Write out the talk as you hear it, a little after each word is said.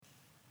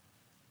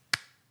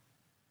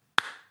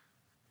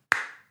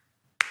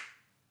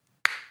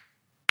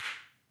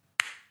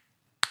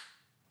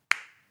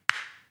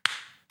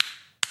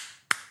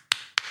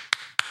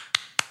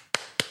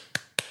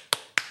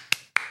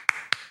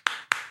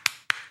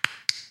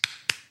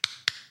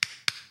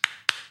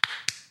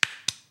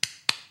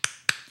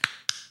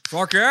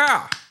Fuck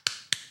yeah.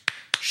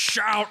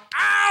 Shout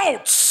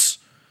outs.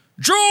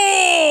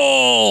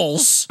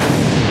 Jules.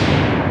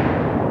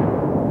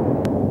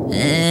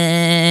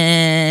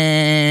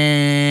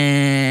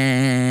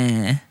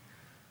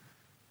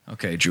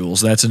 Okay, Jules,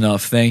 that's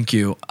enough. Thank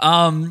you.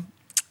 I'm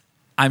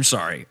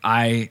sorry.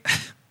 I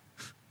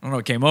don't know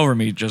what came over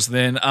me just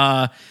then.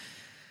 I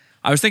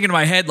was thinking in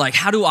my head, like,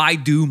 how do I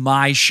do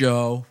my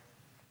show?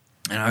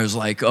 And I was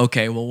like,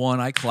 okay, well, one,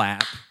 I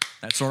clap.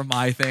 That's sort of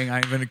my thing. I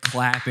invented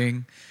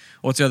clapping.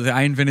 What's the other thing?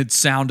 I invented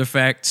sound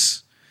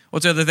effects.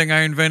 What's the other thing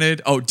I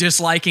invented? Oh,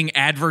 disliking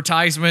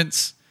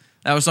advertisements.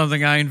 That was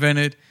something I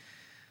invented.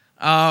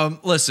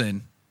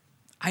 Listen,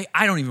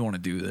 I don't even want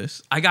to do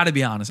this. I got to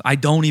be honest. I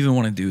don't even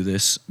want to do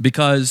this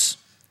because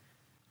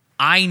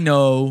I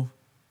know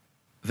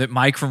that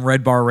Mike from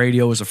Redbar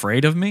Radio is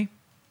afraid of me.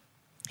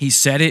 He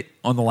said it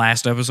on the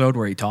last episode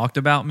where he talked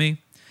about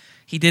me.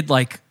 He did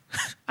like,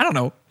 I don't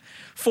know,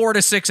 4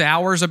 to 6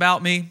 hours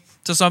about me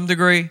to some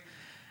degree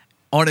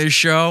on his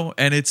show.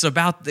 And it's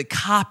about the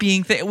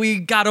copying thing. We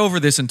got over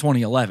this in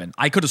 2011.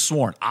 I could have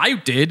sworn I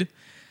did.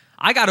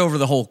 I got over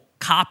the whole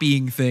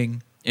copying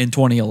thing in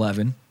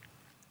 2011.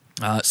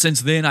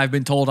 Since then, I've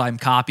been told I'm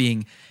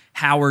copying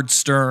Howard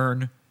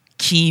Stern,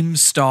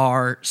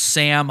 Keemstar,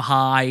 Sam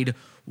Hyde,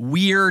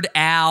 Weird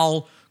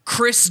Al,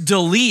 Chris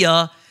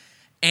D'Elia,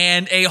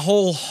 and a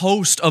whole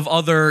host of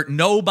other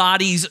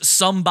nobodies,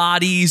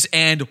 somebodies,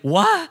 and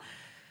what?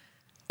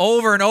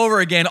 Over and over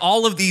again,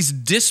 all of these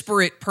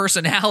disparate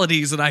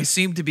personalities that I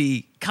seem to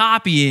be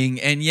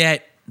copying, and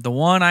yet the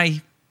one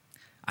I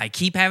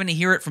keep having to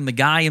hear it from the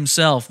guy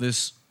himself,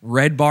 this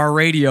Redbar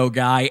Radio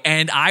guy,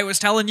 and I was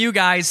telling you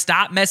guys,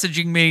 stop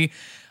messaging me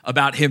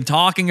about him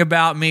talking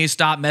about me,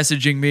 stop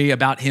messaging me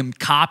about him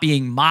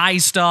copying my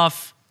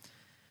stuff.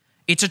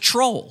 It's a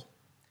troll.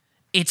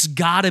 It's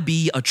gotta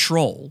be a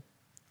troll.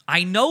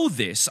 I know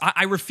this.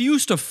 I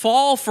refuse to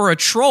fall for a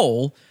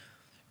troll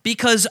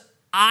because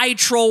I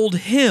trolled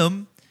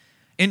him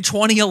in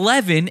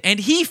 2011 and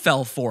he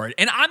fell for it.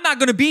 And I'm not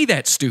going to be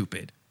that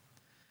stupid.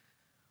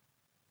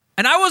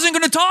 And I wasn't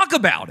going to talk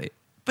about it.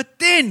 But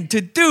then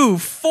to do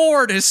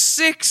 4 to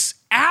 6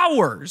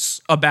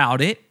 hours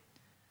about it,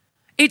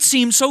 it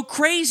seems so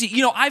crazy.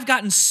 You know, I've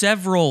gotten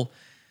several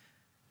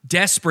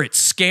desperate,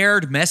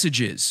 scared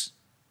messages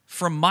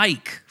from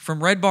Mike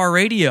from Redbar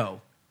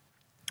Radio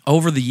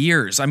over the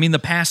years. I mean, the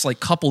past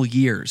like couple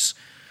years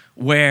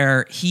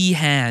where he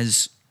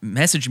has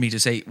messaged me to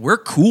say, we're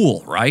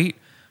cool, right?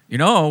 You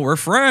know, we're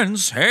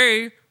friends.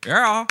 Hey,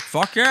 yeah,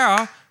 fuck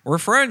yeah. We're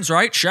friends,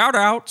 right? Shout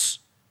outs.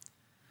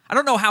 I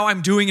don't know how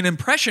I'm doing an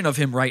impression of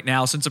him right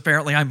now since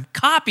apparently I'm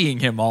copying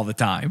him all the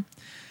time.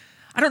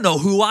 I don't know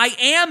who I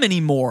am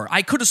anymore.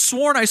 I could have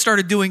sworn I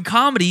started doing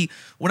comedy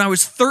when I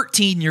was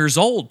 13 years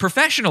old,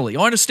 professionally,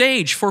 on a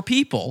stage for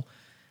people.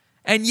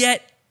 And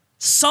yet,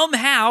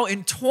 somehow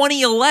in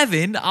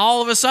 2011,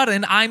 all of a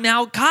sudden, I'm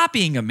now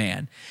copying a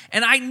man.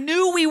 And I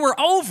knew we were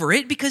over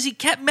it because he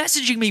kept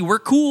messaging me, we're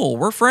cool,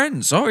 we're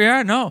friends. Oh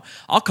yeah, no,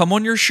 I'll come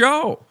on your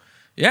show.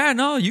 Yeah,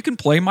 no, you can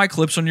play my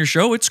clips on your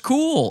show. It's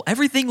cool.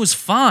 Everything was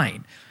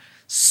fine.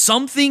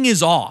 Something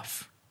is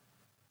off.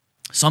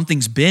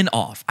 Something's been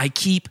off. I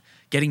keep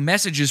getting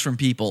messages from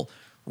people.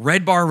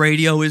 Redbar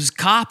Radio is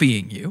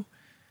copying you.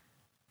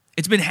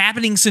 It's been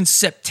happening since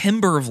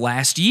September of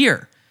last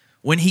year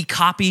when he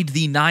copied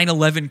the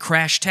 9/11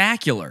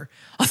 Crashtacular,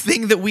 a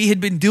thing that we had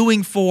been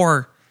doing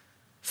for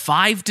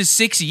 5 to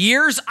 6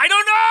 years. I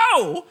don't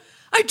know.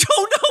 I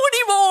don't know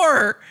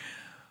anymore.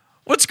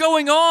 What's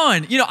going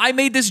on? You know, I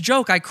made this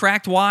joke. I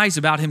cracked wise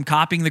about him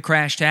copying the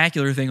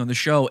Crashtacular thing on the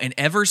show. And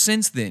ever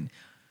since then,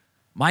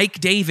 Mike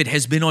David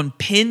has been on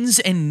pins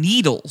and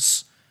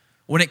needles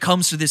when it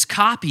comes to this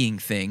copying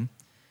thing.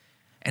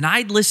 And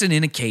I'd listen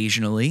in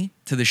occasionally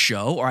to the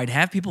show, or I'd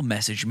have people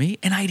message me,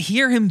 and I'd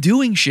hear him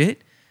doing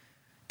shit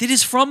that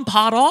is from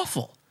Pod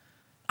Awful.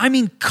 I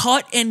mean,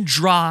 cut and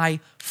dry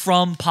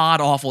from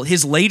Pod Awful.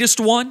 His latest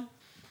one,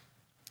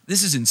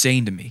 this is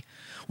insane to me.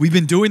 We've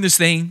been doing this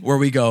thing where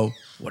we go,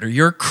 what are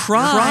your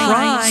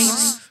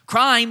crimes?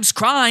 Crimes.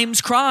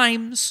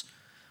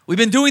 We've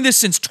been doing this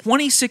since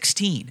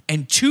 2016.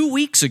 And 2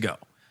 weeks ago,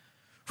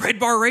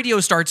 Redbar Radio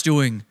starts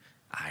doing,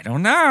 I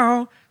don't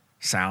know,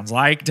 sounds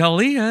like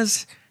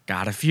Dalia's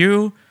got a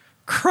few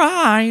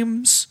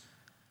crimes.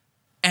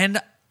 And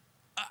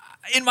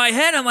in my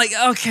head, I'm like,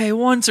 okay,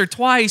 once or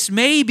twice,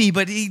 maybe,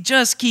 but he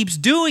just keeps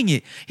doing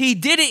it. He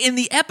did it in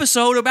the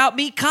episode about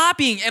me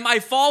copying. Am I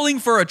falling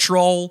for a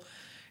troll?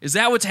 Is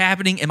that what's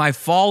happening? Am I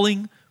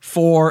falling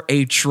for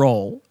a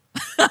troll?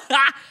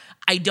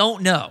 I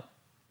don't know.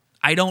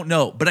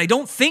 But I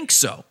don't think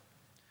so.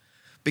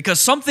 Because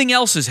something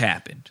else has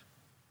happened.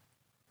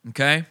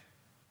 Okay?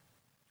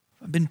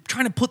 I've been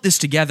trying to put this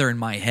together in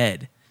my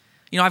head.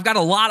 You know, I've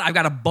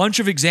got a bunch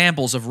of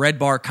examples of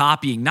Redbar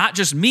copying, not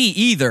just me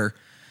either,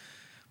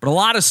 but a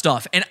lot of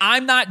stuff. And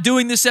I'm not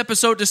doing this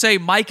episode to say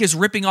Mike is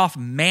ripping off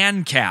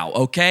Man Cow,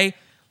 okay?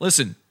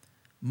 Listen,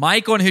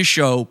 Mike on his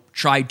show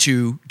tried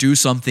to do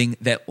something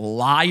that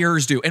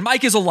liars do. And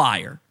Mike is a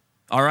liar,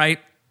 all right?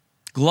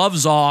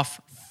 Gloves off,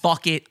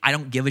 fuck it. I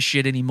don't give a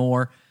shit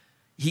anymore.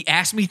 He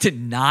asked me to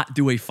not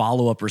do a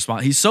follow-up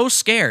response. He's so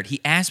scared. He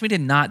asked me to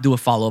not do a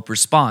follow-up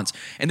response.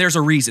 And there's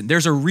a reason.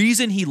 There's a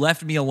reason he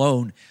left me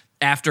alone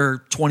after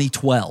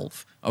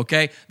 2012,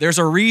 okay? There's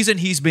a reason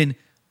he's been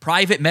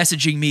private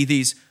messaging me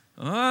these,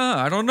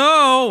 I don't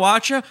know,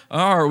 watcha.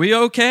 Are we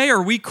okay?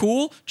 Are we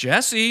cool?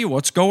 Jesse,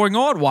 what's going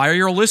on? Why are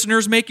your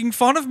listeners making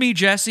fun of me,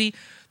 Jesse?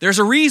 There's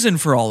a reason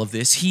for all of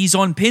this. He's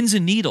on pins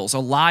and needles. A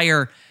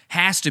liar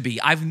has to be.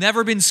 I've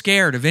never been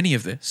scared of any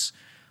of this.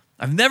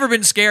 I've never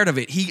been scared of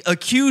it. He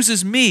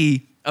accuses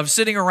me of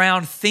sitting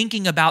around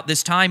thinking about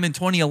this time in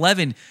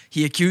 2011.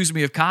 He accused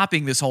me of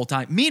copying this whole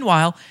time.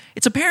 Meanwhile,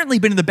 it's apparently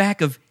been in the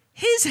back of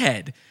his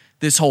head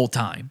this whole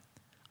time.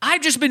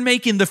 I've just been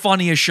making the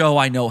funniest show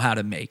I know how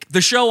to make,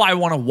 the show I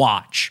want to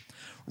watch.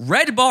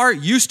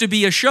 Redbar used to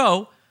be a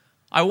show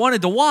I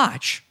wanted to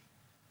watch.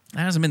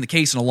 That hasn't been the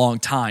case in a long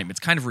time. It's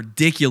kind of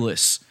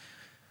ridiculous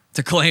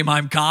to claim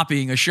I'm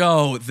copying a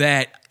show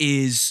that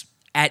is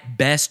at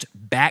best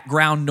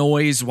background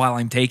noise while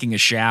I'm taking a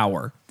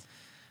shower.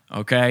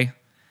 Okay?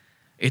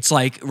 It's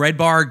like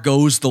Redbar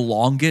goes the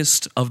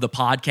longest of the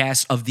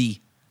podcasts, of the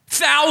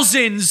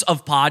thousands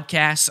of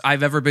podcasts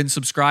I've ever been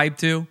subscribed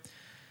to.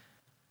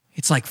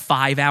 It's like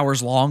 5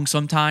 hours long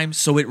sometimes,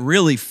 so it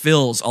really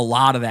fills a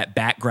lot of that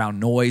background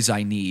noise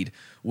I need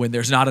when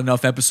there's not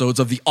enough episodes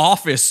of The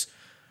Office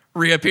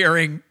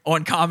reappearing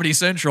on Comedy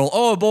Central.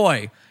 Oh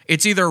boy,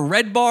 it's either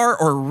Redbar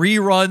or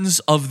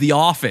reruns of The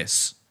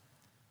Office.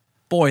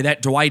 Boy,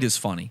 that Dwight is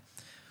funny.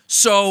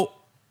 So,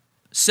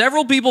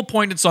 several people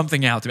pointed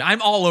something out to me.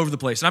 I'm all over the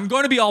place, and I'm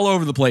going to be all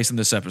over the place in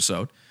this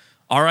episode,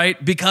 all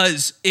right?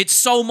 Because it's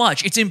so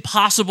much. It's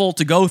impossible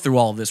to go through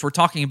all of this. We're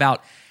talking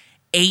about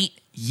 8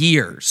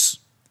 years.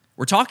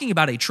 We're talking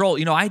about a troll.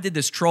 You know, I did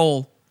this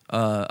troll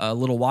a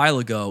little while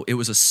ago. It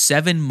was a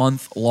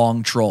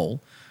 7-month-long troll.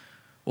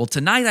 Well,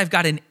 tonight I've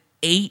got an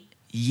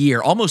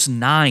 8-year, almost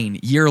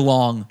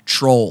 9-year-long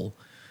troll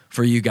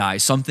for you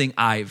guys, something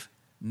I've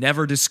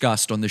never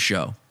discussed on the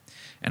show.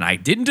 And I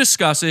didn't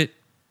discuss it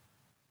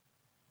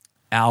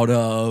out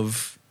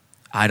of,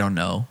 I don't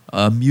know,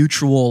 a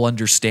mutual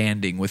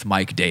understanding with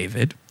Mike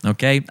David,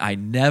 okay? I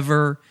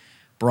never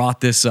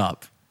brought this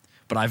up,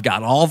 but I've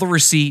got all the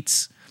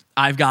receipts,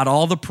 I've got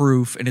all the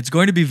proof, and it's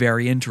going to be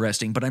very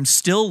interesting, but I'm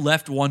still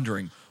left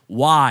wondering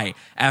why,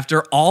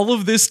 after all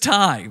of this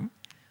time,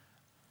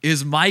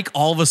 is Mike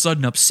all of a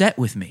sudden upset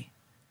with me?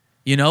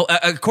 You know,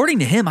 according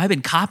to him, I've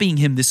been copying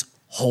him this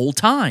whole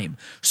time.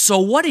 So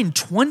what in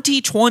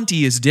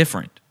 2020 is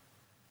different?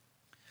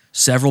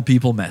 Several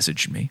people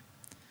messaged me,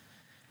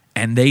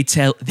 and they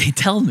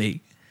tell me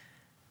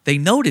they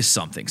notice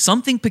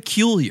something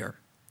peculiar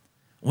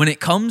when it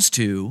comes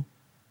to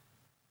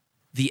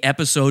the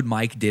episode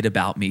Mike did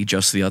about me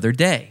just the other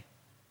day.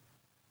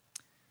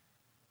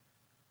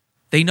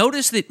 They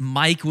noticed that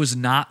Mike was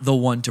not the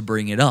one to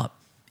bring it up,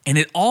 and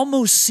it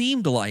almost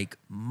seemed like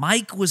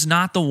Mike was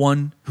not the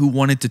one who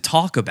wanted to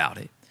talk about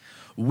it.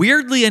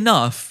 Weirdly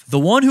enough, the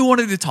one who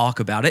wanted to talk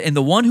about it and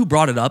the one who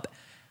brought it up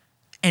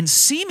and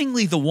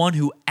seemingly the one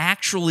who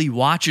actually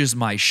watches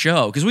my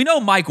show, because we know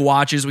Mike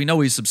watches, we know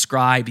he's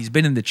subscribed, he's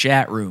been in the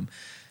chat room,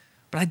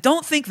 but I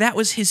don't think that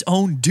was his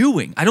own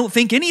doing. I don't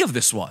think any of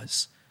this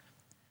was.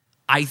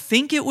 I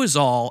think it was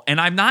all, and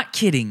I'm not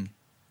kidding,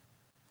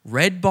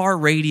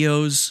 Redbar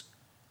Radio's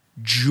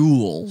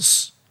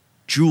Jules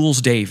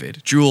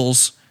David,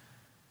 Jules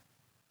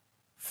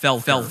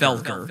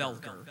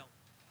Felker.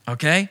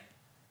 Okay?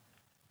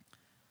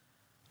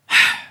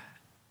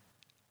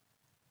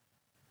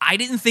 I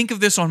didn't think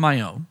of this on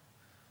my own.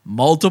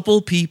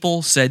 Multiple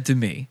people said to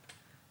me,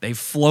 they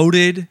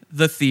floated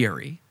the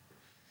theory.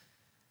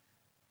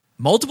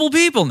 Multiple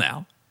people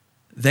now,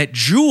 that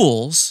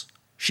Jules,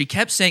 she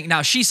kept saying,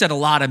 now she said a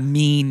lot of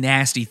mean,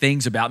 nasty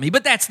things about me,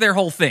 but that's their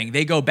whole thing.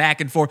 They go back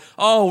and forth.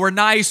 Oh, we're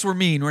nice, we're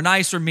mean, we're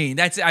nice, we're mean.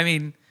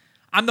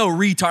 I'm no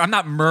retard. I'm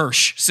not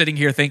Mersh sitting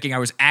here thinking I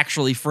was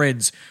actually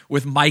friends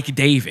with Mike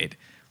David.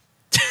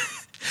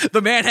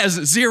 The man has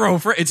zero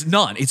friends. It's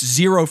none. It's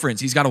zero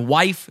friends. He's got a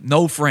wife,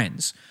 no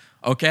friends.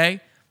 Okay?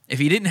 If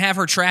he didn't have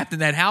her trapped in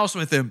that house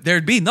with him,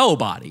 there'd be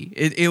nobody.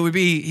 It would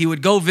be, he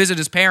would go visit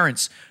his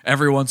parents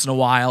every once in a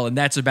while, and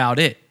that's about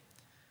it.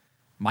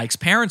 Mike's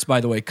parents,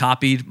 by the way,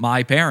 copied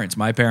my parents.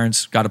 My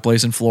parents got a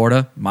place in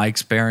Florida.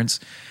 Mike's parents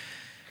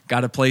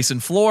got a place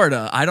in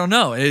Florida. I don't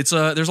know. There's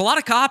a lot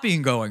of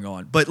copying going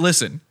on. But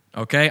listen,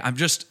 okay?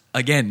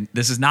 Again,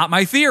 this is not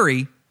my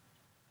theory.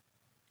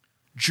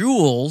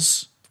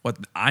 Jules, what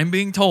I'm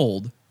being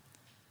told,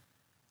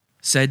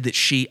 said that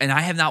she, and I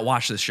have not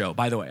watched this show,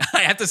 by the way. I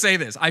have to say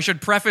this. I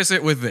should preface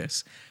it with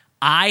this.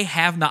 I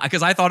have not,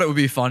 because I thought it would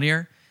be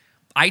funnier.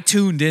 I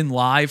tuned in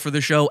live for the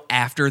show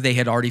after they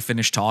had already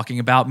finished talking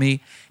about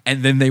me,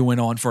 and then they went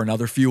on for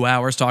another few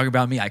hours talking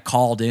about me. I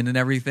called in and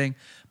everything,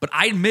 but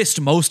I missed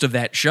most of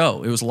that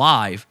show. It was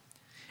live,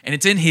 and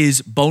it's in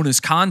his bonus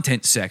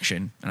content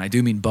section, and I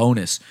do mean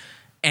bonus,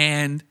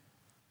 and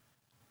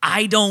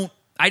I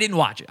didn't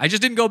watch it. I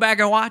just didn't go back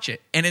and watch it,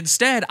 and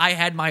instead, I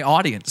had my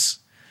audience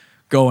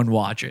go and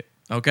watch it,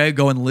 Okay,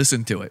 go and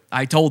listen to it.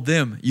 I told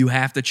them, you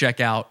have to check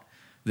out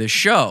this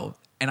show.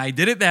 And I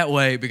did it that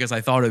way because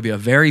I thought it would be a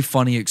very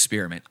funny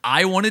experiment.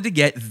 I wanted to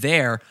get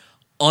their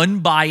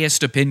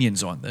unbiased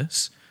opinions on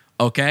this,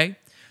 okay?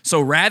 So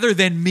rather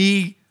than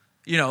me,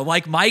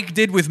 like Mike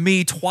did with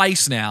me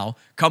twice now,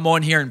 come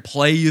on here and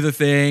play you the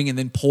thing and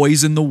then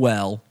poison the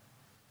well.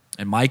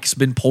 And Mike's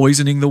been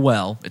poisoning the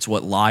well. It's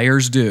what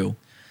liars do.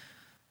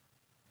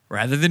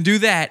 Rather than do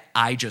that,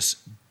 I just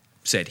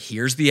said,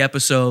 here's the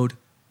episode.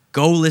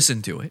 Go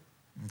listen to it,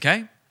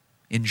 okay?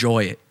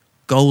 Enjoy it.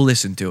 Go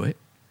listen to it.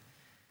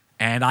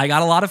 And I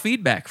got a lot of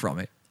feedback from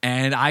it.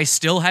 And I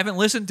still haven't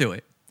listened to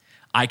it.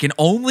 I can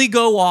only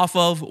go off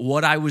of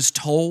what I was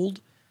told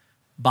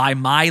by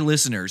my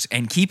listeners.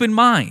 And keep in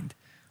mind,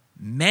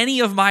 many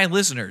of my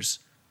listeners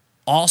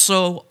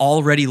also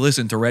already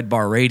listen to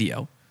Redbar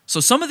Radio. So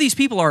some of these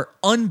people are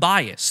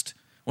unbiased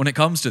when it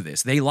comes to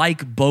this. They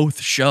like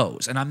both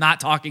shows. And I'm not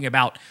talking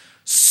about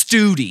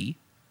Studi,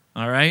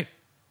 all right?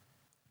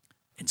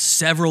 And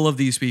several of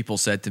these people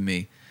said to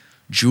me,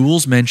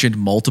 Jules mentioned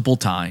multiple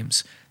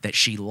times that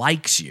she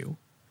likes you.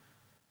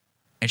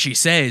 And she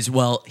says,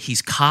 well,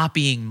 he's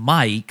copying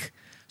Mike,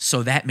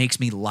 so that makes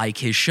me like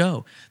his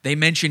show. They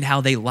mentioned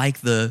how they like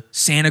the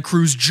Santa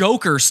Cruz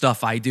Joker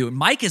stuff I do. And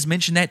Mike has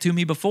mentioned that to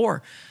me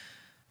before.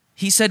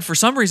 He said for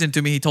some reason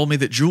to me, he told me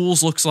that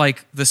Jules looks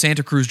like the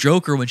Santa Cruz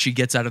Joker when she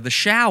gets out of the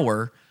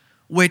shower,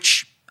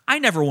 which I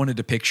never wanted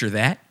to picture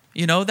that.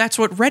 That's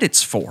what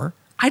Reddit's for.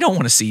 I don't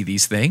want to see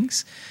these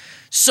things.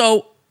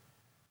 So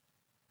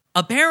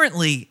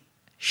apparently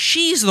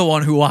she's the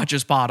one who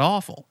watches Pod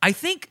Awful. I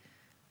think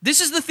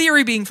this is the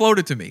theory being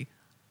floated to me.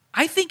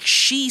 I think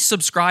she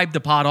subscribed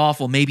to Pod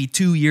Awful maybe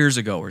 2 years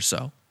ago or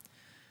so.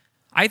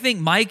 I think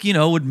Mike,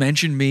 would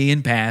mention me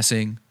in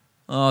passing.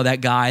 Oh,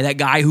 that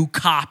guy who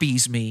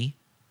copies me.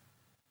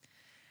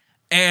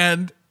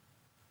 And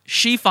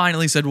she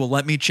finally said, well,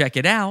 let me check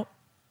it out.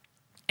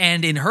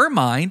 And in her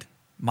mind,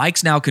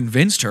 Mike's now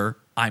convinced her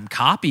I'm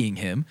copying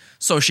him.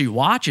 So she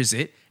watches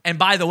it. And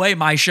by the way,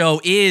 my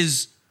show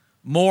is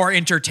more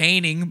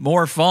entertaining,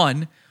 more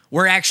fun.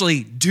 We're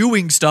actually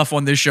doing stuff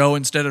on this show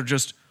instead of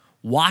just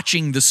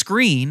watching the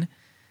screen.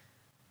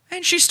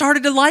 And she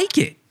started to like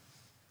it.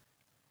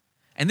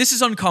 And this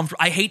is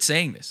uncomfortable. I hate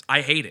saying this.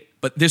 I hate it.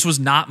 But this was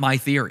not my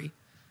theory.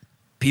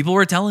 People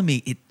were telling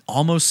me it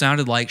almost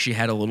sounded like she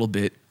had a little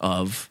bit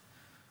of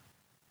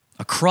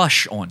a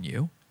crush on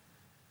you.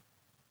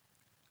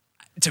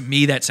 To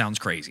me, that sounds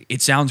crazy.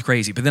 It sounds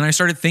crazy. But then I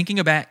started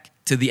thinking back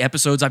to the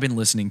episodes I've been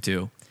listening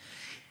to.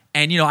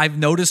 And, I've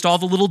noticed all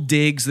the little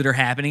digs that are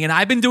happening. And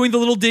I've been doing the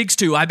little digs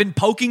too. I've been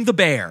poking the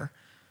bear,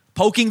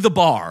 poking the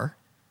bar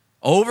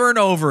over and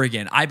over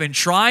again. I've been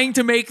trying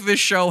to make this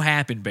show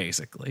happen,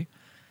 basically.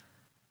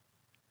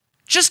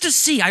 Just to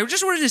see. I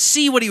just wanted to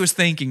see what he was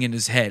thinking in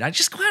his head. I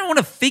just kind of want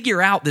to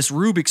figure out this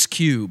Rubik's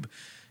Cube,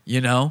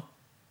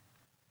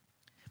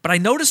 But I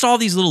noticed all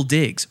these little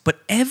digs. But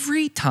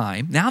every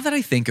time, now that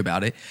I think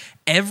about it,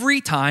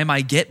 every time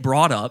I get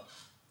brought up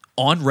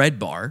on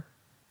Redbar,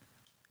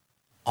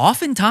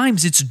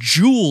 oftentimes it's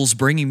Jules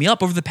bringing me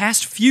up over the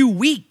past few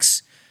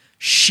weeks.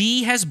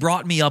 She has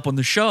brought me up on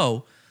the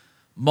show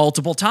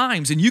multiple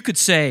times. And you could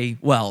say,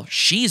 well,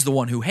 she's the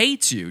one who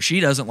hates you. She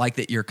doesn't like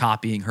that you're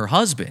copying her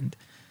husband.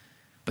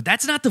 But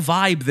that's not the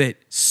vibe that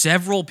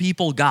several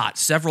people got,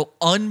 several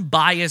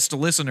unbiased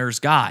listeners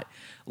got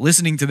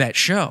listening to that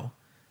show.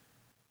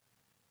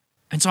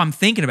 And so I'm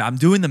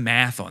doing the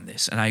math on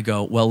this, and I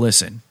go, well,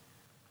 listen,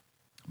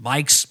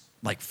 Mike's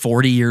like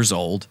 40 years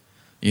old.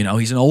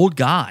 He's an old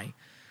guy.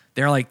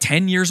 They're like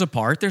 10 years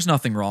apart. There's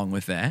nothing wrong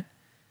with that.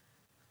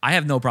 I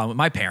have no problem.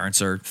 My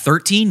parents are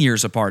 13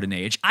 years apart in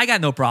age. I got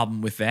no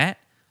problem with that.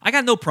 I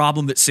got no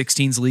problem that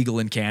 16's legal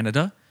in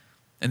Canada.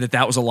 And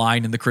that was a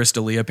line in the Chris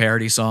D'Elia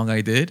parody song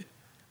I did.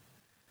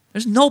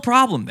 There's no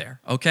problem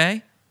there,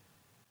 okay?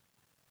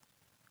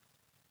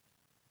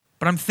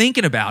 But I'm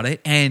thinking about it,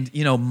 and,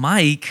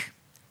 Mike,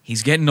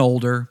 he's getting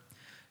older.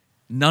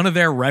 None of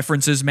their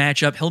references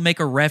match up. He'll make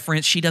a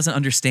reference. She doesn't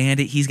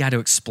understand it. He's got to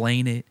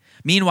explain it.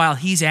 Meanwhile,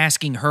 he's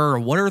asking her,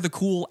 what are the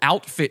cool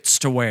outfits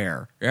to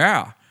wear?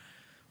 Yeah.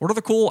 What are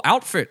the cool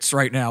outfits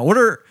right now?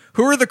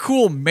 Who are the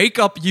cool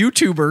makeup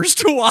YouTubers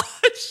to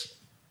watch?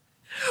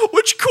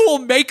 Which cool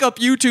makeup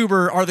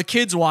YouTuber are the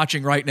kids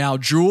watching right now?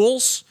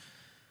 Jules?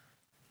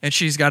 And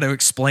she's got to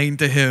explain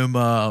to him,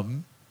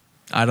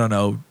 I don't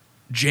know,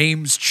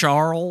 James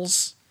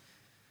Charles?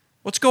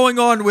 What's going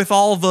on with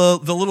all the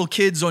little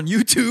kids on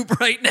YouTube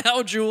right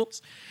now,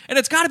 Jules? And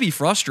it's got to be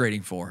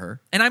frustrating for her.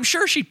 And I'm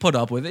sure she'd put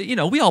up with it.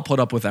 We all put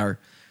up with our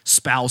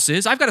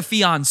spouses. I've got a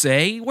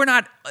fiance. We're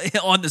not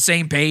on the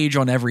same page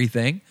on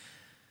everything.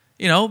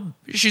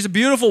 She's a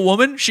beautiful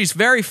woman. She's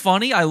very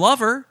funny. I love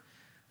her.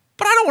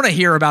 But I don't want to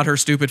hear about her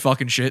stupid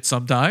fucking shit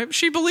sometimes.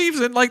 She believes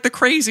in like the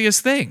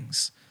craziest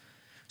things.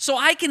 So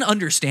I can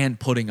understand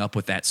putting up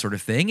with that sort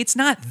of thing. It's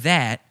not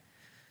that.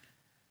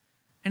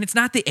 And it's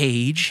not the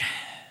age.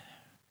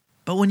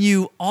 But when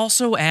you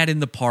also add in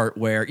the part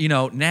where,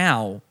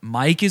 now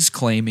Mike is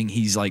claiming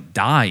he's like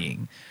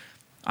dying.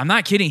 I'm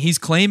not kidding. He's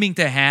claiming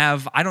to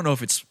have, I don't know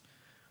if it's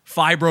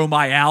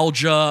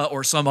fibromyalgia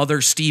or some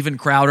other Steven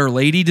Crowder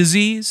lady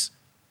disease.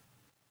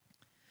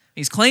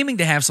 He's claiming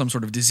to have some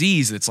sort of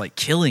disease that's like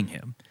killing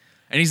him.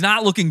 And he's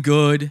not looking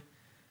good.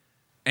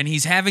 And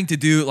he's having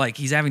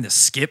to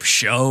skip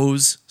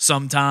shows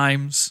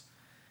sometimes.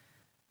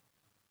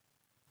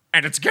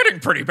 And it's getting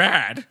pretty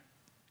bad.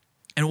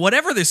 And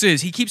whatever this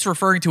is, he keeps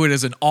referring to it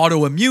as an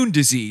autoimmune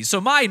disease. So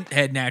my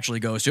head naturally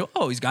goes to,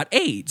 oh, he's got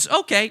AIDS.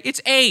 Okay,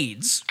 it's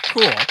AIDS.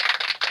 Cool.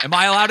 Am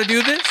I allowed to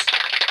do this?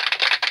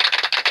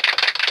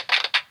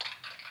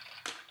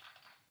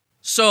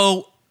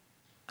 So,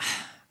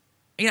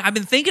 I've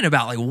been thinking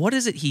about, like, what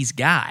is it he's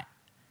got,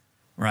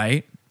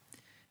 right?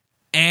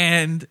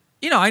 And,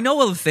 I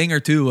know a thing or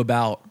two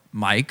about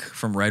Mike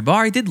from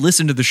Redbar. I did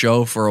listen to the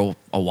show for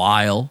a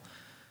while.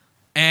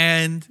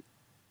 And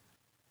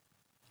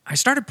I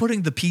started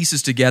putting the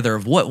pieces together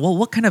of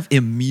what kind of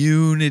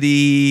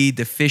immunity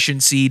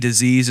deficiency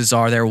diseases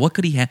are there? What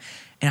could he have?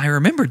 And I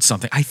remembered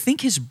something. I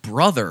think his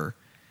brother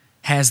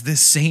has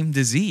this same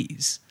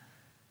disease.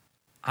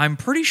 I'm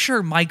pretty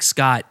sure Mike's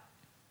got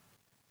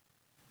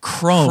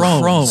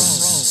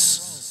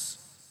Crohn's,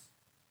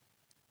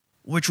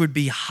 which would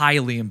be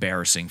highly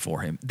embarrassing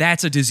for him.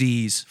 That's a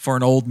disease for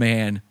an old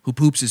man who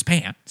poops his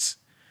pants.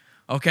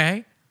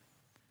 Okay?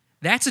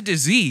 That's a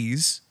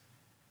disease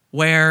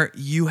where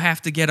you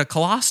have to get a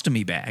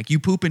colostomy bag. You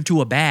poop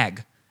into a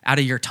bag out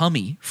of your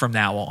tummy from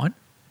now on.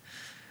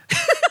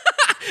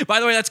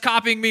 By the way, that's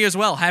copying me as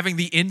well. Having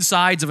the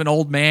insides of an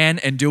old man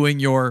and doing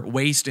your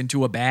waste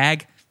into a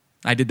bag.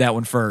 I did that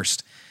one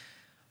first.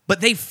 But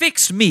they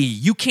fixed me.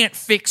 You can't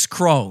fix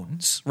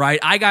Crohn's, right?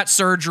 I got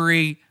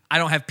surgery. I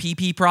don't have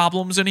pee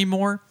problems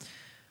anymore.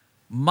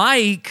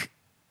 Mike,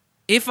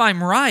 if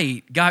I'm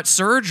right, got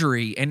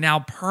surgery and now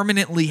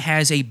permanently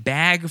has a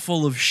bag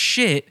full of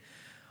shit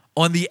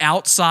on the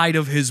outside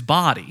of his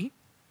body,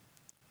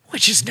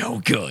 which is no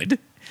good.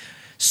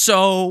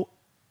 So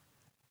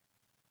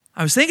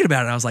I was thinking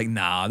about it. I was like,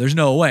 nah, there's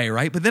no way,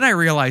 right? But then I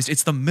realized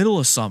it's the middle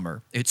of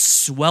summer. It's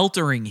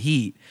sweltering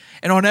heat.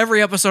 And on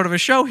every episode of a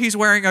show, he's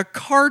wearing a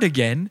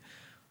cardigan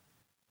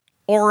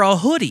or a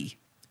hoodie.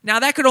 Now,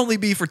 that could only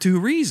be for two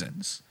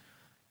reasons.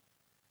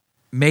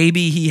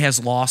 Maybe he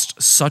has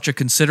lost such a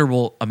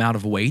considerable amount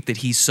of weight that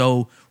he's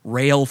so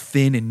rail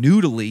thin and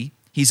noodly,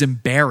 he's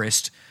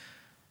embarrassed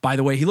by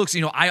the way he looks.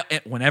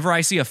 Whenever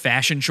I see a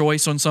fashion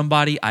choice on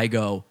somebody, I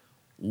go,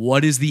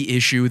 what is the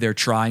issue they're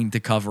trying to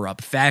cover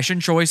up? Fashion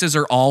choices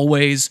are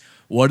always,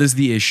 what is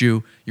the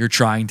issue you're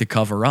trying to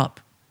cover up?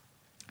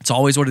 It's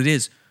always what it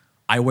is.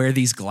 I wear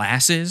these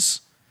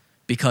glasses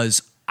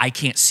because I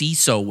can't see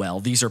so well.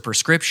 These are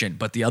prescription.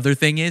 But the other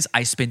thing is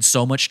I spend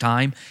so much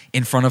time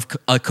in front of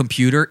a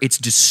computer, it's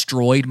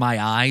destroyed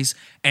my eyes,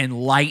 and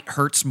light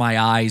hurts my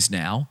eyes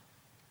now.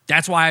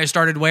 That's why I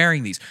started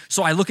wearing these.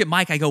 So I look at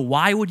Mike, I go,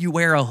 why would you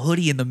wear a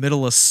hoodie in the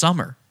middle of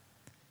summer?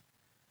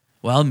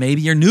 Well,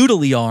 maybe you're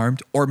noodly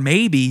armed, or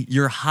maybe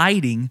you're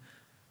hiding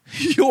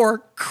your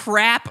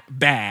crap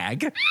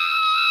bag.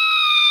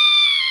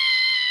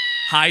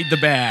 Hide the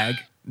bag.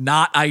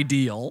 Not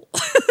ideal.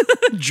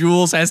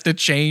 Jules has to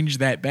change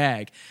that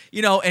bag.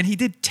 And he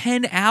did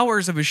 10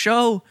 hours of a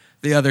show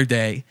the other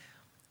day.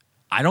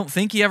 I don't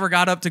think he ever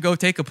got up to go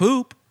take a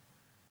poop.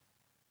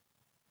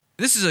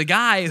 This is a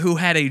guy who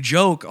had a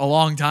joke a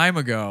long time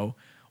ago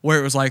where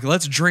it was like,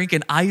 let's drink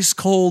an ice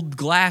cold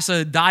glass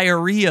of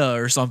diarrhea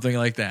or something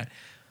like that.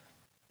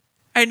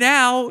 And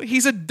now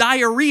he's a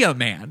diarrhea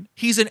man.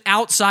 He's an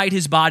outside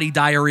his body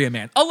diarrhea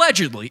man.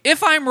 Allegedly,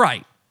 if I'm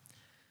right.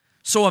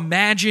 So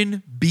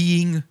imagine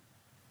being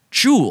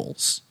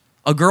Jules,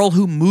 a girl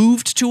who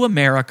moved to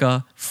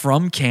America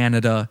from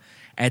Canada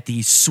at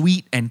the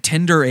sweet and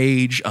tender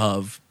age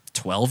of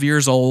 12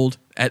 years old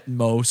at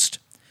most,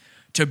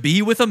 to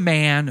be with a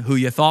man who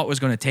you thought was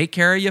going to take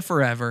care of you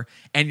forever,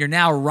 and you're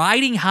now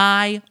riding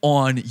high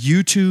on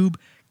YouTube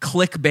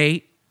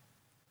clickbait.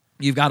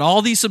 You've got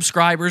all these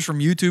subscribers from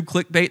YouTube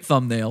clickbait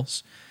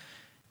thumbnails,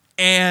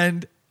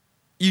 and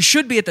you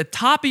should be at the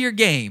top of your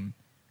game.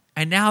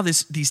 And now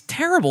these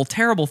terrible,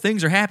 terrible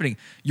things are happening.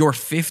 Your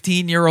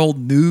 15-year-old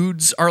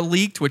nudes are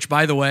leaked, which,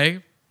 by the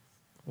way,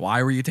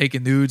 why were you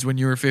taking nudes when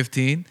you were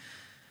 15?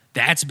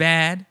 That's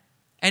bad.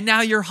 And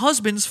now your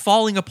husband's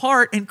falling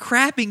apart and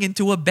crapping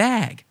into a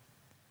bag.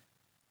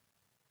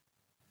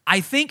 I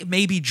think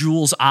maybe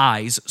Jules'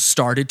 eyes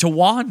started to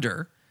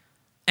wander.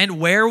 And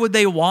where would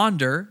they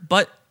wander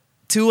but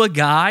to a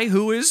guy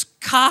who is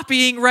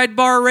copying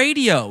Redbar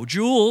Radio?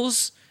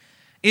 Jules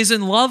is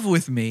in love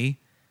with me,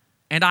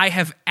 and I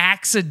have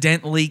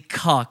accidentally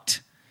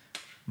cucked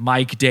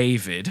Mike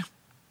David.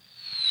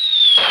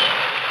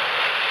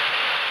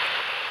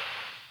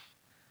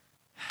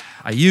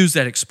 I use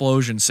that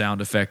explosion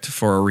sound effect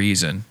for a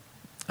reason.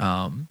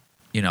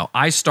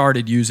 I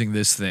started using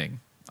this thing.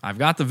 I've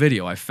got the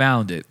video. I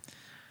found it.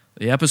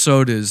 The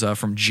episode is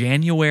from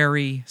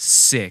January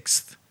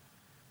 6th,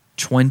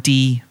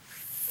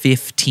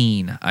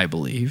 2015, I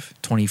believe.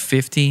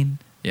 2015?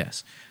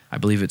 Yes. I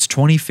believe it's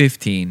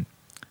 2015.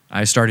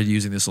 I started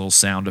using this little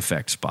sound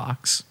effects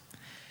box.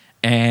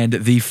 And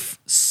the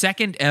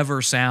second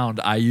ever sound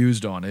I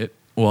used on it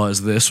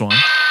was this one.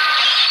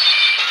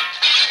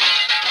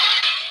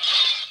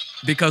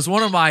 Because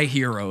one of my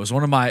heroes,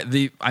 one of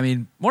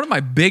my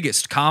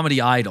biggest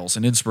comedy idols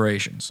and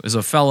inspirations is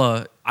a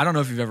fella, I don't know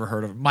if you've ever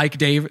heard of him, Mike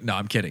David. No,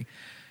 I'm kidding.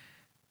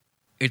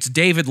 It's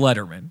David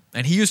Letterman.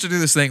 And he used to do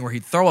this thing where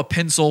he'd throw a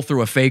pencil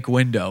through a fake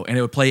window and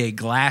it would play a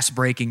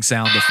glass-breaking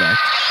sound effect.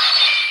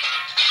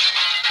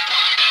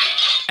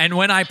 And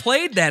when I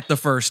played that the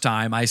first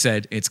time, I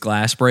said, it's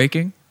glass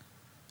breaking.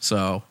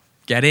 So,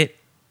 get it?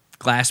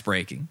 Glass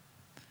breaking.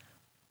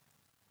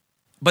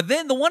 But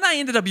then the one I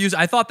ended up using,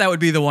 I thought that would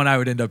be the one I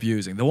would end up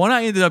using. The one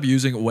I ended up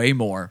using way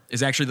more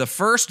is actually the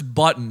first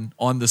button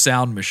on the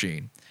sound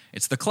machine.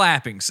 It's the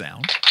clapping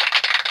sound.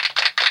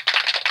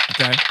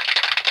 Okay?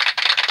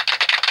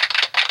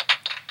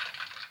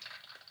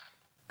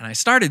 And I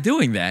started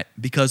doing that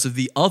because of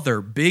the other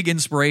big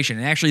inspiration,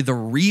 and actually the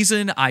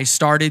reason I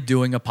started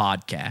doing a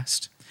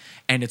podcast.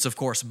 And it's, of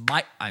course,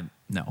 I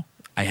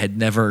had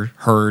never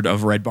heard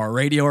of Redbar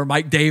Radio or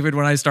Mike David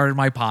when I started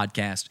my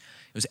podcast.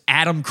 It was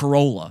Adam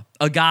Carolla,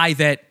 a guy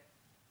that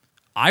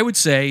I would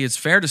say, it's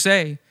fair to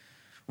say,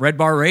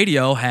 Redbar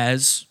Radio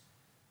has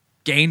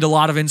gained a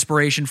lot of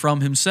inspiration from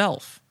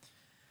himself.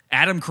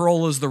 Adam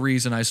Carolla is the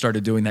reason I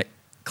started doing that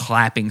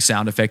clapping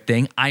sound effect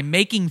thing. I'm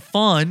making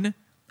fun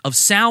of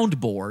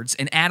soundboards,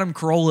 and Adam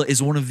Carolla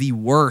is one of the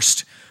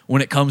worst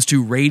when it comes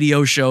to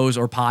radio shows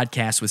or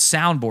podcasts with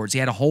soundboards. He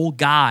had a whole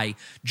guy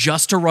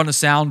just to run a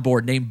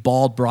soundboard named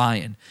Bald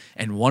Brian,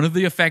 and one of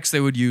the effects they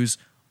would use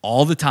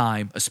all the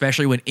time,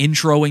 especially when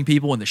introing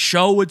people, when the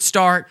show would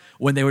start,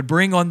 when they would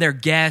bring on their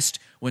guest,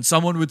 when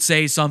someone would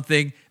say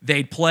something,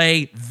 they'd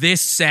play this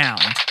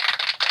sound.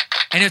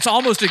 And it's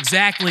almost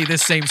exactly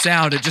this same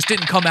sound. It just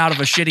didn't come out of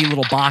a shitty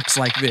little box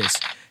like this.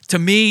 To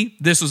me,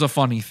 this was a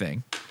funny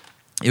thing.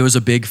 It was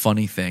a big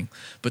funny thing.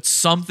 But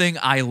something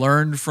I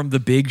learned from the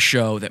big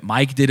show that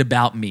Mike did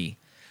about me,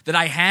 that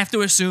I have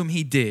to assume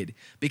he did,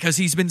 because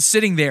he's been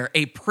sitting there,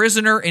 a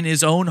prisoner in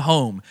his own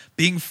home,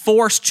 being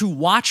forced to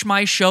watch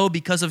my show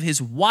because of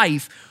his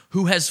wife,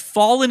 who has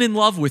fallen in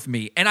love with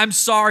me. And I'm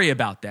sorry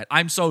about that.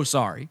 I'm so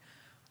sorry.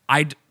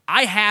 I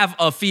have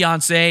a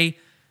fiance.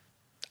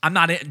 I'm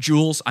not,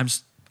 Jules,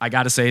 I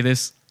got to say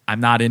this.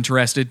 I'm not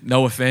interested.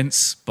 No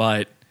offense,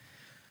 but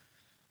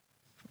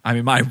I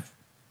mean,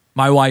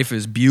 my wife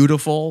is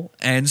beautiful.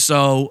 And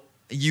so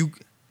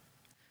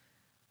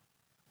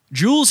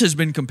Jules has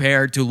been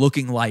compared to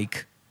looking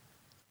like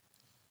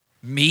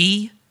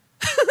me.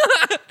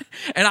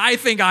 And I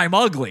think I'm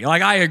ugly.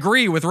 Like, I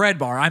agree with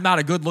Redbar. I'm not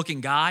a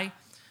good-looking guy.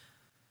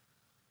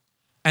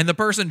 And the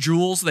person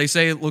Jules, they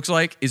say it looks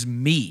like, is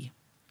me.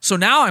 So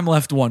now I'm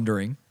left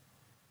wondering,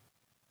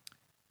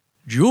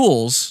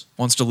 Jules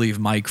wants to leave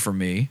Mike for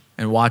me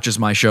and watches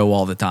my show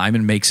all the time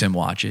and makes him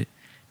watch it.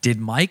 Did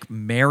Mike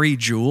marry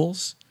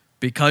Jules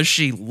because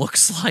she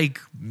looks like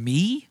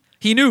me?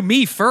 He knew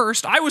me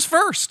first. I was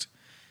first.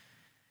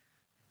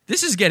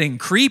 This is getting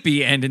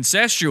creepy and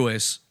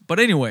incestuous. But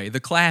anyway, the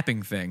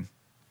clapping thing.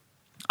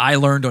 I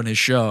learned on his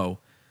show,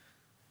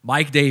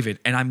 Mike David,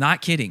 and I'm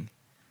not kidding.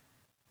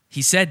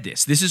 He said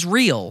this. This is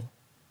real.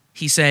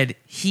 He said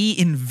he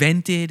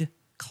invented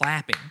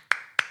clapping.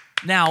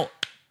 Now,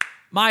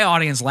 my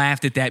audience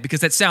laughed at that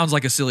because that sounds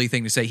like a silly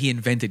thing to say. He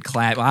invented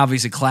clap.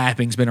 Obviously,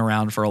 clapping's been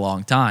around for a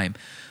long time.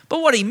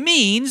 But what he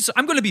means,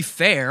 I'm going to be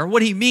fair,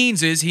 what he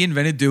means is he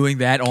invented doing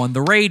that on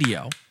the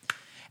radio.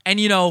 And,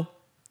 you know,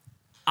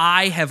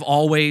 I have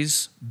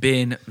always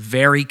been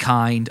very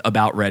kind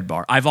about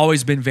Redbar. I've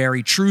always been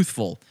very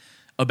truthful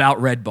about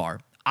Redbar.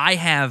 I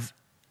have,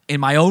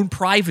 in my own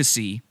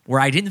privacy, where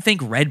I didn't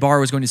think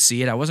Redbar was going to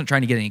see it, I wasn't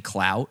trying to get any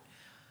clout,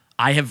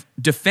 I have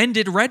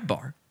defended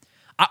Redbar.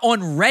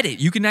 On Reddit,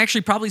 you can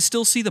actually probably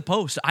still see the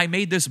post. I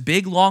made this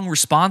big, long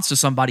response to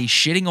somebody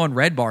shitting on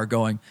Redbar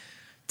going,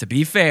 to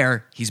be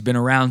fair, he's been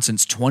around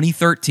since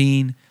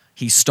 2013.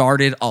 He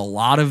started a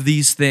lot of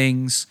these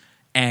things.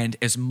 And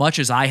as much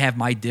as I have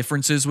my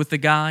differences with the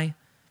guy,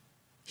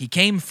 he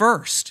came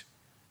first.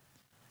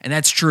 And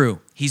that's true.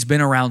 He's been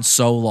around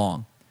so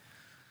long.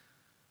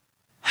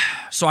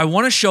 So I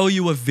want to show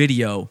you a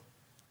video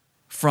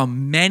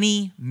from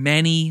many,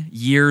 many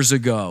years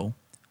ago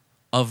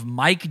of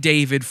Mike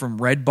David from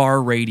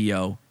Redbar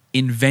Radio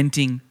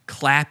inventing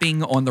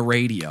clapping on the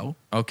radio,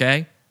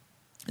 okay?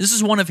 This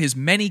is one of his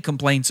many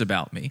complaints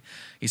about me.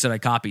 He said I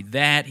copied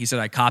that. He said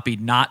I copied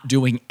not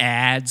doing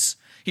ads.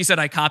 He said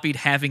I copied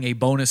having a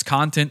bonus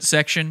content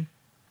section,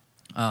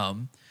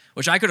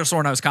 which I could have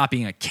sworn I was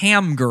copying a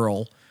cam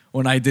girl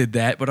when I did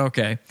that, but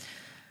okay.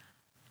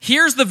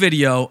 Here's the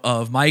video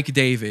of Mike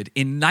David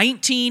in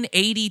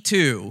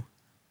 1982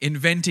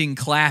 inventing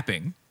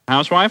clapping.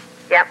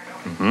 Housewife? Yep.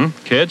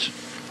 Mm-hmm. Kids?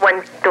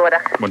 One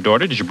daughter. One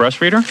daughter? Did you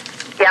breastfeed her?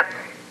 Yep.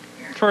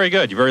 Very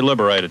good. You're very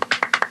liberated.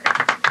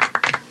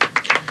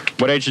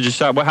 What age did you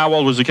stop? How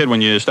old was the kid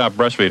when you stopped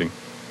breastfeeding?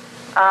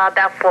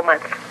 About 4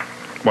 months.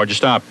 Why'd you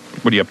stop?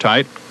 Were you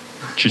uptight?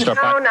 Did she start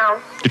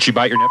No. Did she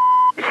bite your nip?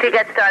 She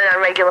got started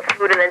on regular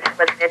food and then she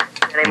wasn't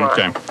interested anymore.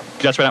 Okay.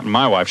 That's what happened to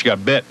my wife. She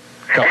got bit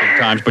a couple of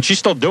times, but she's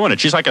still doing it.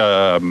 She's like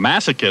a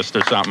masochist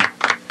or something.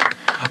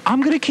 I'm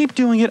going to keep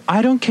doing it.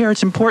 I don't care.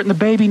 It's important. The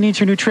baby needs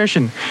her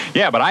nutrition.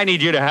 Yeah, but I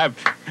need you to have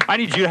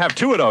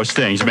two of those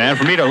things, man,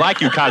 for me to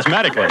like you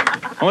cosmetically.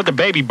 I let the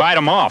baby bite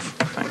them off.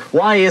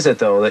 Why is it,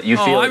 though, that you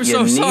feel I'm that so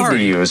you need sorry.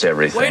 to use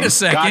everything? Wait a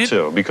second. Got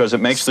to, because it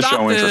makes the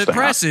show interesting. The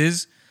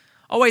presses.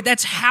 Oh, wait,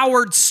 that's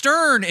Howard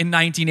Stern in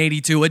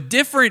 1982, a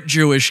different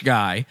Jewish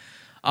guy.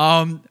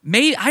 I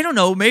don't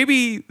know,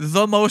 maybe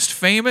the most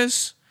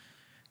famous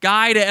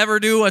guy to ever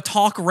do a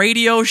talk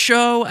radio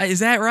show. Is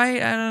that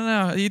right? I don't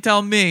know. You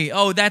tell me.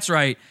 Oh, that's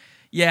right.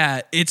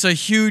 Yeah, it's a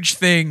huge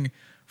thing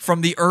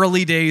from the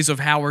early days of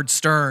Howard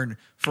Stern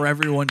for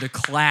everyone to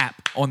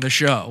clap on the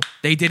show.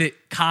 They did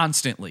it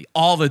constantly,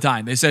 all the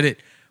time. They said it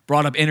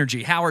brought up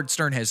energy. Howard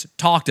Stern has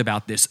talked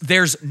about this.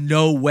 There's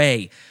no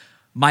way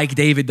Mike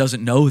David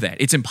doesn't know that.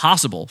 It's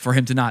impossible for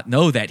him to not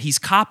know that. He's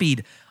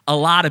copied a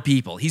lot of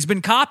people. He's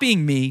been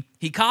copying me.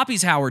 He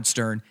copies Howard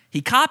Stern.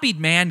 He copied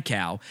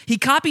Mancow. He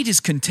copied his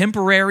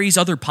contemporaries,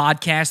 other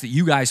podcasts that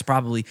you guys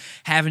probably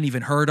haven't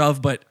even heard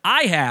of, but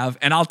I have,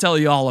 and I'll tell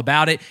you all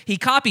about it. He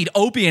copied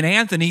Opie and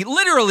Anthony.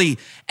 Literally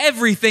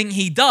everything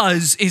he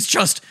does is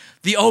just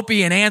the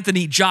Opie and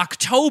Anthony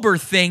Jocktober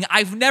thing.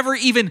 I've never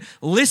even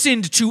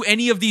listened to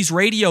any of these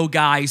radio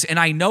guys, and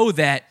I know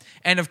that.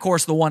 And of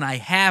course, the one I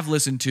have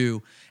listened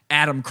to,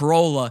 Adam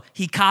Carolla,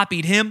 he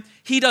copied him.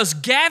 He does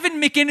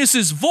Gavin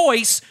McInnes's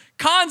voice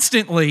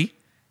constantly.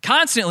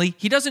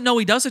 He doesn't know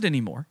he does it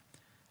anymore.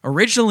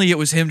 Originally, it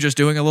was him just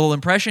doing a little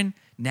impression.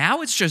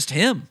 Now it's just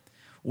him.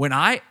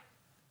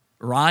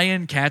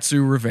 Ryan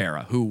Katsu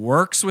Rivera, who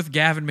works with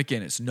Gavin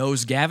McInnes,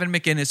 knows Gavin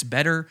McInnes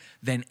better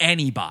than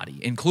anybody,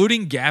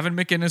 including Gavin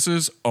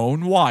McInnes's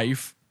own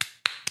wife.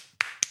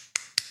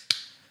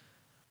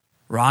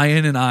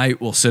 Ryan and I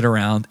will sit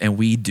around and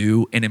we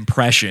do an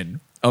impression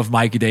of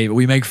Mike David.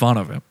 We make fun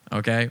of him,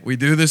 okay? We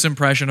do this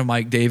impression of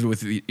Mike David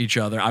with each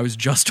other. I was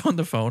just on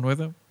the phone with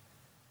him.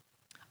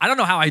 I don't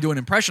know how I do an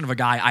impression of a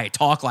guy I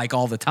talk like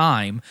all the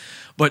time,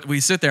 but we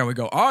sit there and we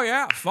go, oh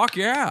yeah, fuck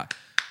yeah.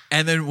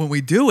 And then when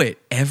we do it,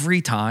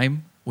 every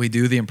time we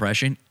do the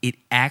impression, it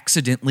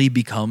accidentally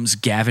becomes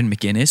Gavin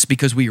McInnes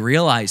because we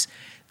realize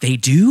they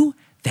do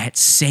that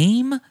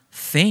same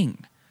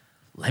thing.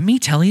 Let me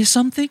tell you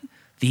something.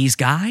 These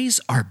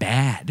guys are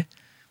bad.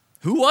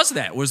 Who was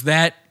that? Was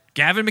that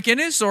Gavin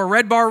McInnes or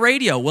Redbar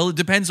Radio? Well, it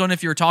depends on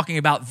if you're talking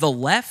about The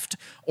Left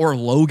or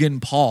Logan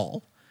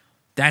Paul.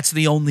 That's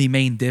the only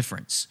main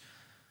difference.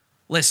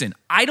 Listen,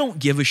 I don't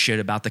give a shit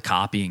about the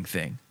copying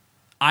thing.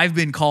 I've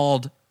been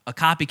called a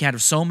copycat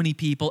of so many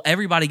people.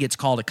 Everybody gets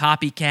called a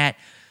copycat.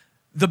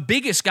 The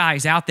biggest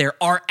guys out there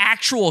are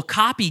actual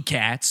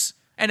copycats,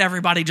 and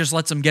everybody just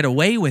lets them get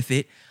away with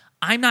it.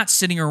 I'm not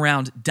sitting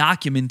around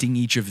documenting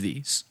each of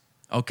these.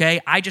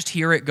 Okay, I just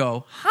hear it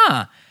go,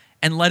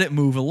 and let it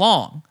move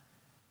along.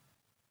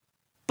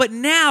 But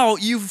now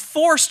you've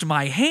forced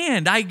my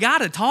hand. I got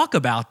to talk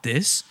about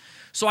this.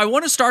 So I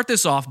want to start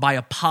this off by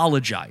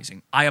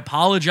apologizing. I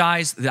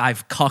apologize that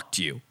I've cucked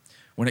you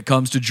when it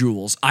comes to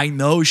Jules. I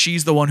know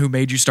she's the one who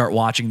made you start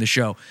watching the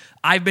show.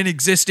 I've been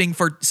existing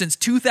since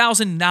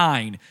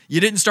 2009.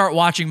 You didn't start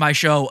watching my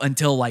show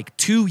until like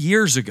 2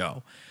 years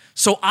ago.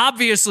 So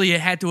obviously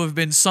it had to have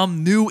been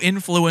some new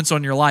influence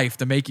on your life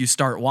to make you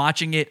start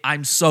watching it.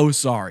 I'm so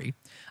sorry.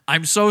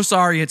 I'm so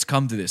sorry it's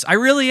come to this. I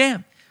really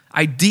am.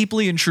 I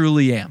deeply and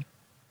truly am.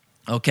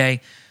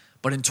 Okay?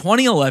 But in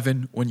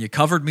 2011, when you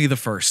covered me the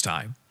first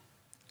time,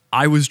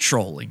 I was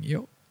trolling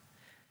you.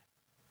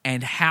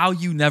 And how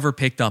you never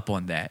picked up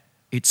on that.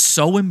 It's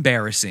so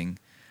embarrassing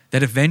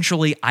that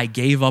eventually I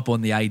gave up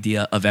on the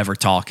idea of ever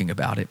talking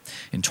about it.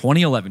 In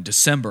 2011,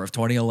 December of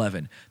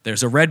 2011,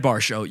 there's a Redbar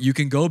show. You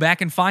can go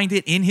back and find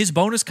it in his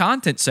bonus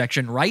content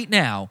section right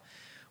now,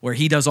 where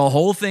he does a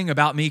whole thing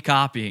about me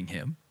copying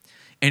him.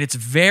 And it's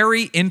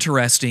very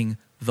interesting,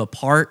 the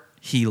part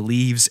he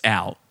leaves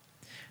out.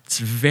 It's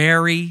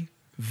very,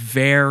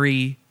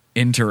 very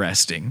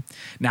interesting.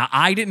 Now,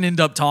 I didn't end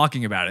up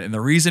talking about it, and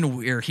the reason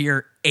we're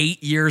here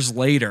 8 years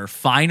later,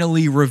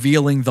 finally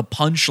revealing the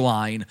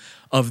punchline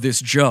of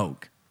this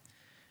joke,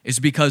 is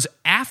because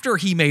after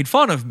he made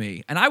fun of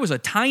me, and I was a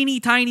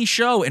tiny, tiny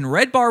show, and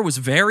Redbar was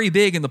very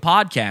big in the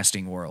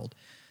podcasting world.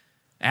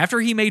 After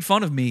he made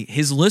fun of me,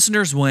 his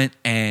listeners went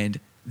and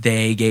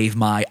they gave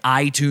my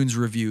iTunes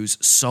reviews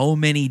so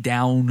many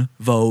down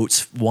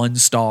votes, 1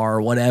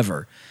 star,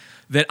 whatever,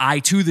 that I,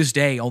 to this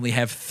day, only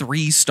have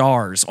 3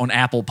 stars on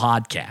Apple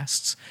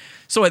Podcasts.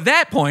 So at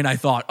that point, I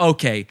thought,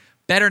 okay,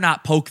 better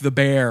not poke the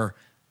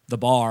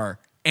bar,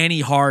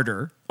 any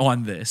harder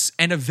on this.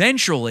 And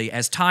eventually,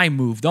 as time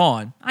moved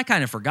on, I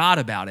kind of forgot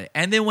about it.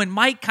 And then when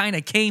Mike kind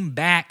of came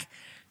back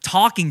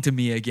talking to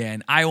me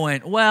again, I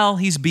went, well,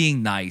 he's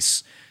being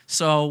nice.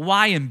 So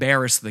why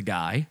embarrass the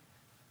guy?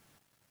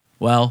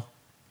 Well,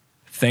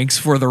 thanks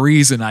for the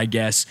reason, I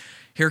guess.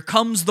 Here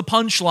comes the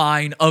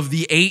punchline of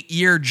the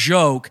 8-year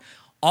joke.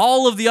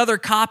 All of the other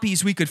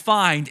copies we could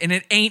find, and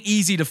it ain't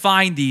easy to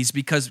find these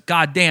because,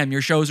 goddamn,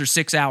 your shows are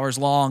 6 hours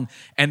long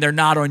and they're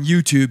not on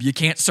YouTube. You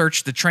can't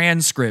search the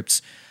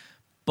transcripts.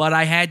 But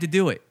I had to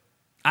do it.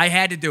 I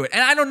had to do it.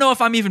 And I don't know if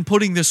I'm even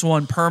putting this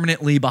one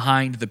permanently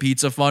behind the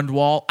Pizza Fund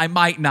wall. I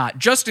might not.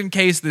 Just in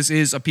case this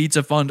is a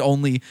Pizza Fund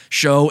only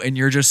show and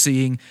you're just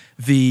seeing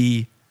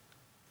the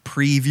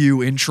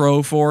preview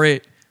intro for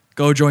it,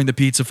 go join the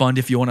Pizza Fund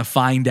if you want to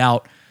find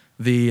out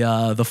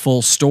the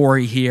full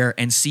story here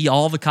and see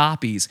all the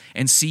copies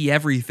and see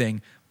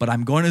everything. But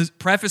I'm going to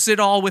preface it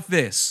all with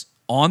this.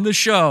 On the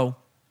show,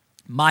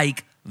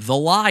 Mike, the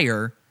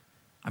liar,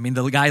 I mean,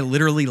 the guy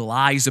literally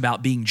lies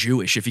about being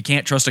Jewish. If you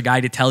can't trust a guy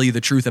to tell you the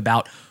truth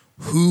about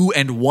who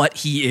and what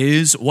he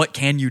is, what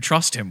can you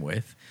trust him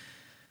with?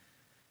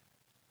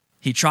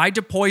 He tried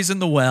to poison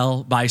the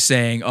well by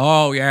saying,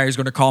 oh, yeah, he's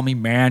going to call me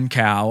man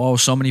cow. Oh,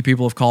 so many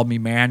people have called me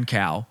man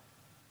cow.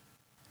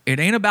 It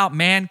ain't about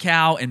man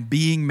cow and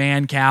being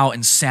man cow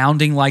and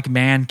sounding like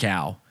man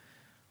cow.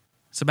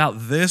 It's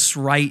about this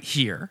right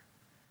here.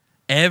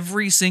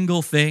 Every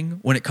single thing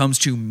when it comes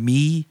to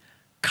me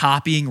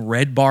copying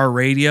Redbar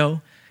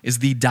Radio is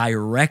the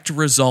direct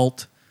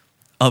result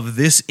of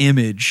this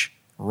image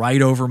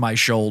right over my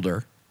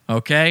shoulder.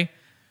 Okay?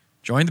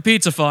 Join the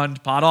Pizza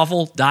Fund,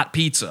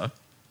 podawful.pizza.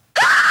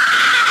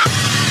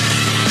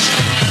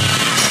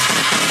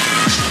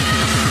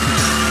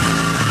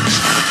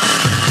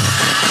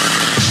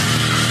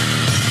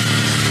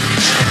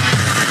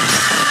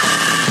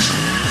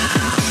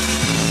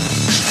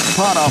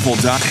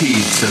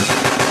 Podawful.pizza.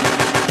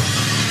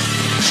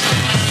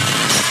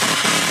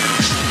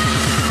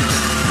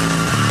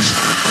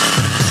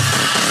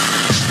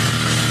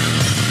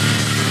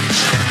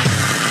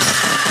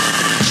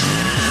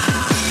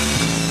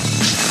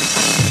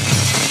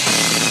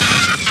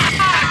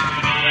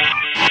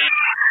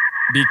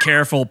 Be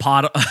careful,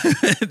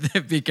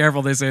 be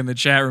careful, they say in the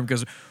chat room,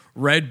 because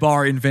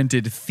Redbar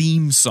invented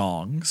theme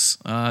songs.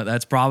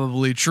 That's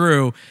probably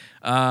true.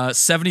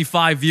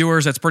 75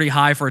 viewers, that's pretty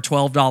high for a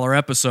 $12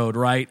 episode,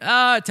 right?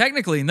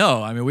 Technically,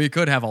 no. I mean, we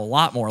could have a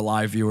lot more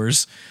live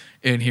viewers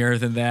in here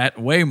than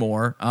that. Way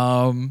more.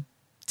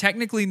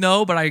 Technically,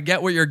 no, but I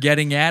get what you're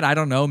getting at. I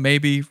don't know.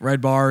 Maybe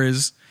Redbar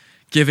is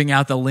giving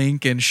out the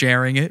link and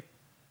sharing it.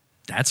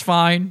 That's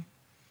fine.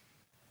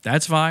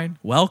 That's fine.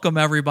 Welcome,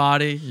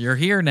 everybody. You're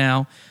here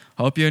now.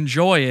 Hope you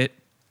enjoy it.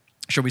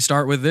 Should we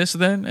start with this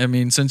then? I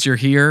mean, since you're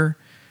here,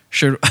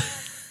 should...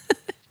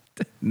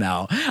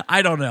 No,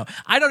 I don't know.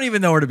 I don't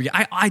even know where to begin.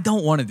 I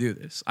don't want to do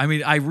this. I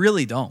mean, I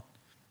really don't.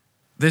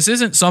 This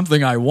isn't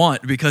something I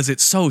want because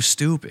it's so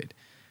stupid.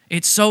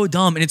 It's so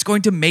dumb, and it's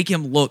going to make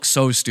him look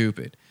so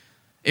stupid.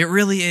 It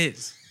really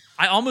is.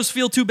 I almost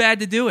feel too bad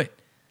to do it.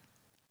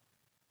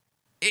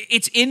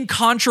 It's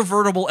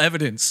incontrovertible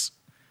evidence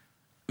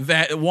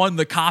that, one,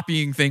 the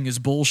copying thing is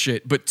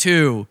bullshit, but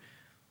two,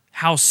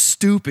 how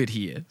stupid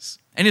he is.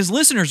 And his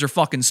listeners are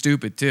fucking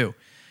stupid too.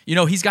 You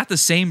know, he's got the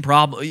same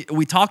problem.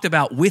 We talked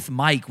about, with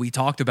Mike, we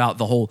talked about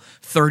the whole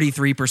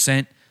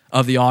 33%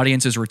 of the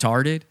audience is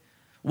retarded.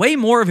 Way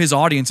more of his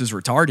audience is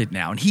retarded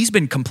now, and he's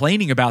been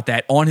complaining about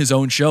that on his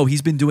own show.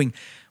 He's been doing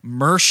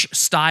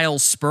Mersh-style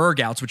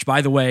spurgouts, which,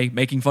 by the way,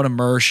 making fun of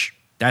Mersh,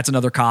 that's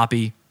another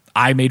copy.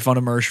 I made fun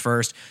of Mersh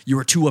first. You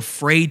were too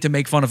afraid to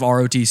make fun of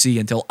ROTC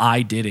until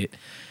I did it.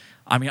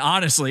 I mean,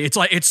 honestly, it's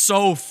like it's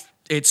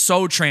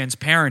so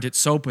transparent. It's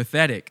so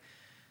pathetic.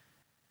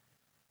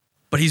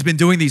 But he's been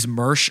doing these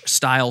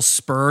Mersh-style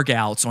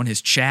spurgouts on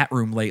his chat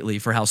room lately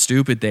for how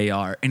stupid they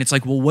are. And it's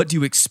like, well, what do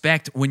you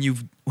expect when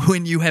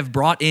you have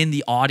brought in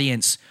the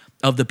audience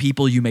of the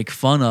people you make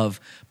fun of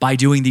by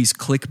doing these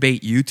clickbait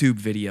YouTube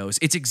videos?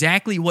 It's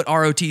exactly what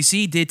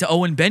ROTC did to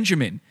Owen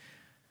Benjamin.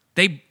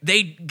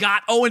 They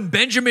got Owen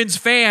Benjamin's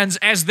fans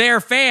as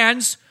their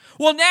fans.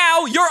 Well,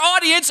 now your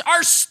audience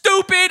are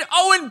stupid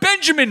Owen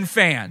Benjamin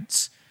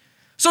fans.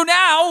 So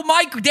now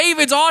Mike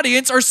David's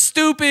audience are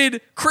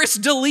stupid Chris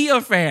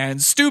D'Elia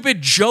fans,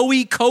 stupid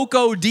Joey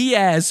Coco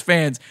Diaz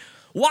fans.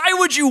 Why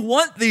would you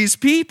want these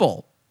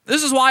people?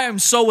 This is why I'm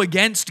so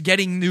against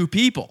getting new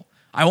people.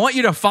 I want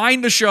you to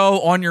find the show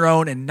on your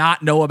own and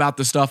not know about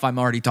the stuff I'm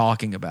already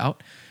talking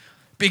about.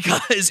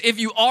 Because if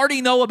you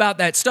already know about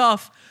that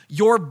stuff,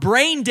 you're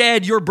brain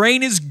dead. Your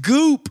brain is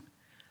goop.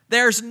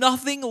 There's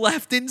nothing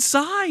left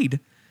inside.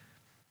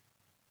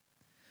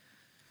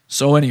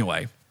 So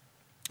anyway,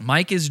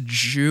 Mike is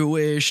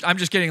Jewish. I'm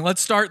just kidding.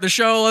 Let's start the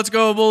show. Let's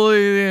go bully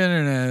the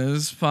internet.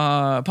 It's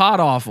pod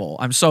awful.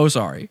 I'm so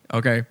sorry.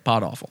 Okay,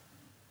 pod awful.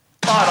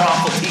 Pod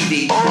awful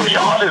TV. Oh,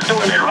 y'all is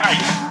doing it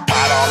right.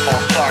 Pod awful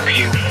sucks,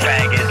 you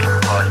faggot.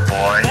 Puss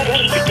boy.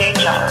 Keep your day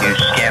job. You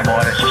scam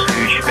artist,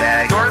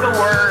 douchebag. You're the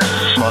worst.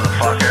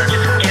 Motherfucker.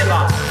 Give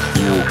up.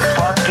 You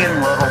fucking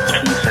little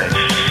piece of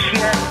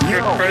shit.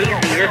 You're crazy.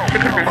 You're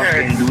super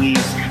fucking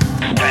dweeb.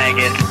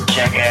 Faggot.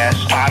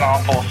 Jackass. Pod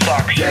awful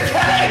sucks. You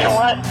know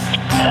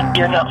what?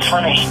 You're not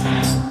funny.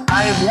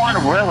 I want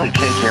to really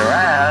kick your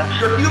ass.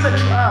 You're human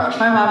trash.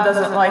 My mom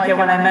doesn't like it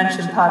when I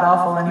mention Pod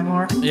Awful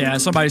anymore. Yeah,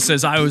 somebody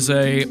says I was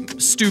a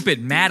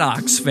stupid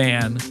Maddox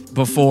fan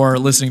before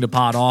listening to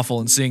Pod Awful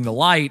and seeing the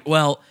light.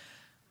 Well,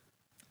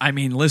 I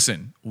mean,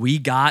 listen, we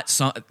got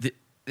some...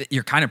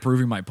 You're kind of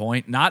proving my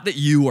point. Not that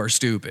you are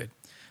stupid,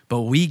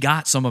 but we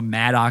got some of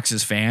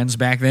Maddox's fans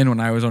back then when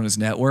I was on his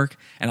network,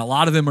 and a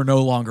lot of them are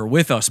no longer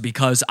with us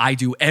because I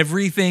do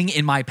everything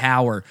in my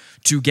power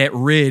to get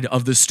rid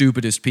of the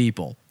stupidest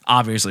people.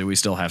 Obviously, we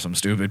still have some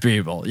stupid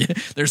people.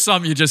 There's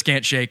some you just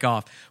can't shake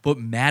off. But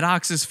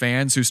Maddox's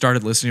fans who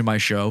started listening to my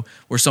show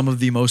were some of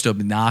the most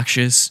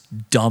obnoxious,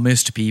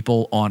 dumbest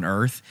people on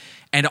earth.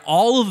 And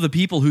all of the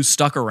people who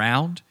stuck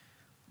around,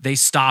 they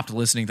stopped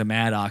listening to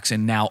Maddox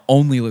and now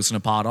only listen to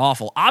Pod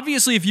Awful.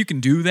 Obviously, if you can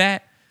do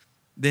that,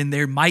 then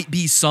there might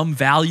be some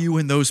value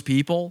in those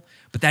people,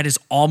 but that is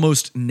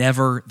almost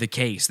never the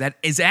case. That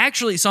is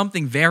actually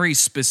something very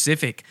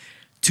specific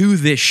to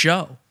this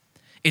show.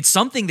 It's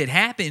something that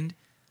happened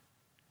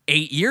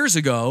 8 years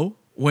ago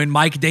when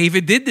Mike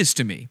David did this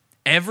to me.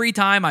 Every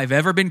time I've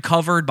ever been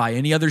covered by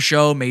any other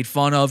show, made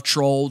fun of,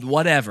 trolled,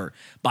 whatever,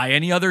 by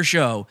any other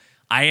show,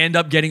 I end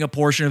up getting a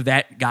portion of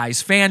that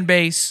guy's fan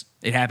base.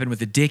 It happened with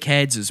the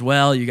Dickheads as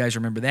well. You guys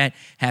remember that?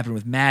 Happened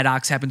with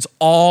Maddox. Happens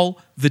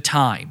all the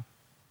time.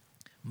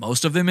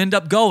 Most of them end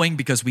up going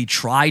because we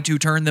try to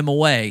turn them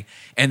away,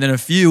 and then a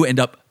few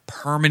end up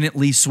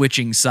permanently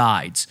switching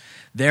sides.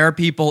 There are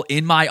people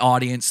in my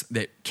audience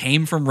that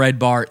came from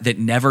Redbar that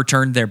never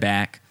turned their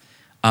back.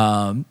 They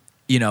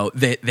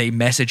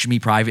messaged me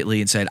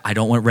privately and said, I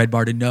don't want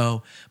Redbar to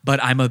know,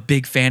 but I'm a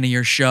big fan of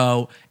your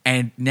show.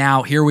 And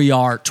now here we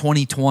are,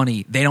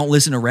 2020. They don't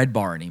listen to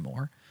Redbar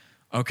anymore.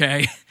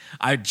 Okay?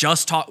 I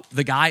just talked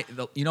the guy,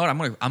 you know what?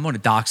 I'm going to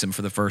dox him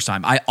for the first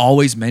time. I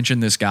always mention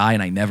this guy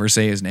and I never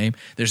say his name.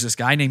 There's this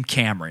guy named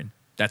Cameron.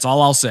 That's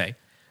all I'll say.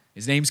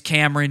 His name's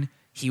Cameron.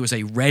 He was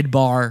a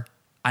diehard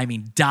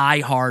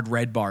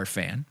Redbar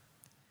fan.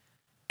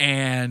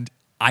 And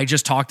I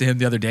just talked to him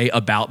the other day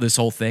about this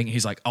whole thing.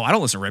 He's like, oh, I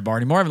don't listen to Redbar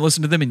anymore. I haven't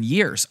listened to them in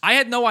years. I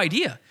had no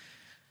idea.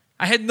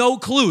 I had no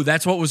clue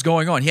that's what was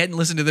going on. He hadn't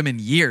listened to them in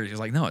years. He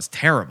was like, no, it's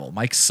terrible.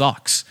 Mike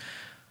sucks.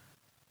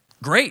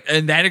 Great.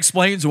 And that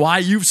explains why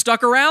you've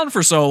stuck around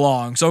for so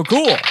long. So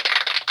cool.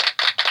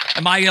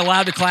 Am I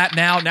allowed to clap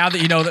now? Now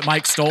that you know that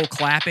Mike stole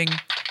clapping,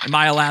 am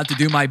I allowed to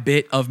do my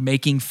bit of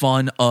making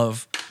fun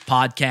of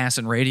podcasts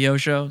and radio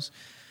shows?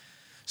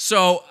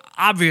 So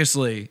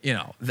obviously,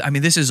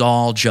 this is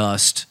all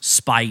just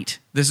spite.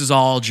 This is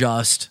all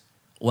just,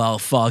 well,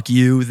 fuck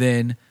you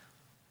then.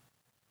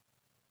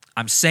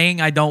 I'm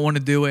saying I don't want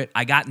to do it.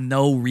 I got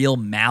no real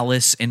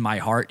malice in my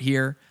heart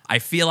here. I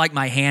feel like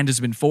my hand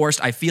has been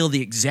forced. I feel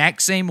the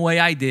exact same way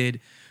I did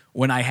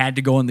when I had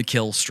to go on the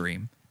kill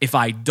stream. If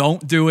I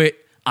don't do it,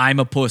 I'm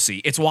a pussy.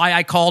 It's why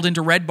I called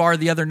into Redbar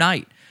the other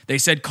night. They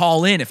said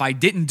call in. If I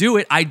didn't do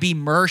it, I'd be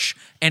Mersh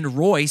and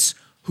Royce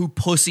who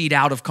pussied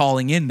out of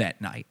calling in that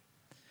night.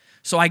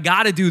 So I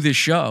got to do this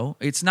show.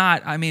 It's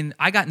not,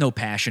 I got no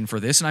passion for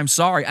this, and I'm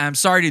sorry. I'm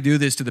sorry to do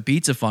this to the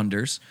pizza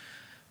funders,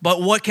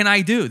 but what can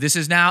I do?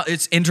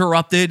 It's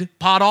interrupted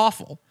Pod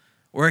Awful.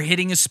 We're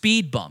hitting a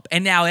speed bump.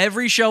 And now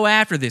every show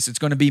after this, it's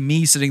going to be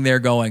me sitting there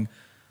going,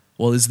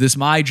 well, is this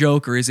my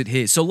joke or is it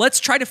his? So let's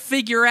try to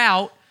figure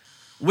out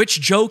which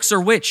jokes are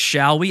which,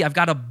 shall we? I've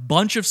got a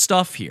bunch of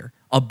stuff here,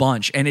 a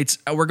bunch, and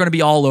we're going to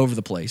be all over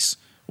the place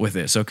with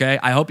this, okay?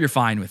 I hope you're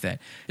fine with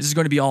that. This is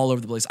going to be all over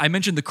the place. I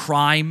mentioned the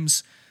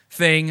crimes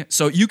thing,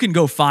 so you can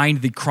go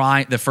find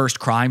the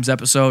first crimes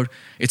episode.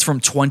 It's from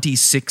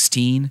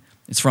 2016.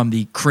 It's from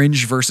the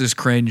Cringe versus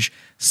Cringe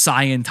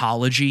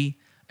Scientology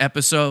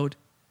episode.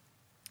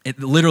 It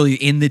literally,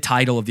 in the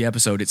title of the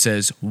episode, it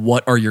says,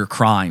 what are your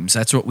crimes?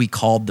 That's what we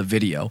called the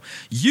video.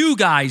 You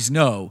guys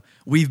know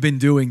we've been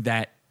doing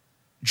that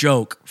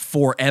joke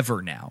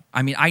forever now.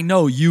 I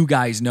know you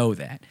guys know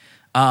that.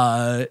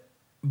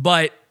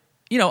 But,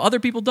 other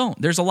people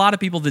don't. There's a lot of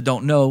people that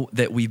don't know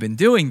that we've been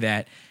doing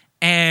that.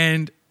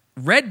 And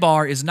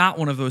Redbar is not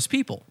one of those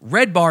people.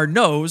 Redbar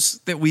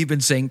knows that we've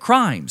been saying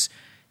crimes.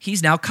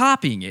 He's now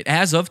copying it.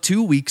 As of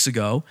 2 weeks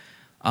ago,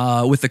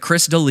 with the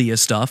Chris D'Elia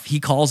stuff, he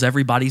calls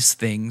everybody's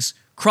things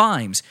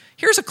crimes.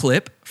 Here's a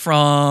clip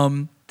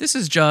from, this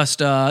is at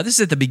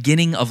the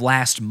beginning of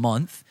last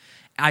month.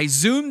 I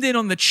zoomed in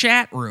on the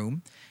chat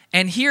room,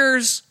 and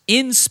here's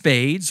In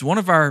Spades, one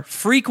of our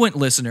frequent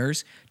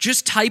listeners,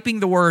 just typing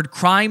the word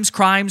crimes,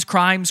 crimes,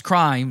 crimes,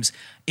 crimes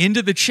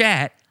into the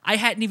chat. I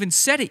hadn't even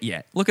said it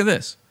yet. Look at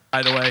this.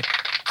 By the way,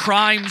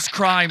 crimes,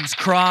 crimes,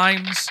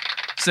 crimes,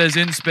 says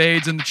In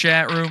Spades in the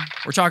chat room.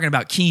 We're talking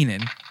about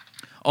Keenan.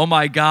 Oh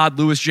my God,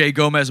 Louis J.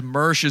 Gomez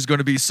Mersh is going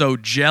to be so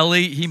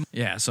jelly.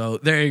 So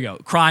there you go.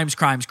 Crimes,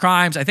 crimes,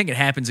 crimes. I think it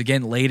happens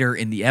again later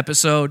in the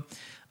episode.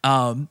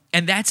 And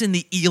that's in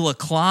the Ela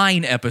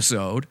Klein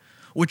episode,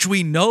 which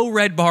we know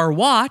Redbar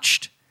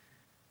watched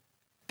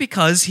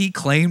because he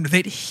claimed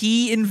that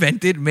he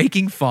invented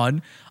making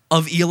fun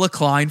of Ela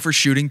Klein for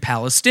shooting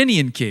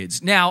Palestinian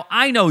kids. Now,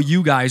 I know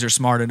you guys are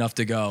smart enough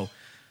to go,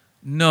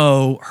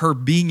 no, her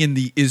being in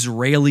the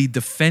Israeli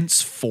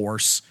Defense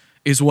Force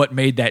is what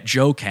made that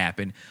joke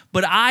happen.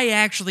 But I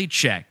actually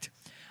checked.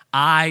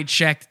 I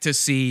checked to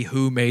see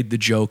who made the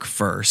joke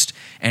first.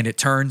 And it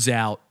turns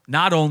out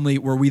not only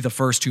were we the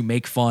first to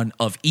make fun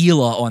of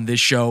Ela on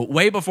this show,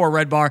 way before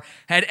Redbar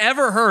had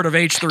ever heard of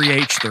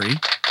H3H3,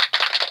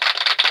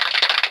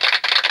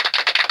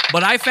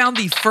 But I found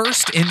the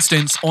first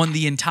instance on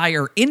the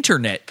entire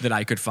internet that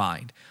I could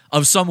find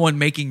of someone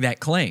making that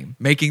claim,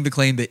 making the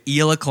claim that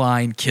Ela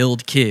Klein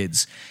killed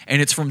kids.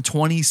 And it's from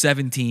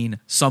 2017.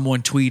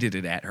 Someone tweeted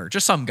it at her,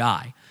 just some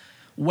guy.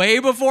 Way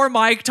before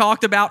Mike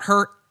talked about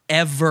her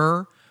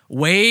ever,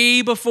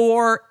 way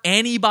before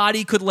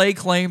anybody could lay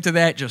claim to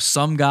that, just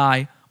some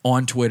guy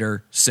on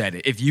Twitter said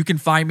it. If you can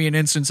find me an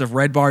instance of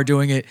Redbar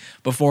doing it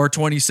before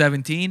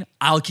 2017,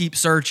 I'll keep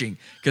searching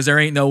because there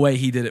ain't no way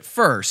he did it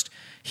first.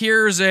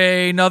 Here's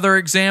another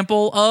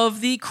example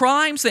of the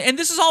crimes. And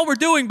this is all we're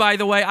doing, by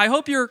the way. I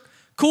hope you're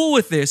cool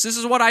with this. This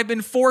is what I've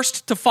been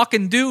forced to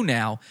fucking do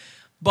now.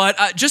 But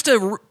just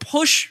to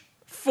push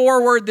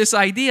forward this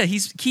idea,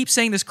 he keeps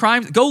saying this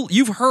crime.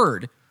 You've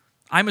heard.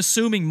 I'm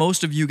assuming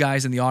most of you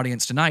guys in the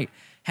audience tonight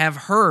have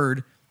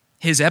heard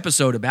his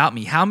episode about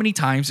me. How many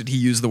times did he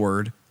use the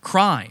word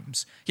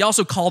crimes? He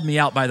also called me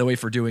out, by the way,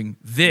 for doing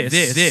this.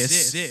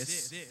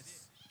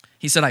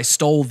 He said I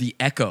stole the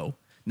echo.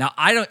 Now,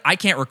 I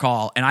can't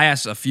recall, and I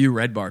asked a few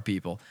Redbar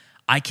people,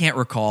 I can't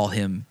recall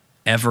him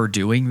ever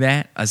doing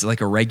that as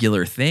like a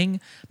regular thing.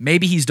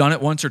 Maybe he's done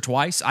it once or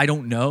twice. I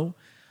don't know.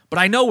 But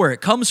I know where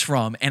it comes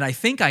from, and I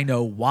think I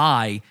know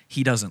why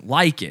he doesn't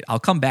like it. I'll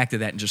come back to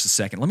that in just a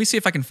second. Let me see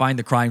if I can find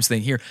the crimes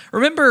thing here.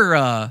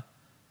 Remember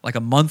like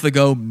a month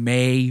ago,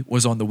 May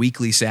was on the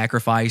Weekly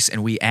Sacrifice,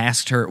 and we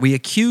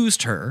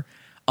accused her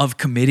of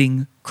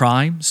committing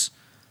crimes.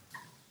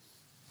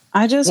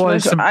 I just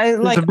wish it's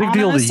a big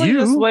deal to you.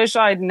 Just wish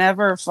I'd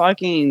never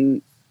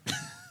fucking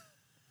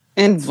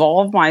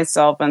involved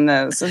myself in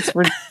this. It's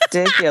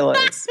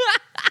ridiculous.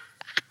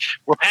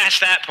 We're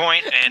past that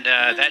point, and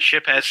that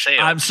ship has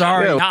sailed. I'm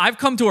sorry. Now, I've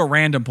come to a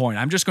random point.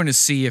 I'm just going to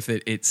see if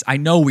it's... I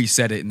know we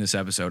said it in this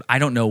episode. I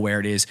don't know where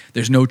it is.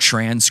 There's no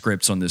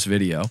transcripts on this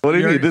video. What do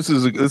you mean? This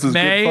is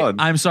May, good fun.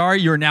 I'm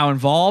sorry. You're now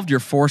involved. You're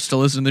forced to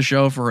listen to the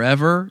show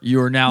forever.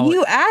 You are now...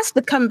 You asked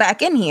to come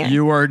back in here.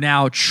 You are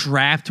now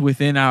trapped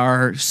within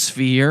our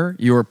sphere.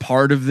 You are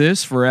part of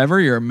this forever.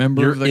 You're a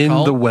member of the cult. You're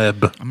in the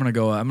web. I'm going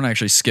to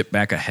actually skip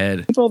back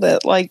ahead. People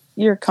that like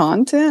your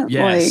content?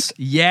 Yes.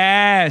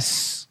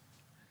 Yes.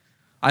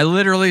 I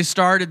literally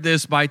started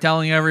this by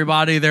telling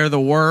everybody they're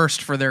the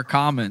worst for their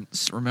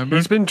comments. Remember?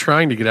 He's been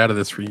trying to get out of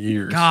this for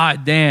years.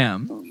 God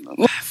damn.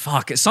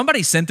 Fuck.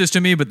 Somebody sent this to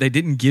me, but they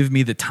didn't give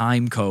me the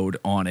time code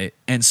on it.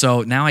 And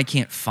so now I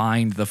can't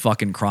find the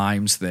fucking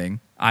crimes thing.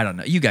 I don't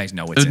know. You guys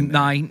know it's in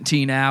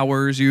 19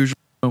 hours usually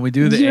when we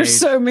do the You're age.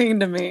 so mean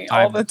to me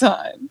all the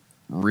time.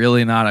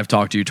 Really not. I've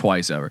talked to you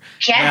twice ever.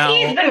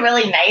 Jesse's been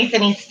really nice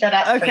and he stood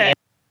up for you.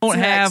 Don't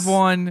have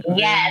one.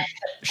 Yes.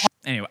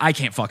 Anyway, I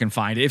can't fucking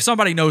find it. If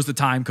somebody knows the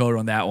time code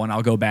on that one,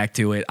 I'll go back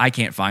to it. I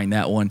can't find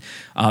that one.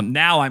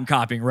 Now I'm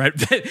copying Red.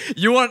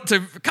 You want to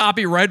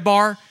copy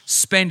Redbar?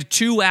 Spend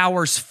 2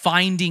 hours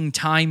finding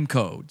time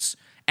codes,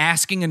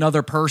 asking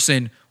another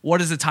person, what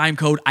is the time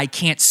code? I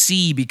can't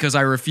see because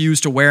I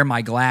refuse to wear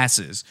my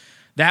glasses.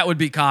 That would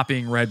be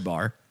copying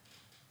Redbar.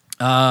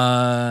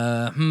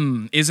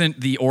 Isn't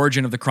the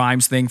origin of the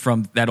crimes thing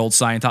from that old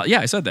Scientology?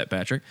 Yeah, I said that,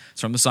 Patrick.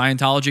 It's from the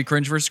Scientology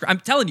Cringe versus...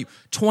 I'm telling you,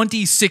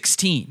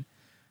 2016.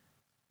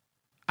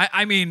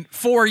 I mean,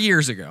 4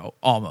 years ago,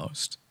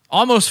 almost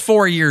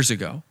 4 years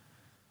ago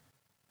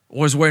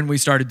was when we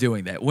started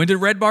doing that. When did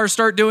Redbar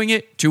start doing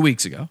it? 2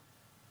 weeks ago,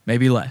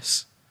 maybe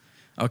less.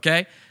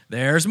 Okay,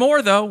 there's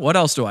more though. What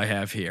else do I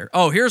have here?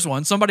 Oh, here's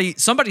one. Somebody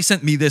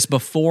sent me this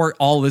before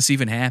all this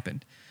even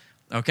happened.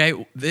 Okay,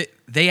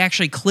 they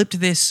actually clipped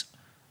this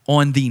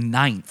on the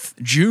 9th,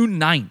 June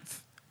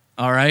 9th.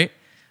 All right,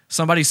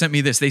 somebody sent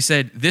me this. They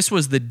said this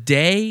was the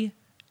day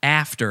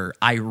after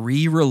I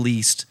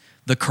re-released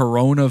the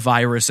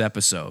coronavirus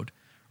episode.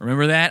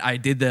 Remember that? I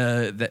did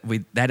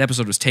that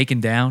episode was taken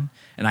down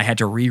and I had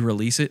to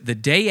re-release it. The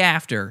day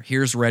after,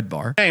 here's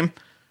Redbar.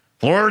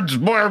 Lord's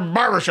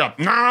Barbershop,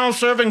 now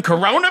serving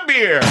Corona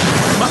beer.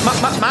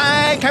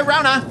 My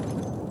Corona.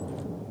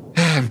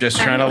 I'm just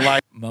trying to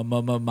like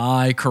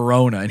My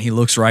Corona. And he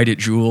looks right at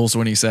Jules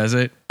when he says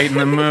it. in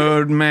the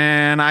mood,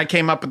 man. I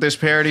came up with this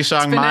parody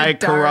song, My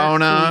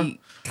Corona.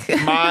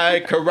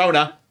 My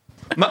Corona.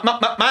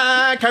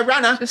 My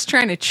Corona. Just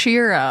trying to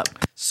cheer up.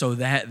 So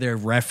that they're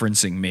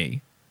referencing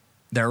me.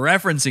 They're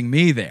referencing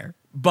me there.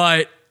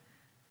 But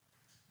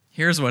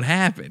here's what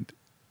happened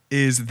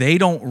is they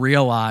don't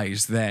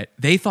realize that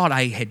they thought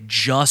I had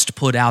just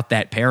put out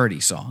that parody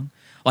song,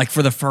 like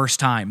for the first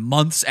time,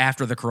 months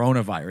after the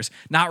coronavirus,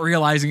 not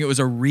realizing it was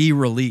a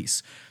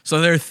re-release. So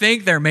they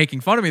think they're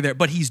making fun of me there,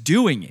 but he's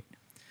doing it.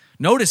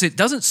 Notice it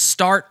doesn't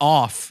start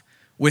off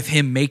with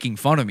him making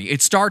fun of me.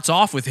 It starts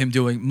off with him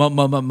doing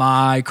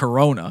my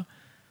Corona.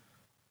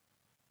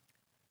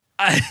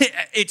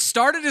 It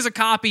started as a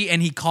copy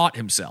and he caught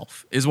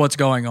himself is what's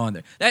going on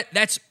there.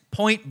 That's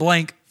point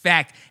blank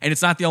fact, and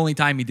it's not the only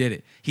time he did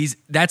it.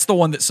 That's the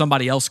one that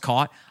somebody else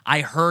caught.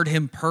 I heard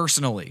him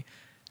personally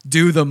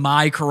do the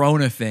my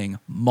Corona thing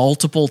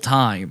multiple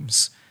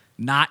times,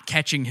 not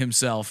catching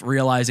himself,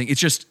 realizing it's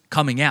just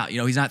coming out. You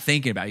know, he's not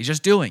thinking about it. He's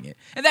just doing it.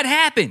 And that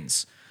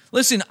happens.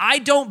 Listen, I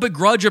don't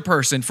begrudge a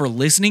person for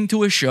listening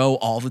to a show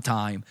all the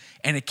time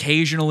and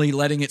occasionally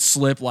letting it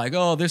slip like,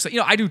 oh, this,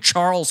 I do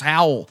Charles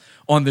Howell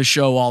on the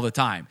show all the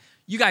time.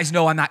 You guys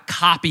know I'm not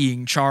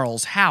copying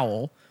Charles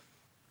Howell.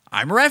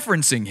 I'm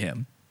referencing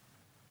him.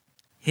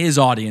 His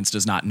audience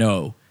does not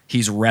know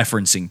he's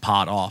referencing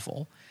Pod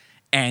Awful.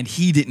 And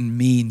he didn't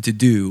mean to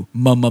do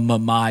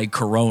my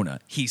Corona.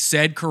 He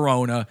said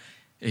Corona,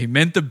 he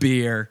meant the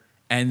beer,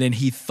 and then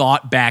he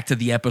thought back to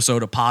the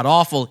episode of Pod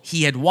Awful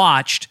he had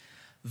watched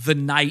the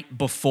night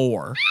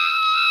before.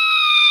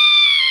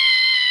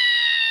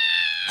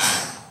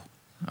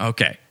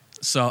 Okay.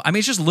 So, I mean,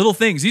 it's just little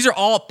things. These are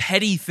all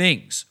petty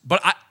things.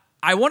 But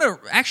I want to,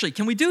 actually,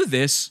 can we do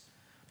this?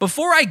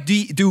 Before I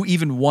do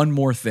even one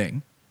more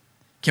thing,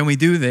 can we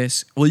do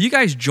this? Will you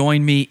guys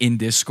join me in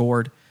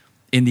Discord,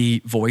 in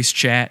the voice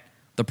chat,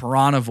 the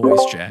Piranha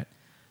voice chat?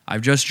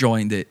 I've just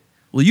joined it.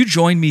 Will you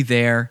join me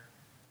there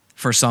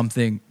for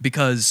something?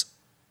 Because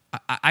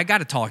I got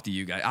to talk to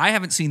you guys. I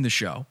haven't seen the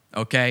show,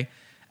 okay?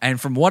 And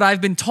from what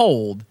I've been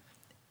told,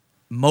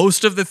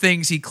 most of the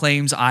things he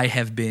claims I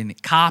have been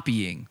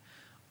copying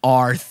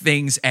are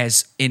things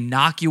as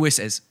innocuous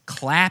as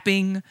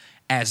clapping,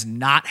 as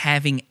not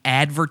having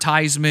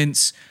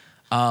advertisements,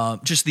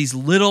 just these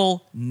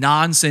little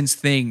nonsense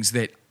things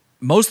that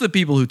most of the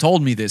people who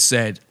told me this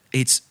said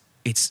it's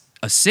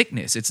a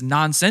sickness. It's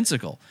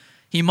nonsensical.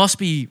 He must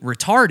be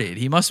retarded.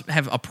 He must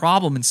have a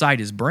problem inside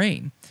his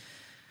brain.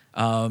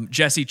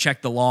 Jesse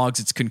checked the logs.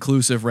 It's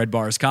conclusive.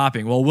 Redbar is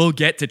copying. Well, we'll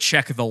get to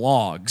check the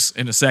logs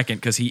in a second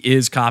because he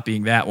is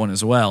copying that one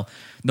as well.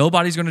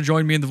 Nobody's going to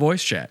join me in the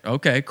voice chat.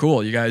 Okay,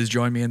 cool. You guys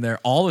join me in there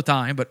all the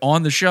time, but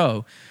on the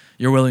show,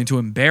 you're willing to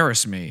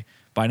embarrass me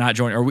by not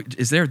joining.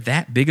 Is there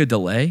that big a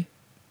delay?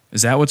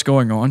 Is that what's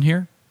going on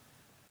here?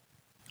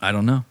 I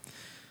don't know.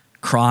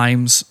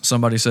 Crimes,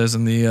 somebody says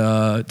in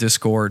the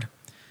Discord.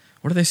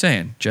 What are they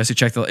saying? Jesse,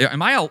 check the...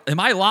 Am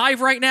I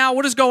live right now?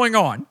 What is going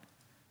on?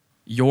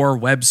 Your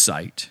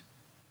website.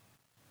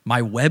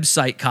 My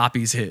website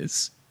copies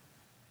his.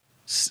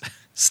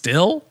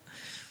 Still?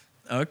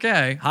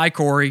 Okay. Hi,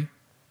 Corey.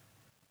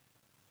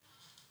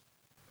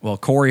 Well,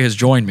 Corey has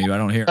joined me, but I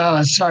don't hear.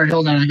 Sorry,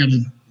 hold on.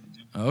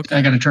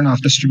 I gotta turn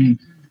off the stream.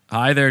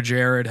 Hi there,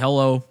 Jared.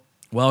 Hello.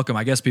 Welcome.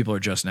 I guess people are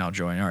just now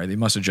joining. All right, they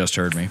must have just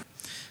heard me.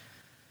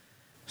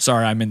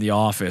 Sorry, I'm in the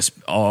office.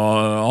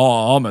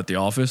 I'm at the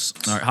office.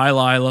 All right. Hi,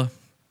 Lila.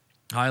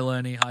 Hi,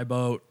 Lenny. Hi,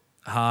 Boat.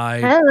 Hi.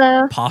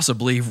 Hello.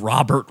 Possibly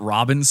Robert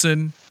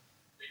Robinson.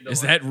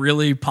 Is that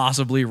really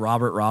possibly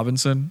Robert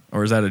Robinson?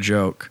 Or is that a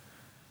joke?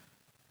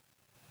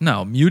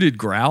 No, Muted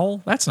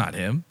Growl? That's not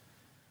him.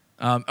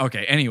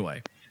 Okay,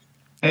 anyway.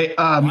 Hey,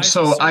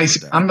 so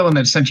I'm the one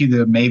that sent you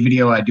the May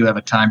video. I do have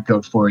a time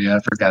code for you. I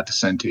forgot to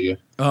send to you.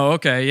 Oh,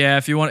 okay. Yeah,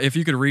 if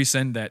you could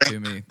resend that to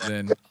me,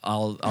 then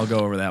I'll go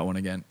over that one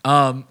again.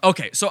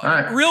 Okay, so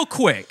real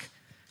quick,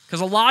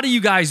 because a lot of you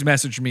guys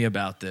messaged me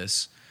about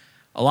this.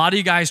 A lot of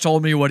you guys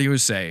told me what he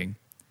was saying.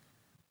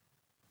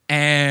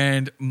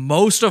 And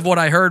most of what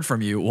I heard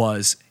from you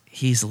was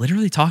he's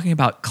literally talking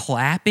about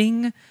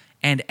clapping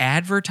and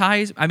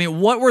advertising. I mean,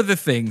 what were the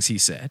things he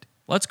said?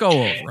 Let's go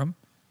over them.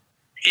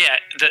 Yeah,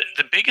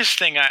 the biggest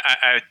thing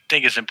I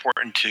think is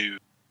important to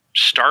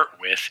start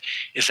with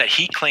is that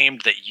he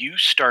claimed that you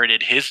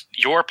started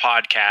your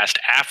podcast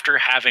after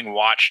having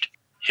watched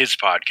his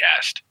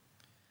podcast.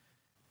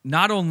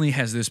 Not only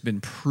has this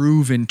been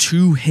proven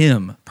to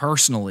him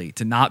personally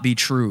to not be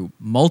true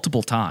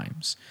multiple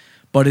times,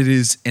 but it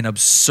is an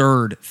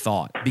absurd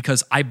thought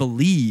because I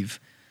believe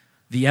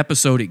the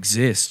episode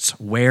exists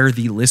where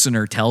the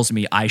listener tells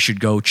me I should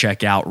go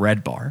check out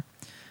Redbar.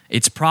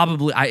 It's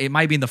probably, it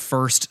might be in the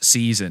first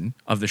season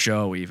of the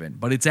show even,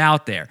 but it's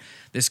out there.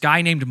 This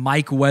guy named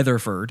Mike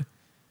Weatherford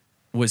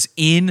was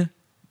in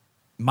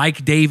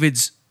Mike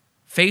David's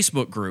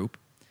Facebook group,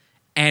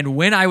 and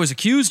when I was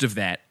accused of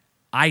that,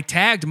 I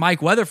tagged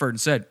Mike Weatherford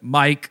and said,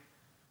 Mike,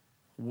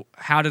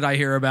 how did I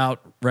hear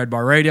about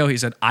Redbar Radio? He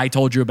said, I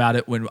told you about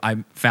it when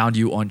I found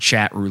you on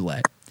Chat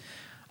Roulette.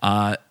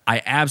 I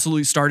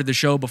absolutely started the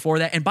show before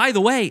that. And by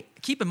the way,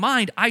 keep in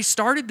mind, I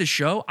started the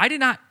show. I did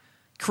not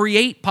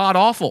create Pod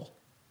Awful.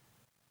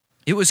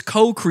 It was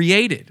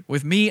co-created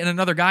with me and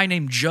another guy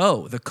named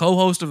Joe, the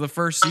co-host of the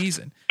first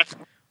season.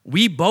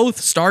 We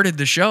both started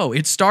the show.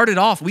 It started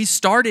off, we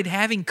started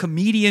having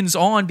comedians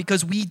on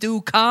because we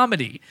do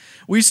comedy.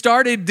 We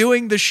started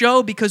doing the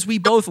show because we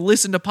both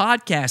listen to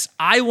podcasts.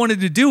 I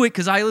wanted to do it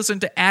because I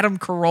listened to Adam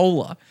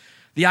Carolla.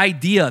 The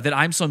idea that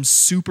I'm some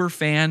super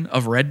fan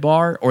of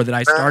Redbar or that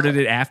I started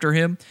it after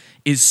him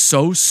is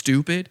so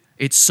stupid.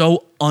 It's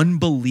so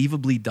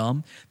unbelievably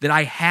dumb that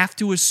I have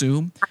to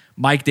assume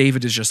Mike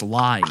David is just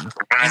lying.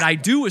 And I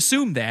do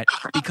assume that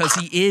because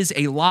he is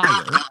a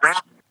liar.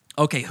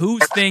 Okay,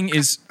 whose thing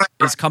is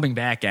coming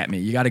back at me?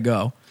 You got to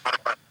go.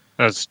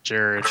 That's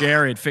Jared.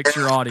 Jared, fix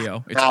your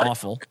audio. It's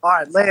awful. All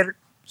right, later.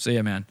 See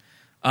ya, man.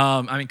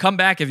 I mean, come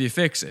back if you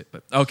fix it.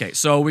 But okay,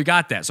 so we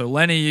got that. So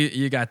Lenny,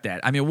 you got that.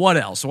 I mean, what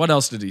else? What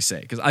else did he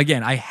say? Because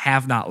again, I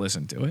have not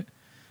listened to it.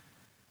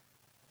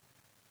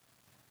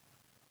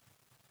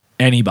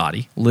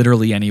 anybody,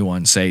 literally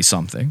anyone, say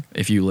something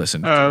if you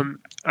listen.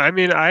 I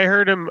mean, I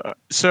heard him.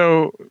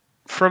 So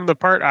from the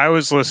part I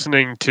was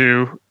listening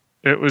to,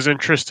 it was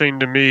interesting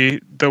to me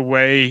the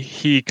way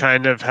he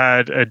kind of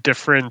had a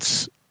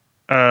difference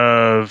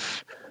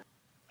of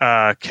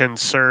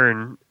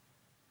concern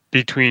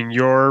between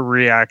your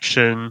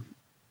reaction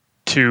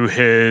to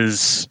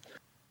his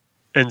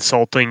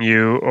insulting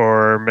you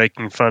or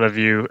making fun of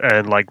you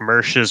and like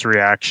Mersh's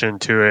reaction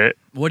to it.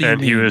 What do you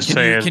mean? He was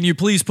saying, can you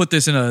please put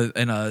this in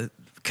a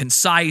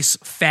concise,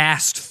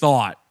 fast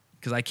thought?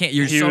 Because I can't.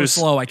 You're so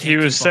slow. I can't. He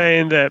was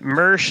saying that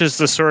Mersh is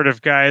the sort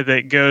of guy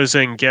that goes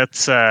and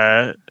gets,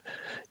 fried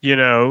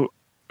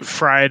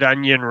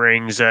onion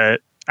rings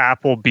at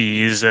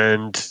Applebee's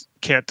and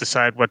can't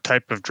decide what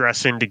type of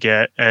dressing to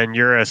get. And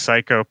you're a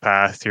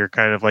psychopath. You're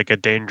kind of like a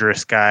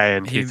dangerous guy,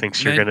 and he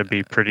thinks you're going to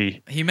be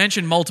pretty. He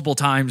mentioned multiple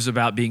times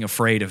about being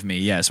afraid of me.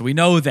 Yes, we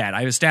know that.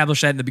 I've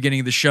established that in the beginning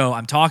of the show.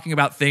 I'm talking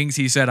about things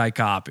he said I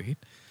copied.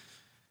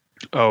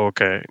 Oh,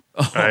 okay.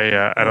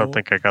 I don't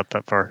think I got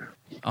that far.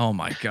 Oh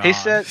my god! He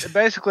said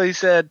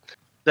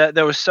that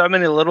there were so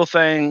many little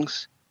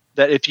things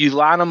that if you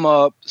line them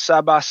up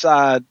side by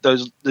side,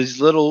 these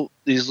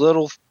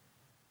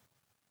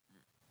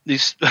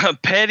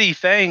petty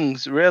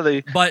things,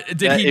 really. But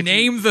did he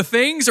name the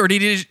things, or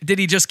did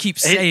he just keep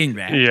saying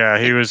that? Yeah,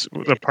 he was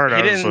the part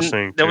I was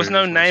listening to. There was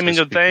no naming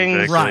of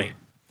things, right?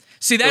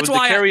 See, that's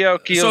why.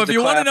 So if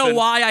you want to know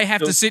why I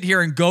have to sit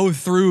here and go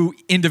through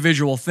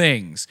individual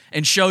things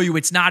and show you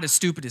it's not as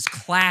stupid as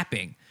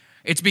clapping,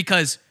 it's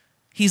because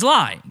he's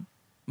lying.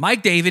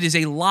 Mike David is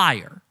a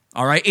liar.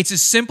 All right? It's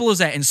as simple as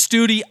that. And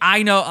Studi,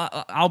 I know,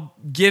 I'll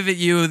give it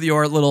you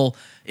your little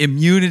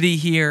immunity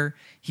here.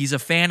 He's a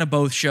fan of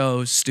both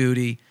shows,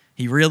 Studi.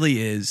 He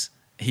really is.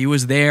 He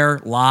was there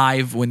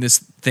live when this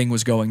thing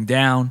was going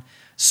down.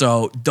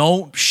 So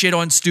don't shit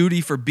on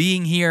Studi for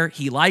being here.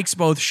 He likes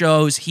both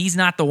shows. He's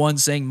not the one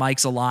saying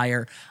Mike's a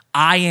liar.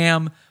 I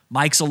am.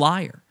 Mike's a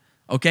liar.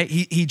 Okay?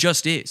 He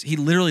just is. He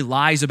literally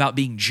lies about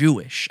being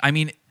Jewish. I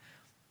mean,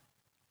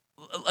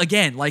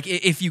 again, like,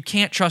 if you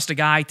can't trust a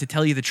guy to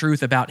tell you the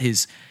truth about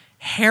his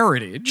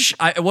heritage,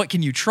 what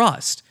can you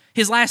trust?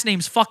 His last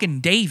name's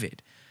fucking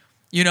David.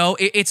 You know,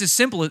 it's as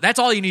simple as that's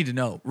all you need to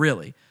know,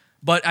 really.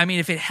 But I mean,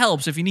 if it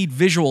helps, if you need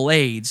visual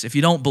aids, if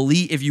you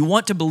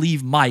want to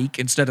believe Mike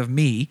instead of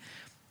me,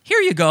 here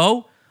you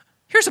go.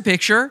 Here's a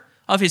picture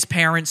of his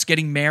parents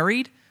getting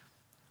married.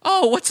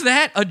 Oh, what's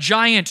that? A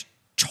giant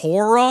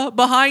Torah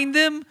behind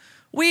them?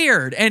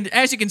 Weird. And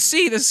as you can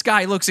see, this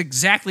guy looks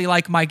exactly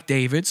like Mike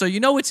David, so you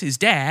know it's his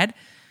dad.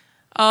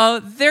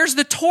 There's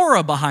the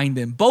Torah behind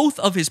him. Both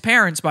of his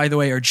parents, by the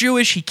way, are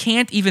Jewish. He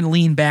can't even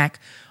lean back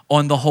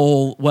on the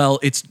whole, well,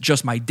 it's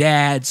just my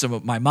dad, so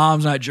my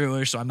mom's not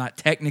Jewish, so I'm not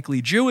technically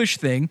Jewish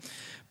thing,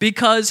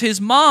 because his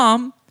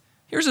mom,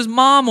 here's his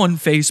mom on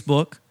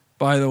Facebook,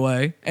 by the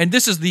way, and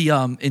this is the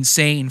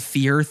insane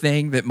fear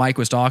thing that Mike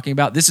was talking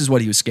about. This is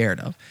what he was scared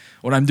of.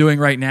 What I'm doing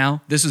right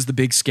now, this is the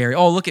big scary,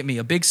 oh, look at me,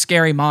 a big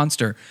scary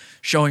monster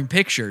showing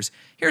pictures.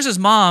 Here's his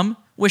mom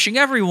wishing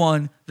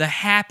everyone the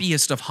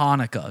happiest of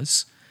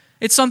Hanukkahs.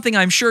 It's something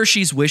I'm sure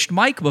she's wished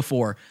Mike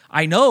before.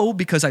 I know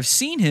because I've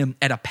seen him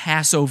at a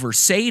Passover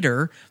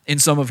Seder in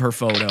some of her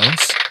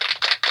photos.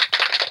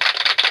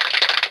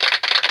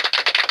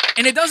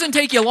 And it doesn't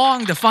take you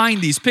long to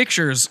find these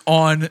pictures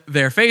on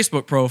their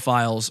Facebook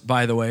profiles,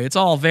 by the way. It's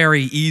all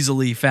very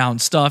easily found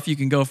stuff. You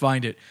can go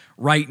find it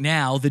right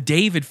now. The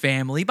David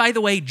family. By the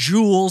way,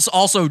 Jules,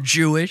 also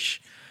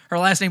Jewish. Her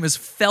last name is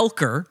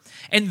Felker.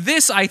 And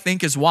this, I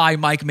think, is why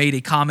Mike made a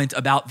comment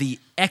about the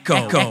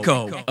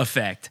echo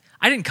effect.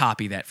 I didn't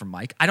copy that from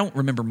Mike. I don't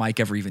remember Mike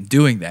ever even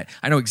doing that.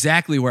 I know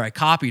exactly where I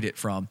copied it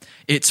from.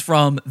 It's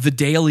from The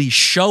Daily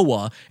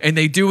Shoah, and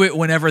they do it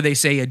whenever they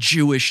say a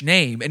Jewish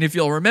name. And if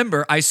you'll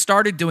remember, I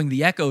started doing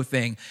the echo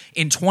thing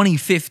in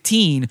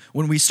 2015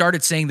 when we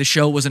started saying the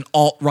show was an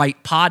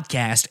alt-right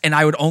podcast, and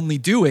I would only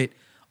do it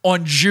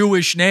on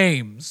Jewish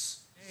names.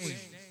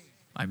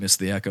 I missed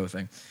the echo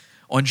thing.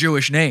 On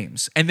Jewish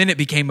names. And then it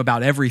became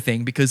about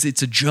everything because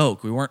it's a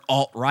joke. We weren't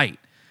alt-right.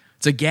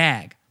 It's a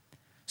gag.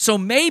 So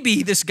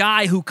maybe this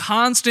guy who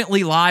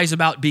constantly lies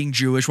about being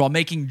Jewish while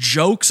making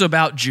jokes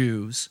about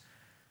Jews,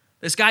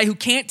 this guy who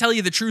can't tell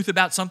you the truth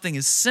about something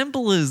as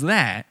simple as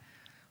that,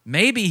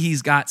 maybe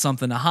he's got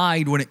something to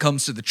hide when it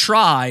comes to the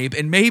tribe,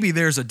 and maybe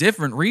there's a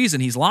different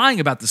reason he's lying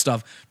about this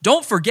stuff.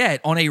 Don't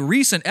forget, on a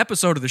recent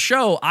episode of the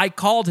show, I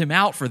called him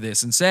out for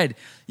this and said,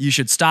 you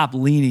should stop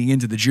leaning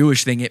into the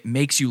Jewish thing. It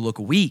makes you look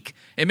weak.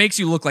 It makes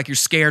you look like you're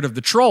scared of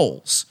the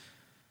trolls.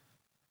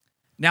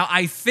 Now,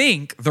 I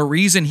think the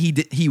reason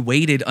he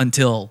waited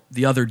until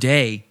the other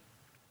day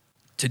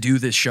to do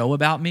this show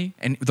about me,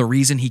 and the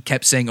reason he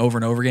kept saying over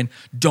and over again,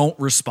 don't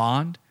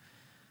respond,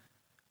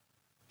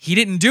 he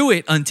didn't do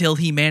it until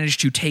he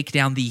managed to take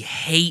down the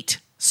hate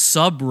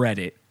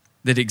subreddit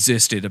that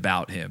existed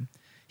about him.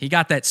 He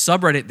got that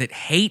subreddit that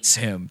hates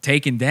him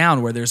taken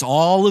down, where there's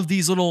all of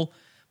these little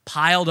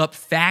piled up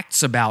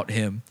facts about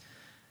him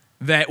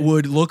that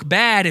would look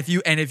bad if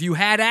you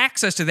had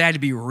access to that.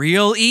 It'd be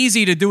real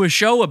easy to do a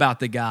show about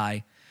the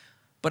guy.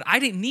 But I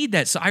didn't need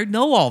that. So I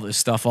know all this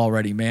stuff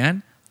already,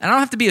 man. And I don't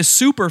have to be a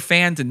super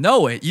fan to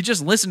know it. You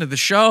just listen to the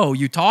show.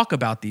 You talk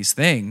about these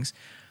things.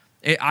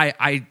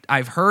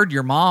 I've heard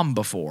your mom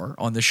before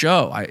on the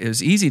show. It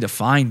was easy to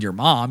find your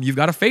mom. You've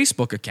got a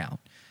Facebook account.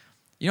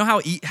 You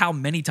know how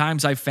many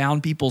times I've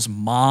found people's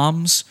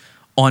moms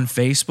on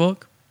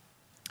Facebook?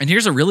 And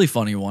here's a really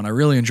funny one. I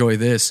really enjoy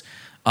this.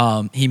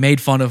 He made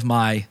fun of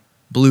my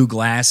blue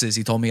glasses.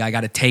 He told me I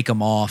got to take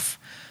them off.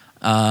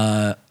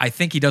 I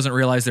think he doesn't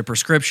realize they're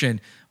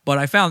prescription. But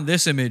I found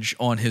this image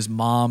on his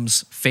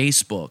mom's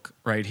Facebook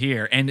right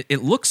here. And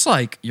it looks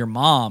like your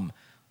mom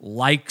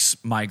likes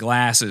my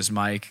glasses,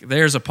 Mike.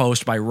 There's a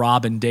post by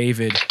Robin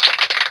David.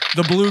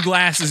 The Blue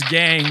Glasses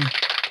Gang.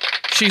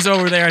 She's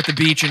over there at the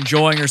beach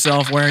enjoying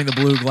herself wearing the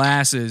blue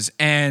glasses.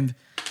 And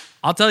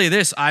I'll tell you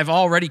this. I've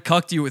already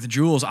cucked you with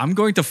Jules. I'm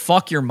going to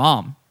fuck your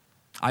mom.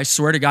 I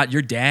swear to God,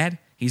 your dad,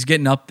 he's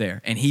getting up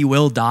there. And he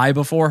will die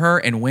before her.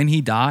 And when he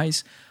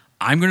dies,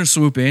 I'm going to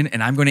swoop in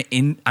and I'm going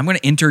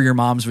to enter your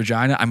mom's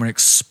vagina. I'm going to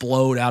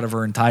explode out of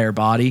her entire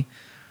body.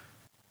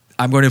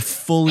 I'm going to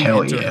fully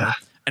enter her.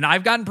 And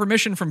I've gotten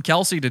permission from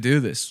Kelsey to do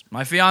this.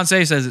 My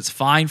fiance says it's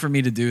fine for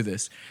me to do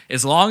this.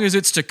 As long as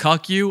it's to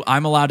cuck you,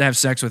 I'm allowed to have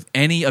sex with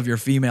any of your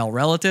female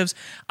relatives.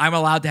 I'm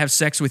allowed to have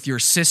sex with your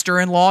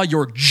sister-in-law,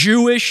 your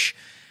Jewish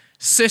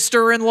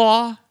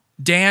sister-in-law,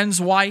 Dan's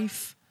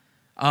wife.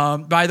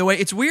 By the way,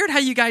 it's weird how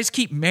you guys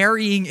keep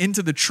marrying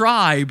into the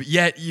tribe,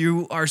 yet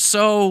you are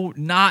so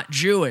not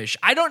Jewish.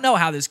 I don't know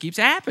how this keeps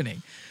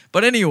happening.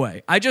 But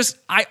anyway,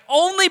 I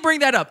only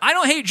bring that up. I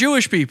don't hate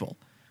Jewish people.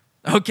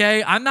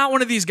 Okay? I'm not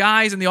one of these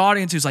guys in the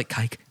audience who's like,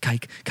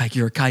 kike,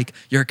 you're a kike,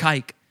 you're a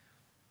kike.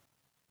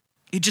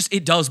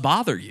 It does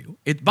bother you.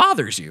 It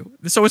bothers you.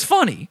 So it's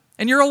funny.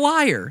 And you're a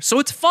liar. So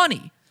it's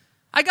funny.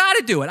 I got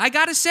to do it. I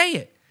got to say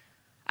it.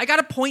 I got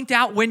to point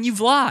out when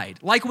you've lied.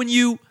 Like when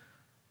you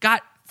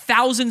got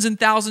thousands and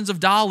thousands of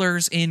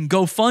dollars in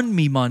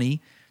GoFundMe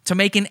money to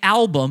make an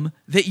album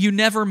that you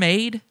never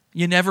made,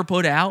 you never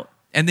put out,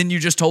 and then you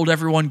just told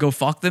everyone go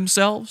fuck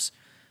themselves.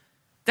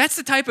 That's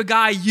the type of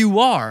guy you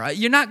are.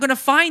 You're not going to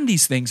find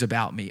these things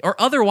about me, or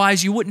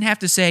otherwise you wouldn't have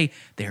to say,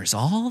 there's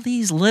all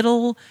these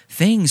little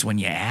things. When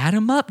you add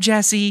them up,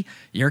 Jesse,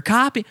 you're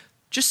copying.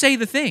 Just say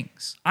the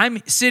things.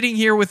 I'm sitting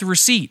here with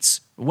receipts.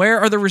 Where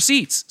are the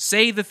receipts?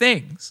 Say the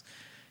things.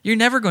 You're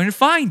never going to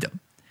find them.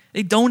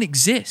 They don't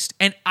exist.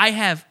 And I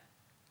have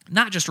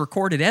not just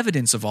recorded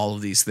evidence of all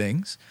of these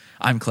things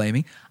I'm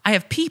claiming. I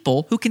have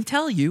people who can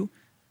tell you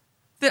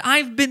that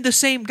I've been the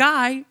same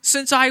guy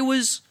since I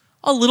was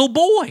a little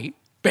boy,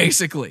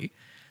 basically.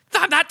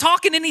 I'm not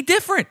talking any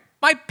different.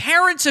 My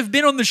parents have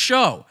been on the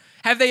show.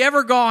 Have they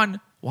ever gone,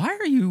 why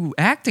are you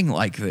acting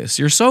like this?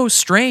 You're so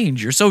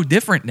strange. You're so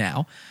different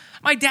now.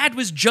 My dad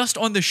was just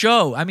on the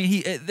show. I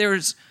mean,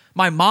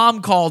 my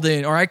mom called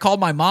in, or I called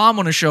my mom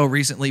on a show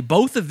recently.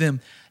 Both of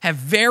them have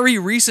very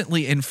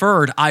recently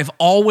inferred I've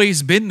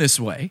always been this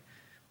way.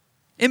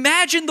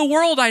 Imagine the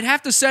world I'd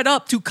have to set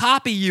up to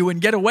copy you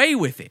and get away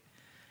with it.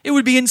 It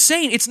would be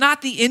insane. It's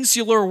not the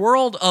insular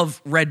world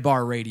of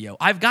Redbar Radio.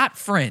 I've got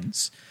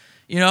friends,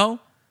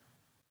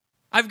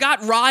 I've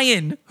got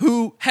Ryan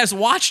who has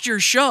watched your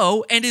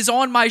show and is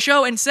on my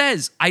show and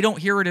says, I don't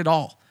hear it at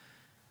all.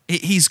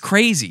 He's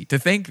crazy to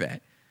think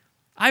that.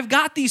 I've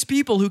got these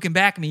people who can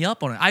back me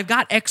up on it. I've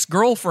got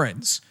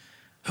ex-girlfriends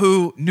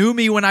who knew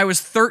me when I was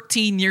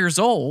 13 years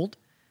old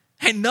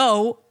and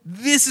know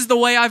this is the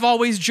way I've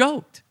always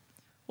joked.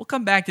 We'll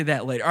come back to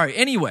that later. All right,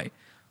 anyway,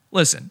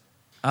 listen.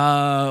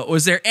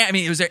 Was there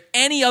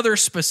any other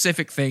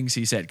specific things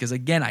he said? Because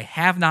again, I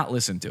have not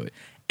listened to it.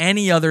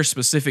 Any other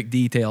specific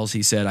details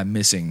he said I'm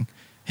missing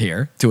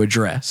here to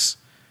address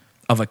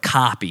of a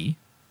copy?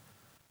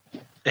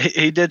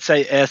 He did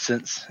say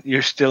essence.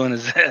 You're still in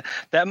his.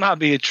 That might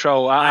be a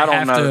troll. I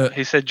don't know.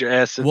 He said your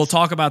essence. We'll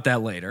talk about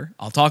that later.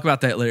 I'll talk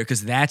about that later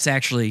because that's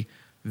actually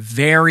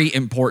very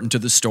important to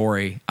the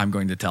story I'm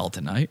going to tell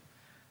tonight.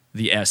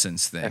 The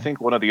essence thing. I think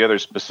one of the other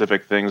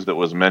specific things that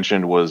was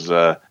mentioned was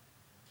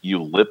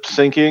you lip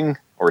syncing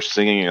or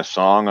singing a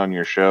song on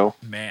your show.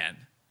 Man,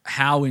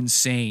 how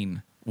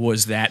insane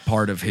was that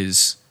part of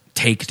his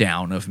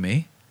takedown of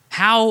me?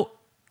 How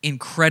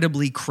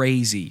incredibly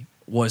crazy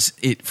was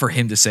it for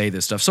him to say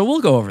this stuff? So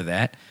we'll go over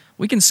that.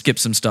 We can skip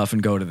some stuff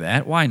and go to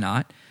that. Why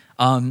not?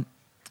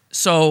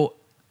 So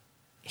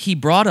he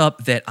brought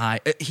up that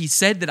he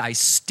said that I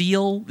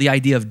steal the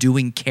idea of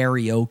doing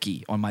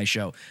karaoke on my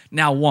show.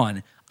 Now,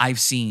 one, I've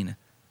seen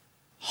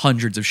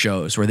hundreds of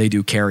shows where they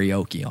do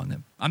karaoke on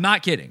them. I'm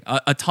not kidding.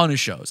 A ton of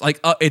shows.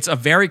 It's a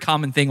very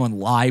common thing on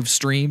live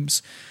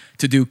streams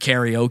to do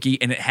karaoke,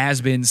 and it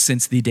has been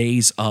since the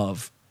days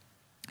of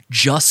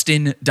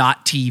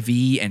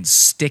Justin.tv and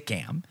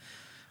Stickam.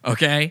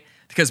 Okay?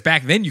 Because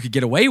back then you could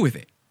get away with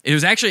it.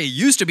 It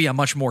used to be a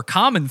much more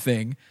common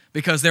thing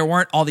because there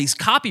weren't all these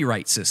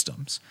copyright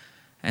systems.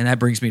 And that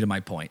brings me to my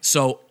point.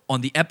 So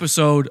on the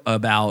episode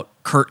about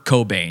Kurt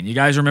Cobain, you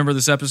guys remember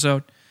this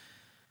episode?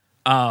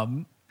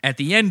 At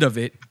the end of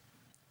it,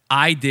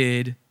 I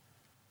did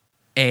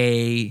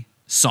a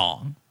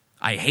song.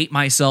 I Hate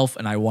Myself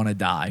and I Want to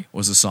Die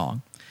was a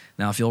song.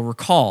 Now, if you'll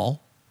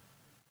recall,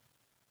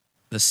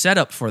 the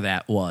setup for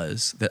that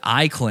was that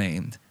I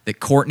claimed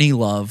that Courtney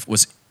Love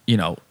was,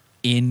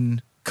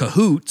 in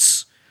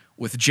cahoots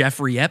with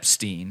Jeffrey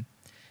Epstein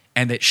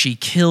and that she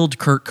killed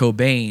Kurt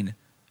Cobain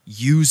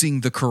using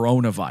the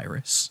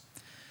coronavirus.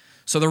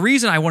 So the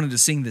reason I wanted to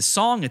sing this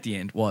song at the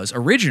end was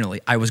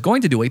originally I was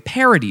going to do a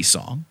parody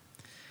song.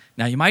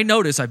 Now, you might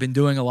notice I've been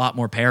doing a lot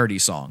more parody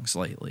songs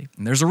lately,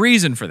 and there's a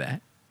reason for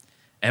that.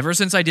 Ever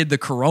since I did the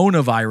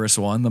coronavirus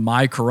one, the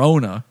My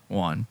Corona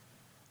one,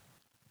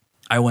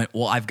 I went,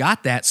 well, I've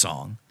got that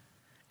song,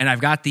 and I've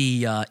got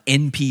the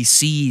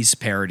NPCs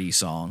parody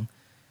song.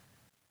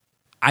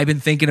 I've been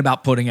thinking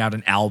about putting out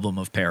an album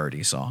of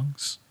parody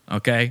songs,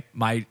 okay?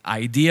 My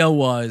idea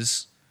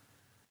was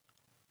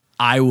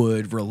I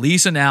would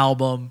release an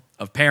album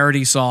of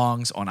parody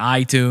songs on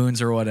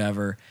iTunes or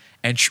whatever,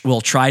 and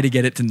we'll try to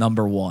get it to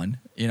number one.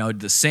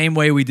 The same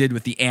way we did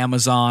with the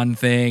Amazon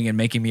thing and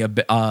making me a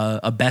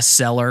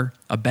bestseller,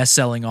 a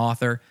best-selling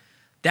author.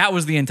 That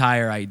was the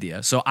entire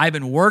idea. So I've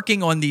been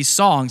working on these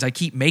songs. I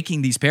keep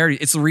making these parodies.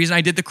 It's the reason I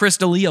did the Chris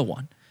D'Elia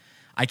one.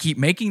 I keep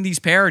making these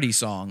parody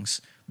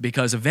songs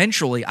because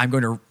eventually I'm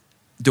going to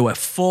do a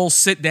full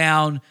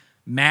sit-down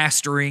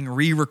mastering,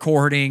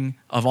 re-recording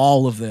of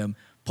all of them,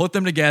 put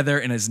them together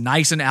in as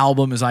nice an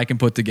album as I can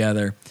put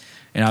together,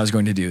 and I was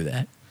going to do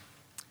that.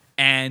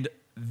 And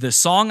the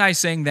song I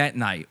sang that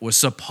night was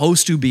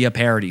supposed to be a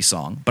parody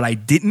song, but I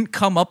didn't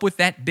come up with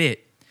that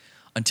bit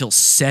until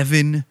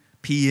 7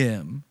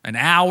 p.m., an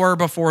hour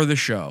before the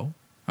show,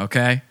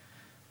 okay?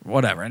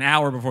 Whatever, an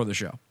hour before the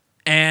show.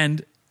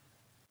 And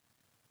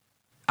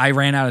I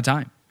ran out of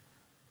time.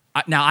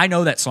 Now, I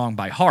know that song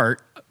by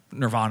heart.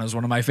 Nirvana is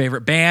one of my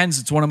favorite bands.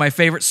 It's one of my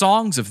favorite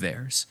songs of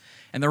theirs.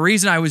 And the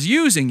reason I was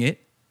using it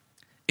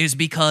is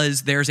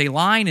because there's a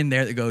line in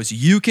there that goes,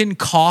 "You can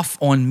cough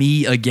on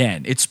me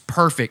again." It's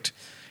perfect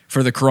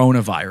for the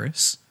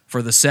coronavirus,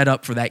 for the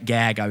setup for that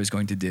gag I was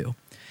going to do.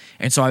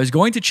 And so I was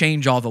going to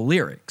change all the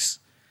lyrics.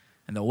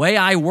 And the way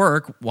I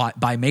work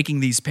by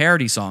making these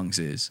parody songs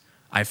is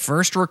I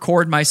first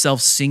record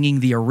myself singing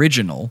the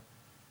original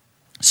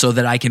so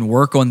that I can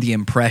work on the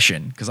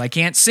impression, because I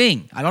can't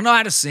sing. I don't know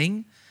how to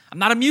sing. I'm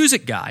not a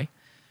music guy.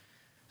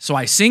 So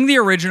I sing the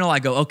original. I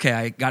go, okay,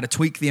 I got to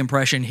tweak the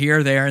impression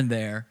here, there, and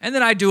there. And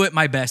then I do it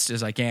my best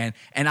as I can.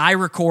 And I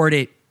record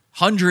it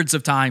hundreds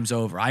of times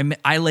over.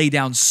 I lay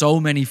down so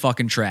many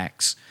fucking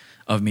tracks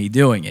of me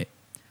doing it.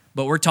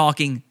 But we're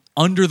talking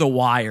under the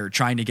wire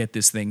trying to get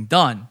this thing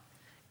done.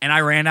 And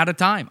I ran out of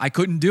time. I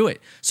couldn't do it.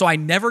 So I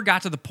never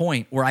got to the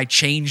point where I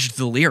changed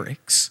the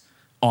lyrics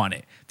on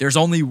it. There's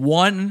only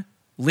one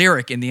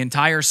lyric in the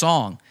entire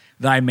song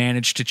that I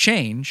managed to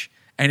change.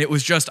 And it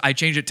was just, I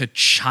changed it to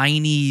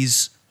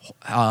Chinese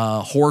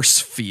horse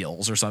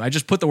feels or something. I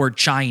just put the word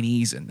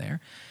Chinese in there.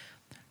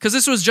 Because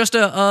this was just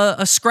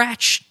a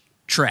scratch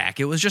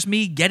track. It was just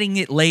me getting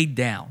it laid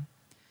down.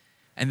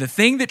 And the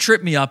thing that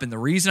tripped me up and the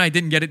reason I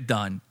didn't get it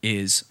done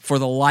is, for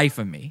the life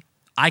of me,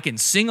 I can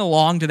sing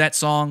along to that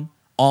song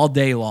all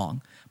day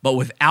long, but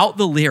without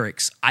the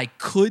lyrics, I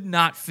could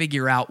not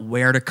figure out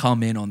where to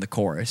come in on the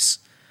chorus.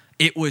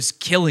 It was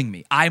killing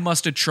me. I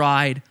must have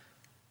tried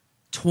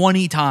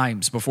 20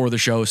 times before the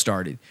show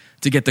started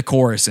to get the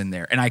chorus in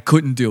there, and I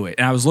couldn't do it.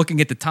 And I was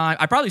looking at the time.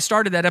 I probably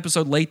started that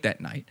episode late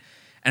that night,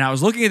 and I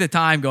was looking at the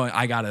time going,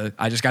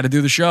 I just got to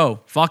do the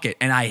show. Fuck it.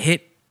 And I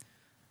hit,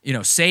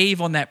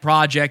 save on that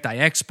project. I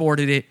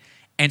exported it,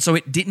 and so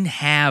it didn't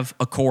have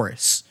a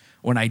chorus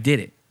when I did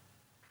it.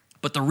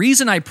 But the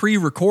reason I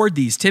pre-record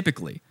these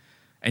typically,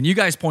 and you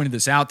guys pointed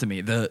this out to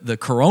me, the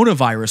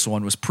coronavirus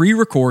one was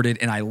pre-recorded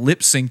and I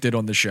lip-synced it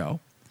on the show.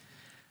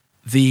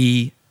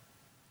 The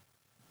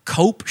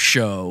Cope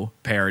Show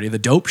parody, the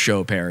Dope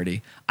Show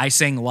parody, I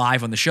sang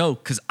live on the show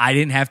because I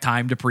didn't have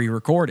time to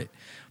pre-record it.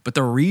 But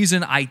the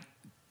reason I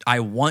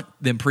want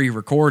them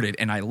pre-recorded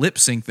and I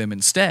lip-sync them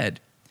instead,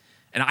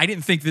 and I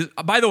didn't think that,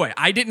 by the way,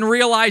 I didn't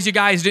realize you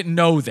guys didn't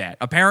know that.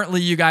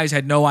 Apparently you guys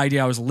had no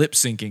idea I was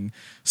lip-syncing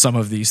some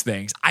of these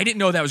things. I didn't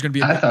know that was going to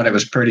be I thought it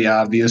was pretty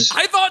obvious.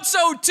 I thought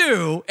so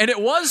too. And it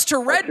was to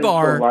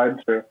Redbar.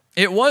 lied to.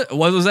 It was,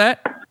 what was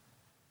that?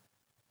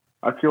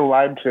 I feel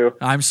lied to.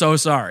 I'm so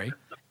sorry.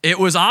 It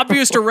was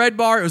obvious to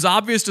Redbar. It was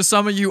obvious to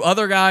some of you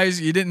other guys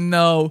you didn't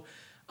know.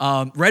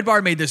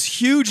 Redbar made this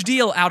huge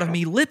deal out of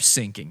me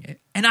lip-syncing it.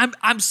 And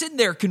I'm sitting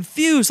there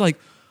confused, like,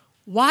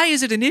 why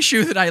is it an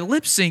issue that I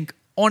lip-sync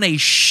on a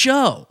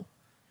show?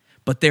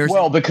 But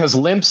because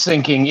lip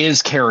syncing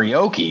is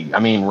karaoke. I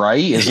mean,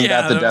 right? Isn't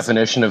that the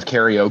definition of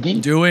karaoke?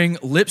 Doing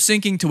lip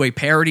syncing to a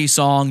parody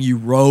song you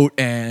wrote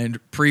and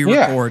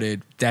pre-recorded.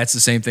 Yeah. That's the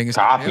same thing as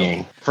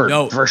copying.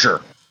 For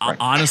sure. Right.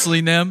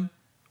 Honestly, Nem,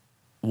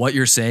 what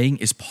you're saying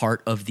is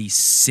part of the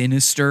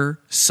sinister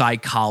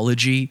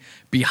psychology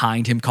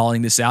behind him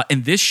calling this out.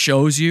 And this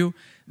shows you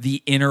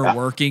the inner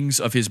workings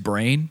of his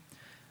brain.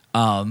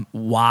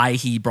 Why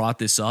he brought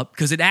this up,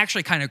 because it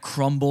actually kind of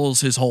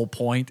crumbles his whole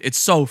point. It's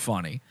so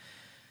funny.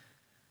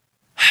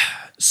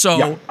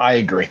 So I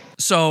agree.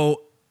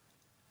 So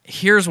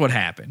here's what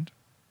happened.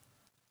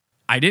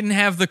 I didn't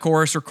have the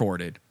chorus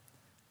recorded,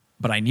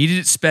 but I needed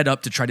it sped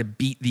up to try to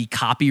beat the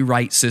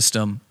copyright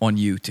system on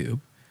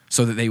YouTube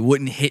so that they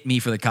wouldn't hit me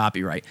for the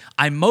copyright.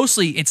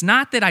 It's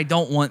not that I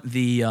don't want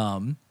the,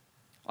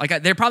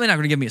 they're probably not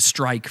going to give me a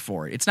strike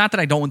for it. It's not that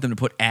I don't want them to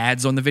put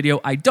ads on the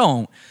video. I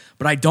don't,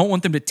 but I don't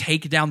want them to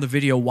take down the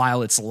video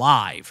while it's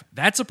live.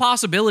 That's a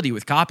possibility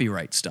with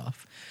copyright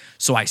stuff.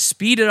 So I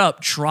speed it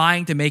up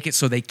trying to make it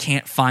so they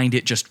can't find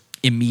it just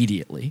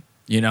immediately,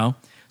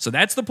 So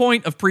that's the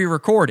point of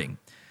pre-recording.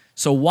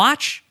 So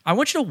I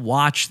want you to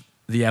watch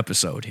the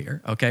episode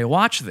here, okay?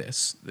 Watch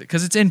this,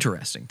 because it's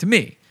interesting to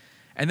me.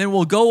 And then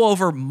we'll go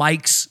over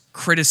Mike's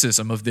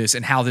criticism of this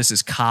and how this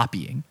is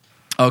copying.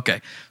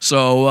 Okay,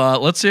 so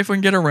let's see if we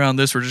can get around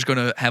this. We're just going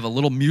to have a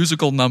little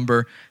musical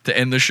number to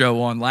end the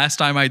show on. Last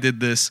time I did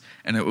this,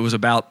 and it was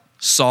about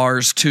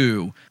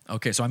SARS-2.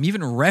 Okay, so I'm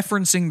even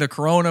referencing the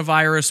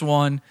coronavirus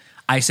one.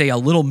 I say a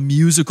little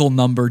musical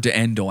number to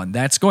end on.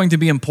 That's going to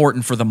be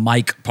important for the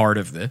Mike part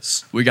of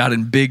this. We got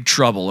in big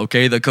trouble,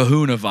 okay? The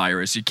kahuna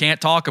virus. You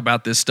can't talk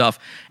about this stuff,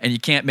 and you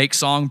can't make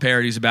song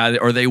parodies about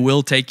it, or they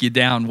will take you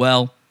down.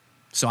 Well,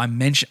 so I'm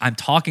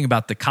talking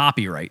about the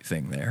copyright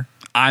thing there.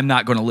 I'm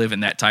not going to live in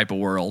that type of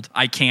world.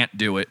 I can't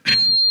do it.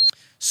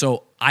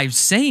 So I'm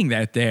saying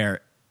that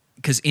there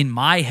because in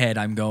my head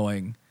I'm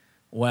going,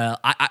 well,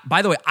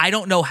 by the way, I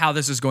don't know how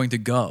this is going to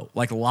go.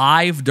 Like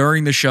live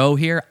during the show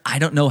here, I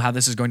don't know how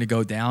this is going to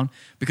go down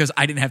because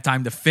I didn't have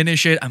time to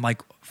finish it. I'm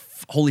like,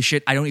 holy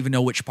shit, I don't even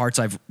know which parts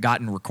I've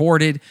gotten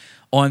recorded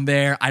on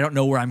there. I don't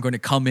know where I'm going to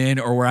come in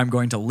or where I'm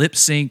going to lip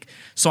sync.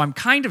 So I'm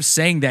kind of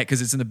saying that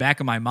because it's in the back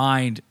of my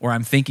mind where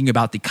I'm thinking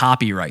about the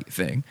copyright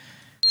thing.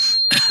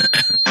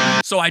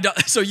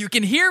 So you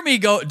can hear me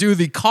do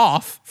the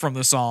cough from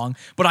the song,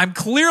 but I'm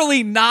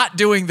clearly not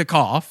doing the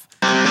cough.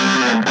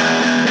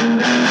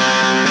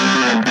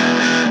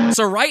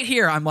 So right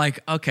here, I'm like,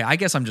 okay, I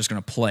guess I'm just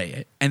going to play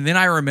it. And then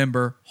I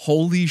remember,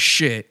 holy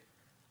shit,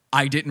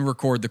 I didn't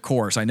record the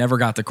chorus. I never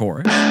got the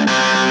chorus. Watch,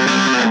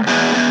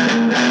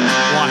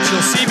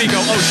 you'll see me go,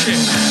 oh shit.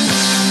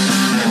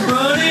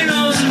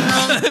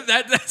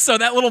 So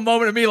that little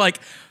moment of me like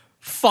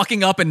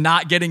fucking up and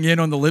not getting in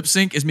on the lip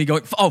sync is me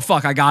going, oh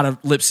fuck, I gotta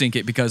lip sync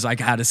it because I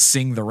gotta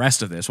sing the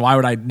rest of this. Why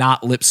would I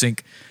not lip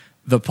sync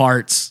the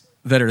parts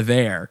that are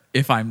there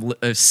if I'm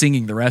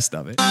singing the rest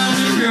of it?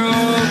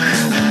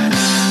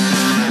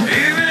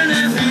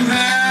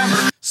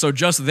 So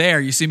just there,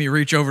 you see me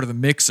reach over to the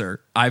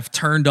mixer. I've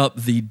turned up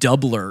the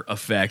doubler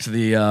effect,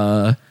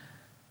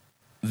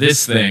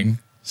 this thing.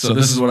 So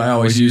this is what I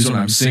always use when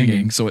I'm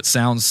singing, so it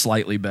sounds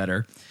slightly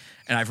better.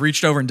 And I've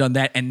reached over and done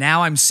that, and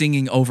now I'm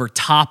singing over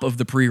top of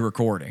the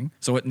pre-recording.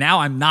 So now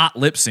I'm not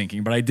lip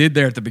syncing, but I did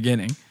there at the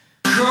beginning.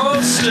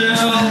 Cold still, you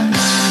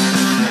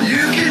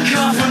can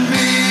cough on me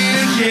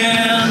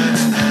again.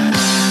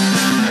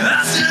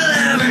 I still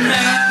haven't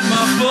had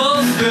my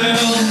full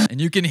fill.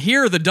 And you can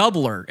hear the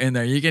doubler in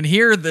there. You can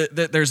hear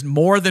that there's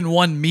more than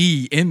one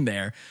me in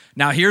there.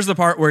 Now, here's the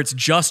part where it's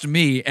just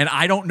me, and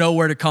I don't know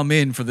where to come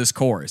in for this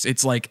chorus.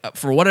 It's like,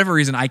 for whatever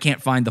reason, I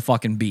can't find the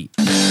fucking beat.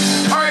 All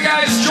right,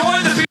 guys,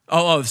 join the beat.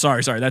 Oh,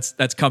 sorry.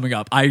 That's coming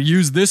up. I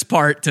use this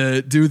part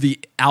to do the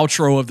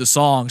outro of the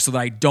song so that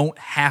I don't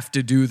have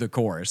to do the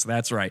chorus.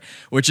 That's right.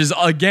 Which is,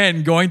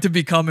 again, going to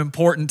become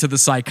important to the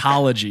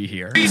psychology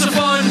here. Pizza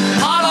Fun,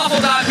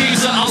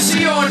 hotawful.pizza. I'll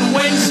see you on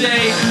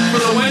Wednesday for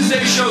the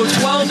Wednesday show,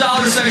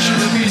 $12 section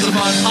of the Pizza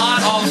Fun,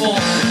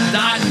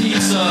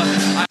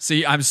 hotawful.pizza.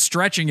 See, I'm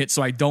stretching it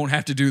so I don't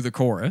have to do the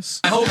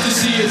chorus. I hope to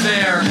see you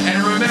there.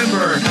 And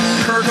remember,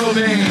 Kurt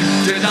Cobain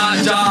did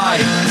not die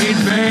in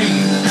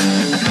vain.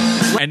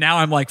 And now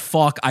I'm like,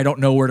 fuck, I don't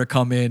know where to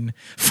come in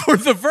for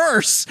the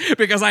verse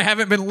because I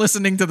haven't been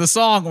listening to the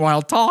song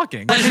while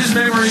talking. Let his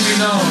memory be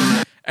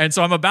known. And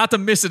so I'm about to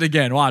miss it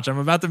again. Watch, I'm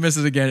about to miss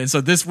it again. And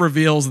so this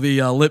reveals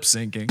the lip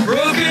syncing.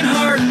 Broken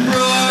heart,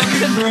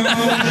 broken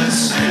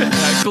bones.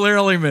 I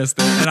clearly missed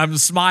it. And I'm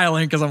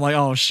smiling because I'm like,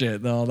 oh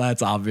shit, no,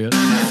 that's obvious.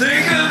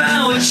 Think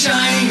about a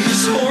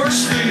Chinese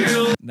horse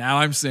field. Now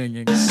I'm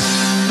singing.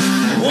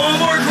 One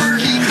more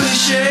quirky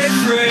cliche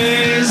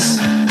phrase.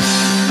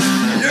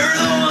 You're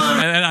the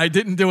one. And I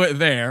didn't do it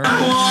there.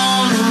 I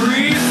want a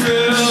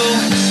refill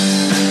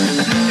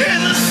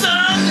in the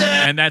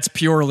Sunday. And that's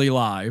purely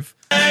live.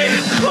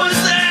 What's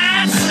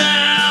that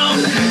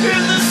sound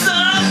in the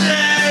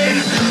Sunday?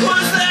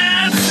 What's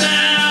that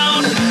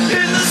sound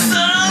in the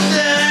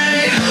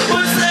Sunday?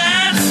 What's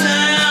that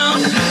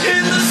sound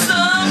in the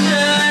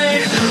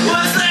Sunday?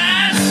 What's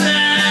that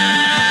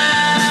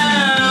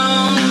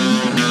sound?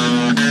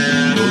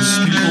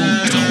 Most people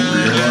don't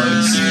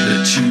realize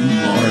that two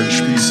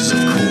large pieces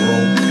of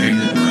coral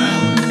painted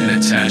round and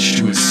attached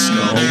to a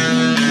skull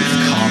with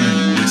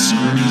common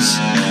whiskers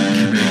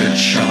can make a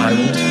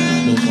child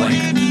look like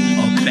a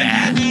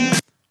bat.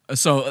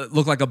 So it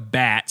looked like a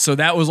bat. So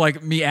that was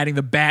like me adding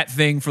the bat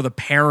thing for the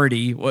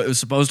parody. Well, it was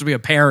supposed to be a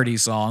parody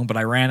song, but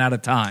I ran out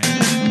of time.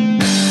 In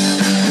the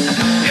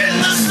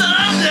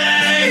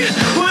Sunday,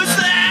 what's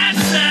that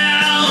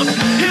sound?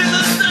 In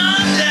the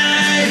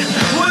Sunday,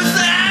 what's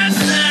that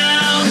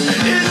sound?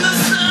 In the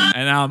Sunday.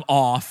 And now I'm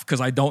off because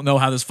I don't know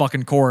how this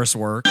fucking chorus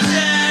works.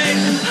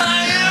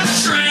 I am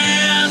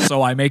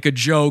so I make a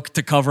joke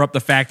to cover up the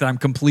fact that I'm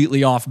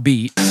completely off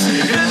beat. And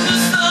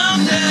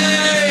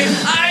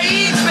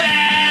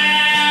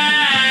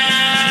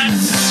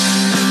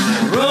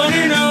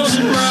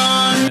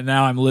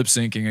now I'm lip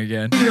syncing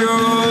again.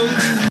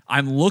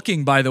 I'm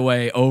looking, by the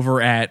way,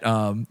 over at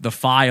the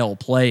file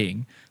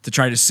playing to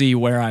try to see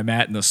where I'm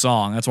at in the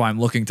song. That's why I'm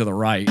looking to the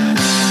right.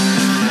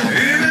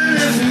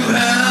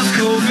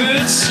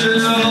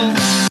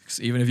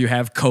 Even if you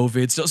have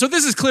COVID still. So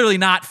this is clearly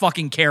not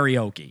fucking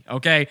karaoke,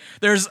 okay?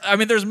 There's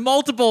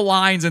multiple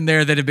lines in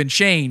there that have been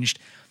changed.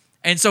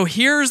 And so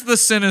here's the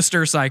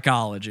sinister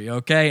psychology,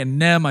 okay? And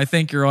Nem, I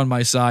think you're on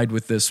my side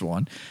with this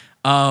one.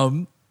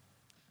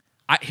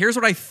 Here's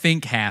what I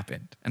think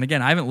happened. And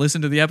again, I haven't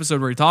listened to the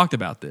episode where he talked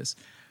about this.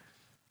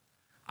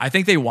 I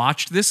think they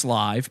watched this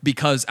live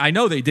because I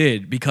know they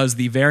did, because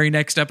the very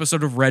next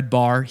episode of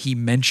Redbar, he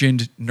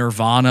mentioned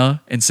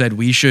Nirvana and said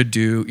we should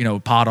do,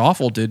 Pod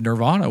Awful did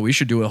Nirvana. We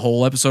should do a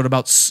whole episode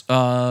about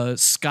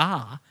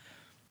ska.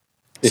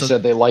 They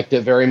said they liked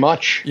it very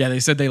much. Yeah, they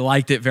said they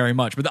liked it very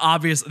much. But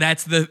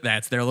that's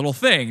their little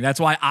thing. That's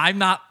why I'm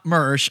not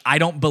Mersh. I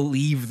don't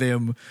believe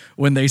them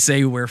when they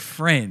say we're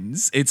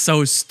friends. It's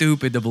so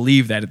stupid to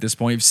believe that at this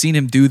point. You've seen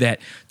him do that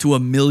to a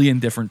million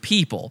different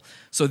people.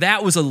 So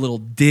that was a little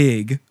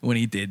dig when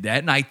he did that,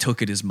 and I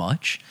took it as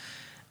much.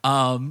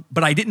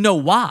 But I didn't know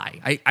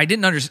why. I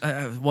didn't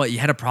understand. What, you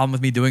had a problem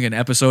with me doing an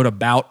episode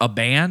about a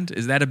band?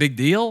 Is that a big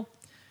deal?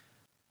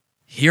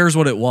 Here's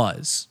what it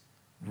was.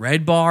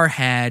 Redbar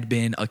had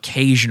been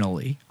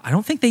occasionally, I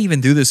don't think they even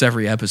do this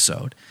every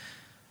episode,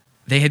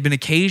 they had been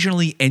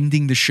occasionally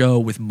ending the show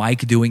with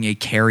Mike doing a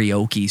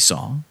karaoke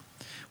song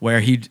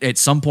where he, at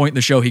some point in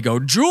the show, he'd go,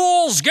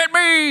 "Jules, get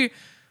me!"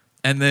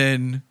 And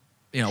then,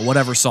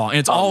 whatever song.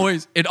 And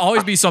it'd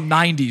always be some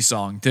 90s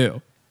song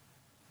too.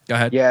 Go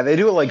ahead. Yeah, they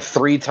do it like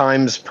 3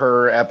 times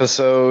per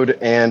episode,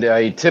 and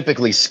I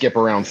typically skip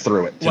around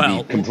through it, to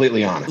be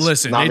completely honest.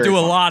 Listen, they do a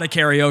lot of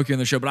karaoke in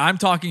the show, but I'm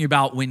talking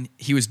about when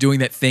he was doing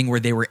that thing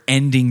where they were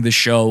ending the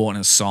show on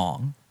a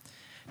song.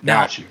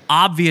 Now,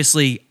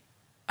 obviously,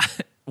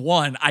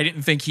 one, I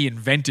didn't think he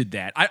invented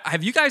that.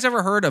 Have you guys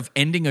ever heard of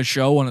ending a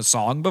show on a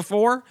song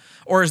before?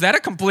 Or is that a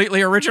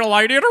completely original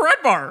idea to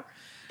Redbar?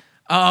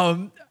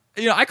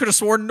 I could have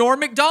sworn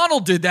Norm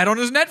Macdonald did that on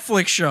his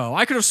Netflix show.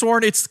 I could have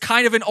sworn it's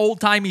kind of an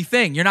old-timey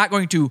thing. You're not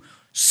going to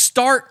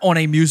start on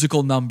a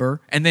musical number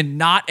and then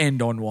not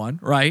end on one,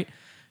 right?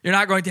 You're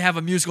not going to have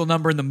a musical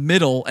number in the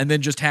middle and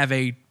then just have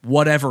a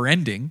whatever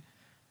ending.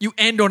 You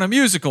end on a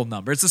musical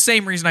number. It's the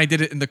same reason I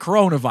did it in the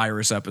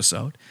coronavirus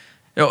episode.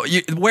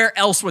 Where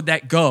else would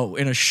that go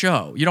in a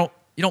show? You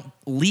don't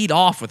lead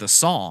off with a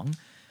song.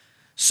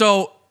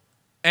 So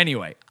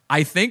anyway,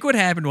 I think what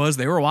happened was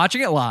they were watching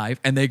it live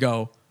and they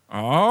go,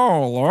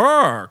 "Oh,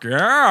 look,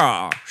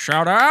 yeah,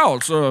 shout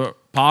out.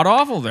 Pod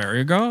Awful, there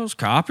he goes,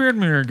 copying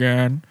me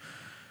again."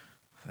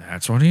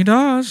 That's what he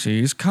does.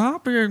 He's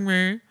copying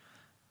me.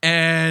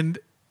 And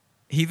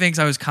he thinks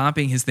I was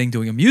copying his thing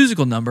doing a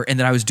musical number and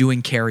that I was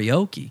doing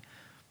karaoke.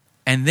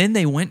 And then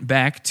they went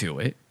back to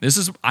it. This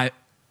is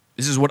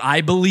what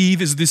I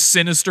believe is the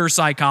sinister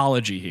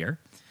psychology here.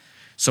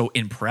 So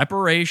in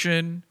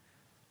preparation,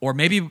 or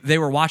maybe they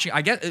were watching,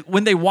 I guess,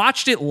 when they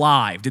watched it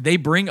live, did they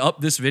bring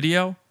up this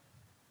video?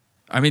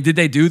 I mean, did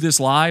they do this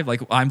live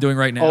like I'm doing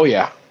right now? Oh,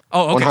 yeah.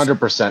 Oh, okay.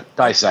 100%.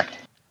 Dissect.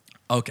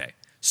 Okay.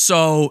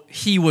 So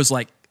he was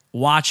like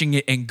watching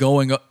it and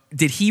going,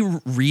 did he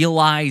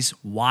realize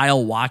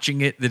while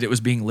watching it that it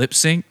was being lip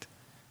synced?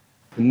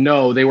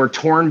 No, they were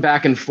torn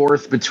back and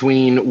forth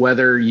between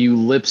whether you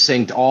lip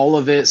synced all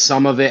of it,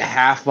 some of it,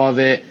 half of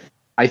it.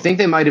 I think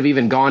they might have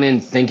even gone in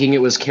thinking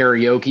it was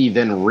karaoke,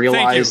 then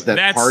realized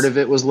that part of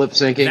it was lip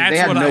syncing. They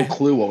had no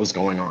clue what was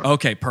going on.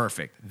 Okay,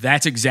 perfect.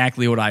 That's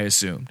exactly what I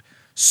assumed.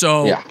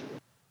 So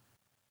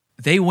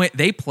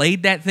they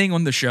played that thing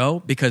on the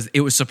show because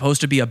it was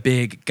supposed to be a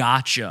big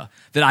gotcha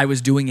that I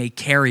was doing a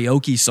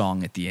karaoke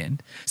song at the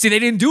end. See, they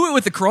didn't do it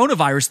with the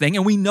coronavirus thing,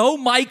 and we know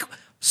Mike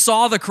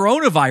saw the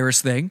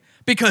coronavirus thing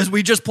because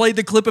we just played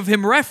the clip of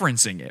him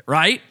referencing it,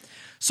 right?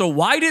 So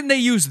why didn't they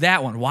use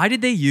that one? Why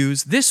did they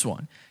use this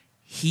one?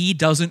 He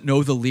doesn't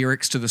know the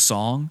lyrics to the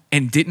song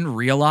and didn't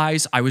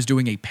realize I was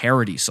doing a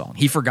parody song.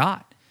 He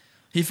forgot.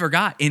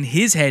 In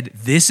his head,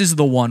 this is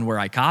the one where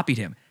I copied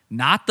him,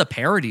 not the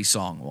parody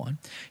song one.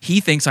 He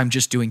thinks I'm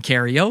just doing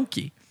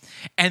karaoke.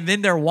 And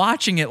then they're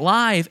watching it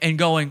live and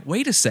going,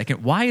 wait a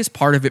second, why is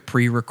part of it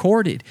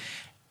pre-recorded?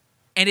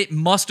 And it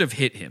must have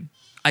hit him.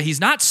 He's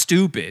not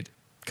stupid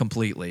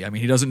completely. I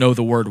mean, he doesn't know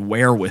the word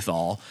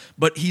wherewithal,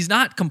 but he's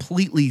not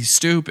completely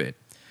stupid.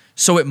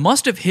 So it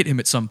must have hit him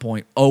at some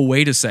point. Oh,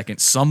 wait a second.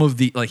 Some of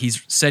the, like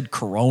he's said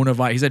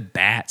coronavirus, he said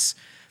bats.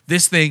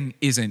 This thing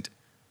isn't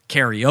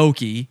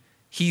karaoke.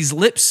 He's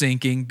lip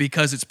syncing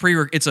because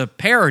it's a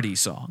parody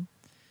song.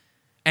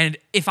 And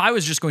if I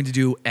was just going to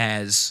do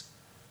as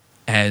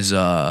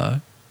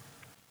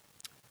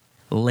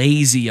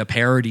lazy a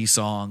parody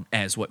song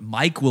as what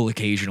Mike will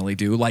occasionally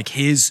do, like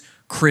his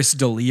Chris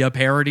D'Elia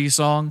parody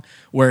song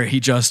where he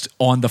just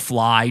on the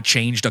fly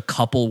changed a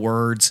couple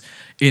words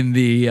in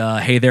the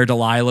Hey There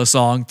Delilah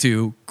song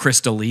to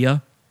Chris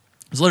D'Elia.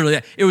 It was literally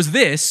that. It was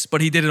this, but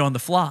he did it on the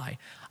fly.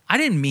 I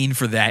didn't mean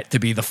for that to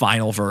be the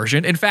final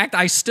version. In fact,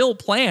 I still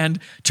planned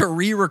to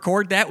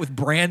re-record that with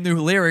brand new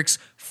lyrics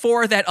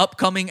for that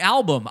upcoming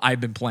album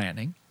I've been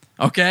planning.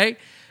 Okay?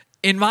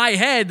 In my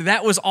head,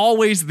 that was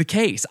always the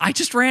case. I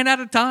just ran out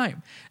of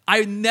time.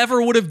 I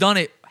never would have done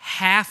it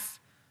half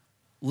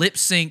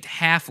lip-synced,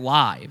 half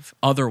live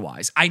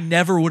otherwise. I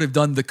never would have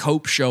done the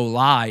Cope Show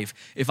live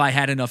if I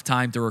had enough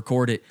time to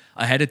record it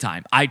ahead of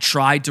time. I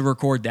tried to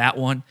record that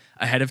one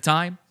ahead of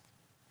time.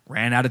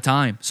 Ran out of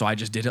time, so I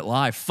just did it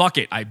live. Fuck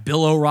it, I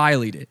Bill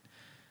O'Reilly'd it.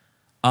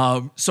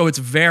 So it's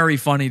very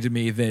funny to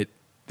me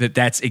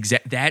that's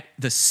that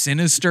the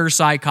sinister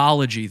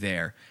psychology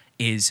there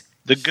is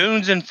the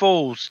goons and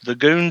fools. The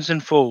goons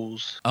and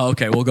fools.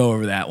 Okay, we'll go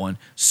over that one.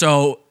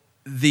 So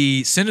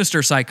the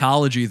sinister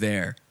psychology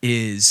there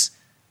is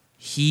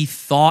he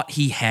thought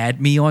he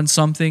had me on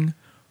something,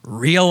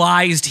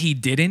 realized he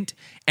didn't,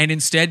 and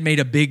instead made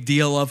a big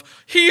deal of,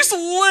 he's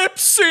lip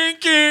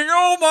syncing.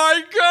 Oh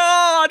my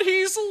God,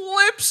 he's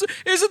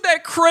isn't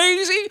that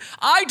crazy?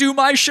 I do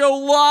my show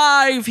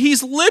live.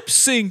 He's lip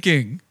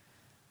syncing.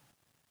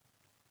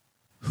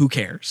 Who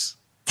cares?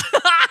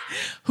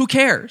 Who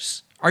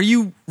cares? Are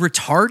you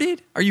retarded?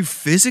 Are you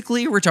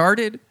physically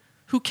retarded?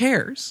 Who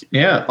cares?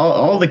 Yeah,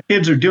 all the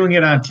kids are doing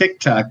it on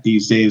TikTok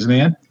these days,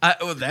 man.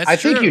 I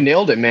think you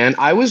nailed it, man.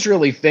 I was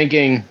really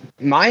thinking,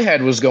 my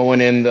head was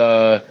going in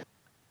the,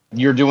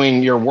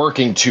 you're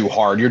working too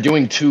hard. You're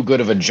doing too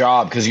good of a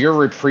job because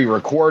you're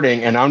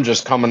pre-recording and I'm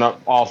just coming up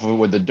off of it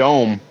with the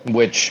dome,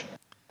 which,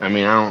 I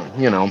mean,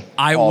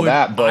 I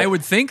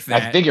would think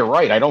that. I think you're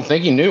right. I don't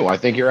think he knew. I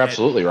think you're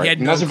absolutely right.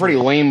 And that's a pretty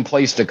lame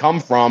place to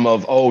come from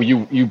of,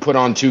 you put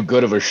on too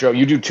good of a show.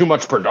 You do too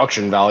much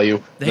production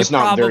value. That's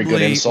not a very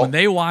good insult. When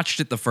they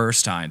watched it the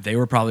first time, they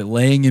were probably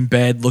laying in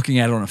bed looking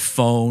at it on a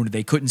phone.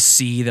 They couldn't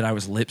see that I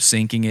was lip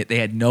syncing it. They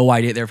had no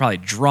idea. They were probably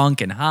drunk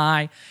and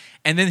high.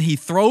 And then he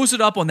throws it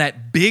up on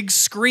that big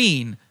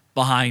screen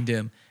behind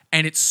him,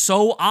 and it's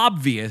so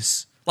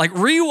obvious. Like,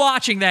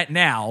 rewatching that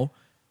now,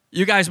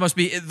 you guys must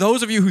be,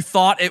 those of you who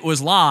thought it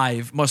was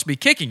live must be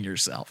kicking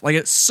yourself. Like,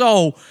 it's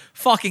so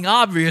fucking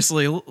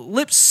obviously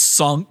lip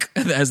sunk,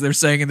 as they're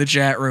saying in the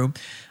chat room,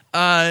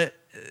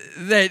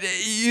 that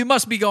you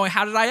must be going,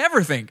 how did I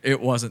ever think it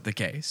wasn't the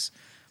case?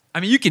 I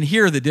mean, you can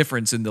hear the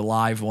difference in the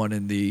live one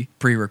and the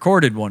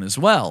pre-recorded one as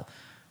well.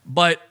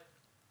 But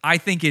I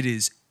think it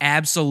is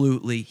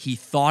absolutely, he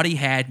thought he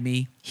had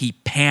me, he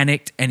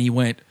panicked, and he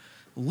went,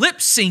 lip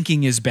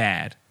syncing is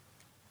bad.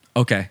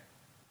 Okay.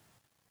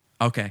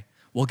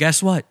 Well,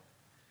 guess what?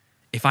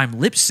 If I'm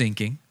lip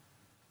syncing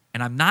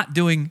and I'm not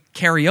doing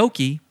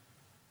karaoke,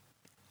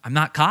 I'm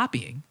not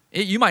copying.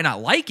 You might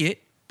not like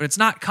it, but it's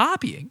not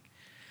copying.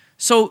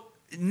 So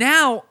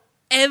now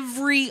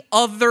every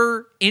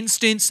other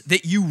instance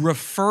that you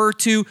refer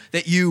to,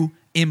 that you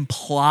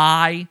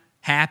imply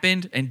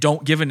happened and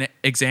don't give an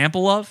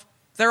example of,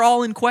 they're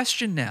all in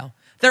question now.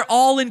 They're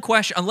all in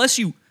question. Unless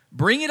you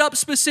bring it up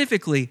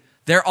specifically,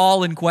 they're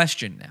all in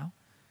question now.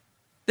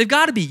 They've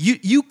got to be.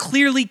 You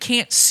clearly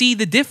can't see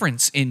the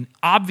difference in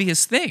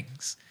obvious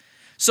things.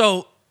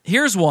 So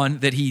here's one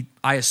that he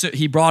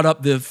brought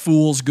up, the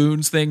Fools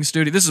Goons thing,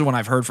 Studi. This is one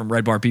I've heard from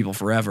Redbar people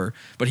forever,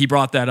 but he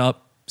brought that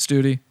up,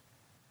 Studi.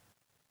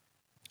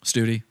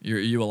 Studi, are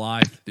you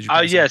alive?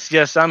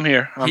 Yes, I'm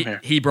here.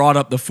 He brought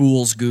up the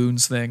Fools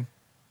Goons thing.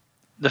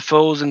 The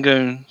Fools and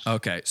Goons.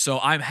 Okay, so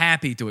I'm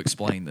happy to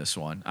explain this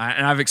one.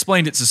 And I've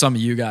explained it to some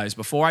of you guys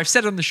before. I've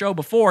said it on the show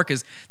before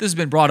because this has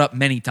been brought up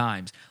many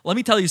times. Let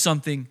me tell you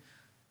something.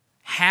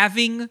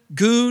 Having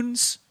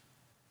goons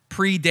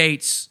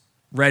predates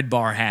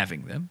Redbar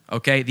having them,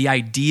 okay? The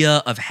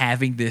idea of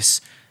having this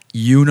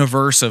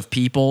universe of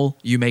people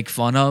you make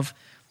fun of,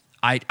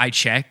 I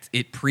checked.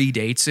 It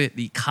predates it.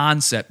 The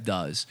concept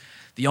does.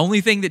 The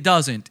only thing that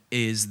doesn't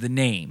is the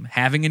name,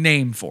 having a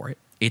name for it.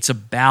 It's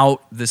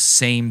about the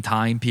same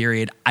time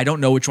period. I don't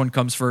know which one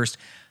comes first.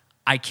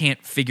 I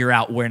can't figure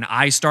out when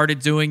I started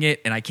doing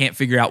it, and I can't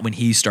figure out when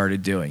he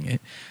started doing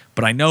it.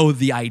 But I know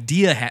the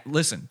idea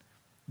listen,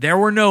 there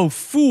were no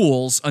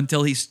fools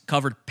until he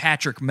covered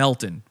Patrick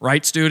Melton,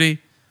 right, Studi?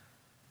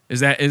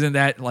 Isn't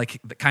that like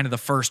kind of the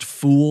first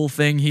fool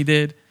thing he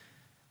did?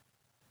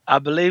 I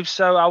believe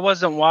so. I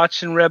wasn't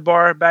watching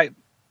Redbar back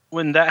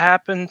when that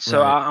happened, so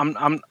right.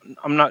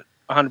 I'm not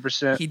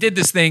 100%. He did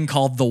this thing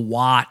called The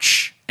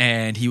Watch,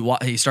 and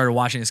he started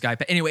watching this guy.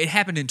 But anyway, it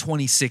happened in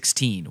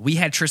 2016. We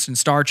had Tristan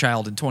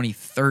Starchild in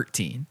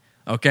 2013.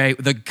 Okay,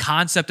 the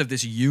concept of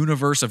this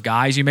universe of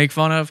guys you make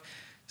fun of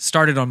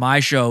started on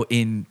my show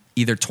in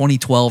either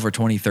 2012 or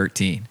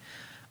 2013.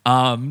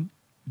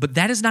 But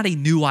that is not a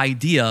new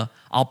idea.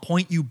 I'll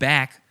point you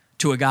back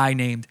to a guy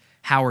named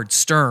Howard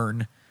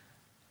Stern.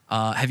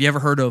 Have you ever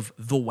heard of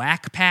The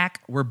Whack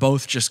Pack? We're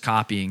both just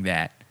copying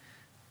that.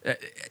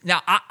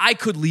 Now, I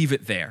could leave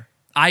it there.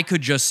 I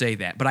could just say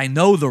that. But I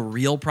know the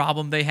real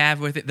problem they have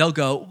with it. They'll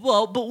go,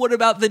 well, but what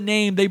about the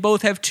name? They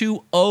both have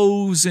 2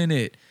 O's in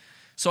it.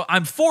 So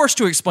I'm forced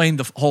to explain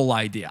the whole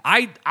idea.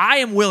 I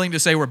am willing to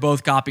say we're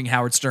both copying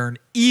Howard Stern,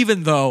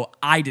 even though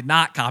I did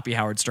not copy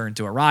Howard Stern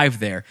to arrive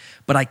there.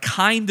 But I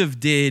kind of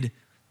did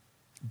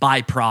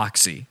by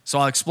proxy. So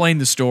I'll explain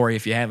the story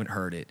if you haven't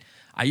heard it.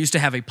 I used to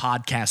have a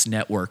podcast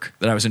network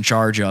that I was in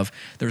charge of.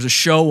 There was a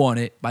show on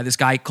it by this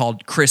guy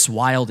called Chris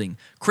Wilding.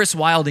 Chris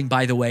Wilding,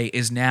 by the way,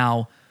 is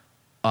now,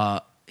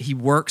 he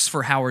works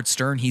for Howard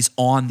Stern. He's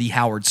on the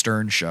Howard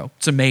Stern show.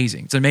 It's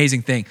amazing. It's an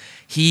amazing thing.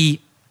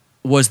 He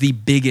was the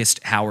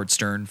biggest Howard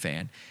Stern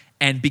fan.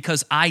 And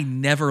because I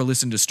never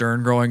listened to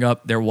Stern growing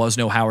up, there was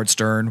no Howard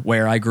Stern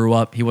where I grew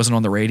up. He wasn't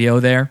on the radio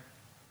there.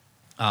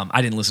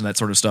 I didn't listen to that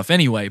sort of stuff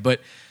anyway,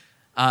 but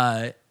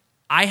I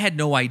had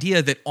no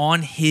idea that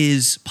on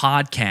his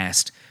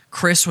podcast,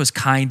 Chris was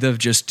kind of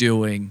just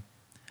doing,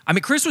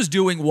 Chris was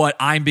doing what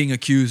I'm being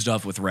accused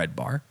of with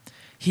Redbar.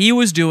 He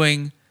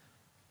wasn't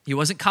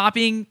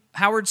copying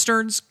Howard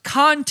Stern's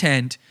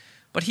content,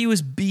 but he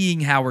was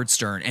being Howard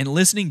Stern. And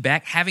listening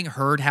back, having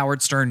heard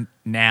Howard Stern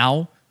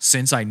now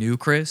since I knew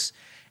Chris,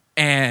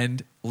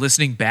 and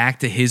listening back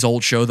to his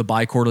old show, the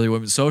Bi-Quarterly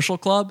Women's Social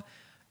Club,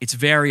 it's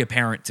very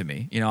apparent to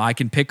me. I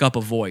can pick up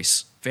a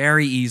voice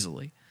very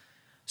easily.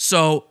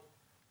 So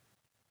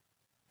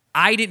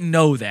I didn't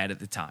know that at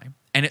the time.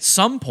 And at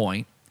some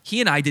point, he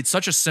and I did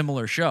such a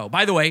similar show.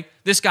 By the way,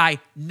 this guy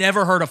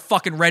never heard of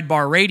fucking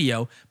Redbar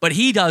Radio, but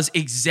he does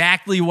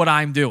exactly what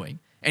I'm doing.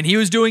 And he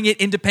was doing it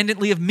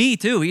independently of me,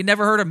 too. He'd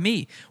never heard of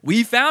me.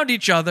 We found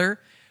each other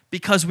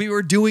because we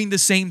were doing the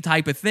same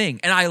type of thing.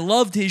 And I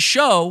loved his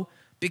show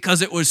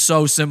because it was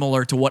so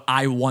similar to what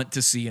I want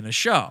to see in a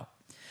show.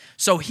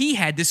 So he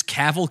had this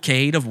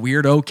cavalcade of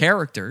weirdo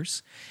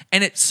characters.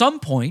 And at some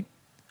point,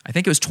 I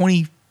think it was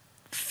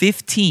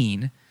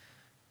 2015,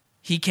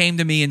 he came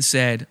to me and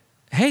said,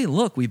 hey,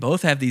 look, we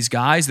both have these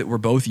guys that we're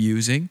both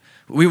using.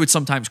 We would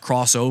sometimes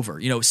cross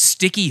over.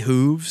 Sticky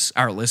Hooves,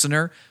 our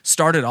listener,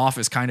 started off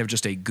as kind of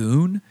just a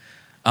goon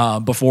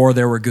before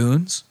there were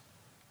goons.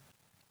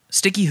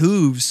 Sticky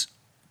Hooves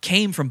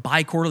came from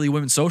Bi-Quarterly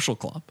Women's Social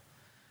Club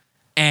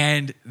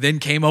and then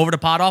came over to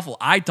Pod Awful.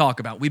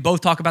 We both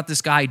talk about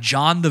this guy,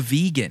 John the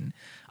Vegan.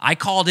 I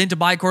called into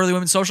Bi-Quarterly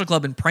Women's Social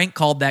Club and prank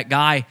called that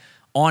guy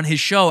on his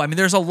show.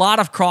 There's a lot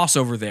of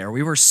crossover there.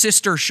 We were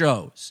sister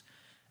shows.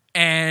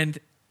 And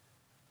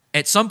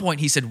at some point,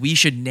 he said, we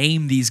should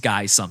name these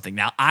guys something.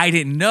 Now, I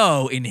didn't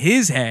know in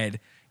his head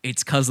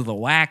it's because of the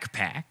Whack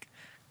Pack.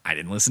 I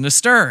didn't listen to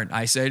Stern.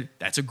 I said,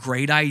 that's a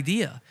great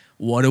idea.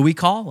 What do we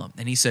call them?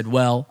 And he said,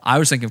 well, I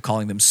was thinking of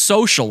calling them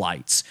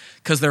socialites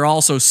because they're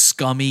also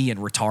scummy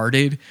and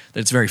retarded.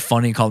 That's very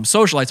funny to call them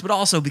socialites, but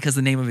also because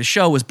the name of his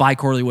show was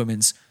Bi-Quarterly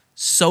Women's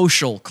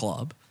Social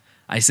Club.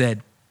 I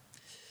said,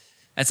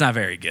 that's not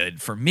very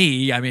good for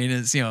me.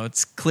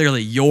 It's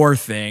clearly your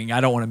thing.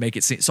 I don't want to make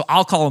it seem, so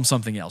I'll call them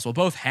something else. We'll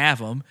both have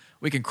them.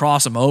 We can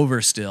cross them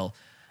over still.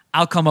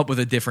 I'll come up with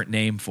a different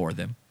name for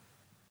them.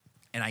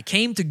 And I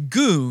came to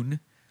Goon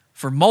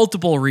for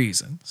multiple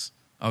reasons,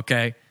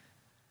 okay?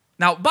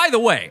 Now, by the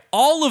way,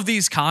 all of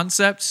these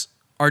concepts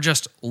are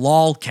just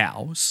lol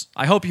cows.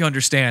 I hope you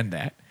understand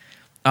that.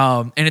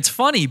 And it's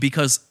funny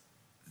because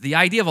the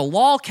idea of a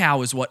lol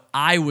cow is what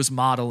I was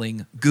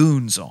modeling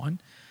Goons on.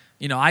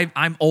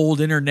 I'm old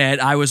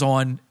internet. I was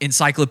on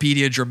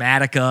Encyclopedia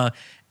Dramatica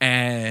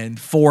and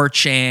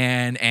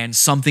 4chan and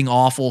Something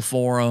Awful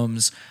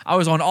forums. I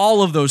was on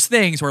all of those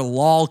things where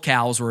lol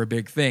cows were a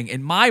big thing.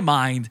 In my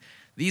mind,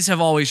 these have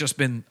always just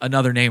been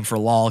another name for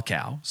lol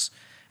cows.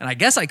 And I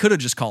guess I could have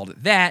just called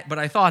it that, but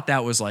I thought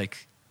that was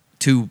like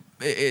too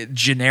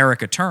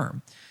generic a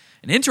term.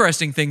 An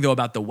interesting thing, though,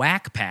 about the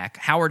Whack Pack,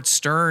 Howard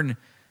Stern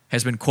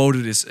has been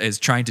quoted as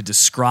trying to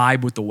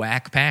describe what the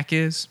Whack Pack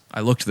is. I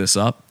looked this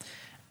up.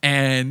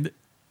 And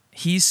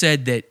he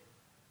said that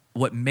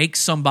what makes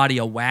somebody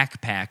a whack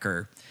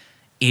packer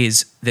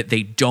is that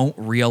they don't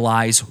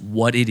realize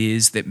what it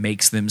is that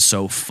makes them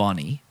so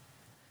funny.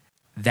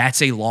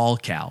 That's a lol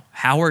cow.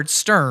 Howard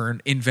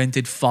Stern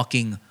invented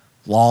fucking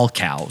lol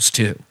cows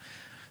too.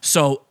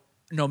 So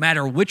no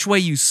matter which way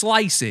you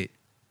slice it,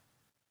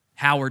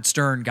 Howard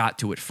Stern got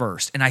to it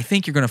first. And I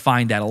think you're going to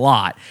find that a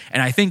lot.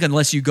 And I think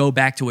unless you go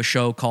back to a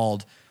show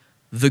called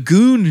The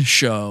Goon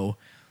Show,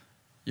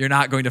 you're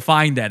not going to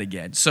find that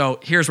again. So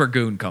here's where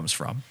Goon comes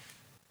from.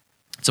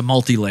 It's a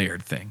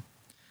multi-layered thing.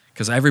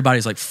 Because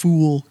everybody's like,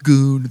 fool,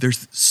 goon,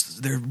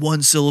 they're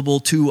one syllable,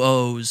 2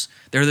 O's.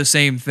 They're the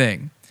same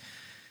thing.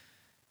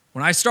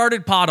 When I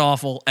started Pod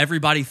Awful,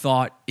 everybody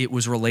thought it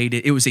was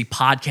related. It was a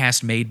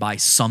podcast made by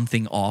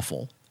Something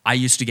Awful. I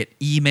used to get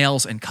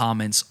emails and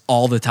comments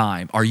all the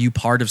time. Are you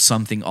part of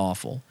Something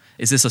Awful?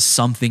 Is this a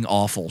Something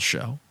Awful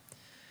show?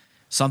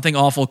 Something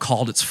Awful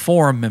called its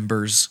forum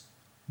members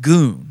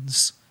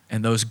goons.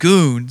 And those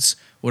goons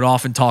would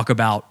often talk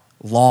about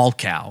lol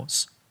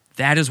cows.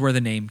 That is where the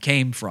name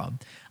came from.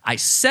 I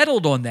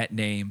settled on that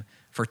name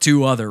for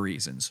 2 other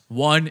reasons.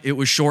 One, it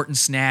was short and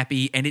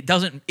snappy, and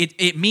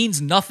it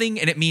means nothing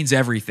and it means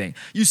everything.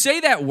 You say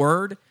that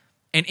word,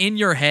 and in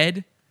your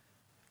head,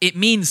 it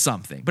means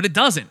something, but it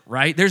doesn't,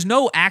 right? There's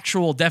no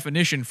actual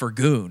definition for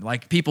goon.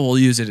 Like, people will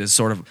use it as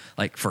sort of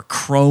like for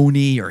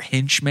crony or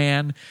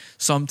henchman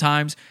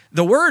sometimes.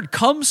 The word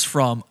comes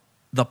from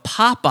the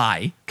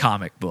Popeye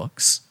comic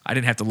books. I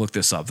didn't have to look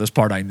this up. This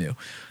part I knew.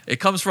 It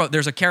comes from,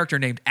 there's a character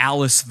named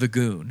Alice the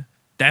Goon.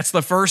 That's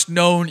the first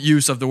known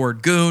use of the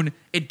word goon.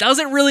 It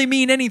doesn't really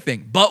mean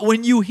anything, but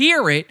when you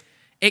hear it,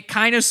 it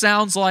kind of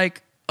sounds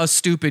like a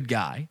stupid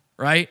guy,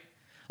 right?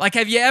 Like,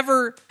 have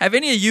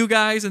any of you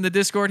guys in the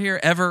Discord here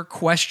ever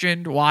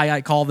questioned why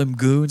I call them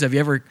goons? Have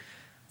you ever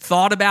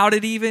thought about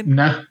it even?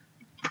 No.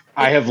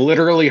 I have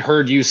literally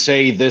heard you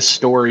say this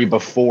story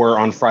before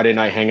on Friday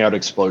Night Hangout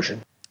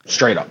Explosion.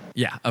 Straight up.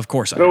 Yeah, of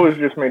course I have. It always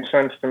just made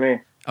sense to me.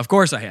 Of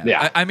course I have.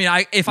 Yeah. I mean,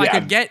 I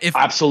could get...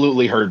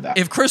 absolutely heard that.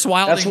 If Chris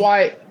Wilding... That's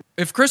why...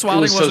 If Chris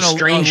Wilding it was so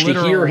strange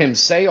to hear him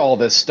say all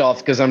this stuff,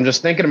 because I'm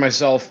just thinking to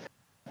myself,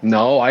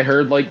 no, I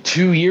heard like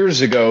 2 years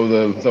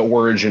ago the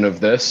origin of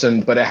this,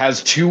 but it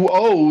has 2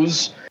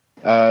 O's.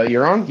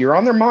 You're on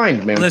their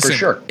mind, man. Listen, for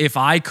sure. If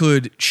I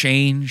could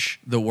change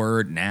the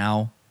word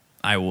now,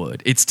 I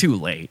would. It's too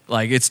late.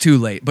 Like, it's too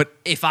late. But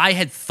if I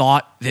had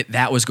thought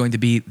that was going to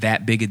be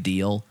that big a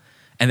deal,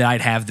 and that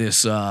I'd have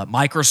this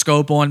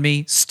microscope on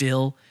me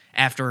still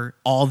after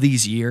all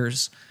these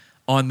years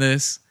on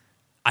this,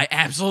 I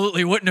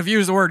absolutely wouldn't have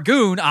used the word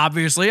goon,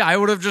 obviously. I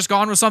would have just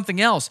gone with something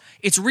else.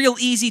 It's real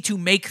easy to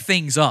make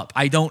things up.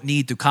 I don't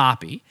need to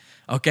copy,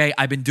 okay?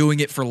 I've been doing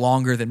it for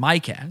longer than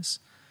Mike has.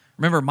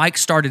 Remember, Mike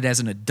started as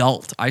an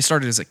adult. I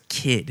started as a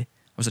kid.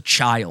 I was a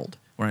child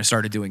when I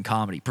started doing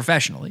comedy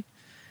professionally,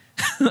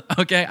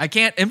 okay? I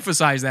can't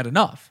emphasize that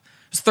enough. I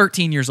was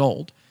 13 years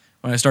old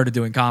when I started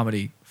doing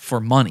comedy for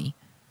money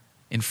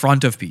in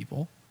front of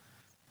people,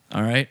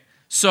 all right?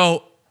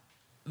 So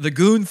the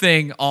goon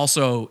thing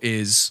also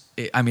is,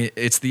 I mean,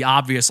 it's the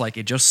obvious, like,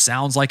 it just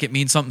sounds like it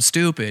means something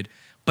stupid,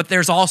 but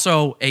there's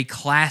also a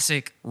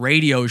classic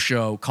radio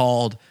show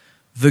called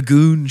The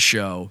Goon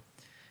Show,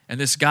 and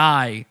this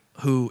guy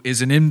who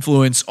is an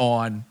influence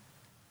on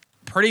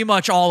pretty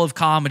much all of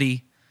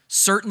comedy,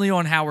 certainly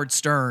on Howard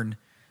Stern,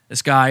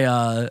 this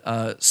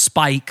guy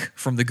Spike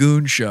from The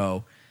Goon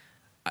Show,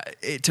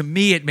 to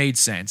me, it made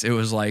sense. It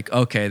was like,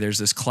 okay, there's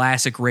this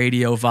classic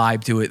radio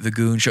vibe to it, The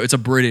Goon Show. It's a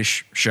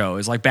British show.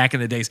 It's like back in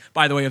the days,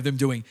 by the way, of them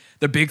doing,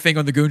 the big thing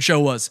on The Goon Show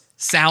was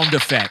sound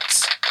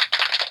effects.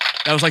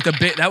 That was like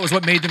that was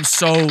what made them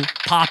so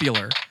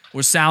popular,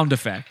 was sound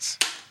effects.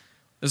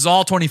 This is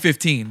all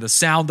 2015. The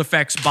sound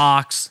effects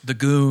box, the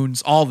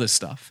goons, all this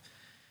stuff.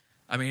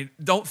 I mean,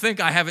 don't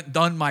think I haven't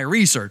done my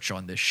research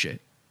on this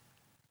shit.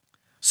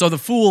 So the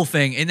fool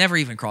thing, it never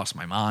even crossed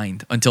my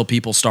mind until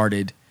people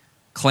started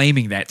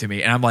claiming that to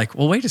me. And I'm like,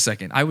 well, wait a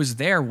second. I was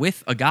there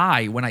with a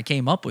guy when I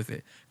came up with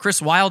it.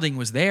 Chris Wilding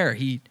was there.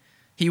 He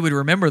would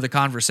remember the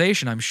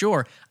conversation, I'm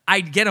sure.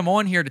 I'd get him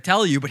on here to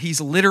tell you, but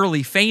he's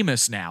literally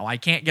famous now. I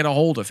can't get a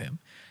hold of him.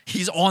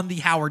 He's on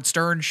the Howard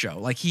Stern show.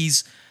 Like,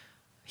 he's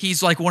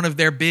like one of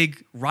their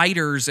big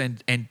writers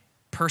and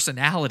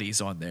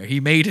personalities on there. He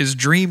made his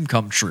dream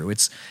come true.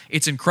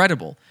 It's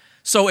incredible.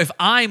 So if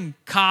I'm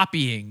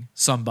copying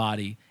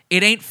somebody,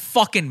 it ain't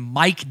fucking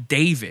Mike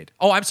David.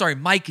 Oh, I'm sorry,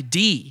 Mike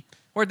D.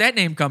 Where'd that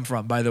name come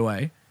from, by the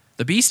way?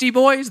 The Beastie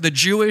Boys? The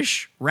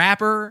Jewish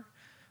rapper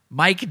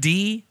Mike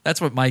D?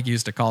 That's what Mike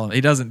used to call him. He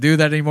doesn't do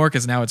that anymore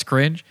because now it's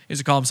cringe. He used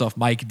to call himself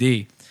Mike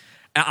D.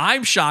 And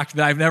I'm shocked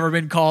that I've never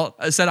been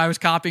said I was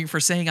copying for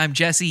saying I'm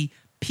Jesse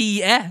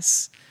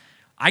P.S.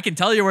 I can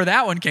tell you where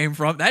that one came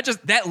from.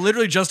 That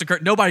literally just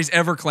occurred. Nobody's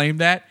ever claimed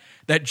that.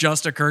 That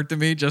just occurred to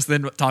me just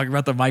then talking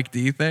about the Mike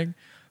D thing.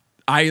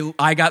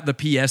 I got the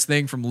PS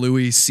thing from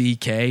Louis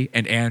C.K.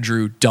 and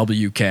Andrew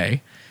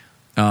W.K.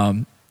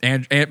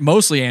 And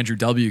mostly Andrew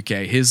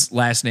W.K. His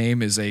last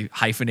name is a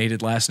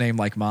hyphenated last name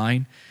like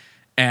mine.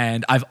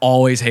 And I've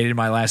always hated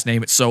my last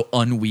name. It's so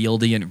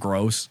unwieldy and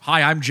gross.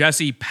 Hi, I'm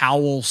Jesse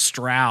Powell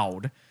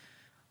Stroud.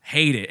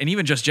 Hate it. And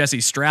even just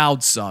Jesse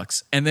Stroud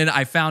sucks. And then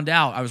I found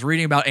out, I was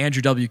reading about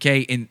Andrew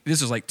W.K.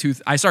 This was like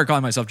I started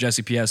calling myself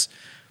Jesse P.S.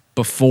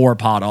 before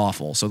Pod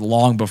Awful, so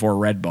long before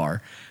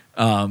Redbar.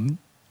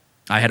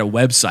 I had a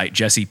website,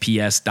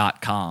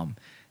 jesseps.com,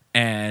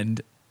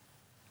 and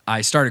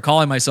I started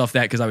calling myself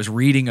that because I was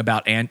reading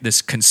about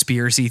this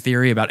conspiracy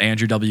theory about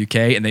Andrew WK,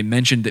 and they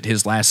mentioned that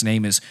his last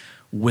name is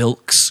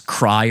Wilkes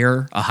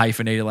Cryer, a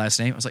hyphenated last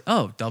name. I was like,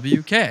 oh,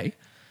 WK.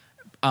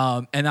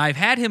 And I've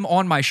had him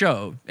on my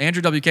show.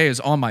 Andrew WK is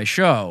on my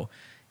show.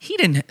 He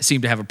didn't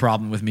seem to have a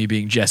problem with me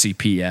being Jesse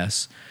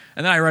PS.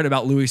 And then I read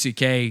about Louis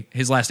C.K.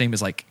 His last name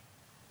is like,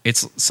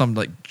 it's some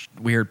like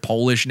weird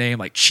Polish name,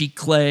 like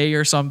Chikle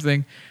or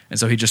something. And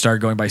so he just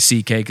started going by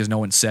CK because no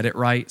one said it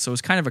right. So it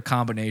was kind of a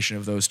combination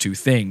of those two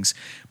things.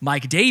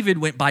 Mike David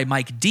went by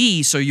Mike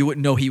D, so you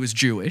wouldn't know he was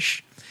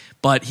Jewish.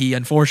 But he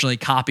unfortunately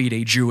copied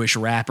a Jewish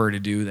rapper to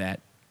do that.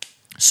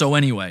 So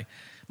anyway,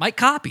 Mike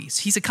copies.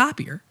 He's a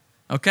copier.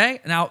 Okay?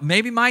 Now,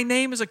 maybe my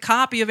name is a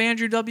copy of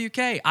Andrew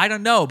WK. I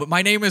don't know, but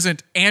my name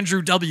isn't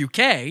Andrew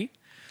WK.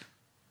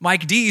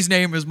 Mike D's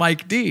name is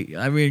Mike D.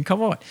 I mean,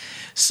 come on.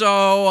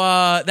 So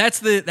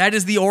that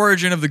is the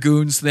origin of the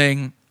Goons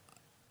thing.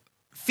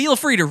 feel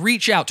free to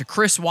reach out to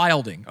Chris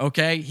Wilding,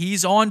 okay?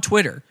 He's on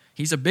Twitter.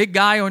 He's a big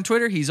guy on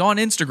Twitter. He's on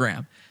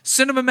Instagram.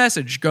 Send him a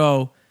message.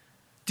 Go,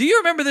 do you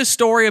remember this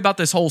story about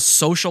this whole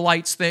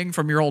socialites thing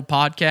from your old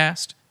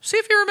podcast? See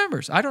if he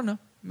remembers. I don't know.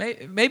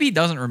 Maybe he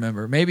doesn't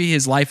remember. Maybe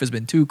his life has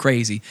been too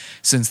crazy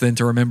since then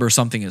to remember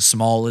something as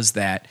small as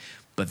that.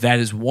 But that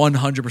is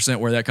 100%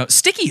 where that comes.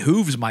 Sticky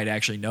Hooves might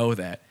actually know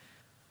that.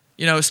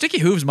 You know, Sticky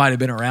Hooves might have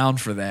been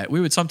around for that.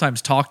 We would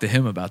sometimes talk to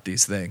him about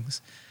these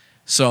things.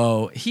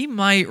 So he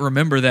might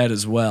remember that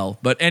as well.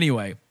 But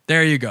anyway,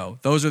 there you go.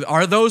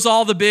 Are those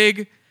all the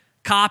big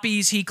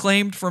copies he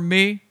claimed from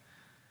me?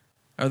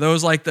 Are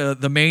those like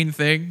the main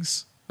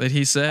things that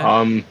he said?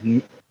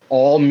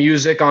 All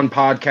music on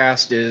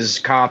podcast is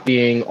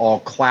copying.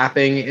 All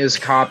clapping is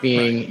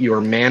copying.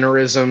 Your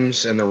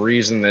mannerisms and the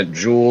reason that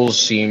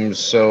Jules seems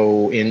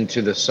so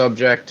into the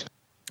subject.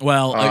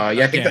 Well,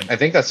 I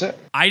think that's it.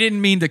 I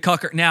didn't mean to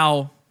cuck her.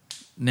 Now,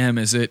 Nim,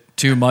 is it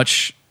too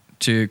much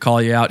to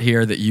call you out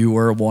here that you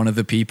were one of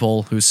the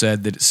people who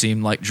said that it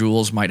seemed like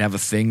Jules might have a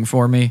thing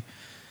for me?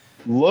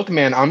 Look,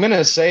 man, I'm going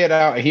to say it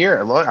out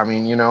here. Look, I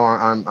mean,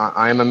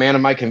 I'm a man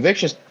of my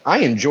convictions. I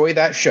enjoy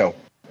that show.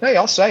 Hey,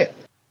 I'll say it.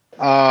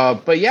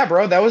 But yeah,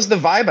 bro, that was the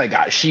vibe I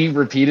got. She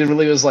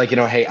repeatedly was like,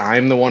 hey,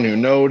 I'm the one who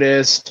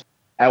noticed.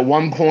 At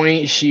one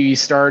point, he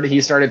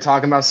started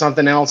talking about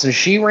something else, and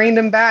she reined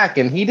him back,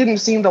 and he didn't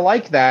seem to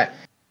like that.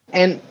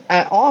 And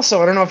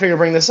also, I don't know if you're going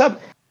to bring this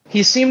up,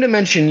 he seemed to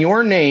mention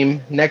your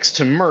name next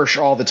to Mersh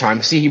all the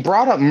time. See, he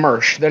brought up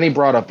Mersh, then he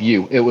brought up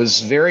you. It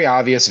was very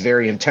obvious,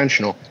 very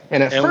intentional.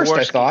 And at first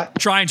I thought...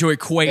 Trying to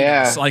equate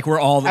us, like we're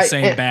all the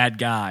same bad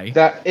guy.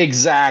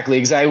 Exactly.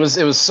 It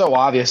was so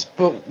obvious.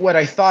 But what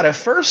I thought at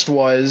first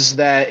was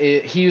that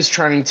he was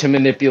trying to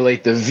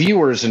manipulate the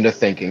viewers into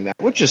thinking that,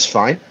 which is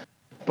fine.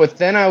 But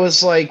then I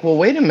was like, well,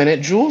 wait a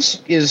minute.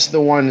 Jules is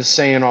the one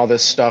saying all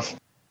this stuff.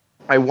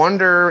 I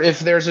wonder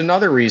if there's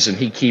another reason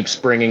he keeps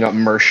bringing up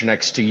Mersh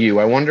next to you.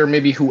 I wonder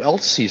maybe who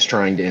else he's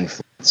trying to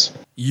influence.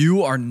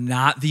 You are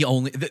not the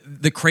only...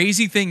 The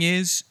crazy thing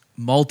is,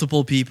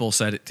 multiple people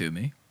said it to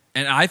me.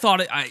 And I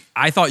thought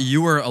I thought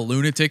you were a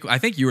lunatic. I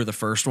think you were the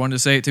first one to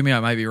say it to me. I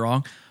might be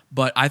wrong.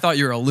 But I thought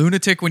you were a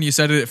lunatic when you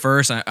said it at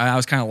first. I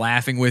was kind of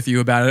laughing with you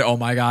about it. Oh,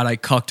 my God, I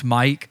cucked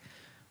Mike.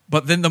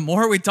 But then the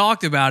more we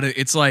talked about it,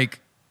 it's like,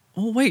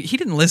 oh, wait, he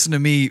didn't listen to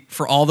me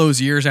for all those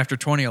years after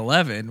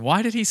 2011.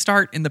 Why did he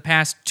start in the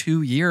past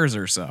 2 years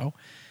or so?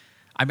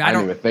 I mean, I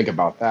don't even think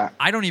about that.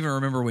 I don't even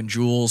remember when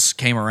Jules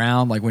came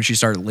around, like when she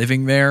started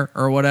living there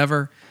or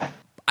whatever.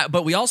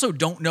 But we also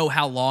don't know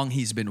how long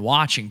he's been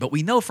watching. But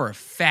we know for a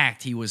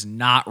fact he was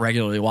not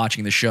regularly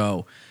watching the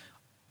show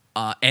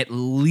at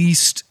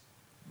least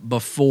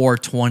before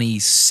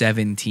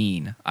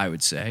 2017, I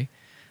would say.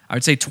 I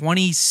would say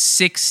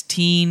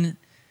 2016...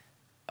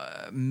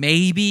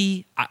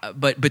 maybe,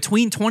 but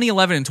between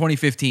 2011 and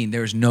 2015,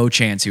 there's no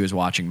chance he was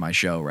watching my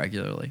show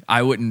regularly.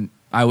 I wouldn't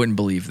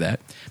believe that.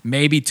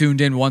 Maybe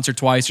tuned in once or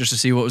twice just to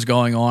see what was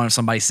going on. If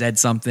somebody said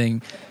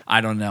something,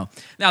 I don't know.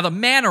 Now the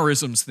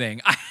mannerisms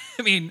thing. I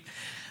mean,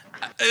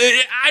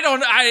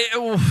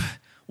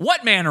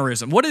 what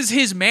mannerism? What is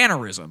his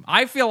mannerism?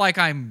 I feel like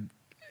I'm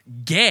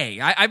gay.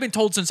 I've been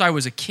told since I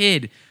was a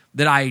kid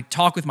that I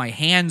talk with my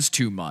hands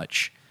too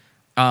much.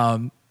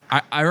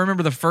 I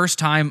remember the first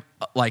time,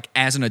 like,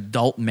 as an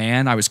adult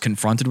man, I was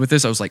confronted with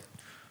this. I was like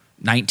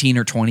 19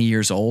 or 20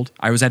 years old.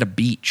 I was at a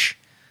beach,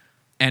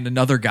 and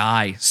another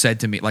guy said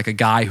to me, like a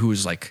guy who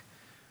was like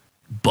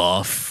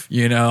buff,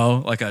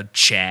 like a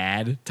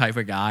Chad type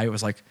of guy,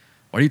 was like,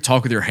 why do you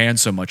talk with your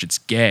hands so much? It's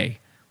gay.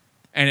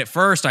 And at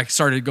first I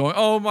started going,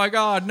 oh my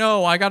God,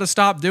 no, I got to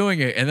stop doing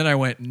it. And then I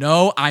went,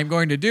 no, I'm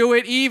going to do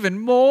it even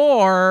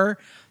more.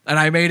 And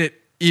I made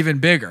it even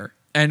bigger.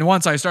 And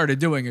once I started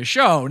doing a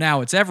show,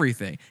 now it's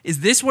everything. Is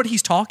this what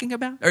he's talking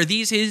about? Are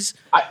these his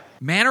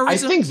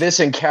mannerisms? I think this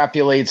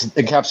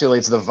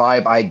encapsulates the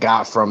vibe I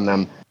got from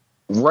them.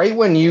 Right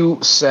when you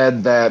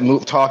said that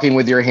talking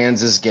with your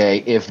hands is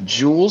gay, if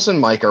Jules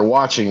and Mike are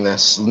watching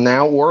this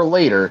now or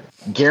later,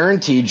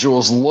 guaranteed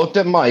Jules looked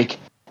at Mike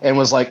and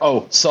was like,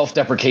 oh,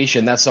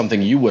 self-deprecation, that's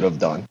something you would have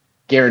done.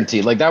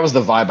 Guaranteed. Like, that was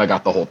the vibe I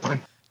got the whole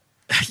time.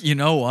 You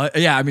know what?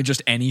 Yeah, I mean,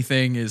 just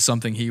anything is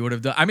something he would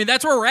have done. I mean,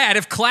 that's where we're at.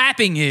 If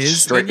clapping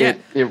is, then yeah.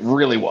 It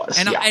really was.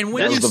 And, yeah, and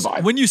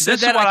when you said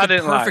that, I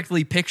could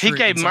perfectly picture. He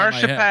gave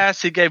Mersh a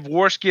pass. He gave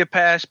Worski a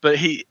pass, but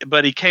he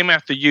came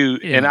after you,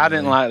 and I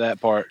didn't like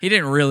that part. He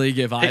didn't really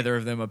give either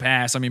of them a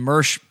pass. I mean,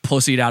 Mersh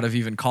pussied out of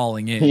even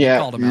calling in. Yeah,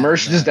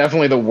 Mersh is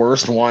definitely the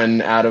worst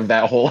one out of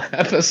that whole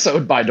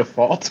episode by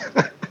default.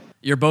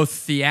 You're both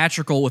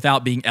theatrical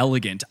without being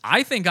elegant.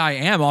 I think I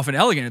am often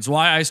elegant. It's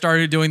why I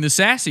started doing the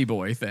sassy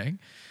boy thing.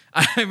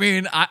 I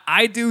mean,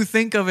 I do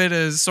think of it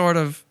as sort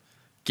of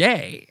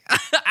gay.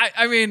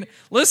 I mean,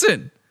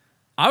 listen,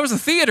 I was a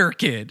theater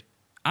kid.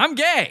 I'm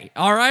gay,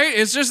 all right?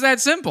 It's just that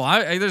simple.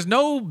 There's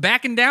no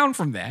backing down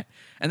from that.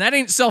 And that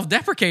ain't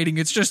self-deprecating.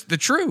 It's just the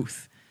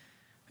truth.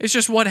 It's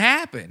just what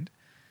happened.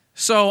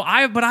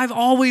 But I've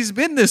always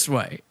been this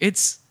way.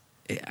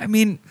 I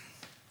mean...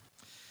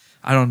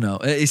 I don't know.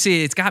 You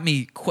see, it's got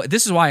me.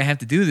 This is why I have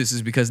to do this,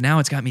 is because now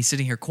it's got me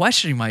sitting here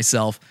questioning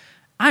myself.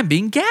 I'm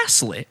being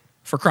gaslit,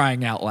 for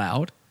crying out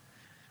loud.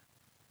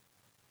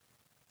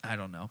 I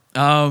don't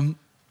know.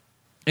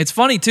 It's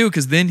funny too,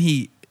 because then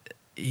he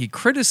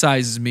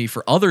criticizes me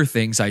for other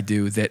things I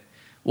do that,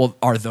 well,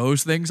 are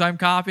those things I'm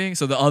copying?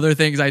 So the other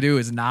things I do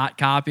is not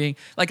copying.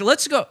 Like,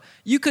 let's go.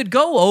 You could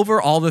go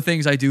over all the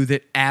things I do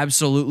that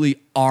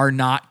absolutely are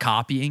not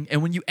copying,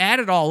 and when you add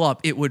it all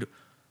up, it would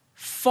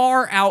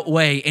far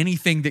outweigh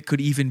anything that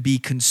could even be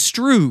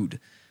construed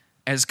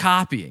as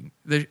copying.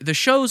 The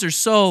shows are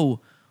so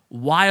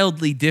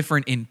wildly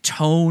different in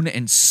tone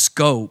and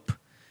scope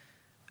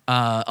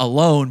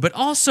alone, but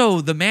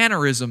also the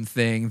mannerism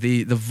thing,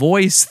 the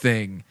voice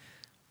thing.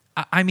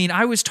 I mean,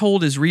 I was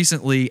told as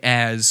recently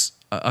as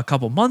a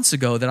couple months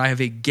ago that I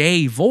have a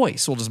gay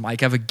voice. Well, does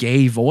Mike have a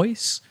gay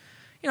voice?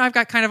 You know, I've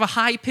got kind of a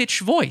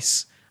high-pitched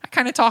voice. I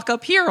kind of talk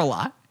up here a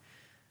lot.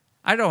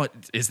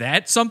 Is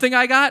that something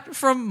I got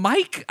from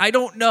Mike? I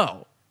don't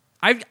know.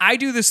 I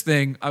do this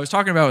thing I was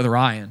talking about with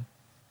Ryan.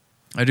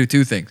 I do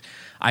two things.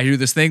 I do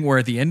this thing where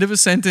at the end of a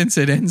sentence,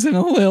 it ends in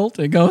a lilt.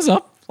 It goes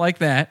up like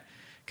that.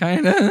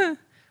 Kind of.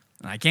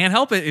 I can't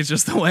help it. It's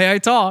just the way I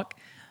talk.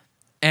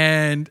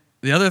 And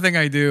the other thing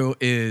I do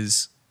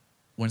is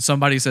when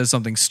somebody says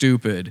something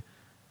stupid,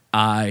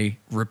 I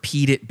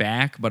repeat it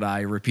back, but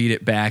I repeat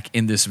it back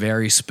in this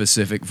very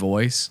specific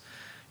voice.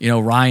 You know,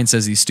 Ryan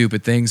says these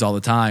stupid things all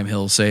the time.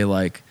 He'll say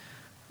like,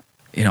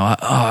 you know,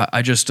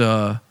 I just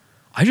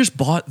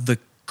bought the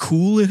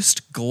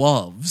coolest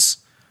gloves.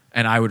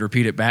 And I would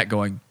repeat it back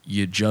going,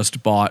 you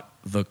just bought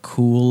the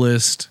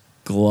coolest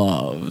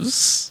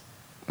gloves.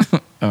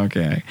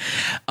 Okay.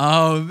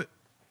 I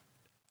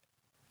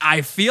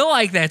feel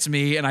like that's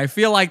me, and I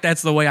feel like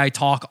that's the way I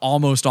talk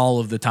almost all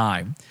of the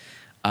time.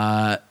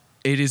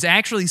 It is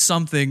actually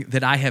something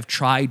that I have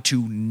tried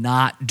to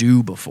not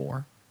do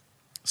before.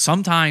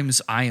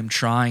 Sometimes I am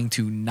trying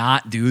to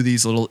not do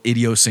these little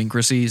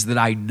idiosyncrasies that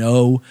I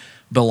know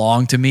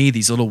belong to me,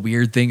 these little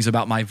weird things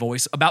about my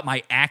voice, about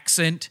my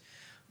accent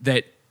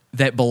that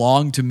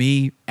belong to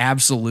me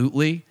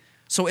absolutely.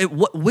 So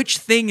which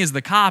thing is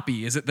the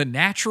copy? Is it the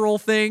natural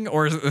thing,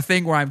 or is it the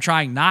thing where I'm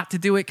trying not to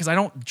do it? Because I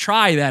don't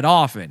try that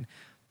often.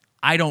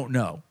 I don't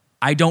know.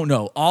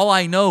 All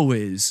I know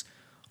is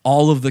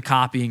all of the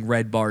copying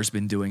Redbar's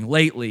been doing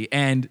lately.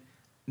 And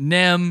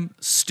Nem,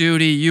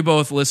 Studi, you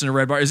both listen to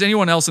Redbar. Is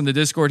anyone else in the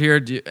Discord here?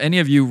 Do any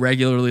of you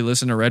regularly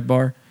listen to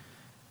Redbar?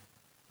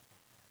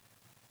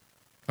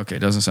 Okay,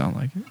 doesn't sound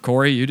like it.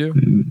 Corey, you do?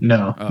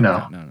 No, Oh, no.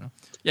 okay, no.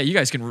 Yeah, you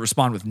guys can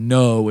respond with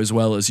no as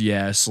well as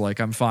yes. Like,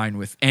 I'm fine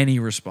with any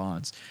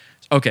response.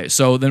 Okay,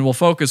 so then we'll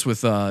focus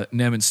with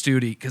Nem and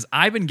Studi, because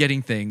I've been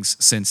getting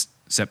things since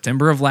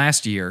September of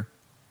last year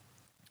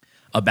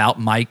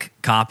about Mike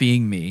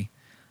copying me.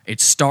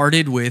 It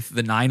started with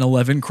the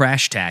 9/11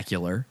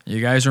 Crashtacular. You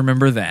guys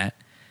remember that,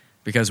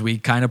 because we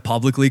kind of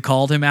publicly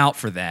called him out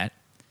for that.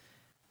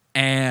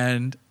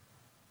 And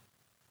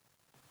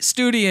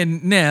Studi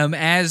and Nem,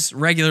 as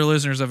regular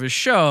listeners of his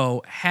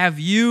show, have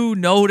you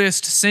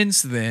noticed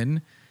since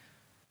then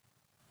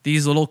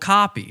these little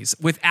copies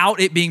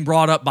without it being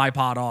brought up by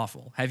Pod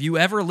Awful? Have you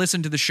ever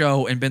listened to the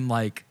show and been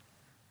like,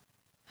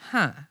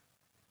 huh?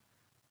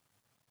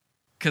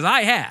 Because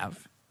I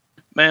have.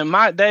 Man,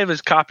 Mike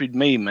Davis copied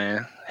me,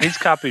 man. He's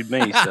copied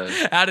me. So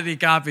how did he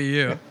copy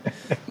you?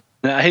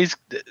 Now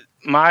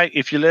Mike.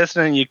 If you're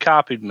listening, you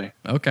copied me.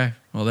 Okay,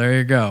 well there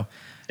you go.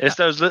 It's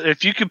those.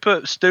 If you could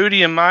put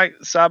Studi and Mike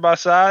side by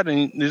side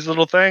and these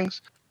little things.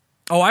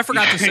 Oh, I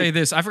forgot to say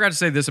this. I forgot to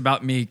say this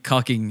about me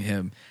cucking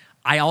him.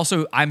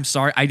 I'm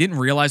sorry. I didn't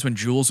realize when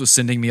Jules was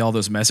sending me all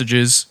those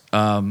messages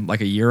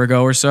like a year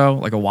ago or so,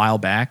 like a while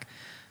back.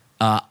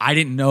 I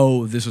didn't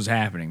know this was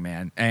happening,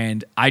 man.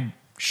 And I'd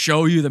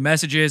show you the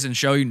messages and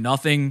show you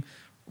nothing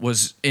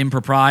was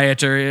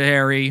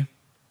improprietary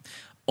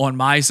on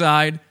my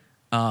side.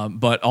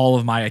 But all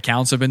of my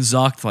accounts have been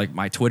zucked. Like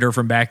my Twitter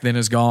from back then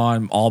is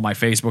gone. All my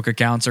Facebook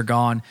accounts are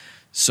gone.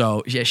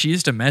 So yeah, she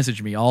used to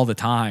message me all the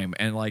time.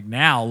 And like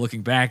now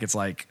looking back, it's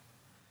like,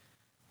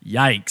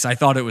 yikes. I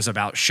thought it was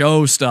about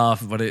show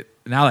stuff, but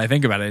now that I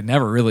think about it, it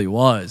never really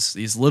was.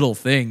 These little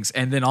things.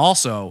 And then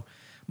also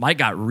Mike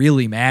got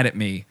really mad at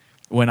me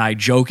when I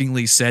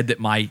jokingly said that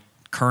my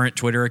current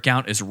Twitter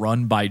account is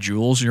run by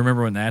Jules. You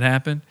remember when that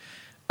happened?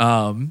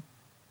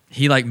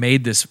 He like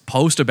made this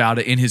post about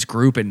it in his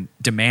group and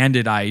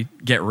demanded I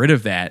get rid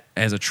of that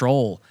as a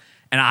troll.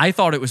 And I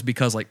thought it was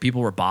because like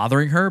people were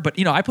bothering her, but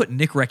you know, I put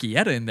Nick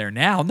Recchietta in there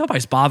now.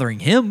 Nobody's bothering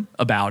him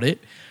about it.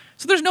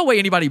 So there's no way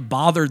anybody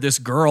bothered this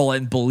girl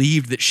and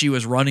believed that she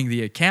was running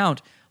the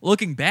account.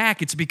 Looking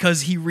back, it's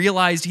because he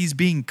realized he's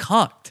being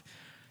cucked.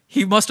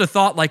 He must have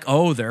thought like,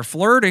 oh, they're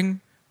flirting.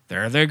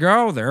 There they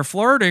go. They're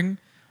flirting.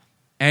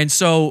 And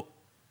so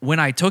when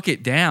I took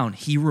it down,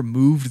 he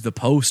removed the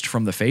post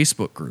from the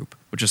Facebook group,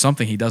 which is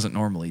something he doesn't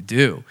normally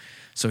do.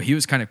 So he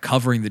was kind of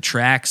covering the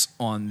tracks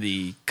on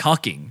the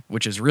cucking,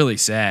 which is really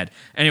sad.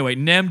 Anyway,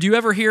 Nem, do you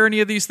ever hear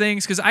any of these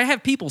things? Because I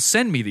have people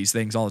send me these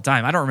things all the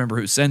time. I don't remember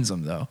who sends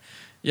them, though.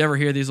 You ever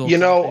hear these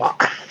little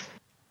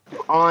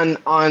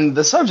on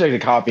the subject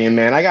of copying,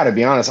 man, I got to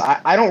be honest.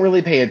 I don't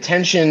really pay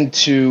attention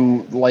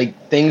to like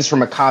things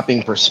from a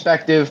copying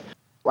perspective.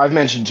 I've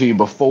mentioned to you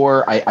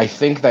before. I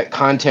think that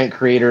content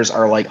creators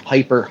are like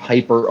hyper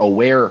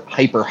aware,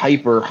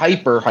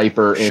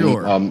 hyper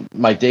in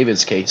Mike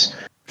David's case,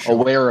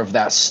 aware of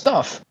that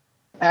stuff.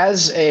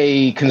 As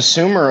a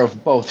consumer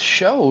of both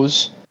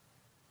shows,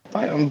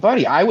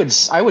 buddy, I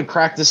would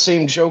crack the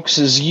same jokes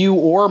as you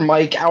or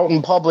Mike out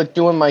in public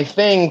doing my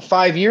thing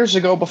 5 years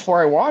ago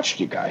before I watched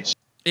you guys.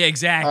 Yeah,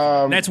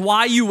 exactly. That's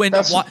why you end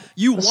up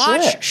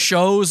watch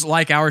shows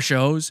like our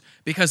shows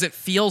because it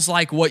feels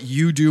like what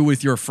you do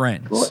with your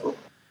friends.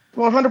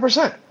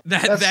 100%.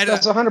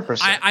 That's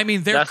 100%. I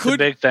mean, That's the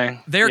big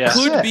thing. There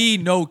could be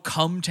no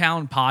Come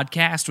Town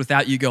podcast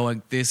without you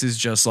going, this is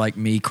just like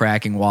me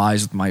cracking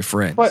wise with my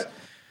friends.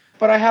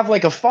 But I have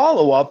like a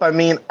follow-up. I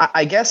mean,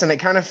 I guess, and it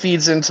kind of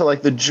feeds into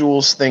like the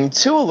Jules thing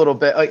too a little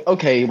bit. Like,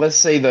 okay, let's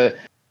say the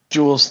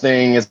Jules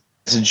thing is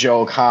a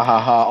joke, ha ha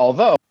ha.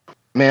 Although,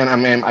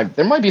 man,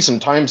 there might be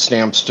some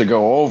timestamps to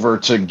go over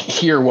to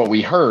hear what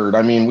we heard.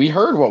 I mean, we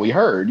heard what we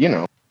heard, you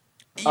know.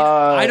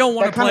 I don't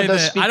want to play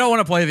I don't want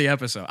to play the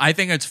episode. I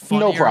think it's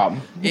funnier. No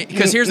problem.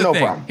 Because here's the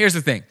thing. Problem. Here's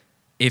the thing.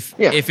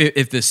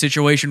 If the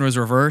situation was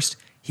reversed,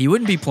 he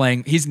wouldn't be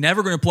playing. He's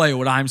never going to play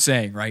what I'm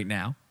saying right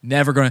now.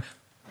 Never going to.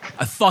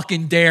 I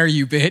fucking dare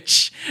you,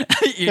 bitch.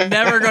 You're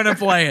never going to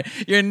play it.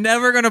 You're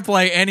never going to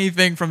play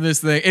anything from this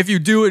thing. If you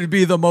do, it'd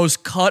be the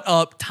most cut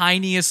up,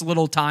 tiniest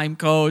little time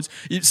codes.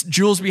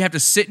 Jules, we have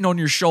to sitting on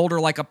your shoulder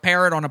like a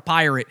parrot on a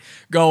pirate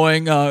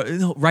going,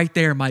 no, right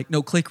there, Mike.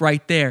 No, click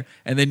right there.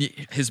 And then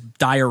his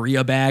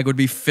diarrhea bag would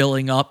be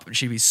filling up and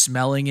she'd be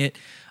smelling it.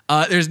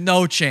 There's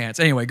no chance.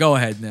 Anyway, go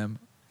ahead, Nim.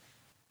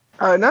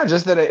 No,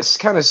 just that it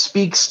kind of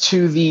speaks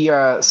to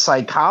the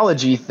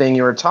psychology thing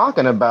you were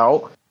talking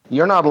about.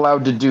 You're not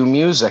allowed to do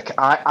music.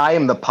 I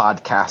am the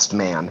podcast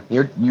man.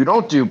 You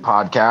don't do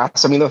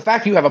podcasts. I mean, the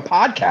fact you have a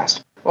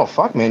podcast, well,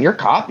 fuck, man, you're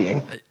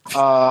copying.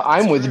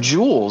 I'm with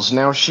Jules.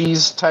 Now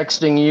she's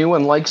texting you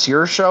and likes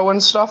your show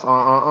and stuff.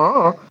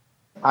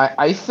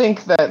 I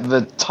think that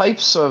the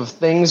types of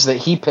things that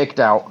he picked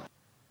out,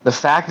 the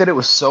fact that it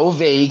was so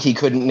vague he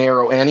couldn't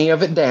narrow any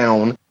of it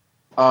down,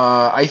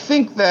 I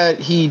think that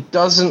he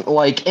doesn't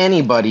like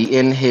anybody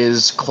in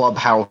his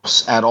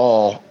clubhouse at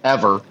all,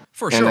 ever.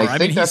 For sure. And I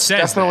think that's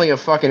definitely a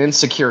fucking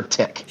insecure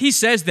tick. He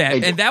says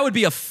that, and that would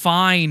be a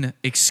fine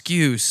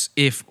excuse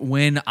if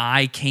when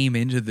I came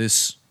into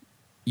this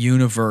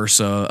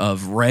universe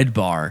of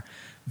Redbar,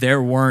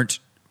 there weren't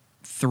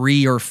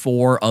 3 or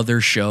 4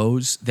 other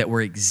shows that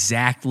were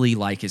exactly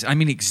like his. I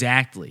mean,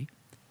 exactly.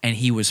 And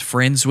he was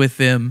friends with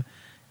them,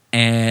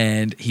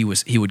 and he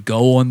would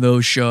go on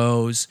those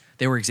shows.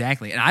 They were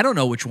exactly. And I don't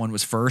know which one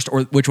was first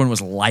or which one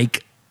was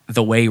like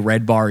the way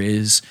Redbar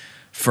is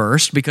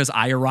first, because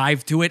I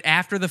arrived to it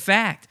after the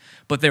fact.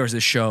 But there was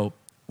this show,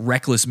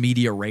 Reckless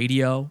Media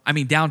Radio. I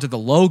mean, down to the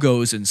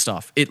logos and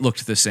stuff, it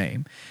looked the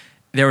same.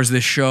 There was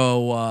this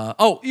show,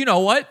 you know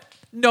what?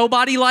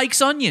 Nobody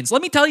Likes Onions.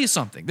 Let me tell you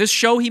something. This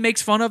show he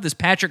makes fun of, this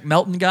Patrick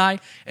Melton guy,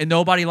 and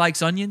Nobody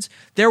Likes Onions,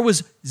 there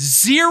was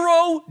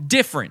zero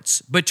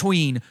difference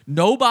between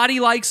Nobody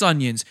Likes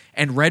Onions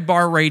and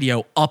Redbar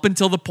Radio up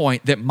until the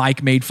point that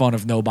Mike made fun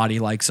of Nobody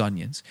Likes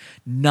Onions.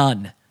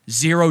 None.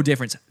 Zero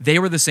difference. They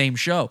were the same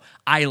show.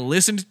 I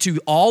listened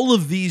to all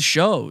of these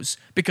shows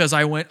because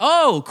I went,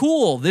 oh,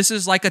 cool. This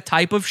is like a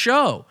type of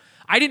show.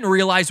 I didn't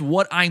realize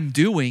what I'm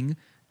doing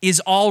is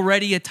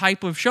already a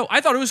type of show. I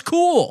thought it was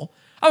cool.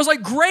 I was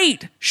like,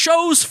 great,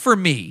 shows for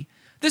me.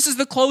 This is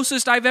the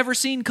closest I've ever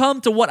seen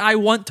come to what I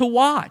want to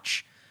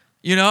watch,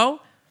 you know,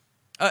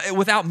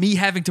 without me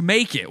having to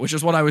make it, which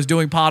is what I was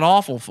doing Pod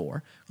Awful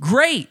for.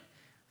 Great.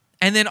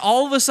 And then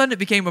all of a sudden it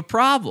became a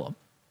problem.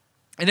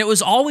 And it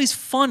was always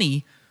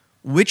funny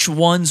which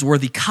ones were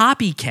the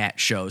copycat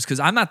shows, because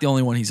I'm not the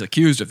only one he's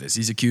accused of this.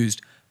 He's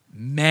accused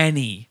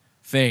many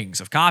things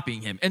of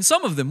copying him, and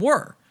some of them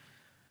were.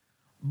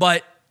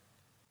 But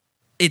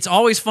it's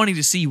always funny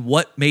to see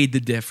what made the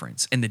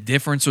difference, and the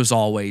difference was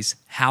always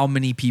how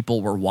many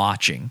people were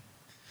watching.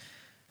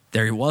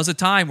 There was a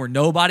time where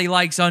Nobody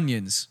Likes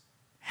Onions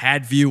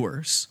had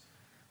viewers.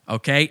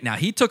 Okay, now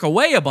he took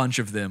away a bunch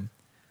of them,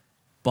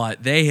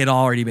 but they had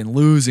already been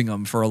losing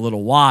them for a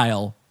little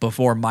while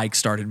before Mike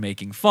started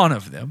making fun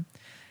of them.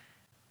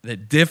 The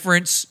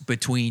difference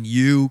between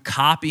you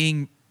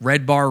copying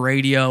Redbar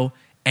Radio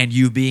and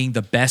you being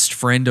the best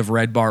friend of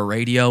Redbar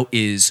Radio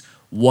is,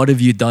 what have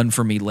you done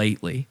for me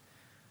lately?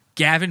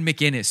 Gavin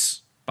McInnes,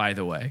 by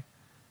the way.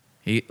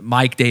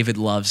 Mike David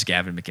loves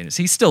Gavin McInnes.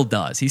 He still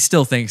does. He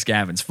still thinks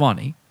Gavin's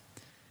funny.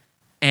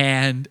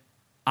 And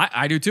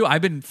I do too.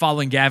 I've been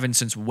following Gavin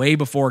since way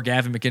before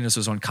Gavin McInnes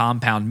was on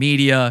Compound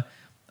Media.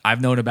 I've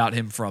known about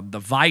him from the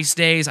Vice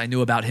days. I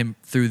knew about him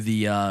through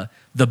the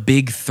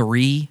Big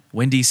Three,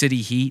 Windy City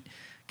Heat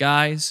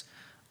guys.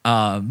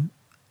 I've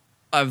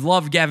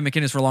loved Gavin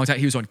McInnes for a long time.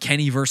 He was on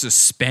Kenny versus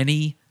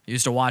Spenny. I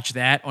used to watch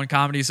that on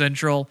Comedy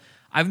Central.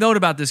 I've known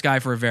about this guy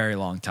for a very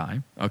long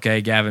time,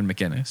 okay, Gavin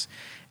McInnes.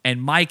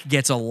 And Mike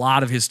gets a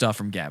lot of his stuff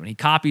from Gavin. He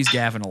copies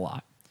Gavin a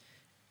lot.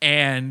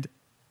 And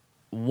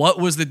what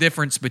was the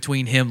difference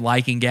between him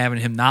liking Gavin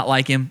and him not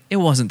liking him? It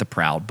wasn't the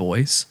Proud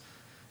Boys.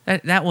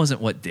 That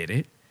wasn't what did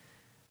it.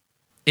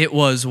 It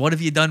was, what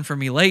have you done for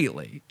me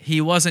lately?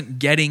 He wasn't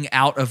getting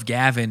out of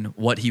Gavin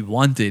what he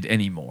wanted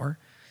anymore.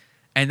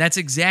 And that's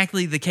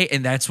exactly the case.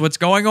 And that's what's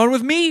going on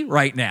with me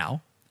right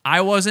now.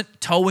 I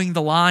wasn't towing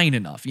the line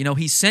enough. You know,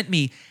 he sent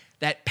me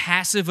that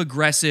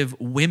passive-aggressive,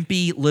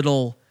 wimpy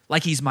little,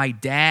 like he's my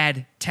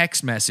dad,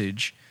 text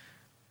message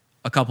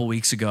a couple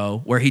weeks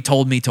ago where he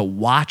told me to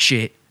watch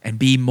it and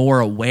be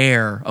more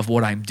aware of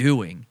what I'm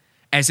doing,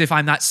 as if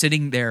I'm not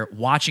sitting there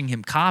watching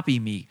him copy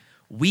me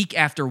week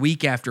after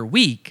week after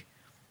week.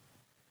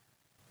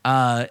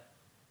 That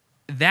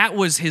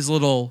was his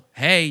little,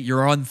 hey,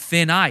 you're on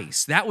thin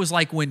ice. That was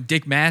like when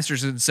Dick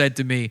Masterson said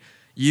to me,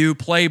 you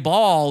play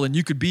ball and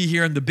you could be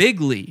here in the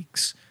big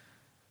leagues.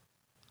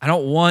 I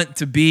don't want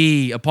to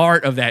be a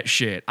part of that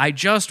shit. I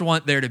just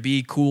want there to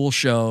be cool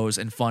shows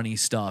and funny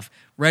stuff.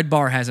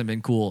 Redbar hasn't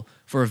been cool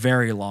for a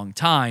very long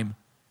time,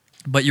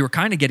 but you were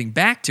kind of getting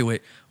back to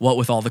it, what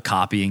with all the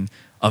copying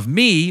of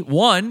me.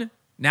 One,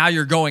 now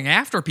you're going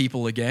after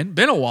people again.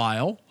 Been a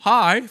while.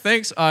 Hi,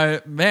 thanks.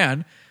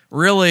 Man,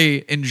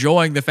 really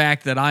enjoying the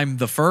fact that I'm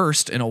the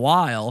first in a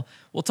while.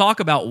 We'll talk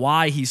about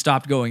why he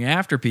stopped going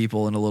after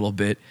people in a little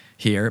bit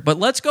here. But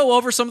let's go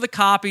over some of the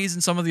copies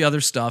and some of the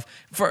other stuff.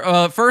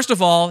 First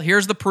of all,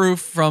 here's the proof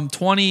from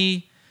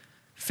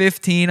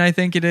 2015, I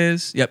think it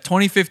is. Yep,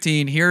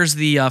 2015. Here's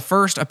the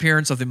first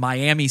appearance of the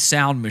Miami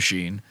Sound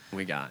Machine.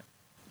 We got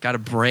a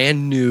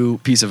brand new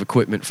piece of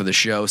equipment for the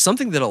show,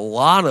 something that a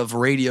lot of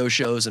radio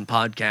shows and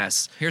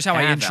podcasts Here's how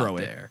I intro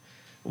it. There.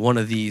 One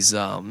of these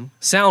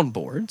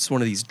soundboards,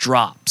 one of these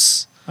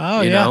drops.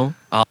 Oh, you know?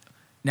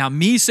 Now,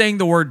 me saying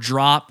the word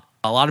drop,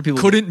 a lot of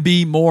people couldn't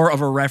be more of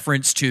a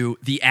reference to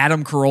the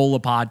Adam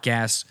Carolla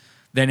podcast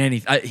than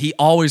anything. He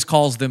always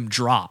calls them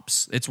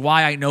drops. It's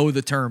why I know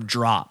the term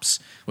drops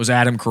was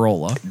Adam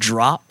Carolla.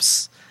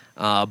 Drops,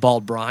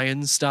 Bald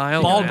Brian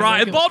style. Bald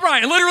Brian,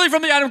 literally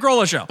from the Adam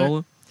Carolla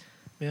show.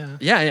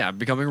 Yeah,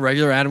 becoming a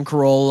regular Adam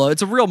Carolla.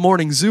 It's a real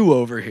morning zoo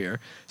over here.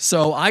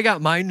 So I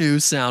got my new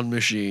sound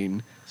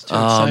machine. It's too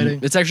exciting.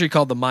 It's actually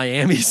called the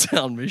Miami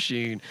Sound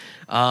Machine.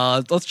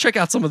 Let's check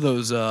out some of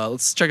those.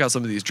 Let's check out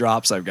some of these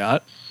drops I've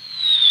got.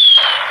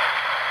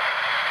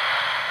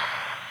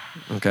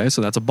 Okay,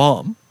 so that's a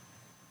bomb.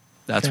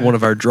 That's one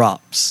of our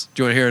drops.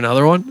 Do you want to hear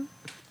another one?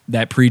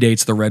 That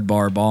predates the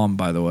Redbar bomb,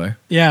 by the way.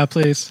 Yeah,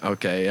 please.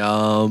 Okay.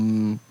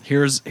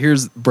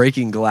 Here's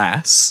breaking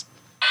glass.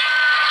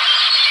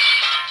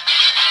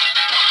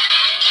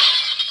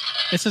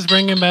 This is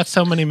bringing back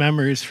so many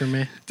memories for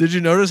me. Did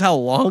you notice how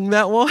long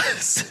that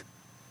was?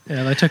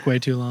 Yeah, that took way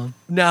too long.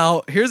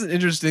 Now, here's an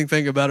interesting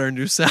thing about our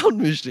new sound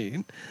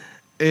machine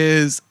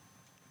is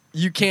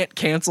you can't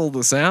cancel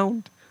the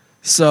sound.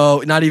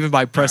 So not even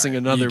by pressing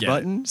another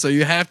button. So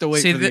you have to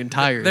wait for the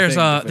entire there's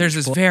thing. There's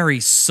this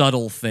very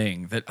subtle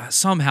thing that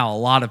somehow a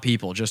lot of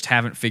people just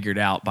haven't figured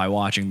out by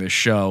watching this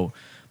show.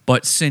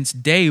 But since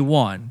day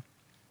one,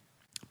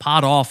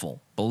 Pod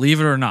Awful, believe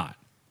it or not,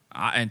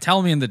 and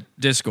tell me in the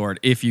Discord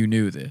if you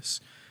knew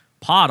this,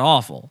 Pod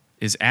Awful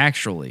is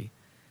actually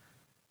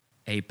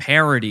a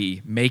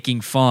parody making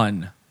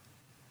fun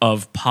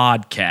of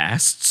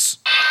podcasts.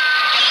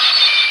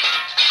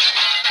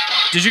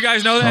 Did you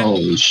guys know that?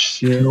 Holy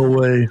shit. No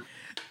way.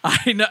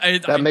 I know.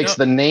 That makes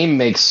the name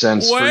make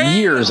sense. For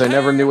years, I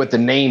never knew what the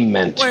name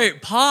meant.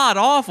 Wait, Pod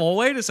Awful.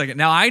 Wait a second.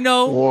 Now, I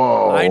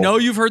know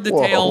you've heard the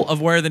tale of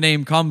where the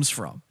name comes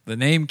from. The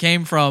name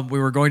came from, we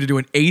were going to do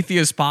an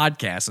atheist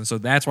podcast, and so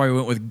that's why we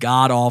went with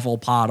God Awful,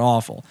 Pod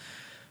Awful.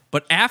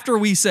 But after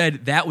we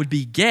said that would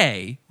be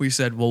gay, we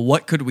said, well,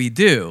 what could we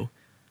do?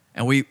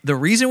 And the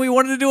reason we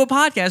wanted to do a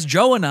podcast,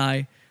 Joe and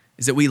I,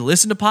 is that we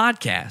listen to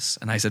podcasts.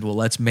 And I said, well,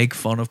 let's make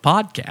fun of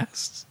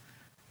podcasts.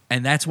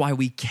 And that's why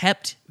we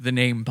kept the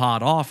name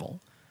Pod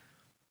Awful.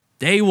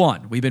 Day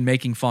one, we've been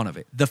making fun of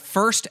it. The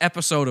first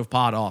episode of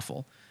Pod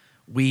Awful,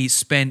 we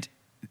spent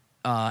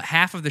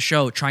half of the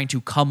show trying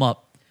to come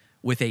up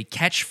with a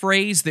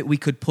catchphrase that we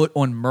could put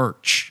on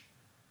merch.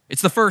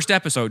 It's the first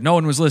episode. No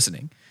one was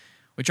listening.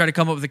 We tried to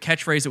come up with a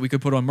catchphrase that we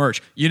could put on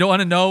merch. You don't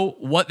want to know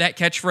what that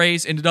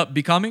catchphrase ended up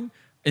becoming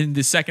in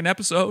the second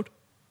episode?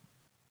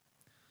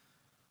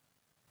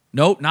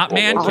 Nope, not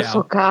man cow.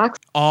 Also Cox.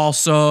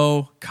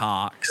 Also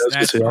Cox.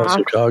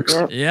 Also Cox.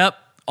 Yep,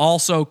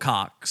 also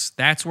Cox.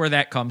 That's where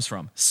that comes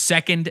from.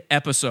 Second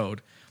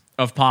episode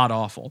of Pod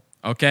Awful,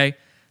 okay?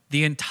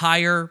 The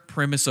entire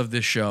premise of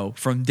this show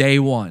from day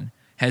one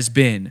has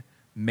been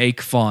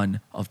make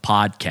fun of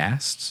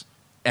podcasts.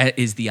 That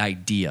is the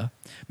idea.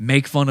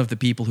 Make fun of the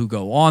people who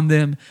go on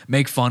them.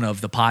 Make fun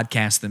of the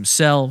podcasts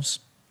themselves.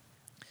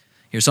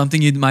 Here's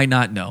something you might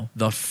not know.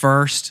 The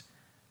first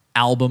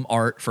album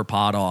art for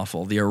Pod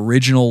Awful, the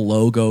original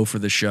logo for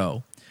the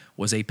show,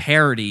 was a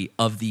parody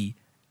of the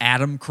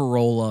Adam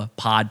Carolla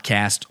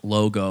podcast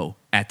logo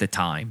at the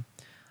time.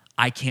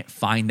 I can't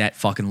find that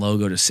fucking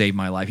logo to save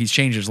my life. He's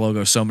changed his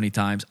logo so many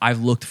times.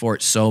 I've looked for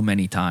it so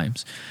many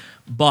times.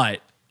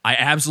 But I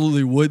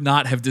absolutely would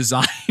not have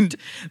designed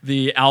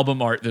the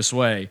album art this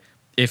way.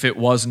 if it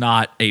was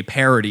not a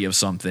parody of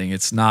something.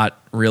 It's not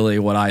really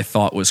what I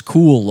thought was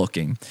cool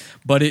looking,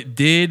 but it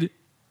did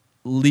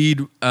lead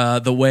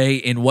the way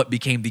in what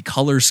became the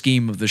color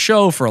scheme of the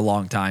show for a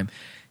long time.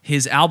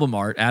 His album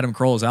art, Adam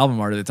Carolla's album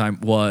art at the time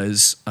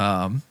was,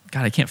 God,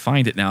 I can't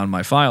find it now in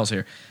my files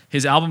here.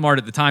 His album art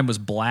at the time was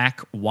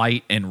black,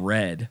 white, and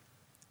red.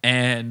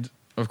 And,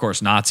 of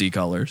course, Nazi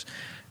colors.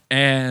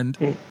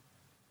 And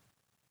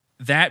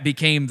that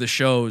became the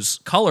show's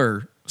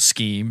color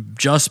scheme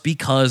just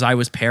because I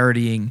was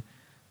parodying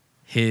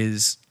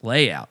his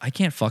layout. I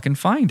can't fucking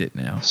find it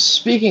now.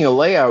 Speaking of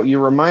layout, you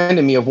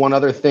reminded me of one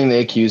other thing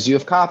they accused you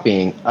of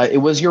copying. It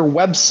was your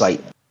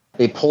website.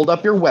 They pulled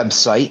up your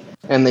website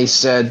and they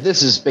said,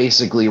 this is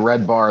basically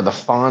Redbar. The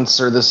fonts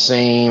are the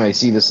same. I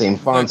see the same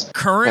fonts.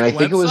 Current and I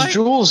think it was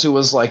Jules who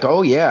was like,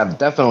 oh, yeah,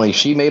 definitely.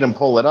 She made him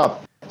pull it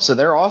up. So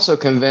they're also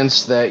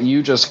convinced that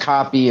you just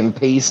copy and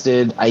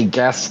pasted, I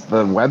guess,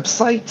 the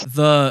website?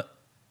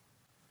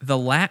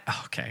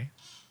 Okay.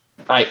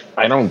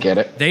 I don't get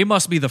it. They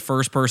must be the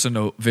first person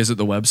to visit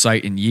the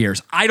website in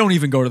years. I don't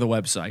even go to the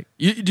website.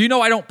 Do you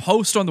know I don't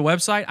post on the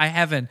website? I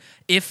have an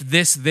if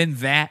this then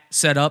that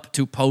set up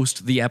to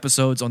post the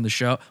episodes on the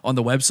show on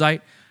the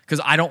website because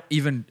I don't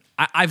even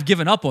I've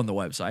given up on the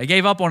website. I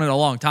gave up on it a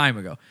long time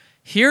ago.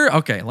 Here,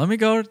 okay, let me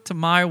go to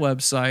my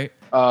website.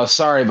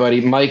 Sorry,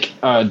 buddy. Mike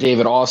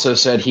David also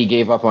said he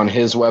gave up on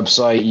his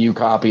website. You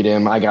copied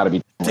him. I got to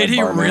be. Did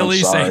he really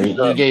say?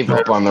 He gave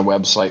up on the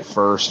website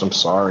first. I'm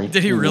sorry.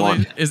 Did he really?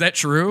 won. Is that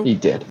true? He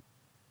did.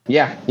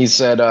 Yeah, he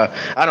said,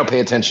 I don't pay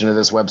attention to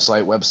this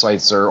website.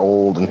 Websites are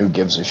old, and who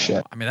gives a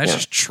shit? I mean, that's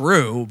just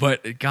true,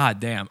 but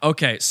goddamn.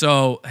 Okay,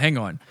 so hang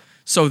on.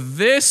 So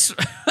this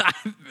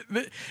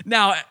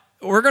now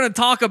we're going to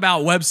talk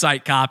about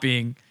website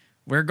copying.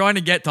 We're going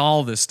to get to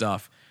all this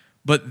stuff.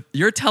 But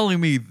you're telling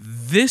me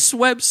this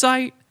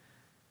website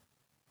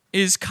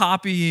is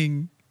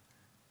copying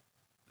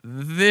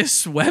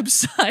this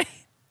website?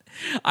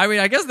 I mean,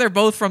 I guess they're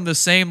both from the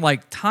same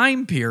like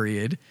time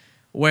period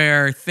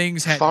where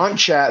things had font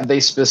chat. They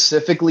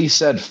specifically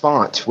said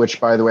font,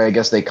 which, by the way, I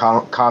guess they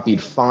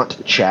copied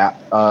font chat.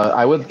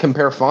 I would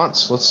compare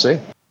fonts. Let's see.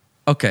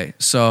 Okay,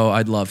 so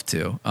I'd love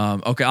to.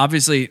 Okay,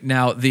 obviously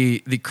now the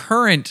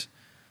current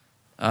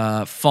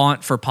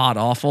font for Pod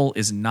Awful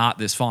is not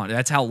this font.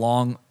 That's how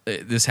long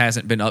this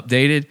hasn't been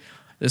updated.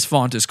 This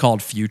font is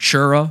called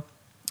Futura.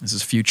 This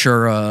is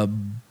Futura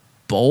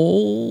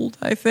Bold,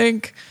 I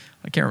think.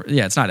 I can't remember.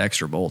 Yeah, it's not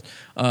extra bold.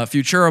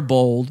 Futura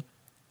Bold.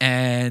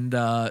 And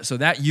so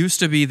that used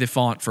to be the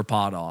font for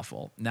Pod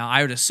Awful. Now,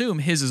 I would assume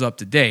his is up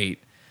to date.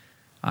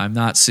 I'm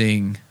not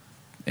seeing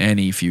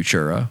any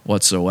Futura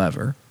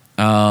whatsoever.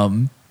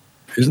 Isn't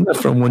that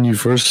from when you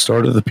first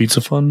started the Pizza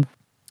Fund?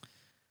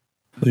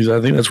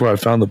 I think that's where I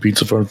found the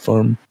Pizza Fund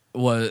from.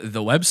 Was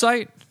the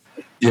website?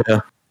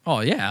 Yeah. Oh,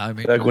 yeah. I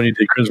mean, back when you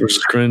did Cringe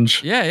versus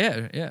Cringe.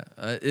 Yeah.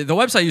 The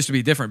website used to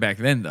be different back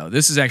then, though.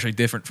 This is actually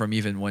different from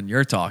even when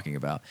you're talking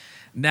about.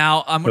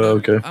 Now, I'm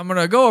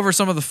gonna go over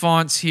some of the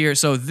fonts here.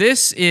 So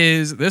this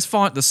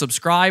font, the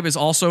subscribe is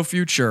also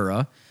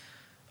Futura.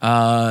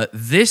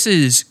 This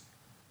is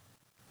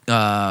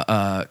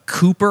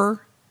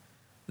Cooper.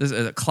 This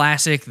is a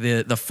classic,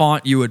 the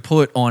font you would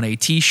put on a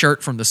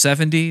T-shirt from the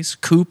 70s,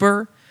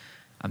 Cooper.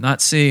 I'm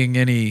not seeing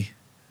any.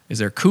 Is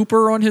there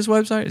Cooper on his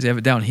website? Does he have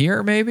it down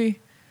here, maybe?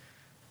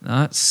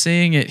 Not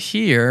seeing it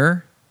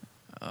here.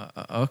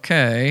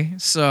 Okay,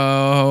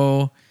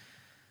 so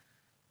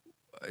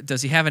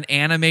does he have an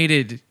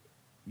animated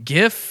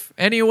GIF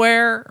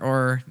anywhere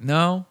or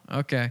no?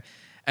 Okay,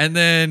 and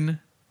then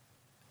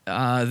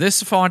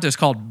this font is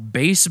called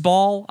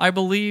Baseball, I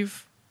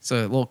believe. It's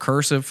a little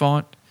cursive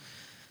font.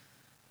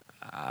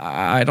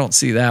 I don't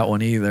see that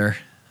one either.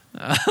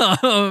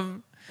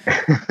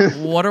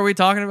 What are we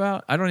talking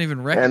about? I don't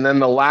even recognize. And then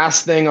the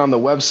last thing on the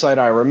website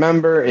I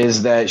remember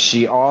is that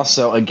she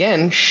also,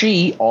 again,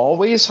 she,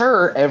 always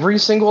her, every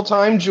single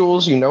time,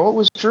 Jules, you know it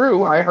was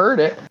true, I heard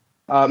it,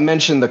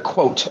 mentioned the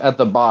quote at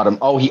the bottom.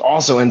 Oh, he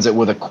also ends it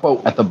with a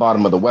quote at the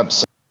bottom of the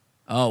website.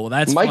 Oh, well,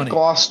 that's Mike funny.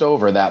 Glossed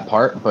over that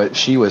part, but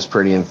she was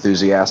pretty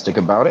enthusiastic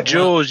about it.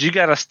 Jules, you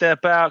got to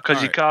step out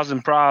because you're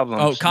causing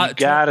problems. You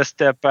got to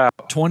step out.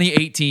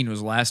 2018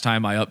 was the last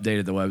time I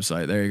updated the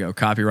website. There you go.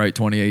 Copyright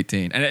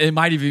 2018. And it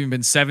might have even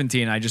been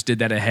 17. I just did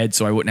that ahead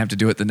so I wouldn't have to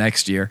do it the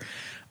next year.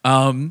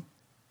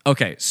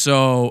 Okay,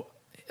 so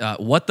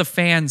what the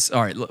fans...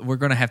 All right, we're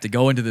going to have to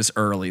go into this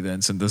early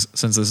then since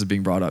this is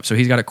being brought up. So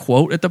he's got a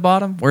quote at the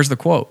bottom. Where's the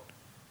quote?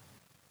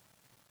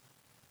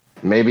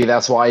 Maybe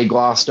that's why he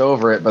glossed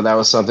over it, but that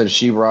was something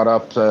she brought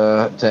up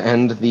to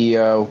end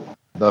the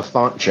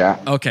font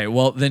chat. Okay,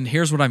 well, then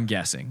here's what I'm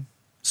guessing.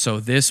 So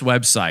this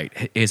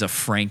website is a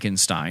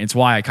Frankenstein. It's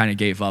why I kind of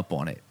gave up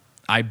on it.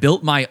 I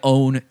built my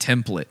own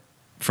template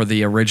for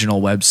the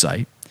original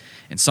website.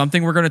 And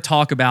something we're going to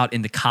talk about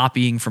in the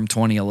copying from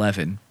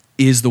 2011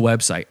 is the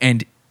website.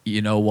 And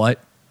you know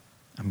what?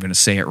 I'm going to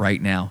say it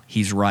right now.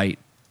 He's right.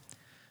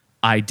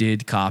 I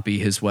did copy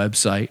his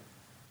website.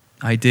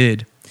 I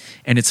did.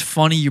 And it's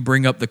funny you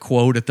bring up the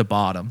quote at the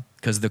bottom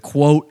because the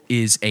quote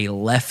is a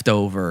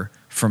leftover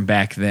from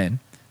back then.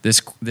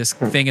 This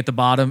thing at the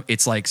bottom,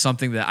 it's like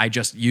something that I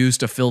just used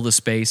to fill the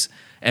space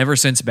ever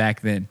since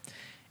back then.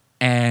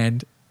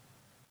 And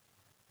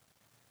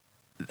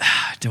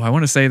do I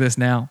want to say this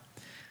now?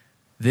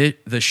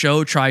 The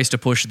show tries to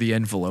push the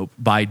envelope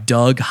by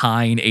Doug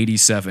Hine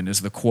 87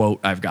 is the quote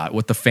I've got,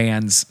 what the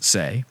fans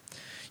say.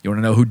 You want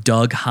to know who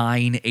Doug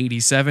Hine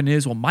 87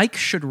 is? Well, Mike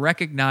should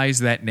recognize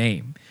that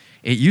name.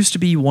 It used to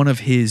be one of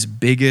his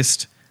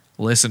biggest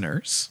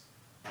listeners.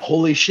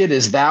 Holy shit,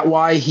 is that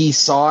why he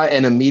saw it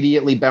and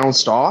immediately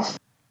bounced off?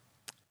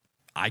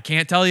 I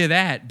can't tell you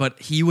that, but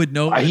he would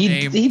know the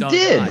name he Doug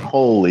did. Hine.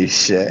 Holy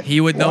shit.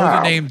 He would know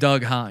the name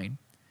Doug Hine.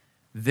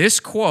 This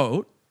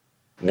quote,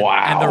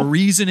 and the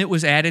reason it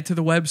was added to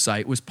the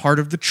website was part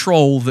of the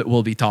troll that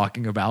we'll be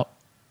talking about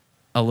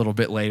a little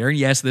bit later. And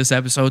yes, this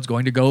episode's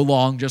going to go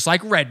long, just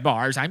like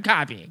Redbar's. I'm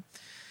copying.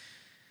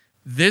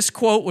 This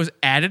quote was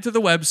added to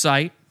the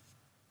website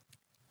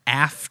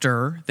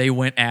after they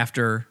went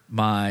after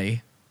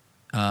my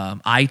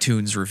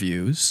iTunes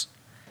reviews,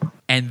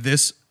 and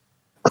this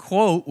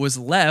quote was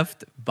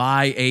left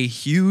by a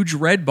huge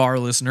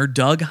Redbar listener,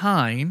 Doug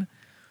Hine,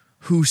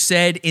 who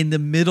said in the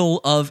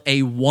middle of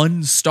a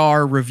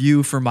 1-star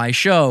review for my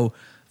show,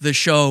 the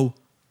show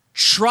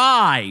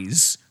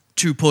tries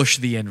to push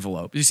the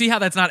envelope. You see how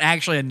that's not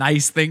actually a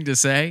nice thing to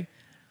say?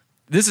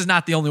 This is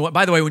not the only one.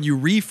 By the way, when you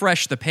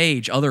refresh the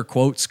page, other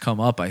quotes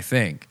come up, I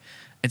think.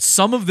 And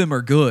some of them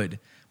are good,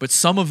 but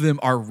some of them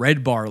are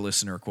Redbar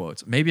listener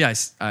quotes. Maybe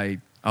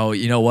oh,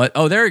 you know what?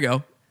 Oh, there you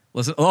go.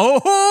 Listen.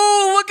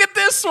 Oh, look at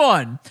this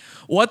one.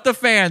 What the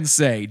fans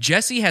say.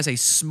 Jesse has a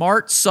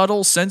smart,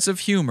 subtle sense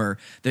of humor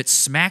that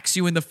smacks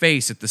you in the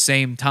face at the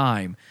same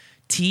time.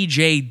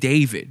 TJ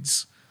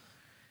Davids.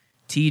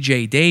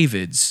 TJ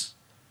Davids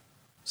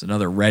is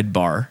another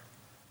Redbar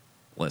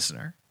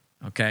listener.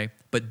 Okay.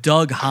 But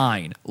Doug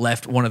Hine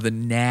left one of the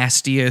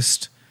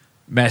nastiest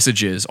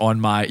messages on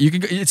my,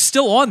 it's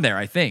still on there,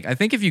 I think. I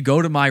think if you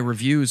go to my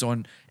reviews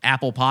on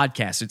Apple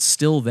Podcasts, it's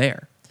still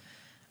there.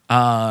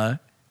 I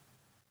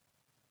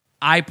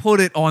put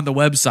it on the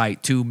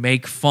website to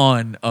make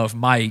fun of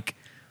Mike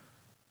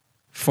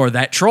for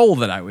that troll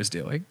that I was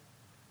doing.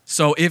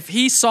 So if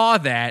he saw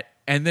that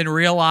and then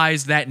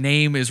realized that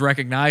name is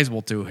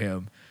recognizable to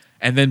him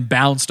and then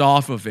bounced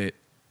off of it,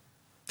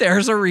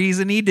 there's a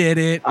reason he did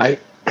it.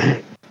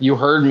 You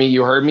heard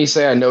me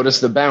say I noticed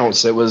the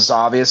bounce. It was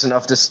obvious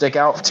enough to stick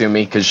out to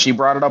me because she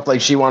brought it up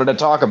like she wanted to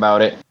talk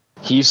about it.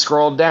 He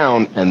scrolled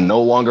down and no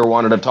longer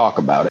wanted to talk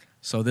about it.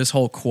 So this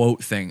whole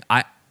quote thing,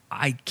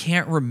 I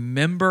can't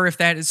remember if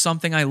that is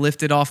something I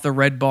lifted off the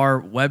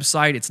Redbar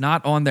website. It's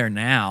not on there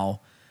now.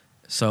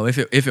 So if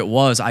it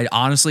was, I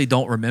honestly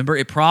don't remember.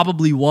 It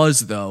probably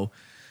was, though,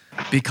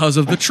 because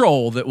of the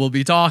troll that we'll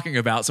be talking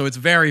about. So it's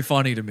very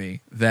funny to me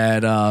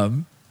that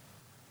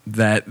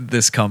that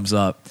this comes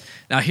up.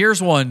 Now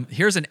here's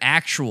an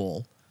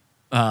actual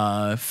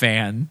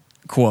fan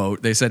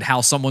quote. They said,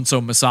 how someone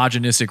so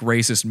misogynistic,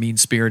 racist,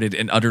 mean-spirited,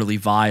 and utterly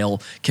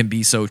vile can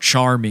be so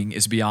charming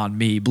is beyond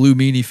me. Blue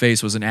Meanie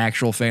Face was an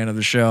actual fan of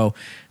the show.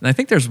 And I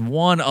think there's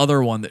one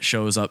other one that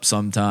shows up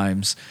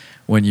sometimes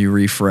when you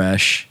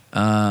refresh.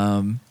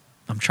 I'm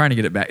trying to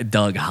get it back.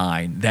 Doug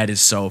Hine. That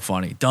is so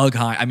funny. Doug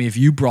Hine. I mean, if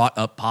you brought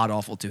up Pod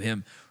Awful to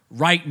him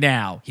right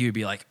now, he would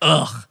be like,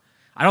 ugh.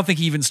 I don't think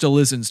he even still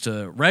listens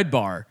to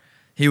Redbar.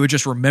 He would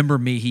just remember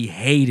me. He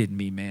hated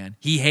me, man.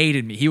 He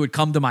hated me. He would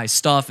come to my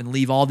stuff and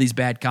leave all these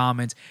bad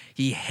comments.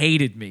 He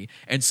hated me.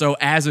 And so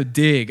as a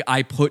dig,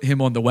 I put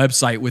him on the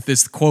website with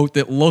this quote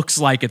that looks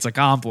like it's a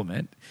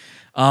compliment.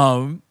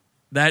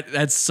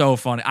 That's so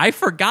funny. I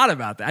forgot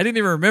about that. I didn't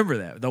even remember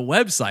that. The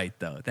website,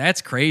 though,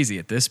 that's crazy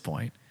at this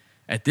point.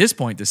 At this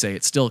point, to say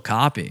it's still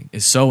copying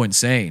is so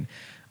insane.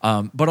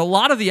 But a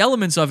lot of the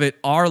elements of it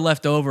are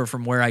left over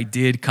from where I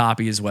did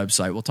copy his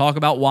website. We'll talk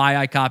about why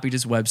I copied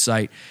his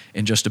website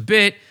in just a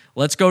bit.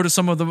 Let's go to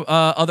some of the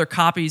other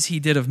copies he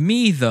did of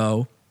me,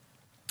 though.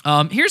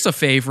 Here's a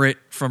favorite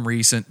from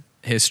recent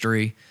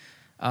history.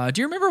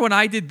 Do you remember when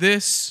I did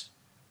this?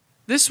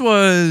 When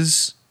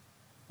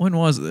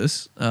was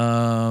this?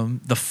 The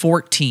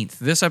 14th.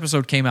 This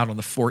episode came out on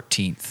the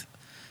 14th.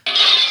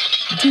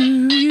 Do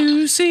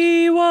you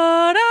see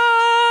what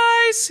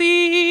I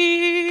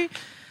see?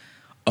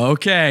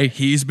 Okay,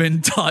 he's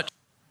been touched.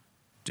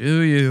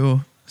 Do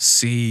you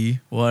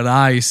see what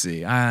I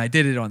see? I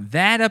did it on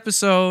that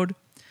episode,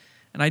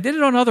 and I did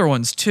it on other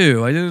ones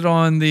too. I did it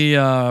on the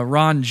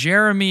Ron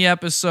Jeremy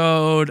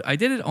episode. I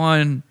did it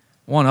on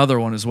one other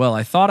one as well.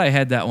 I thought I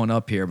had that one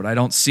up here, but I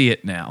don't see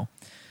it now.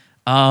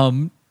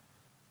 God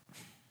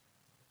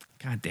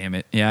damn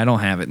it. Yeah, I don't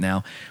have it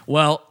now.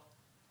 Well,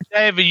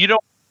 David, you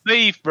don't want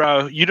beef,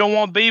 bro. You don't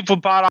want beef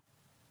with Pod Awful.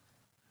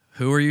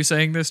 Who are you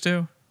saying this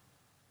to?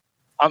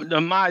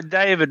 My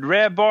David,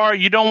 Redbar,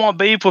 you don't want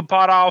beef with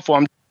Pod Awful.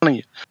 I'm telling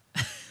you.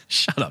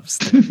 Shut up,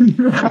 Steve.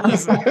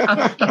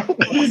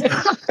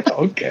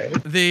 Okay.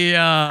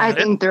 I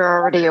think they're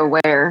already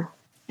aware.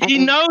 He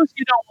knows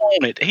you don't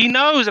want it. He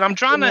knows it. I'm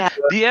trying to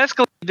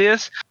de-escalate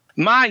this.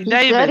 Mike,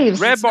 David,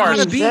 Redbar. It's not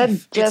a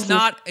beef.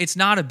 It's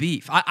not a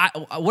beef.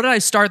 What did I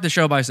start the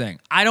show by saying?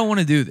 I don't want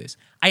to do this.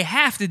 I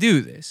have to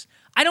do this.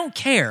 I don't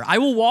care. I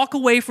will walk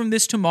away from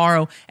this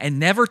tomorrow and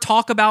never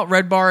talk about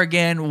Redbar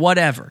again,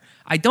 whatever.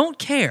 I don't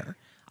care.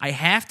 I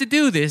have to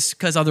do this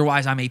because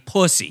otherwise I'm a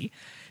pussy.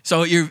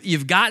 So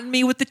you've gotten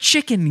me with the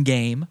chicken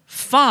game.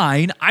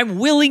 Fine. I'm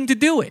willing to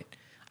do it.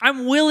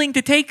 I'm willing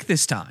to take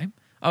this time.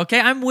 Okay?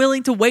 I'm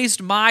willing to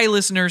waste my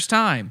listeners'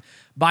 time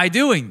by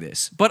doing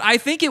this. But I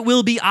think it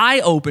will be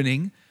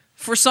eye-opening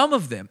for some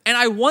of them. And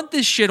I want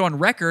this shit on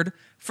record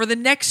for the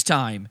next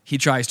time he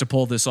tries to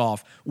pull this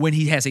off when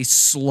he has a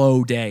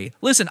slow day.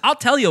 Listen, I'll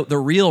tell you the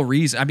real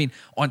reason. I mean,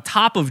 on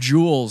top of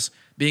Jules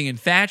being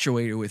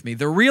infatuated with me,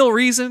 the real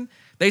reason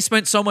they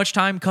spent so much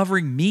time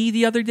covering me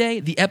the other day,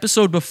 the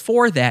episode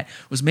before that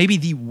was maybe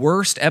the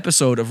worst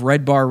episode of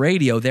Red Bar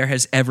Radio there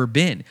has ever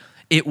been.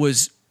 It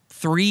was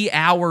 3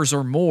 hours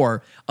or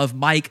more of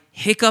Mike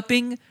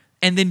hiccuping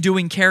and then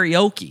doing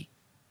karaoke.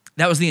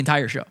 That was the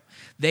entire show.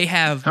 They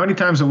have... How many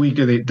times a week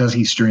does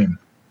he stream?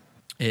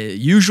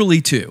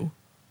 Usually 2.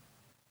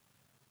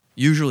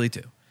 Usually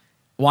 2.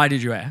 Why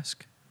did you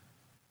ask?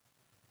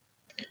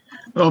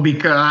 Well,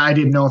 because I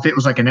didn't know if it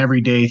was like an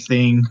everyday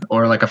thing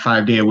or like a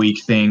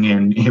 5-day-a-week thing.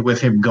 And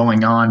with him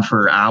going on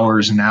for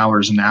hours and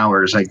hours and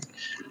hours, I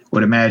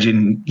would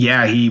imagine,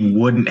 he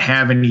wouldn't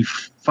have any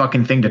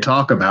fucking thing to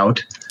talk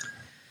about.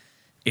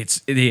 It's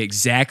the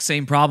exact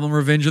same problem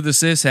Revenge of the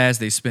Sis has.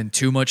 They spend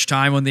too much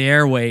time on the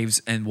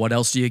airwaves, and what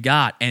else do you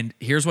got? And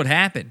here's what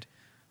happened.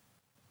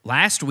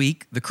 Last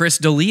week, the Chris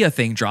D'Elia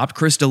thing dropped.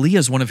 Chris D'Elia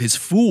is one of his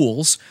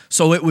fools,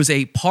 so it was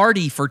a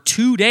party for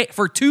 2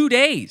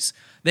 days.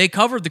 They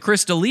covered the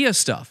Chris D'Elia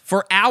stuff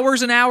for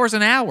hours and hours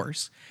and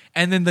hours.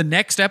 And then the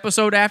next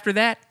episode after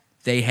that,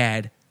 they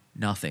had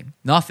nothing.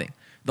 Nothing.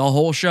 The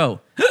whole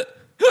show.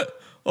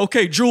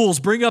 Okay, Jules,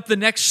 bring up the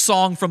next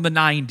song from the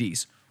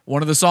 90s.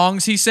 One of the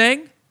songs he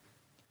sang?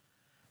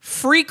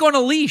 Freak on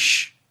a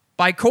Leash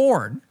by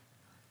Korn,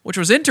 which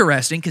was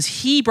interesting because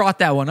he brought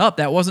that one up.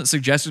 That wasn't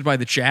suggested by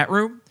the chat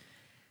room.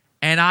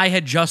 And I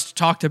had just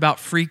talked about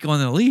Freak on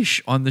a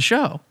Leash on the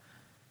show.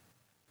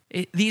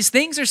 These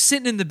things are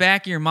sitting in the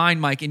back of your mind,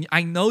 Mike, and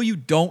I know you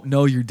don't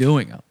know you're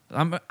doing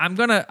them.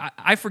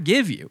 I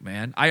forgive you,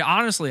 man.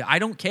 I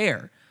don't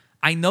care.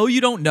 I know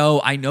you don't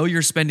know. I know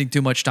you're spending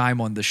too much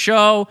time on the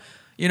show.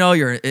 You know,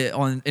 you're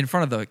in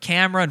front of the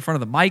camera, in front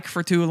of the mic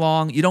for too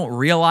long. You don't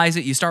realize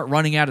it. You start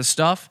running out of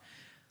stuff.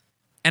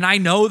 And I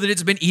know that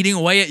it's been eating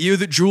away at you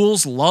that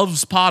Jules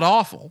loves Pod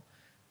Awful.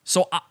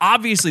 So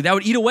obviously that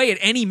would eat away at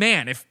any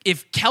man.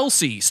 If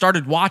Kelsey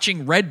started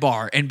watching Red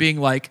Bar and being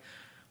like,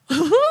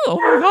 oh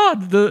my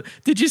God,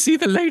 did you see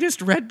the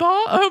latest Red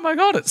Bar? Oh my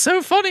God, it's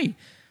so funny.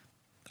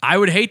 I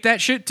would hate that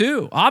shit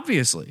too,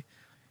 obviously.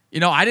 You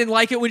know, I didn't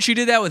like it when she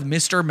did that with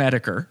Mr.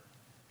 Medicare.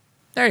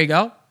 There you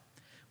go.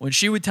 When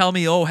she would tell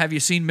me, oh, have you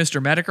seen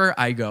Mr. Medicare?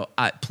 I go,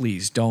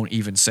 please don't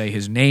even say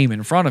his name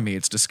in front of me.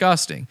 It's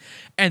disgusting.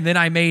 And then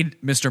I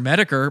made Mr.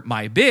 Medicare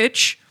my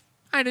bitch.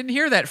 I didn't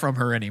hear that from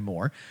her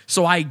anymore.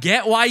 So I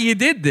get why you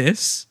did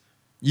this.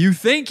 You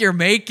think you're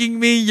making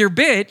me your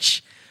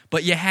bitch,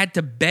 but you had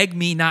to beg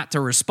me not to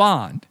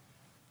respond.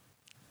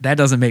 That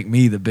doesn't make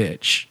me the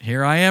bitch.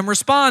 Here I am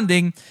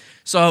responding.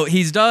 So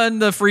he's done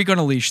the Freak on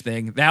a Leash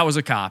thing. That was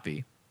a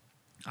copy.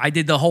 I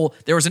did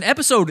there was an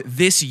episode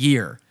this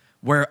year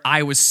where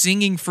I was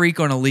singing Freak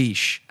on a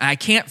Leash. And I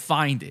can't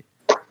find it.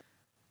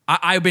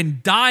 I've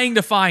been dying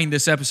to find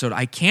this episode.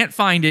 I can't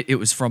find it. It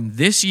was from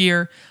this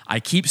year. I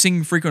keep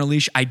singing Freak on a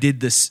Leash. I did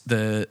this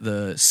the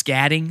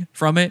scatting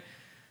from it.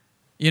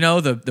 You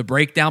know, the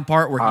breakdown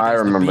part where he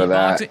does remember the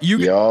that.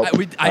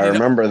 I did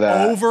remember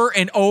that over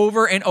and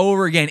over and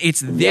over again. It's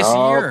this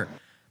year.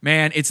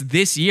 Man, it's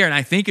this year, and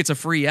I think it's a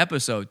free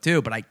episode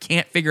too, but I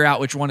can't figure out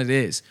which one it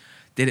is.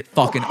 Did it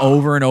fucking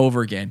over and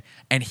over again.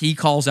 And he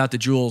calls out to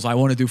Jules, I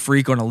want to do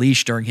Freak on a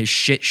Leash during his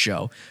shit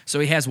show.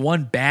 So he has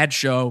one bad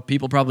show.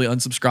 People probably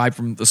unsubscribed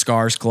from the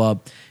Scars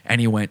Club.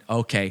 And he went,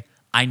 okay,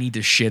 I need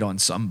to shit on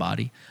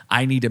somebody.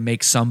 I need to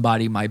make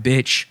somebody my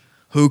bitch.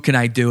 Who can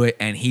I do it?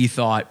 And he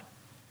thought,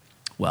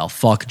 well,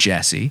 fuck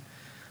Jesse.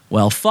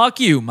 Well,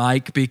 fuck you,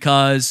 Mike,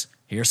 because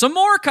here's some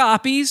more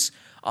copies.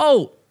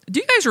 Oh,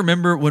 do you guys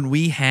remember when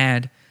we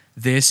had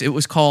this? It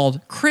was called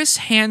Chris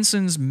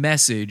Hansen's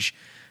Message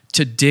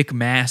to Dick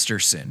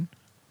Masterson.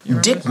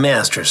 Dick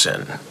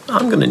Masterson,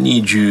 I'm going to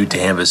need you to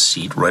have a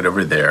seat right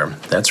over there.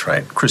 That's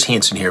right. Chris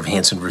Hansen here of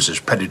Hansen versus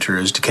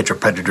Predators, To Catch a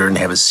Predator and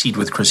have a seat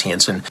with Chris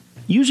Hansen.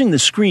 Using the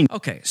screen.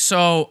 Okay,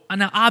 so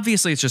now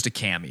obviously it's just a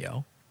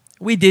cameo.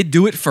 We did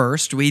do it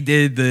first. We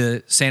did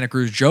the Santa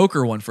Cruz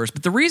Joker one first.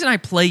 But the reason I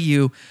play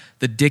you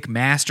the Dick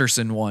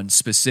Masterson one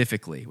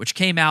specifically, which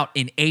came out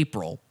in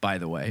April, by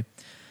the way,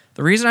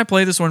 the reason I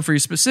play this one for you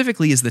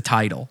specifically is the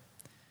title.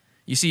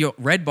 You see,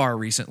 Red Bar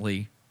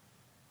recently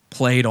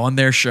played on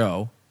their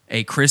show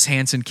a Chris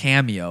Hansen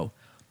cameo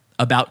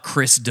about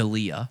Chris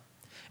D'Elia.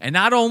 And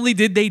not only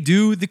did they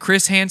do the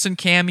Chris Hansen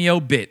cameo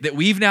bit that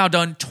we've now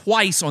done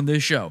twice on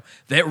this show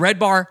that Red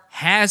Bar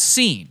has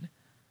seen,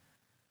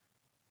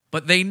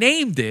 but they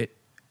named it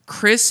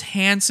Chris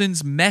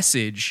Hansen's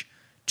Message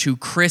to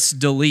Chris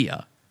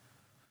D'Elia.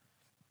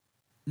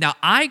 Now,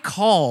 I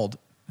called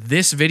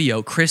this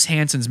video, Chris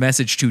Hansen's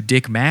message to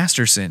Dick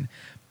Masterson,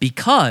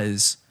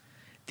 because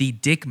the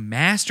Dick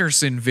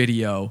Masterson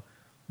video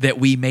that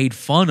we made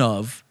fun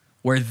of,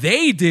 where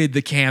they did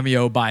the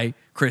cameo by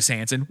Chris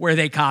Hansen, where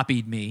they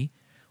copied me,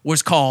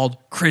 was called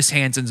Chris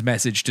Hansen's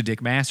message to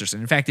Dick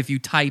Masterson. In fact, if you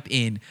type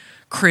in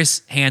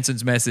Chris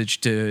Hansen's message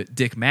to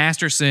Dick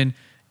Masterson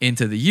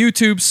into the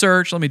YouTube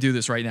search, let me do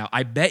this right now.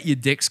 I bet you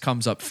Dick's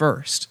comes up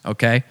first,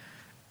 okay?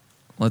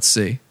 Let's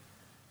see.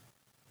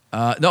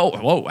 No,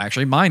 whoa,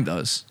 actually mine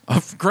does.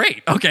 Oh,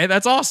 great. Okay,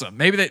 that's awesome.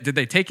 Maybe did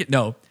they take it?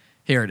 No,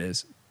 here it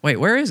is. Wait,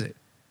 where is it?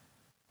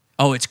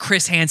 Oh, it's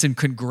Chris Hansen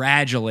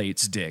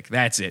congratulates Dick.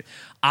 That's it.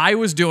 I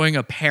was doing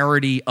a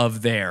parody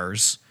of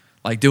theirs,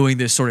 like doing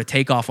this sort of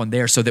takeoff on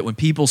theirs, so that when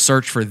people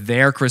search for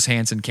their Chris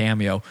Hansen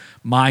cameo,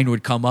 mine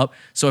would come up.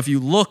 So if you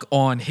look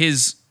on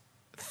his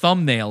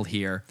thumbnail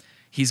here,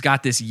 he's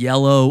got this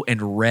yellow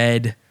and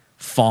red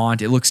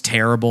font. It looks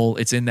terrible.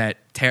 It's in that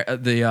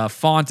the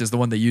font is the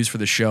one they use for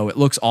the show. It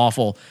looks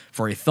awful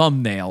for a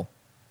thumbnail.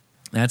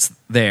 That's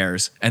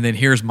theirs. And then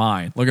here's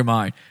mine. Look at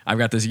mine. I've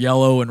got this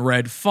yellow and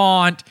red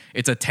font.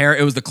 It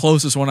was the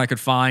closest one I could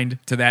find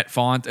to that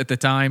font at the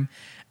time.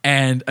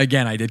 And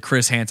again, I did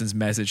Chris Hansen's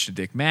message to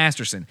Dick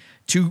Masterson.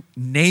 To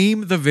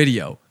name the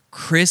video,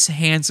 Chris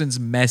Hansen's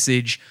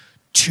message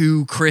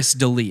to Chris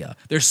D'Elia.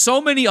 There's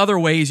so many other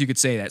ways you could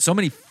say that. So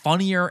many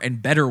funnier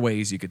and better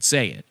ways you could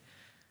say it.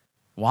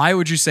 Why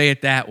would you say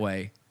it that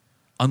way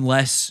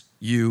unless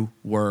you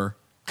were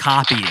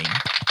copying?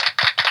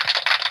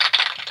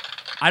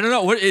 I don't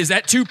know. What is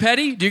that too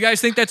petty? Do you guys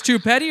think that's too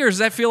petty, or does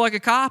that feel like a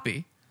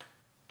copy?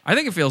 I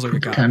think it feels like a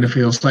copy. Kind of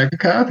feels like a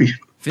copy.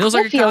 Feels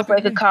like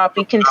a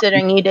copy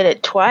considering you did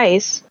it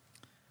twice.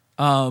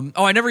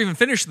 I never even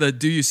finished the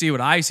 "Do you see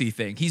what I see"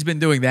 thing. He's been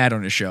doing that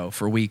on his show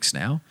for weeks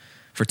now.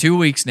 For 2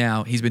 weeks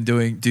now, he's been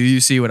doing "Do you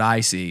see what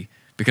I see"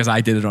 because I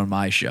did it on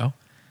my show.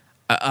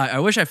 I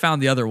wish I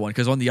found the other one,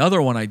 because on the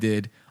other one I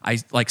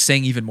like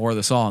sang even more of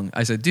the song.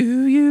 I said,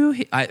 "Do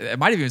you?" I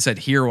might have even said,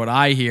 "Hear what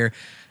I hear."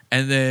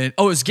 And then,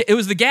 it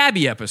was the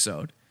Gabby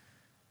episode.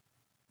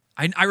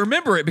 I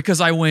remember it because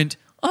I went,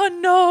 a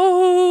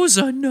nose,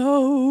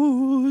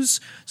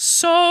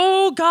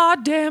 so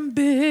goddamn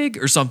big,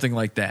 or something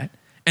like that.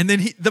 And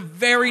then the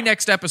very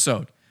next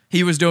episode,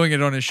 he was doing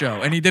it on his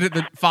show. And he did it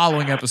the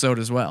following episode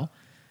as well.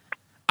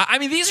 I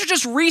mean, these are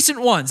just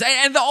recent ones.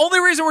 And the only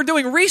reason we're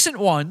doing recent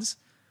ones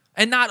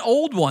and not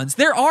old ones,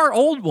 there are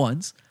old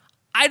ones.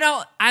 I'm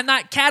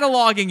not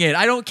cataloging it.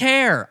 I don't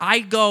care. I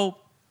go,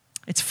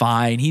 it's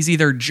fine. He's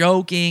either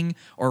joking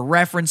or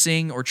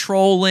referencing or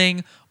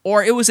trolling,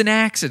 or it was an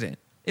accident.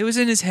 It was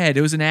in his head.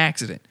 It was an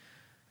accident.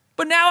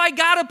 But now I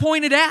got to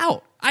point it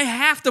out. I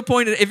have to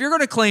point it. If you're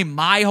going to claim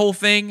my whole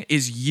thing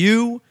is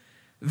you,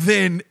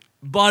 then,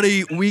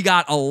 buddy, we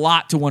got a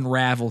lot to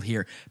unravel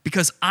here,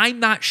 because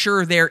I'm not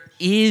sure there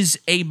is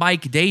a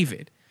Mike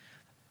David.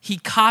 He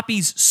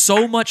copies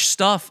so much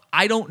stuff,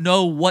 I don't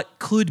know what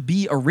could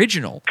be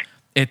original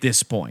at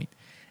this point.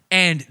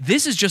 And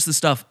this is just the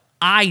stuff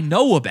I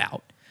know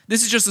about.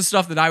 This is just the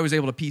stuff that I was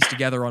able to piece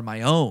together on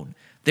my own.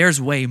 There's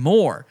way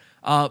more.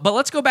 But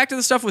let's go back to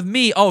the stuff with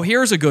me. Oh,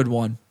 here's a good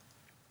one.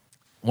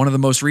 One of the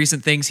most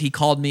recent things, he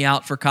called me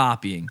out for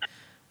copying.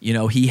 You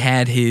know, he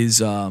had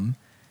his...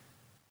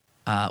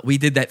 we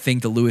did that thing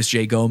to Louis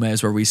J.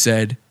 Gomez where we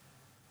said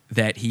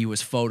that he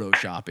was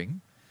photoshopping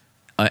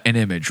an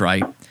image,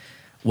 right?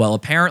 Well,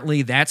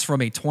 apparently that's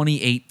from a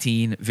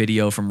 2018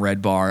 video from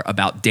Redbar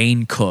about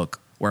Dane Cook,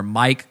 where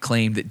Mike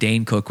claimed that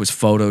Dane Cook was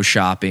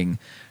photoshopping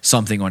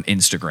something on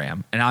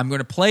Instagram. And I'm going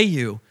to play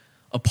you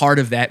a part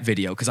of that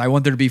video because I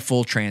want there to be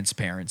full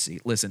transparency.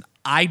 Listen,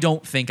 I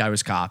don't think I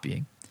was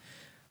copying.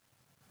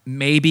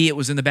 Maybe it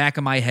was in the back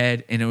of my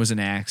head and it was an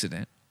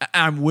accident.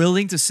 I'm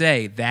willing to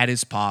say that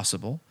is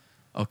possible.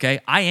 Okay?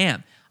 I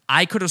am.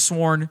 I could have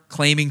sworn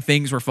claiming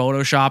things were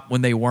Photoshop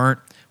when they weren't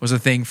was a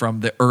thing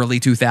from the early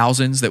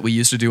 2000s that we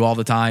used to do all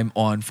the time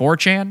on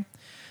 4chan.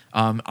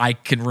 I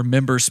can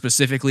remember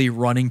specifically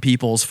running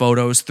people's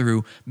photos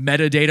through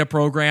metadata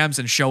programs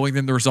and showing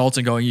them the results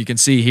and going, you can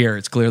see here,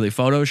 it's clearly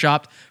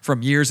Photoshopped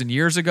from years and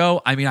years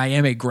ago. I mean, I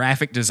am a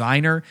graphic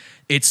designer.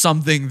 It's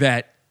something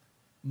that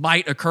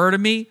might occur to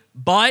me,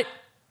 but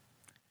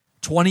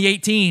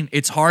 2018,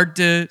 it's hard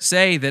to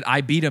say that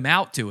I beat him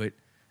out to it,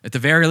 at the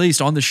very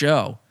least on the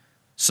show.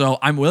 So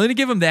I'm willing to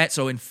give him that.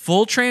 So in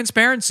full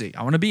transparency,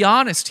 I want to be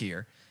honest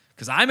here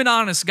because I'm an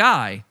honest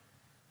guy.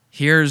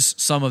 Here's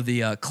some of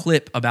the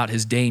clip about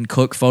his Dane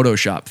Cook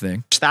Photoshop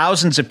thing.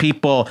 Thousands of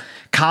people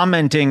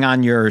commenting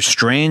on your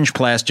strange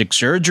plastic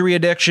surgery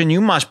addiction.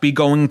 You must be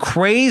going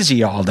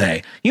crazy all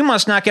day. You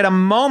must not get a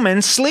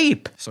moment's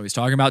sleep. So he's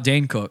talking about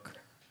Dane Cook.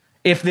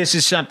 If this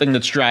is something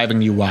that's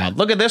driving you wild,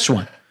 look at this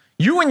one.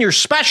 You and your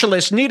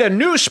specialist need a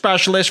new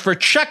specialist for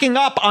checking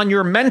up on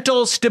your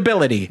mental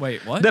stability.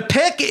 Wait, what? The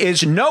pic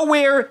is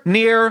nowhere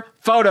near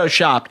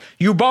Photoshopped.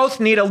 You both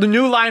need a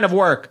new line of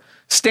work.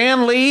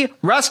 Stan Lee,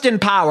 rest in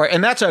power.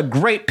 And that's a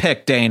great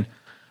pick, Dane.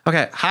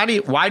 Okay,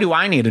 why do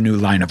I need a new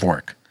line of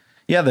work?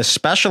 Yeah, the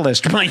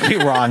specialist might be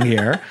wrong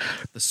here.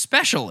 The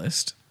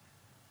specialist?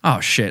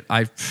 Oh, shit.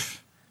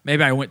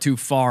 Maybe I went too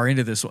far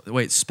into this.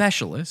 Wait,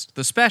 specialist?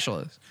 The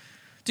specialist.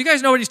 Do you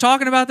guys know what he's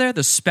talking about there?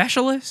 The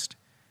specialist?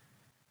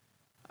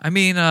 I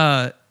mean,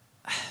 what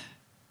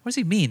does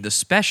he mean? The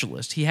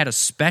specialist. He had a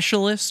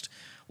specialist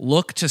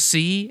look to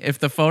see if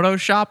the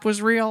Photoshop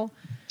was real?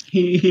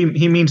 He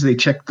means they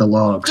checked the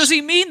logs. Does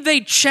he mean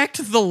they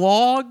checked the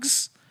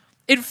logs?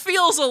 It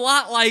feels a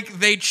lot like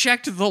they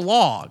checked the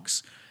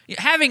logs.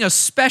 Having a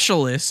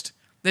specialist,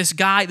 this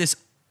guy, this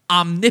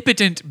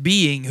omnipotent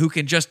being who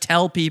can just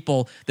tell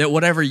people that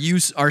whatever you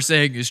are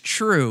saying is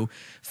true,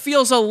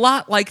 feels a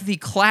lot like the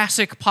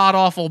classic Pod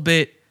Awful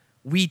bit,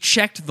 we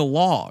checked the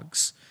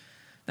logs.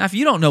 Now, if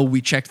you don't know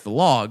we checked the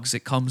logs,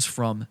 it comes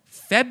from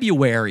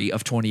February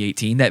of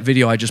 2018. That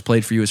video I just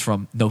played for you is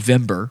from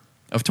November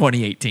of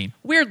 2018.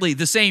 Weirdly,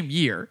 the same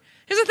year.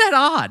 Isn't that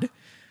odd?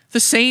 The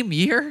same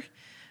year?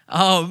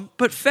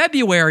 But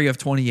February of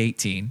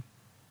 2018,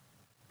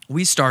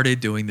 we started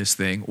doing this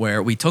thing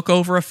where we took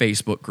over a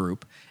Facebook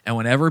group, and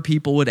whenever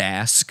people would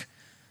ask,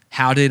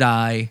 how did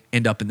I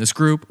end up in this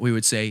group? We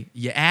would say,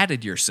 you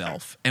added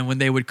yourself. And when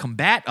they would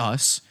combat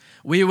us,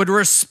 we would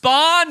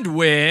respond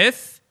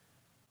with...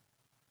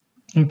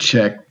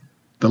 Check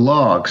the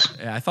logs.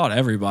 Yeah, I thought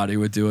everybody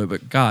would do it,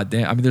 but god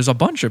damn. I mean, there's a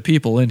bunch of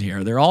people in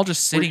here. They're all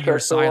just sitting here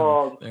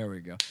silent. There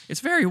we go.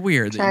 It's very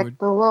weird. Check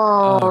the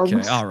logs.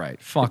 Okay, all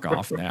right. Fuck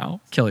off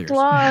now. Kill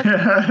yourself.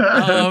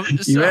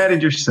 You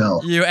added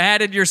yourself. You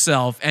added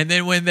yourself. And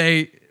then when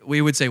we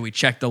would say we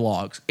checked the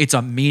logs. It's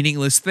a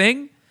meaningless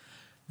thing.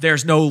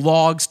 There's no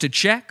logs to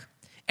check.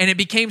 And it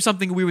became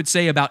something we would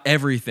say about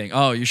everything.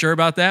 Oh, you sure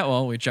about that?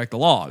 Well, we checked the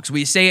logs.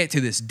 We say it to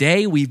this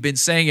day. We've been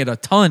saying it a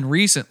ton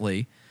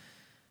recently.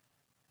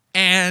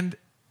 And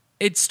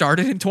it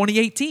started in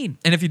 2018.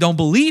 And if you don't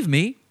believe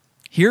me,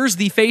 here's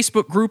the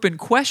Facebook group in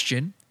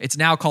question. It's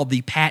now called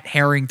the Pat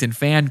Harrington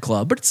Fan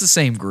Club, but it's the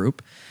same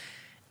group.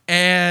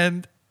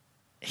 And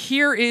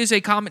here is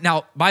a comment.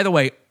 Now, by the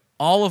way,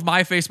 all of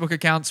my Facebook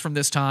accounts from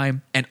this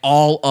time and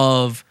all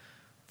of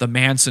the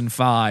Manson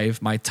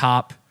 5, my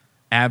top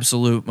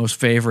absolute most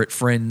favorite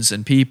friends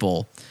and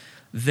people,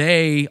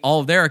 all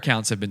of their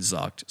accounts have been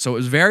zucked. So it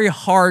was very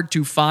hard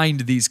to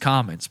find these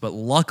comments, but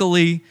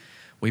luckily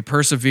we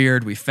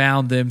persevered. We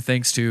found them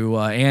thanks to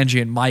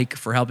Angie and Mike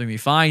for helping me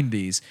find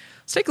these.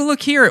 Let's take a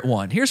look here at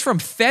one. Here's from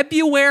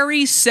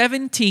February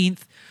 17th,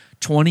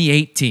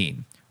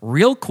 2018.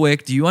 Real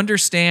quick, do you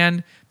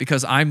understand?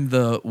 Because I'm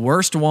the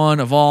worst one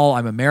of all.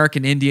 I'm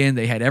American Indian.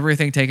 They had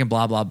everything taken,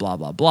 blah, blah, blah,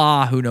 blah,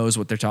 blah. Who knows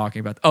what they're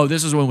talking about? Oh,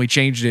 this is when we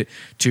changed it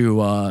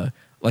to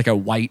like a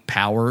white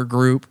power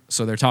group.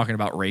 So they're talking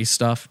about race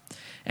stuff.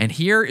 And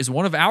here is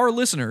one of our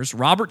listeners,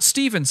 Robert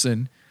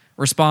Stevenson,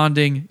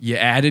 responding, you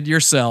added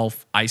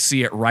yourself. I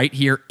see it right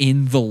here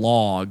in the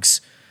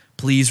logs.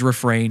 Please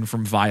refrain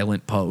from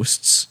violent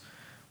posts.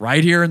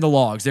 Right here in the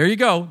logs. There you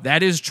go.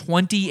 That is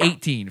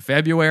 2018,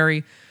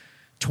 February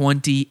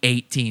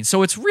 2018.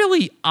 So it's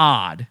really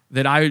odd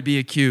that I would be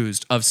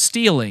accused of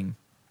stealing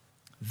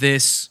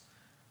this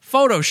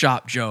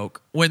Photoshop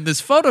joke when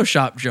this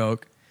Photoshop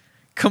joke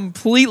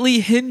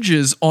completely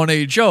hinges on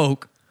a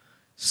joke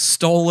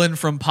stolen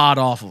from Pod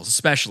Awful's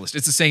Specialist.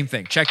 It's the same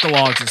thing. Check the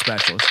logs and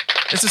Specialist.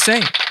 It's the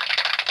same.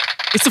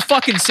 It's the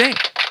fucking same.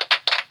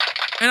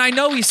 And I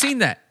know he's seen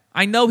that.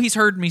 I know he's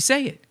heard me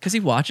say it because he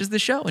watches the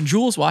show and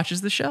Jules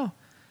watches the show.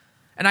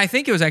 And I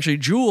think it was actually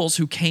Jules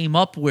who came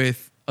up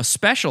with a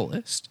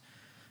Specialist.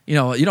 You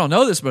know, you don't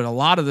know this, but a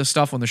lot of the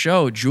stuff on the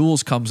show,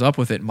 Jules comes up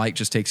with it and Mike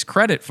just takes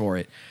credit for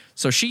it.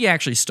 So she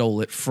actually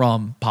stole it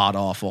from Pod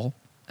Awful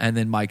and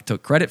then Mike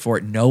took credit for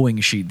it knowing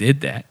she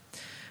did that.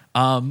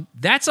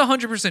 That's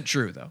 100%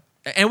 true, though.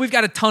 And we've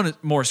got a ton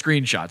more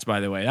screenshots, by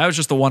the way. That was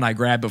just the one I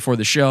grabbed before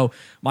the show.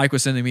 Mike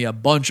was sending me a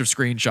bunch of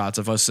screenshots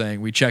of us saying,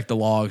 we checked the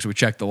logs, we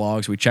checked the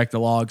logs, we checked the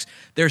logs.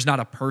 There's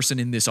not a person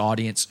in this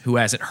audience who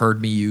hasn't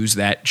heard me use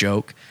that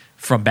joke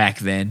from back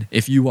then.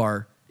 If you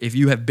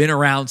have been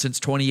around since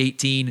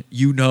 2018,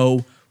 you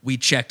know we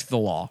checked the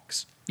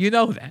logs. You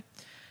know that.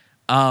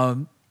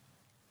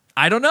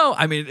 I don't know.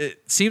 I mean,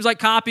 it seems like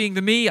copying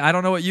to me. I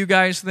don't know what you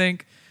guys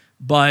think,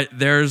 but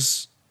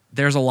there's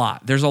a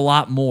lot. There's a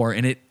lot more,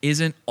 and it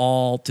isn't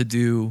all to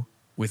do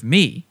with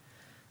me.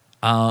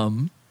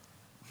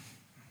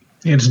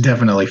 It's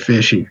definitely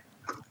fishy.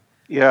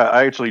 Yeah,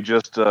 I actually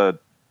just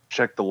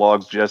checked the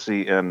logs,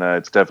 Jesse, and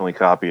it's definitely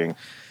copying.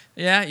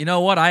 Yeah, you know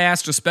what? I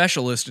asked a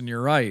specialist, and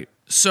you're right.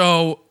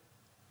 So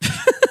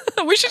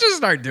we should just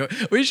start doing.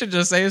 We should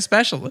just say a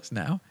specialist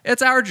now.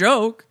 It's our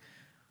joke.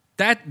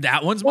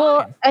 That one's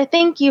mine. I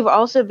think you've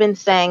also been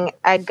saying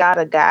I got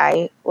a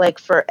guy like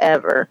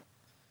forever.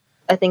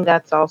 I think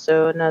that's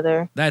also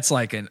another. That's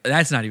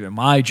not even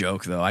my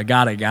joke though. I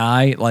got a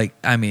guy. Like,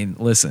 I mean,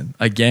 listen,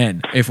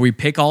 again, if we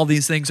pick all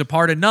these things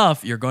apart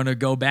enough, you're going to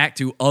go back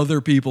to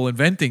other people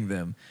inventing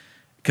them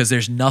because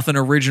there's nothing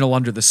original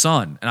under the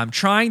sun. And I'm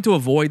trying to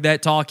avoid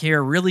that talk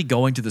here. Really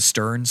going to the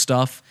Stern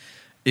stuff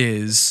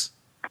is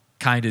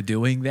kind of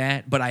doing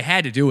that, but I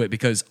had to do it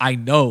because I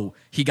know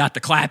he got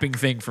the clapping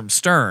thing from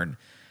Stern.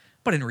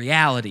 But in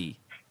reality,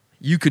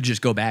 you could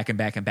just go back and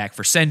back and back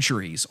for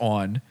centuries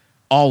on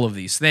all of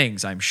these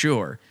things, I'm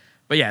sure.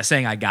 But yeah,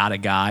 saying I got a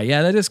guy,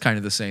 yeah, that is kind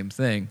of the same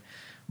thing.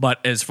 But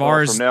as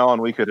far from as now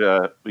on, we could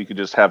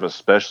just have a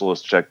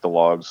specialist check the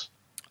logs.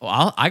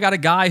 well, I got a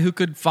guy who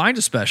could find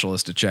a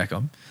specialist to check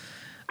them.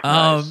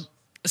 Nice.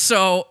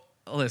 So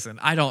listen,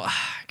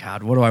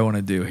 God, what do I want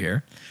to do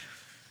here?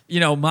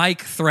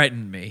 Mike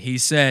threatened me. He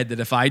said that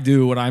if I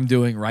do what I'm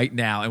doing right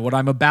now and what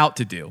I'm about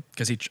to do,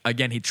 because he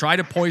tried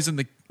to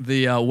poison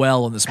the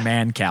well in this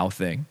man cow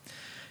thing.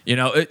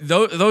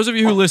 Those of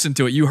you who listen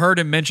to it, you heard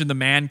him mention the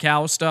man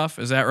cow stuff.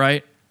 Is that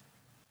right?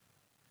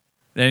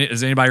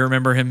 Does anybody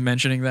remember him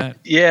mentioning that?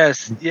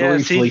 Yes,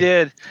 Briefly. he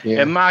did.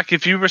 Yeah. And Mike,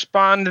 if you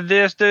respond to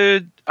this,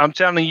 dude, I'm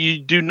telling you, you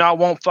do not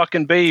want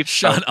fucking beef.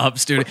 Shut up,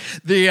 student.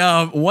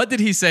 What did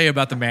he say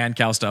about the man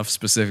cow stuff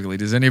specifically?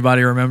 Does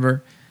anybody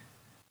remember?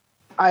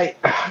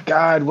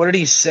 God, what did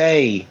he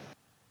say?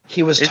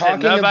 He was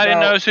talking about nobody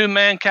knows who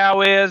Man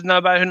Cow is.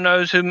 Nobody who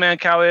knows who Man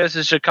Cow is.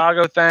 It's a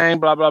Chicago thing.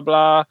 Blah blah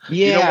blah.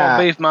 Yeah. You don't want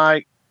beef,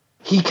 Mike.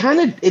 He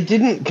it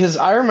didn't, because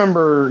I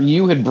remember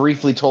you had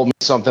briefly told me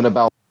something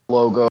about the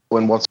logo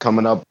and what's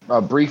coming up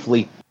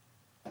briefly,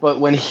 but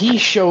when he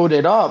showed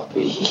it up,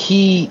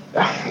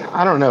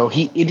 I don't know,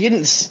 he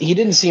didn't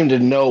seem to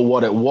know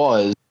what it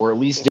was, or at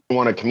least didn't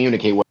want to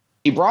communicate what.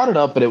 He brought it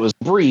up, but it was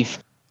brief,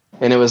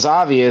 and it was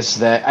obvious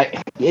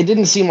that it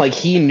didn't seem like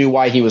he knew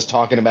why he was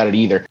talking about it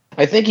either.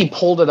 I think he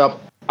pulled it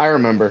up. I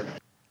remember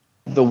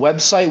the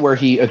website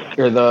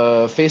or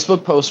the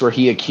Facebook post where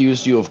he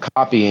accused you of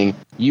copying.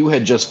 You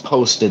had just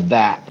posted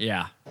that.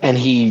 Yeah. And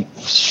he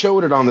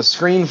showed it on the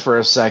screen for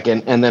a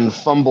second and then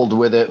fumbled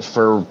with it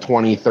for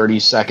 20, 30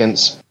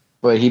 seconds.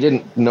 But he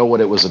didn't know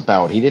what it was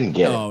about. He didn't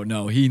get it. Oh,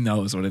 no, he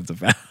knows what it's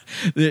about.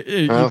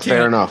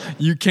 Fair enough.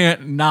 You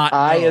can't not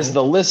know. As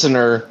the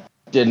listener,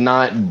 did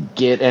not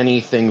get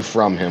anything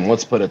from him.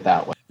 Let's put it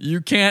that way. You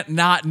can't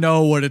not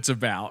know what it's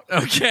about.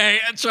 Okay,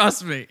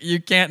 trust me, you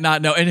can't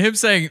not know. And him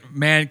saying,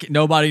 "Man,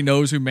 nobody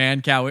knows who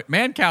Man Cow is."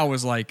 Man Cow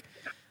was like,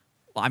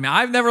 I mean,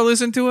 I've never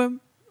listened to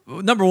him.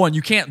 Number one,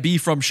 you can't be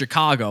from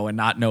Chicago and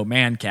not know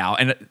Man Cow.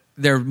 And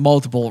there are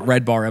multiple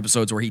Redbar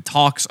episodes where he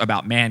talks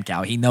about Man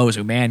Cow. He knows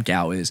who Man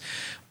Cow is.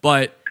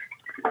 But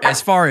as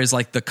far as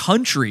like the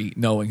country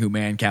knowing who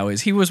Man Cow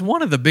is, he was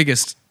one of the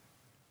biggest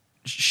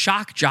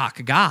shock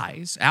jock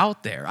guys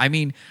out there. I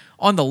mean,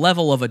 on the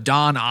level of a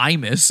Don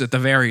Imus at the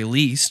very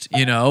least,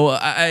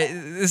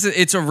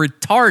 it's a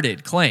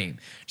retarded claim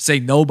to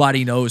say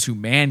nobody knows who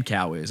Man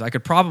Cow is. I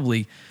could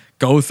probably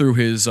go through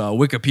his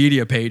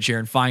Wikipedia page here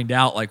and find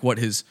out like what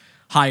his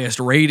highest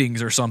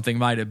ratings or something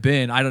might have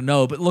been. I don't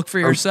know, but look for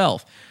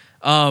yourself.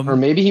 Or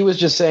maybe he was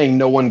just saying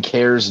no one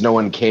cares.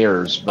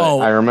 But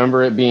I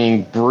remember it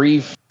being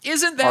brief,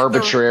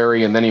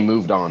 arbitrary, and then he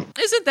moved on.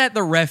 Isn't that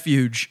the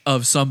refuge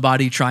of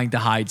somebody trying to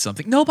hide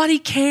something? Nobody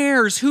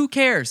cares. Who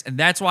cares? And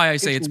that's why I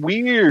say it's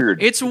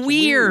weird. It's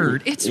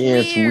weird. It's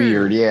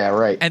weird. Yeah,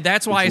 right. And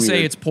that's why I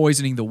say it's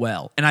poisoning the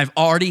well. And I've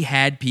already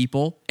had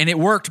people, and it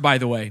worked, by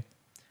the way.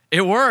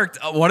 It worked.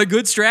 What a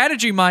good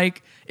strategy,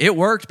 Mike. It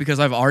worked because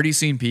I've already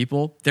seen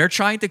people. They're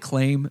trying to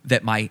claim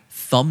that my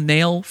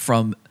thumbnail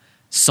from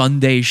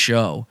Sunday's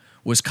show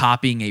was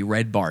copying a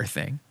Redbar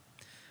thing.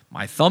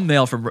 My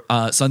thumbnail from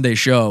Sunday's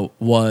show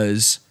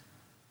was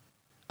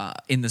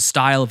in the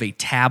style of a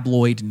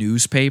tabloid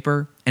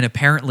newspaper, and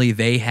apparently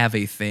they have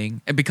a thing.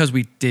 And because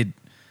we did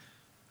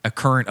a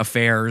current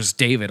affairs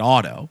David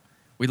Otto,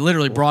 we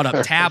literally brought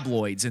up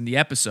tabloids in the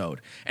episode.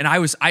 And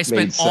I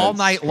spent all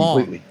night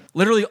long, completely.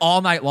 Literally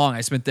all night long.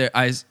 I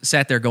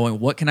sat there going,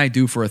 "What can I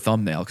do for a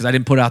thumbnail?" Because I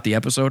didn't put out the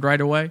episode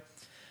right away.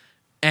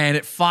 And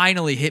it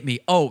finally hit me.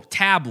 Oh,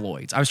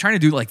 tabloids. I was trying to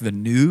do like the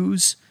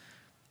news,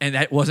 and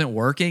that wasn't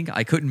working.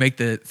 I couldn't make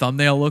the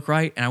thumbnail look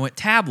right. And I went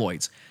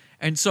tabloids.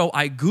 And so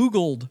I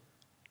Googled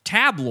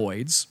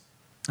tabloids.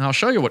 And I'll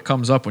show you what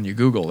comes up when you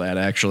Google that,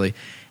 actually.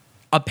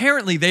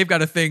 Apparently, they've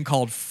got a thing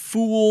called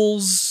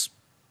Fool's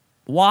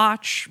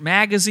Watch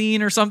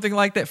magazine or something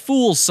like that.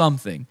 Fool's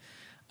something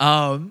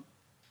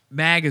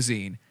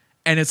magazine.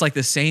 And it's like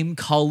the same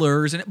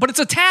colors, but it's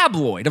a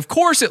tabloid. Of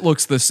course it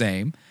looks the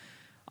same.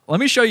 Let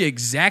me show you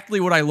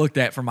exactly what I looked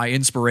at for my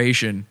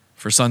inspiration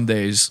for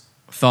Sunday's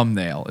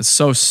thumbnail. It's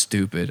so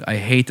stupid. I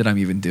hate that I'm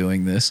even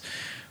doing this.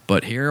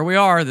 But here we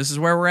are. This is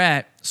where we're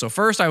at. So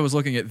first I was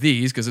looking at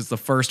these because it's the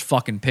first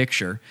fucking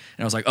picture.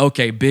 And I was like,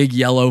 okay, big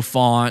yellow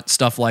font,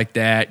 stuff like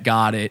that.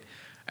 Got it.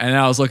 And then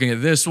I was looking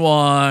at this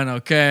one.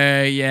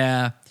 Okay,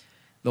 yeah.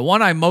 The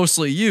one I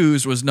mostly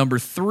used was number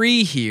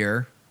 3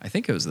 here. I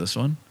think it was this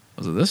one.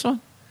 Was it this one?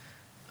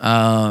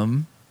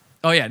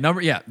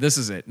 This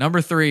is it.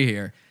 Number 3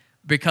 here.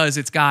 Because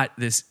it's got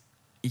this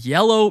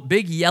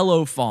big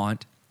yellow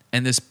font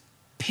and this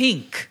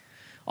pink,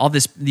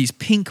 these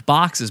pink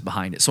boxes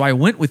behind it. So I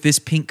went with this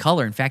pink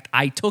color. In fact,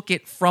 I took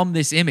it from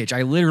this image.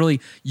 I literally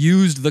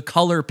used the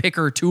color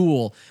picker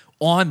tool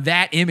on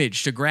that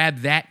image to grab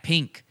that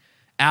pink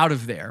out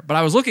of there. But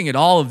I was looking at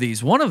all of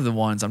these. One of the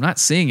ones, I'm not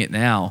seeing it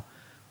now,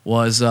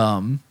 was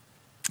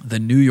the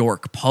New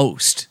York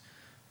Post.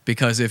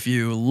 Because if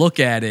you look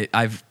at it,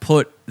 I've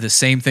put the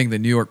same thing, the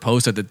New York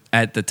Post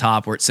at the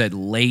top where it said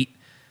late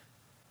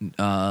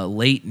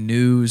late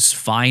news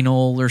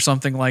final or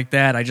something like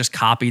that. I just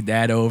copied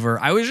that over.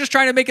 I was just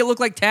trying to make it look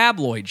like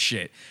tabloid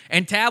shit.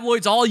 And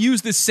tabloids all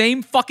use the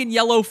same fucking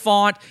yellow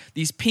font,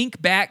 these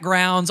pink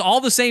backgrounds, all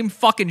the same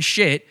fucking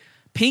shit.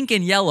 Pink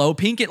and yellow,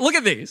 pink and... Look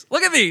at these.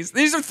 Look at these.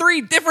 These are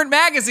 3 different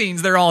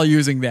magazines. They're all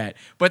using that.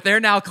 But they're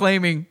now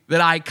claiming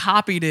that I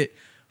copied it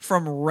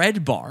from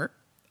Redbar.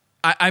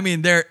 I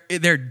mean,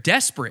 they're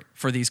desperate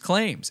for these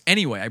claims.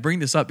 Anyway, I bring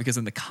this up because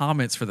in the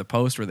comments for the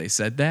post where they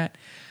said that,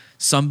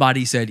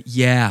 somebody said,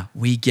 yeah,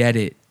 we get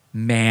it,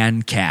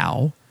 man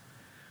cow.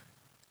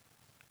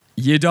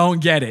 You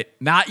don't get it.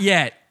 Not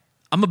yet.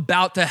 I'm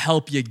about to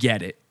help you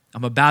get it.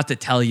 I'm about to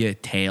tell you a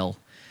tale.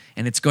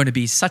 And it's going to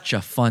be such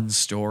a fun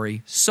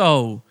story.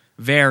 So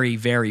very,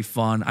 very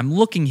fun. I'm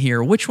looking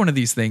here. Which one of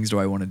these things do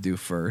I want to do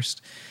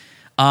first?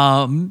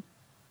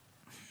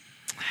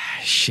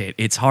 Shit,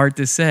 it's hard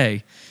to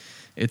say.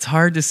 It's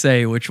hard to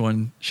say which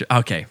one.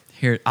 Okay,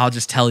 here, I'll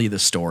just tell you the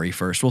story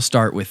first. We'll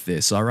start with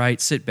this, all right?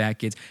 Sit back,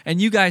 kids.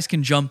 And you guys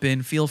can jump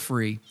in. Feel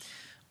free.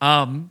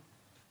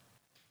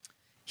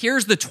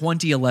 Here's the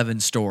 2011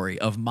 story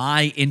of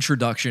my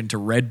introduction to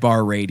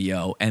Redbar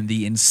Radio and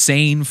the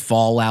insane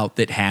fallout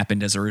that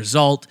happened as a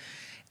result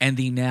and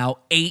the now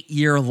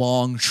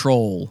 8-year-long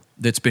troll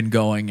that's been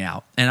going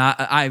out. And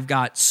I've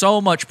got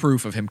so much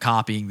proof of him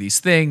copying these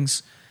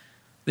things.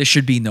 This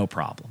should be no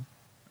problem,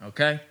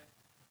 okay?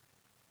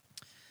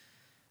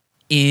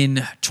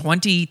 In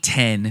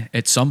 2010,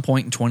 at some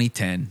point in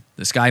 2010,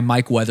 this guy,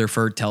 Mike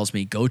Weatherford, tells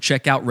me, go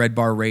check out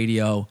Redbar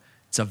Radio.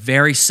 It's a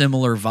very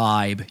similar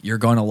vibe. You're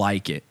going to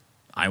like it.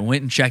 I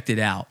went and checked it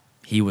out.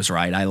 He was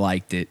right. I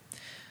liked it.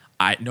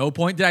 At no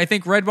point did I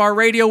think Redbar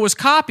Radio was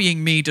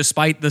copying me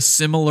despite the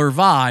similar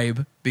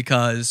vibe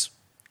because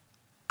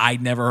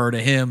I'd never heard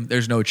of him.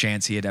 There's no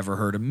chance he had ever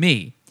heard of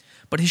me.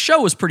 But his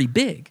show was pretty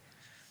big.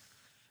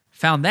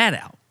 Found that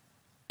out.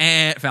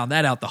 And found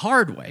that out the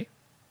hard way.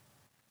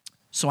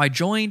 So I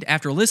joined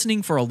after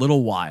listening for a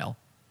little while.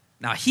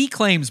 Now, he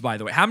claims, by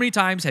the way, how many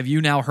times have you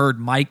now heard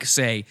Mike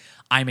say,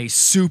 I'm a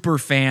super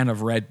fan of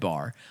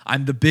Redbar.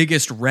 I'm the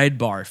biggest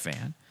Redbar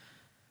fan.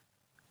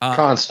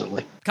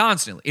 Constantly.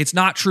 Constantly. It's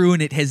not true,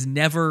 and it has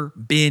never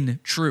been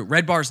true.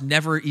 Redbar's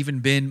never even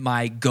been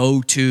my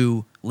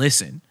go-to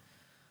listen.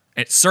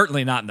 It's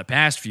certainly not in the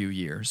past few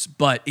years,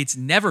 but it's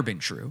never been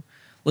true.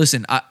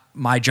 Listen,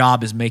 my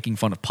job is making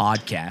fun of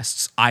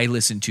podcasts. I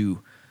listen to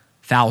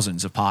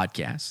thousands of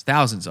podcasts,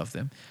 thousands of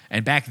them.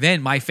 And back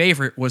then, my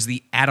favorite was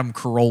the Adam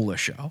Carolla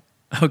show.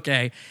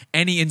 Okay?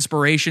 Any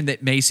inspiration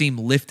that may seem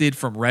lifted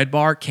from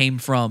Redbar came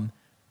from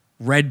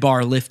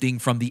Redbar lifting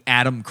from the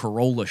Adam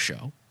Carolla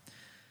show.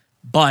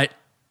 But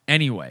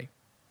anyway,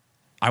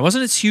 I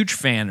wasn't a huge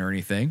fan or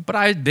anything, but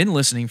I had been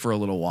listening for a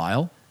little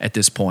while at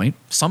this point.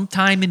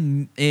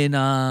 Sometime in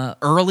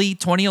early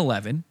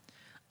 2011,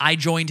 I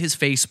joined his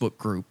Facebook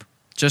group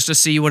just to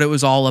see what it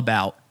was all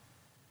about.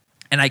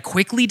 And I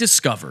quickly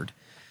discovered,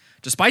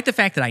 despite the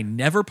fact that I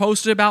never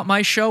posted about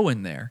my show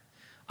in there,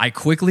 I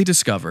quickly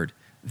discovered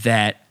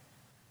that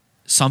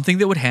something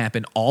that would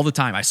happen all the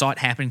time, I saw it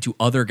happening to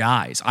other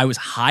guys. I was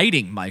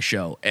hiding my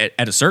show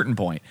at a certain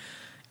point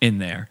in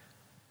there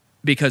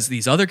because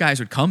these other guys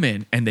would come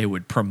in and they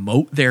would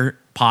promote their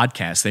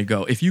podcast. They'd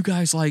go, if you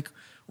guys like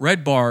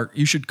Redbar,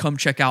 you should come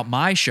check out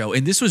my show.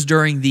 And this was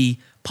during the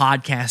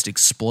podcast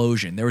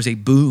explosion. There was a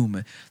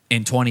boom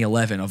in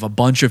 2011 of a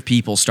bunch of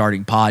people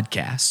starting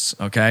podcasts,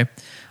 okay?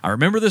 I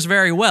remember this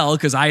very well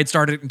because I had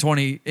started in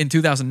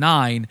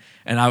 2009,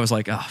 and I was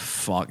like, oh,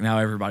 fuck, now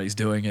everybody's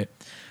doing it.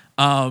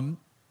 And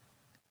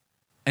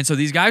so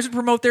these guys would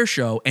promote their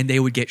show, and they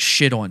would get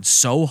shit on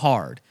so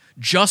hard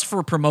just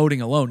for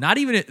promoting alone. Not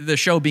even the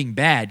show being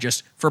bad,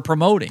 just for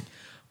promoting.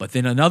 But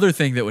then another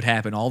thing that would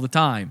happen all the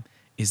time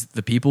is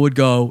the people would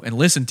go and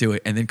listen to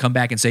it and then come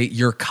back and say,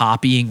 you're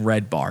copying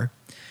Redbar.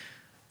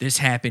 This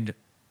happened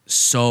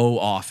so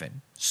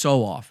often.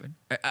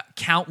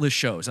 Countless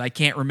shows. I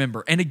can't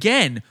remember. And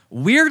again,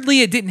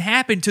 weirdly, it didn't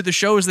happen to the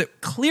shows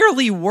that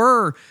clearly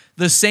were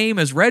the same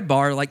as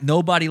Redbar, like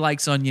Nobody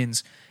Likes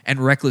Onions and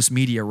Reckless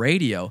Media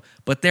Radio.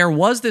 But there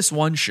was this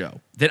one show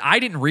that I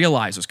didn't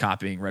realize was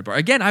copying Redbar.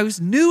 Again, I was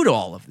new to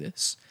all of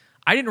this.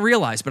 I didn't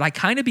realize, but I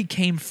kind of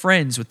became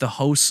friends with the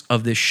hosts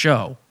of this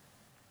show.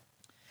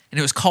 And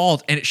it was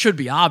called, and it should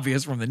be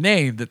obvious from the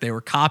name that they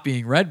were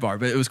copying Redbar,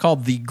 but it was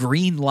called The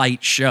Green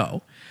Light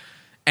Show.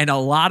 And a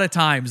lot of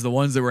times, the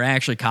ones that were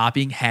actually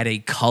copying had a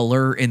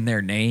color in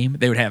their name.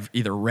 They would have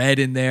either red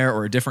in there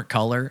or a different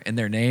color in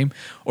their name,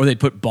 or they'd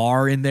put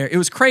bar in there. It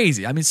was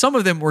crazy. I mean, some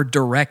of them were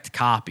direct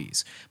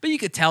copies, but you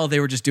could tell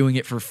they were just doing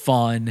it for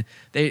fun.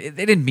 They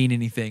didn't mean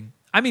anything.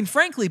 I mean,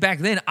 frankly, back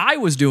then, I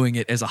was doing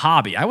it as a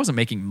hobby. I wasn't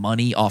making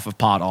money off of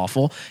Pod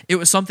Awful. It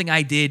was something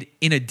I did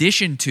in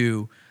addition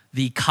to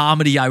the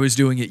comedy I was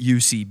doing at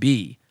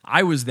UCB.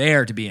 I was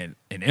there to be an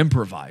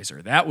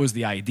improviser. That was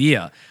the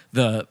idea.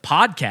 The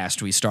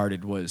podcast we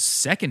started was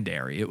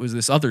secondary. It was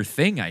this other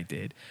thing I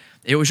did.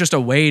 It was just a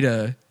way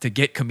to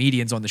get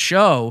comedians on the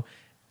show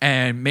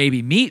and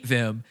maybe meet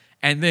them.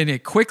 And then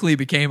it quickly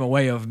became a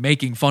way of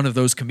making fun of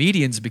those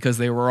comedians because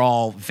they were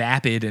all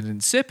vapid and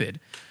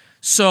insipid.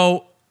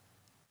 So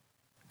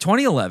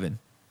 2011,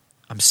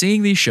 I'm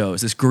seeing these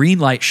shows. This green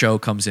light show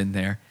comes in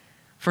there.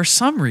 For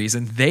some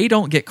reason, they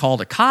don't get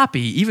called a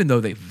copy, even though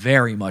they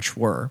very much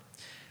were.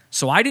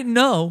 So I didn't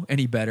know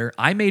any better.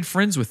 I made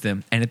friends with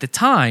them. And at the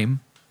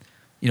time,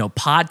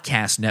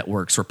 podcast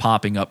networks were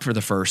popping up for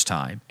the first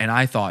time. And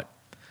I thought,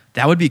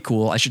 that would be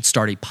cool. I should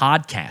start a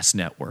podcast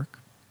network.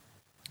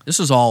 This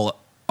was all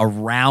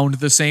around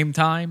the same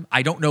time.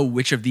 I don't know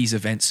which of these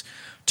events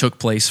took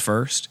place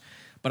first,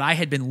 but I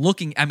had been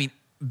looking,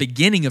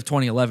 beginning of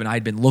 2011, I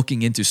had been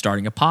looking into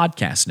starting a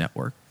podcast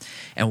network.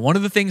 And one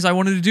of the things I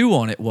wanted to do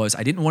on it was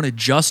I didn't want to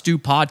just do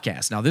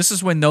podcasts. Now, this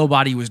is when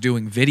nobody was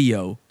doing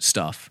video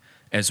stuff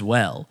as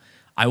well.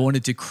 I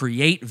wanted to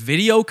create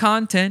video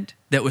content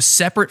that was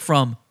separate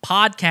from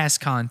podcast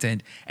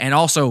content and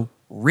also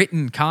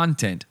written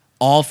content,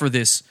 all for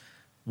this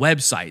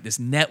website, this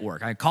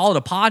network. I call it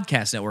a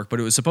podcast network, but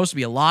it was supposed to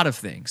be a lot of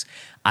things.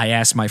 I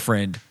asked my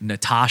friend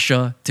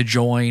Natasha to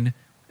join.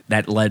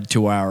 That led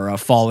to our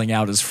falling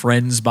out as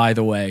friends, by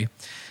the way.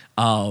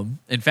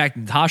 In fact,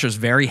 Natasha's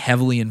very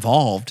heavily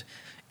involved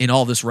in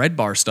all this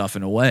Redbar stuff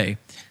in a way.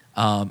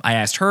 I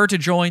asked her to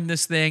join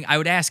this thing. I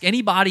would ask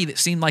anybody that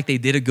seemed like they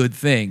did a good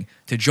thing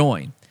to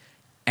join.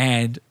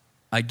 And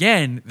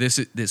again, this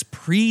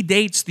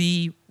predates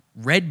the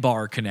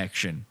Redbar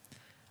connection.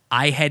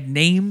 I had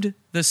named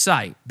the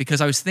site because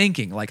I was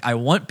thinking, I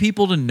want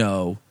people to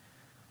know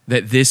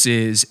that this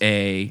is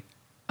and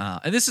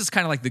this is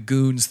kind of like the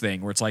Goons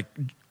thing where it's like,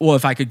 well,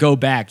 if I could go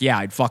back, yeah,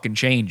 I'd fucking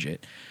change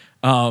it.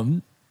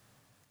 I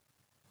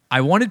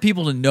wanted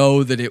people to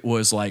know that it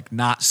was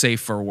not safe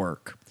for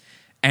work.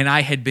 And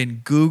I had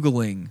been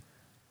Googling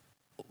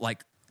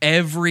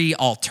every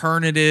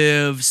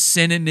alternative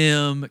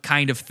synonym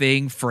kind of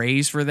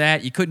phrase for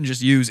that. You couldn't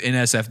just use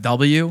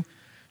NSFW,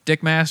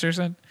 Dick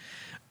Masterson.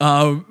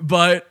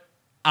 But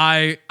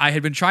I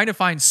had been trying to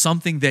find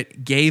something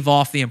that gave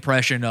off the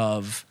impression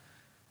of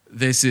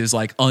this is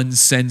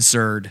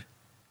uncensored,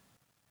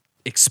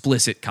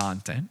 explicit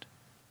content.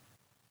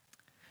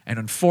 And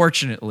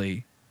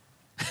unfortunately,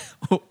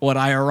 what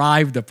I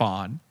arrived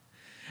upon,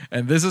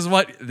 and this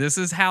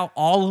is how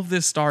all of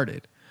this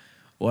started.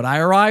 What I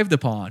arrived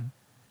upon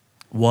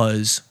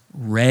was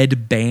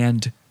red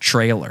band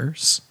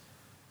trailers.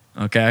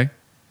 Okay?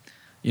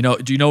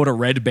 Do you know what a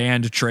red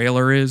band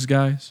trailer is,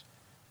 guys?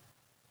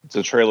 It's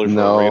a trailer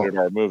for a rated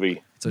R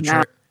movie. It's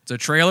a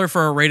trailer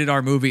for a rated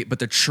R movie, but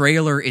the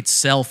trailer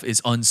itself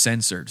is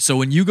uncensored. So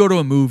when you go to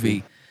a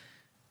movie,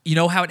 you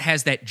know how it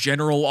has that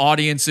general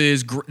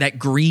audiences, that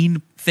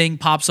green thing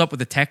pops up with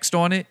the text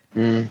on it?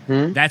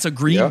 Mm-hmm. That's a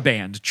green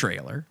band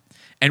trailer.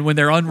 And when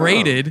they're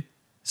unrated,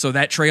 so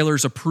that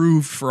trailer's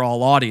approved for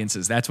all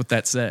audiences. That's what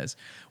that says.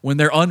 When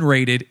they're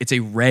unrated, it's a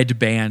red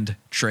band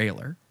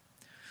trailer.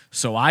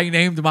 So I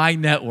named my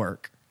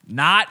network,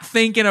 not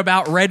thinking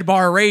about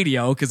Redbar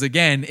Radio, because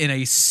again, in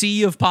a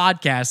sea of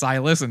podcasts I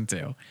listen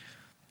to,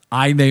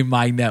 I named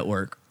my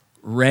network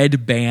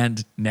Red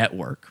Band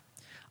Network.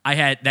 I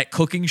had that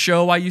cooking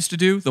show I used to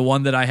do, the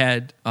one that I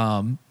had,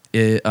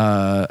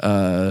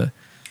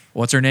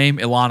 what's her name?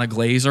 Ilana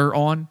Glazer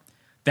on.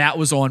 That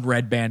was on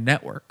Red Band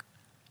Network.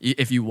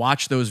 If you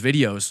watch those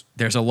videos,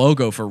 there's a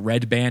logo for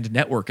Red Band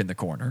Network in the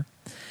corner.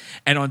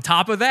 And on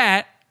top of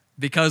that,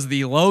 because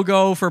the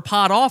logo for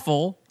Pod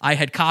Awful, I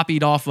had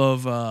copied off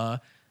of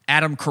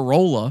Adam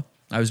Carolla.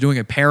 I was doing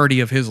a parody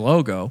of his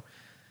logo.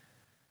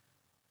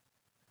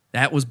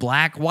 That was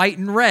black, white,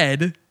 and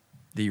red.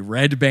 The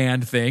Red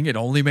Band thing. It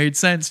only made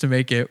sense to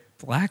make it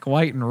black,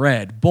 white, and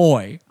red.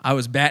 Boy, I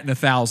was batting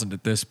 1,000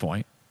 at this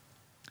point.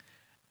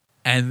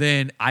 And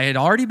then I had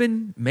already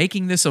been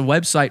making this a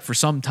website for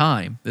some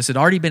time. This had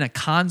already been a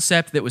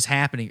concept that was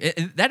happening.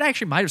 That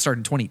actually might have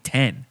started in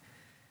 2010.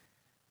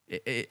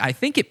 I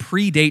think it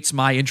predates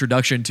my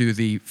introduction to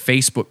the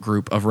Facebook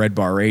group of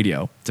Redbar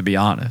Radio, to be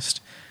honest.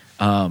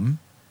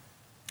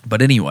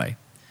 But anyway,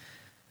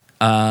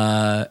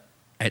 at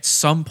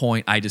some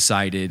point I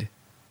decided,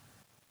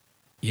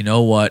 you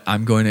know what?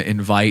 I'm going to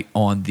invite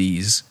on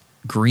these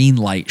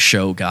Greenlight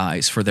Show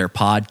guys for their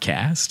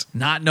podcast,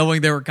 not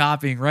knowing they were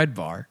copying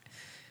Redbar.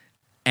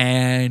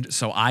 And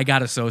so I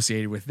got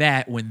associated with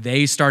that. When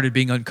they started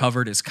being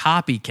uncovered as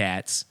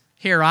copycats,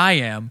 here I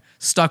am,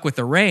 stuck with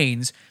the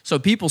reins. So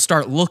people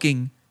start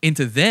looking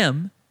into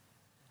them,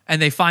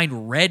 and they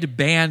find Red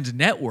Band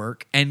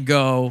Network and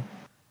go,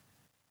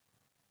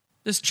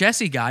 this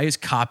Jesse guy is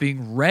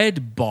copying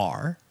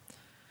Redbar.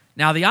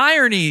 Now, the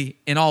irony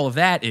in all of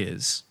that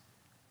is,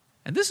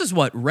 and this is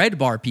what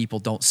Redbar people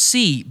don't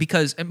see,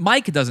 because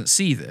Mike doesn't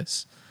see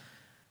this.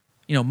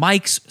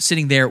 Mike's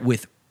sitting there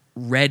with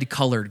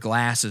red-colored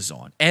glasses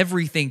on.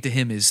 Everything to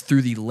him is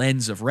through the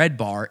lens of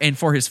Redbar, and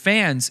for his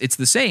fans, it's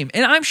the same.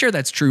 And I'm sure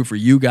that's true for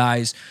you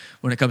guys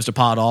when it comes to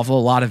Pod Awful,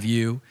 a lot of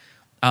you.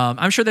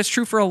 I'm sure that's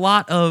true for a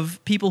lot of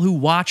people who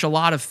watch a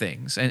lot of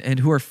things and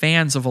who are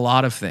fans of a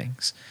lot of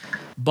things.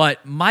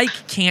 But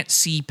Mike can't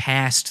see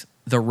past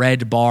the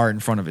red bar in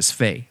front of his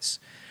face.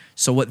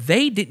 So what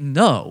they didn't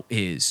know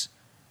is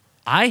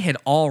I had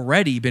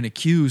already been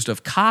accused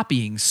of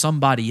copying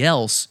somebody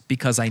else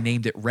because I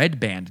named it Red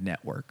Band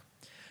Network.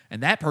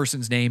 And that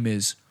person's name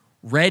is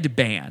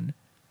Redbar.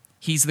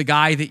 He's the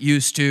guy that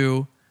used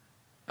to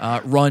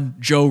run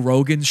Joe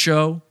Rogan's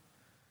show.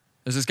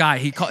 There's this guy,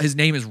 his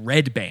name is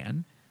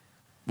Redbar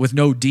with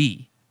no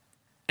D.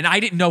 And I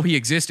didn't know he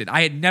existed.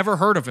 I had never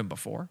heard of him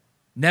before.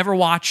 Never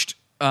watched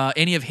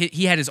any of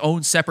he had his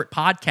own separate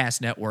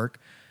podcast network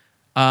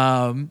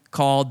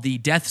called the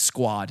Death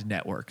Squad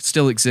Network. It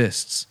still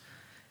exists.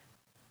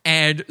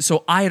 And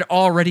so I had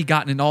already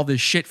gotten in all this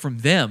shit from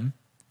them.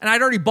 And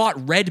I'd already bought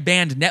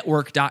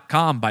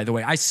redbandnetwork.com, by the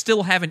way. I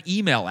still have an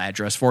email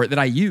address for it that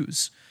I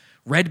use.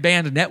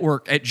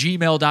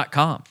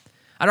 redbandnetwork@gmail.com.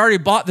 I'd already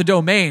bought the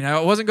domain. I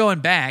wasn't going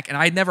back, and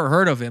I'd never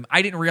heard of him.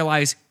 I didn't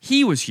realize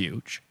he was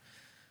huge.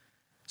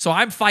 So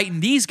I'm fighting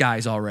these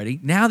guys already.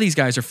 Now these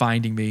guys are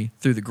finding me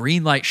through the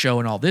Greenlight Show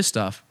and all this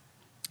stuff.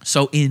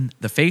 So in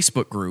the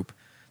Facebook group,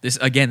 this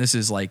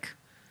is like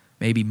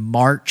maybe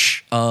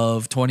March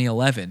of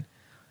 2011.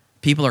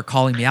 People are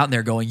calling me out and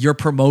they're going, "You're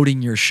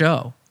promoting your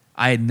show."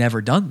 I had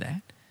never done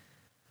that.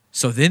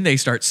 So then they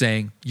start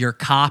saying, "You're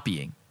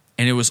copying."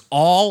 And it was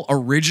all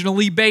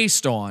originally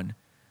based on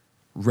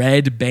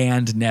Red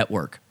Band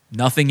Network.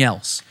 Nothing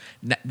else.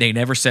 They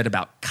never said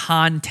about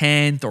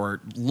content or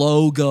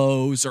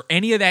logos or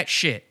any of that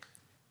shit.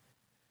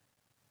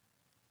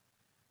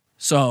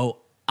 So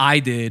I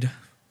did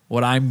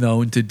what I'm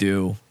known to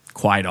do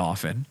quite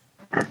often.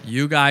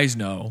 You guys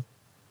know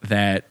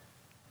that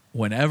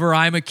whenever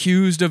I'm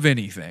accused of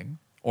anything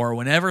or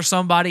whenever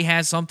somebody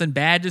has something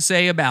bad to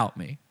say about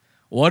me,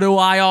 what do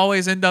I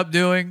always end up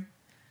doing?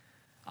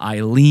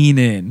 I lean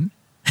in.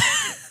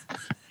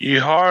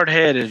 You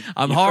hard-headed.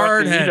 I'm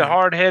hard-headed. You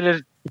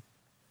hard-headed.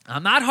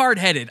 I'm not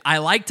hard-headed. I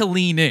like to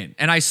lean in.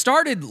 And I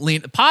started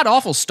Pod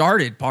Awful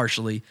started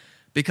partially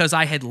because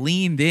I had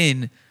leaned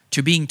in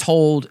to being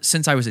told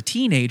since I was a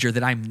teenager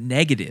that I'm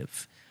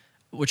negative,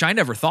 which I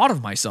never thought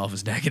of myself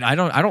as negative. I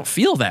don't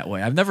feel that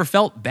way. I've never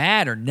felt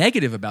bad or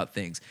negative about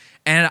things.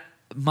 And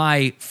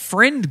my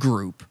friend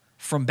group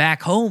from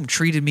back home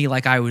treated me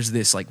like I was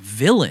this like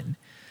villain.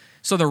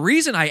 So the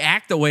reason I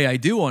act the way I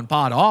do on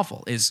Pod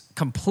Awful is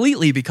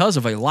completely because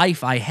of a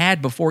life I had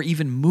before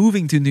even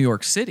moving to New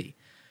York City.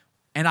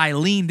 And I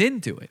leaned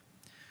into it.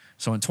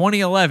 So in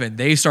 2011,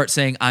 they start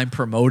saying I'm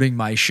promoting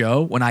my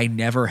show when I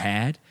never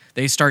had.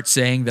 They start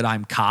saying that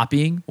I'm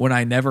copying when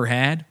I never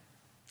had.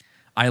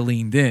 I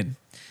leaned in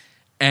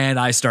and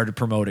I started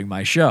promoting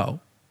my show.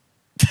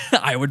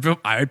 I would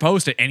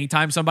post it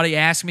anytime somebody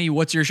asked me,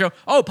 "What's your show?"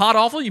 "Oh, Pod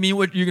Awful? You mean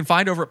what you can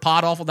find over at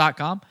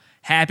podawful.com?"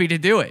 Happy to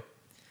do it.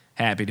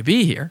 Happy to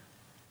be here.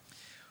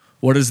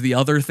 What is the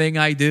other thing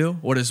I do?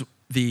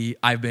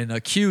 I've been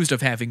accused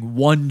of having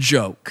one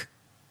joke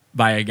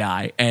by a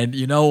guy. And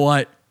you know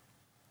what?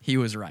 He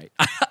was right.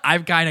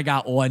 I've kind of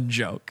got one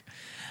joke.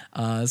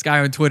 This guy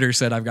on Twitter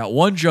said, "I've got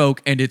one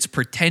joke and it's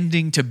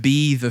pretending to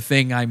be the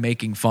thing I'm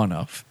making fun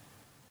of."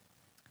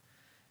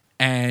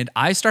 And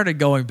I started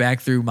going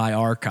back through my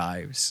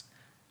archives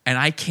and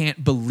I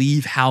can't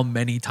believe how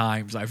many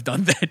times I've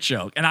done that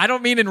joke. And I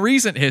don't mean in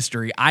recent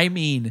history. I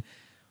mean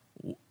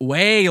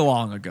way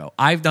long ago.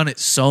 I've done it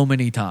so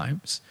many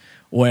times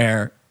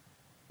where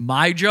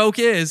my joke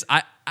is,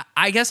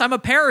 I guess I'm a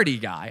parody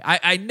guy.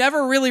 I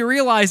never really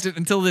realized it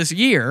until this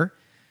year,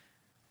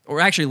 or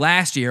actually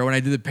last year when I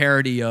did the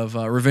parody of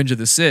Revenge of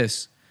the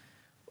Sis.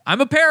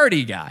 I'm a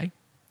parody guy,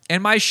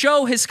 and my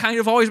show has kind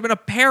of always been a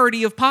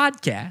parody of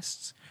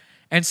podcasts.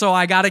 And so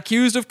I got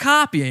accused of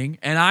copying,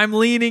 and I'm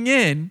leaning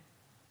in,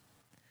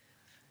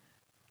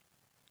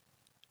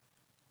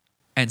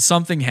 and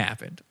something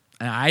happened.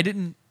 And I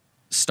didn't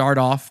start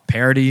off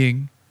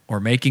parodying or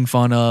making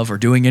fun of or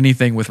doing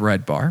anything with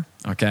Redbar,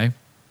 okay?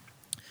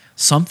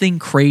 Something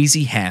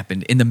crazy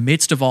happened in the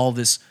midst of all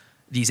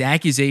these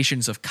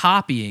accusations of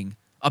copying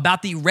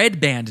about the Red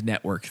Band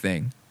Network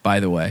thing, by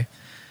the way.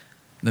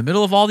 In the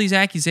middle of all these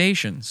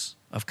accusations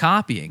of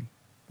copying,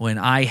 when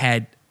I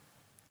had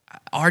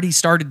already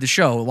started the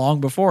show long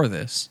before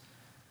this,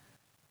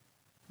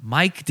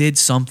 Mike did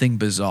something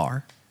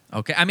bizarre.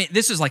 Okay, I mean,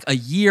 this is like a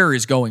year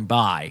is going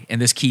by, and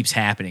this keeps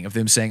happening of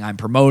them saying I'm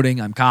promoting,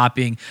 I'm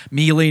copying,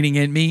 me leaning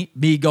in,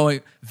 me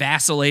going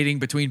vacillating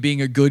between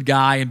being a good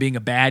guy and being a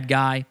bad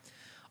guy.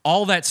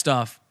 All that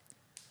stuff.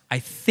 I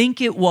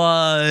think it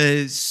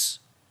was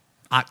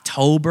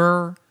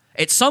October.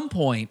 At some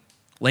point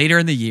later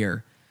in the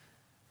year,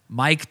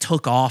 Mike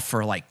took off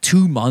for like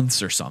 2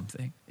 months or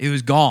something. It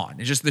was gone.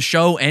 It's just the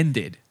show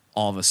ended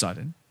all of a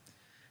sudden.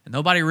 And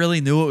nobody really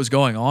knew what was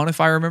going on,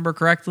 if I remember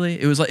correctly.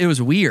 It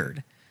was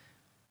weird.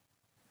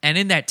 And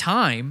in that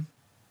time,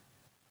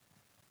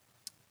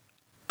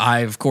 I,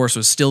 of course,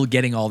 was still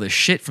getting all this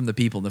shit from the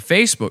people in the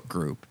Facebook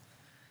group.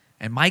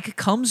 And Mike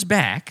comes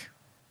back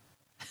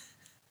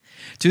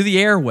to the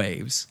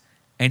airwaves,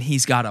 and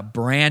he's got a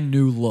brand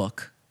new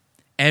look.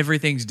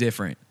 Everything's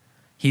different.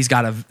 He's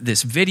got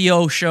this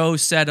video show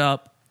set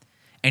up,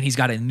 and he's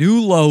got a new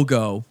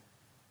logo,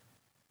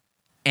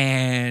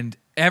 and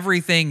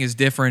everything is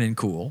different and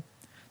cool.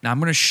 Now, I'm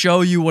going to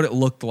show you what it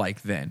looked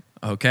like then,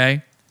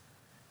 okay?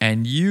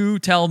 And you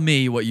tell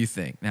me what you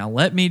think. Now,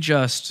 let me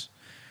just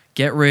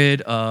get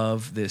rid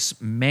of this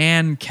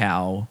man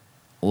cow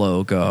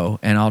logo,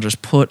 and I'll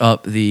just put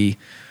up the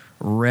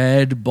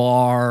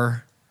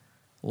Redbar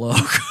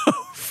logo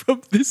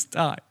from this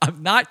time.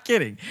 I'm not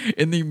kidding.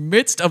 In the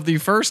midst of the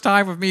first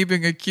time of me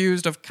being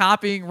accused of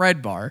copying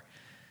Redbar,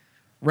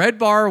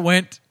 Redbar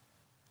went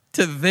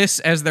to this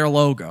as their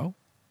logo.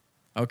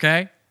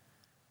 Okay?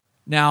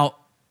 Now,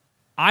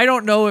 I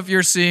don't know if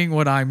you're seeing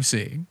what I'm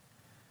seeing.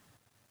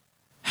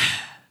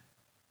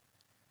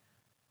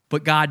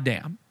 But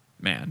goddamn,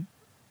 man,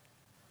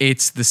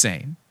 it's the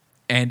same.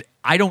 And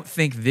I don't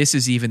think this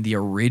is even the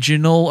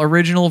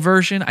original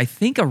version. I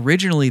think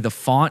originally the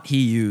font he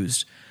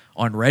used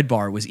on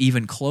Redbar was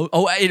even close.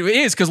 Oh, it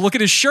is, because look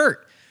at his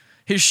shirt.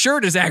 His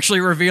shirt is actually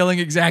revealing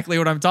exactly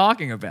what I'm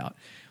talking about.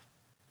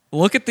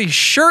 Look at the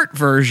shirt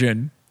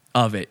version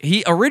of it.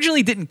 He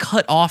originally didn't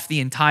cut off the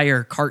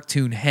entire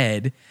cartoon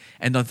head,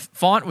 and the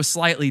font was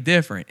slightly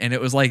different, and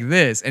it was like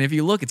this. And if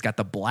you look, it's got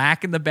the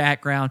black in the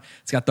background.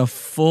 It's got the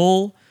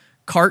full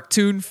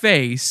cartoon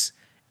face,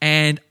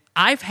 and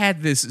I've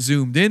had this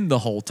zoomed in the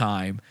whole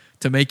time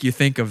to make you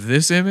think of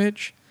this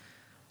image,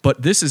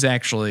 but this is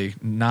actually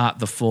not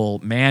the full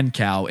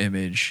man-cow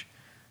image.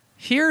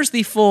 Here's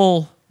the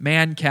full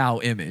man-cow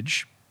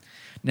image.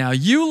 Now,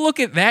 you look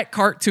at that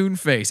cartoon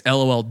face.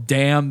 LOL,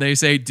 damn, they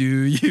say, do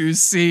you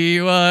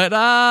see what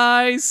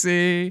I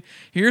see?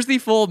 Here's the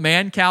full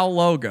man-cow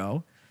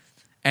logo.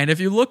 And if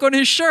you look on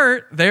his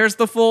shirt, there's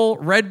the full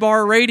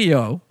Redbar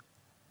Radio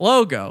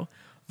logo.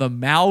 The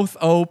mouth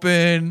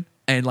open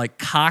and like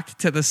cocked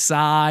to the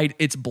side.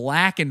 It's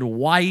black and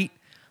white.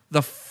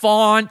 The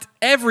font,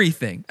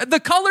 everything. The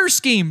color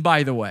scheme,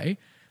 by the way.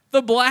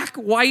 The black,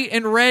 white,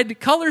 and red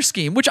color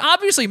scheme, which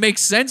obviously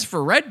makes sense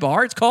for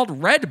Redbar. It's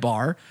called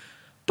Redbar.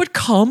 But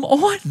come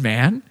on,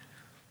 man.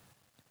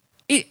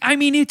 It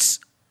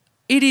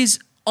is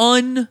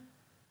undeniable.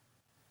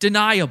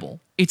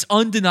 It's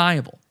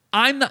undeniable.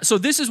 So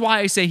this is why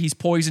I say he's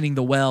poisoning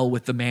the well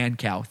with the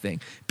man-cow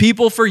thing.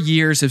 People for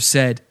years have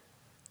said,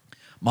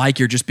 Mike,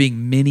 you're just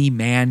being mini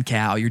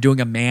man-cow. You're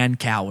doing a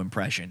man-cow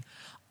impression.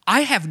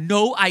 I have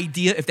no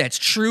idea if that's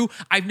true.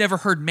 I've never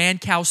heard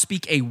man-cow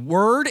speak a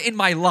word in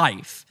my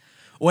life.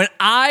 When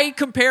I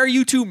compare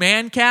you to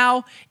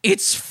man-cow,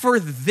 it's for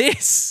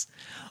this.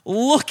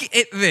 Look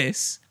at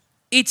this.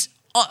 It's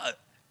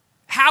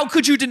how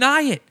could you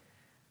deny it?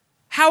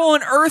 How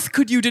on earth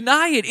could you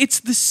deny it? It's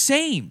the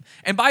same.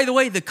 And by the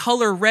way, the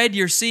color red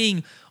you're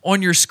seeing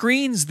on your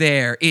screens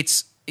there,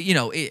 it's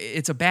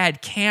a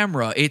bad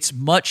camera. It's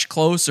much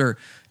closer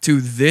to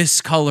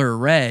this color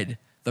red,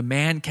 the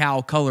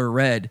man-cow color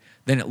red,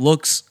 than it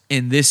looks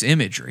in this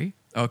imagery,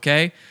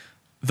 okay?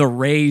 The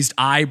raised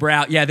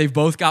eyebrow. Yeah, they've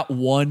both got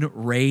one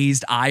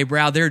raised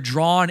eyebrow. They're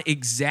drawn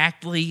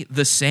exactly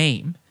the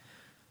same.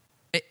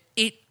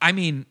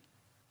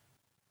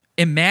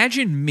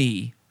 Imagine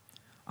me.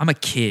 I'm a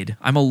kid.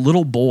 I'm a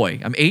little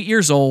boy. I'm 8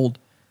 years old.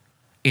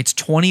 It's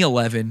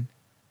 2011.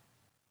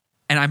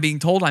 And I'm being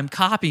told I'm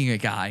copying a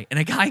guy. And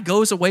a guy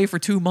goes away for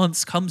 2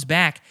 months, comes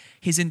back.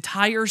 His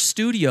entire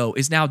studio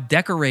is now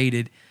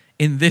decorated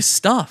in this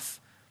stuff.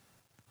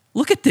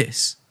 Look at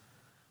this.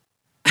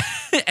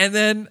 And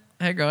then,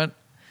 hang on.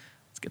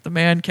 Let's get the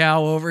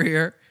man-cow over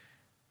here.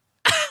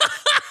 Look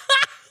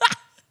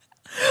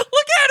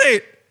at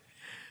it.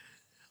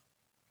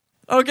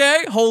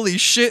 Okay, holy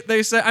shit,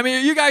 they say. I mean,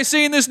 are you guys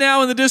seeing this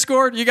now in the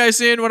Discord? You guys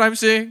seeing what I'm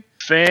seeing?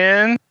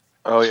 Finn?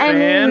 Oh, yeah.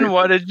 Finn,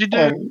 what did you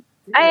do?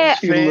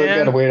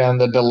 Gotta wait on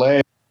the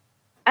delay.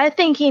 I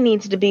think he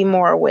needs to be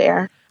more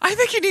aware. I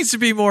think he needs to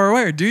be more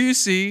aware. Do you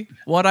see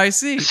what I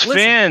see?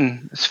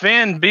 Sven,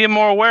 be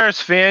more aware,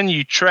 Sven,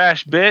 you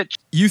trash bitch.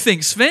 You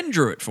think Sven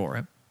drew it for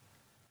him?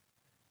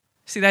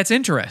 See, that's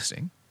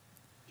interesting.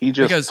 He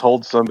just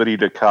told somebody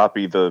to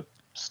copy the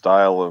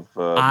style of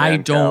I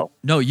man-cow. don't.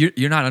 No,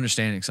 you're not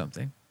understanding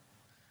something.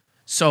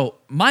 So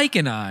Mike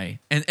and I,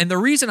 and the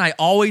reason I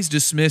always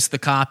dismiss the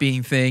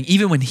copying thing,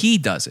 even when he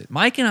does it,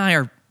 Mike and I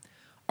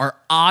are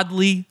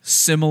oddly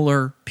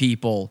similar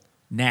people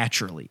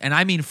naturally. And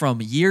I mean from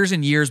years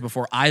and years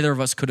before either of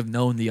us could have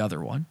known the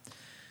other one.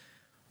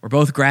 We're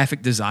both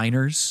graphic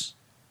designers.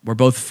 We're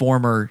both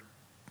former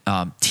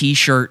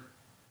T-shirt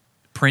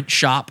print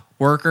shop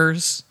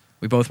workers.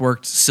 We both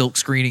worked silk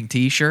screening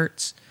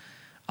T-shirts.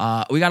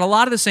 We got a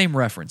lot of the same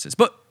references.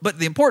 But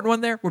the important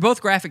one there, we're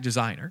both graphic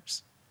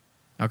designers.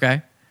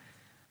 Okay?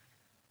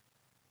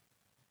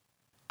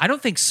 I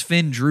don't think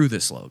Sven drew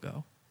this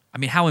logo. I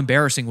mean, how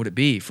embarrassing would it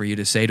be for you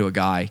to say to a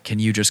guy, can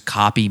you just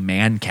copy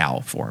man-cow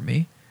for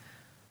me?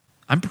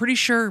 I'm pretty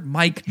sure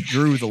Mike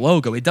drew the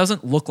logo. It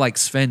doesn't look like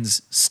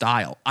Sven's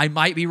style. I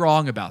might be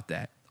wrong about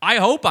that. I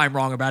hope I'm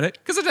wrong about it,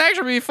 because it'd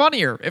actually be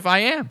funnier if I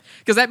am.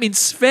 Because that means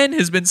Sven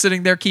has been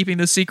sitting there keeping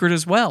the secret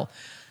as well.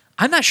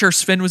 I'm not sure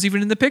Sven was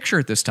even in the picture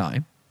at this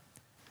time.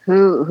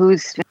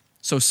 Who's Sven?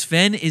 So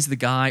Sven is the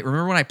guy.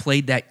 Remember when I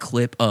played that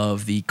clip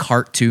of the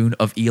cartoon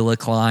of Ela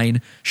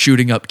Klein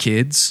shooting up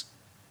kids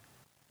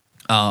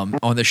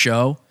on the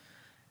show?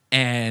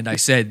 And I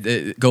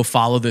said, go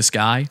follow this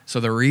guy. So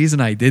the reason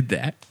I did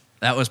that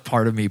That was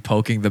part of me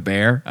poking the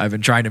bear. I've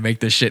been trying to make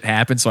this shit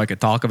happen so I could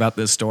talk about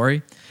this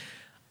story.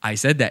 I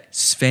said that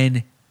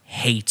Sven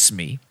hates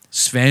me.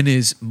 Sven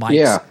is Mike's.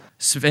 Yeah.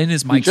 Sven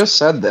is Mike's. He just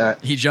said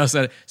that. He just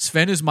said it.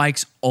 Sven is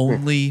Mike's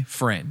only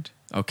friend.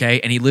 Okay,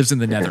 and he lives in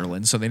the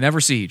Netherlands, so they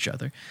never see each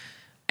other.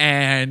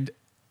 And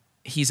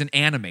he's an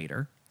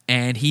animator,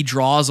 and he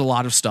draws a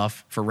lot of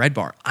stuff for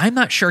Redbar. I'm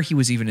not sure he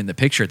was even in the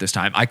picture at this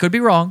time. I could be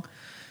wrong,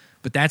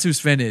 but that's who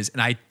Sven is.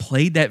 And I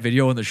played that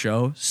video on the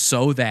show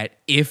so that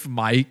if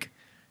Mike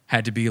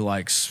had to be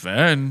like,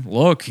 Sven,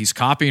 look, he's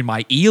copying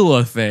my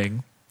Ela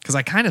thing, because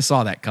I kind of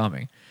saw that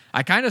coming.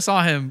 I kind of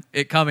saw him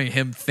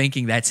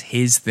thinking that's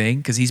his thing,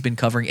 because he's been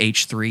covering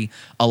H3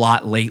 a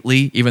lot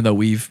lately, even though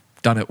we've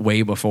done it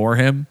way before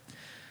him.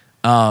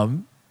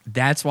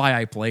 That's why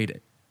I played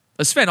it.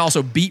 Sven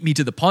also beat me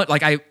to the punch.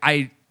 Like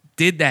I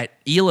did that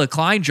Ela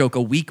Klein joke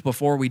a week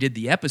before we did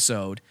the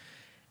episode,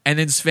 and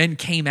then Sven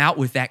came out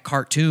with that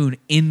cartoon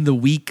in the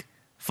week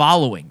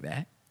following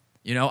that.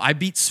 You know, I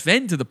beat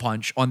Sven to the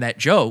punch on that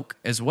joke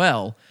as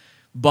well,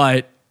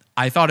 but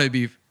I thought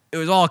it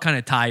was all kind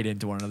of tied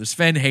into one another.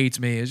 Sven hates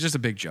me. It's just a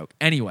big joke.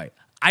 Anyway,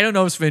 I don't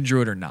know if Sven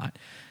drew it or not.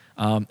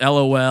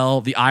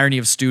 LOL, the irony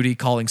of Studi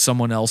calling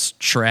someone else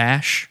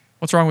trash.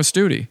 What's wrong with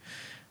Studi?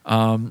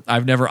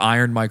 I've never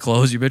ironed my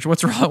clothes, you bitch.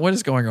 What's wrong? What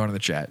is going on in the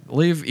chat?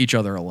 Leave each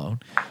other alone.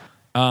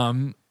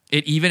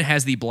 It even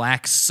has the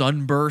black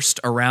sunburst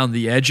around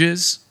the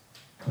edges.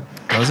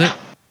 Does it?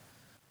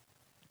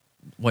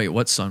 Wait,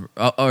 what sun?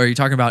 Oh, are you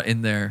talking about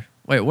in there?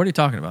 Wait, what are you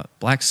talking about?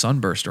 Black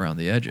sunburst around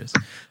the edges.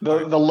 The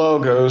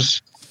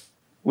logos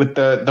with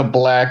the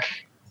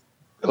black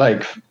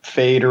like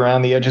fade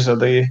around the edges of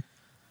the.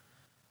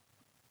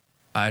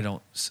 I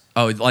don't.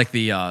 Oh, like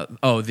the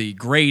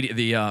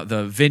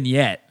the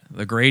vignette,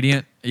 the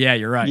gradient. Yeah,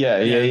 you're right.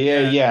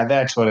 Yeah.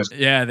 That's what it's.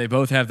 Yeah, they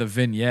both have the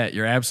vignette.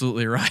 You're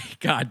absolutely right.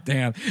 God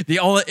damn.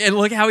 And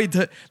look how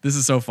this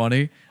is so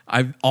funny.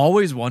 I've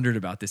always wondered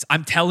about this.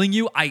 I'm telling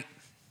you,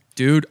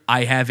 dude,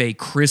 I have a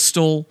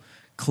crystal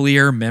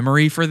clear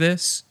memory for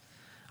this.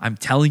 I'm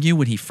telling you,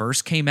 when he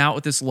first came out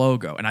with this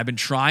logo, and I've been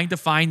trying to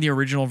find the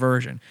original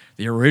version.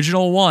 The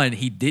original one,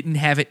 he didn't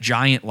have it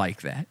giant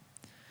like that.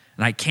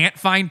 And I can't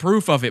find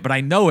proof of it, but I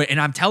know it. And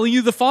I'm telling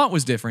you, the font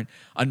was different.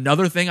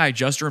 Another thing I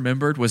just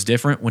remembered was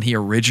different when he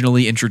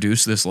originally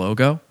introduced this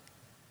logo.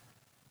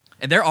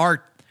 And there are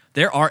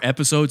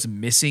episodes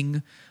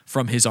missing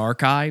from his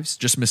archives,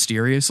 just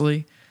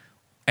mysteriously.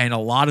 And a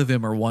lot of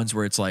them are ones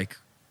where it's like,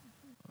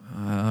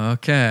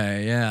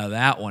 okay, yeah,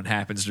 that one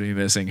happens to be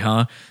missing,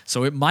 huh?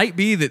 So it might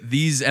be that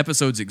these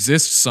episodes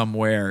exist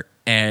somewhere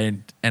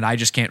and I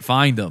just can't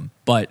find them.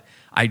 But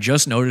I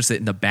just noticed that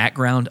in the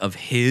background of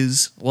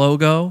his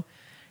logo,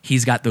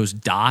 he's got those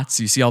dots.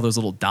 You see all those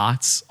little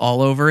dots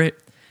all over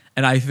it?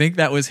 And I think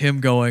that was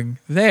him going,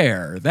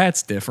 there,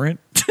 that's different.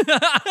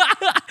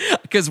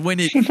 Because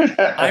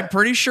I'm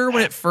pretty sure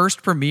when it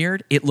first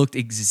premiered, it looked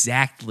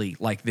exactly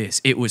like this.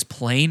 It was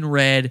plain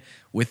red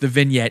with the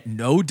vignette,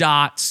 no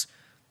dots,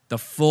 the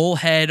full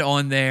head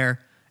on there,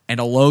 and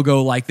a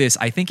logo like this.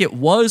 I think it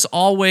was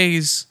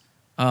always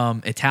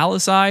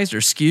italicized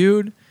or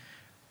skewed,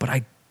 but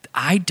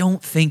I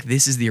don't think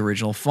this is the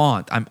original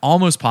font. I'm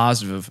almost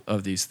positive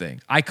of these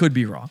things. I could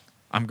be wrong.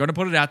 I'm going to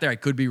put it out there. I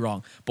could be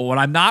wrong. But what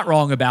I'm not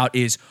wrong about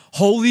is,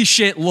 holy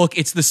shit, look,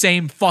 it's the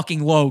same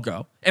fucking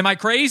logo. Am I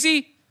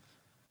crazy?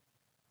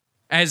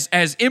 As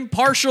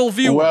impartial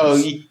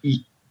viewers.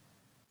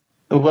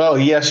 Well,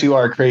 yes, you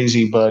are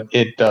crazy, but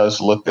it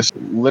does look the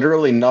same.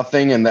 Literally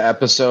nothing in the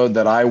episode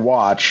that I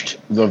watched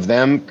of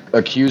them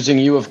accusing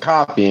you of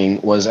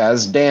copying was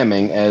as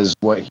damning as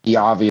what he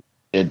obviously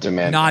did to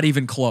Mankind. Not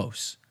even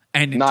close.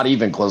 And not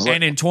even close.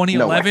 And in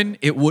 2011,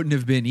 it wouldn't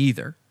have been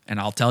either. And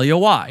I'll tell you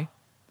why.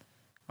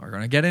 We're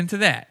going to get into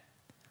that.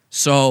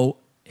 So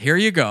here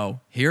you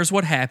go. Here's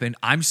what happened.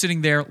 I'm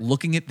sitting there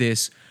looking at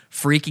this,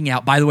 freaking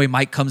out. By the way,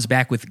 Mike comes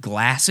back with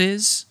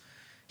glasses.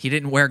 He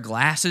didn't wear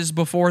glasses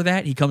before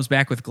that. He comes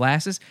back with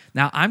glasses.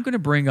 Now, I'm going to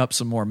bring up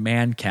some more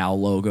Mancow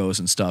logos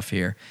and stuff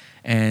here.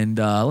 And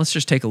let's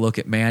just take a look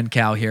at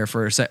Mancow here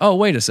for a sec. Oh,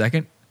 wait a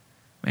second.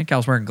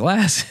 Mancow's wearing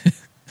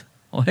glasses.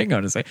 Well, hang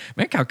on a second.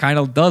 Mancow kind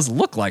of does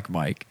look like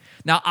Mike.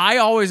 Now, I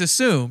always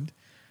assumed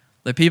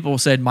that people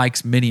said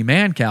Mike's mini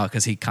Mancow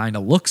because he kind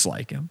of looks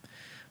like him.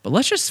 But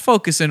let's just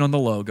focus in on the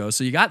logo.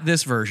 So you got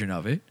this version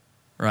of it,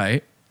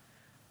 right?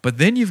 But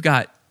then you've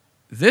got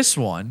this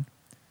one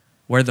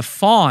where the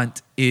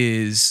font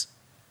is,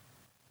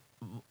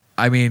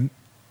 I mean,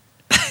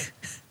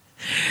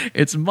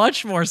 it's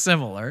much more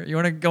similar. You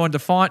want to go into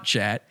font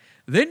chat.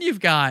 Then you've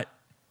got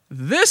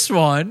this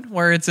one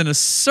where it's in a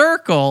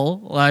circle,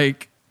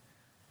 like,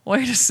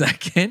 wait a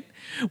second,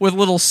 with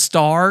little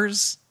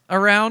stars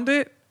around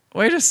it.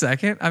 Wait a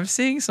second. I'm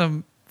seeing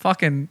some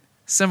fucking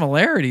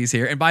similarities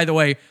here. And by the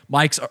way,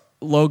 Mike's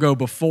logo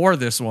before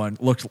this one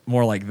looked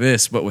more like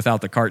this, but without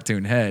the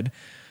cartoon head.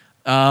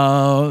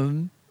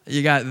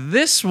 You got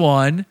this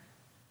one.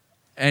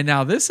 And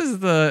now this is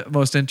the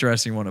most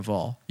interesting one of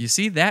all. You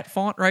see that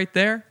font right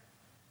there?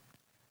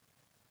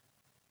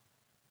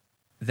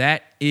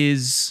 That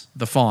is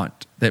the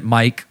font that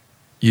Mike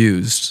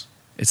used.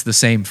 It's the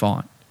same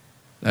font.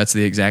 That's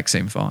the exact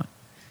same font.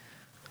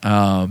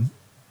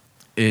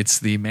 It's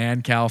the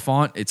Man-Cow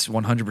font. It's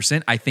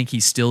 100%. I think he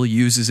still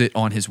uses it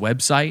on his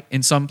website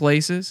in some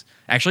places.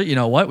 Actually, you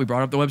know what? We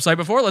brought up the website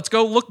before. Let's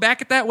go look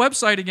back at that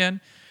website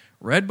again.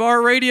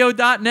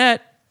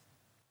 redbarradio.net.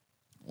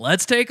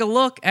 Let's take a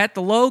look at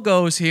the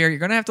logos here. You're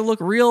going to have to look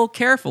real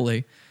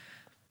carefully.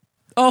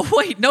 Oh,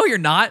 wait. No, you're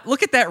not.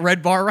 Look at that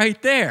red bar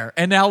right there.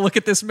 And now look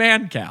at this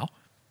Man-Cow.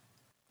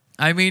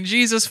 I mean,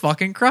 Jesus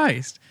fucking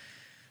Christ.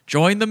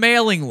 Join the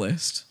mailing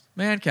list.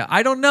 Man-Cow.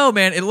 I don't know,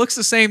 man. It looks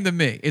the same to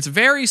me. It's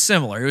very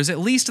similar. It was at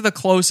least the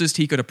closest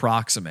he could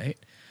approximate.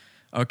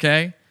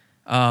 Okay?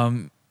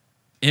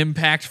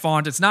 Impact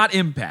font. It's not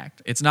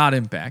Impact. It's not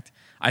Impact.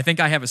 I think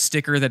I have a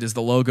sticker that is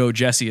the logo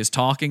Jesse is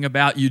talking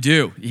about. You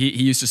do. He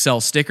used to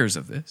sell stickers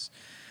of this.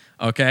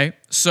 Okay?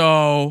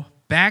 So,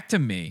 back to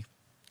me.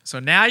 So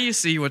now you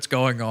see what's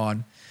going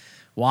on.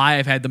 Why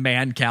I've had the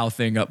Man-Cow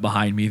thing up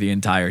behind me the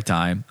entire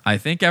time. I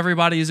think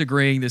everybody is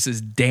agreeing this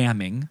is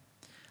damning.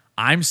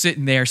 I'm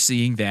sitting there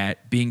seeing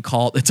that being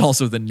called, it's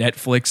also the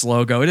Netflix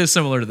logo. It is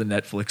similar to the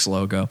Netflix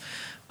logo.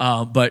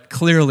 But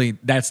clearly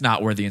that's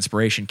not where the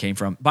inspiration came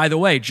from. By the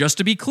way, just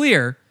to be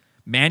clear,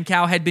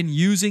 Man-Cow had been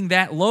using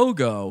that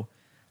logo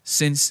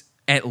since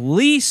at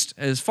least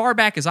as far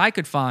back as I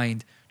could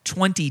find,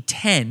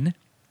 2010.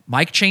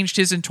 Mike changed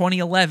his in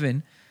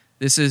 2011.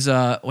 This is,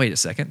 wait a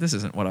second. This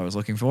isn't what I was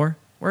looking for.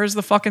 Where's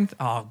the fucking,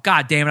 oh,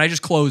 god damn it. I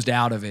just closed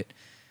out of it.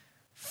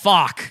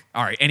 Fuck.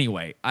 All right.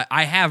 Anyway,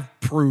 I have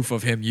proof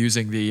of him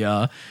using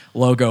the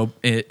logo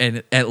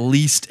and at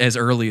least as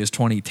early as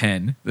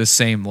 2010, the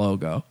same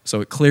logo.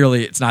 So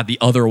clearly it's not the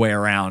other way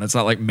around. It's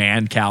not like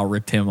Man-Cow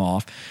ripped him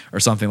off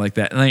or something like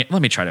that. And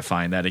let me try to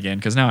find that again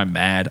because now I'm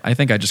mad. I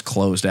think I just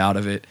closed out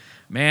of it.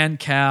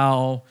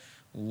 Man-Cow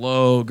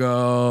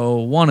logo.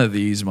 One of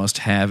these must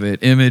have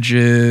it.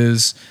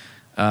 Images.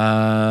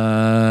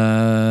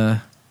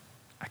 I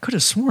could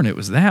have sworn it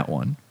was that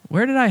one.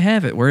 Where did I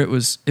have it? Where it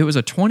was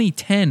a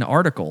 2010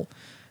 article,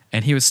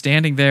 and he was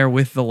standing there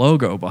with the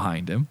logo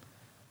behind him.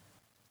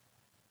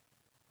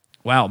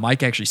 Wow,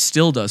 Mike actually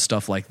still does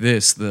stuff like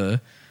this. The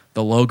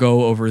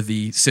logo over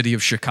the city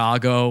of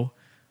Chicago.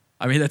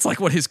 I mean, that's like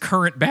what his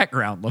current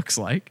background looks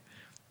like.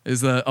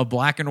 Is a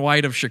black and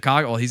white of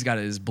Chicago. Well, he's got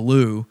it as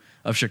blue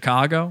of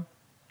Chicago.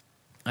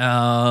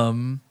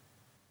 You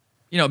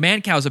know,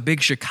 Man-Cow's a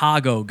big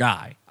Chicago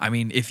guy. I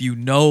mean, if you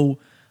know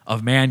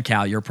of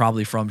Man-Cow, you're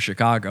probably from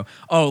Chicago.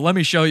 Oh, let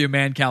me show you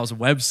Man-Cow's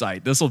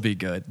website. This will be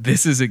good.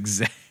 This is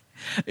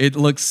it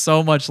looks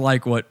so much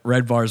like what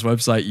Redbar's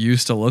website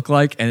used to look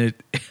like, and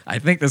I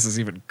think this is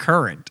even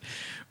current.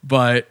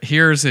 But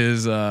here's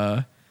his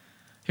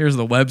here's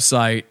the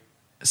website.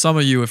 Some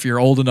of you, if you're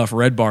old enough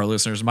Redbar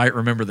listeners, might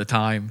remember the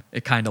time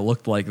it kind of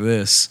looked like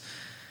this.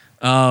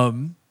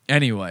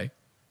 Anyway,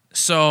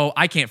 so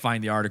I can't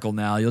find the article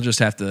now. You'll just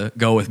have to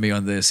go with me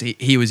on this.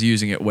 He was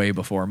using it way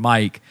before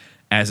Mike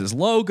as his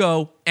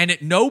logo, and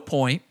at no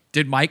point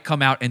did Mike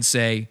come out and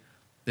say,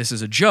 this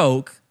is a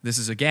joke, this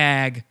is a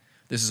gag,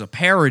 this is a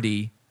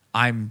parody,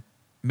 I'm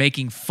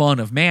making fun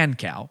of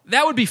Man-Cow.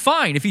 That would be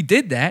fine if he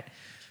did that.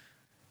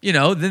 You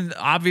know, then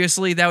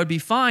obviously that would be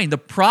fine. The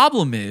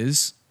problem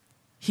is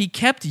he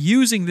kept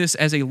using this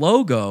as a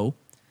logo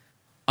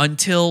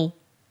until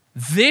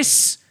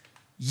this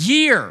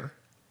year.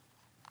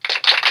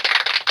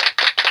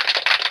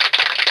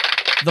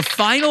 The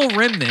final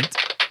remnant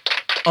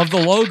of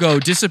the logo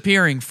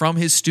disappearing from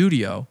his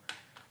studio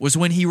was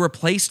when he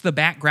replaced the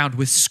background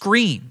with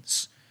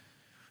screens.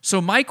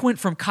 So Mike went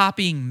from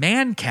copying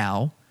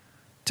Man-Cow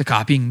to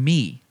copying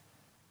me.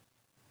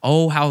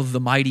 Oh, how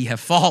the mighty have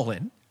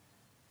fallen.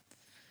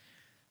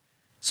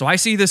 So I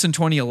see this in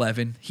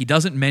 2011. He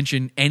doesn't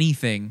mention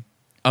anything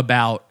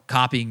about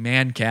copying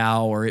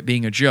Man-Cow or it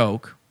being a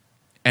joke.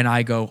 And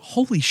I go,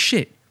 holy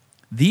shit,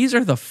 these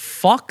are the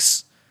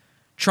fucks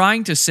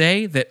trying to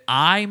say that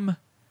I'm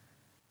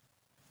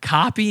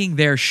copying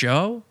their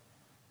show?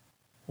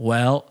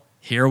 Well,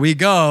 here we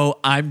go.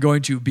 I'm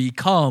going to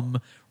become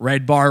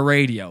Redbar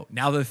Radio.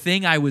 Now, the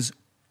thing I was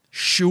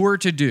sure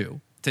to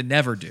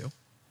never do,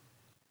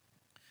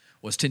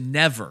 was to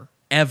never,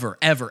 ever,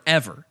 ever,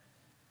 ever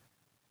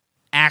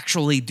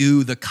actually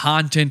do the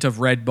content of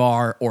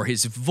Redbar or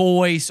his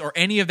voice or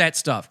any of that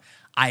stuff.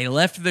 I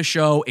left the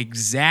show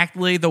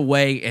exactly the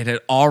way it had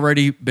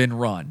already been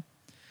run.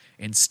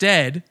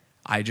 Instead,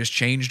 I just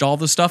changed all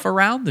the stuff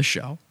around the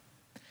show.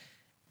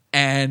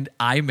 And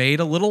I made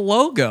a little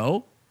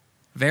logo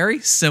very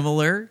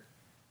similar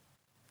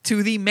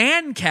to the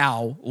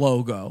Man-Cow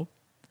logo.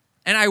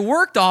 And I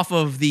worked off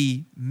of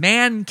the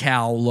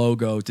Man-Cow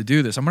logo to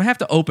do this. I'm going to have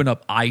to open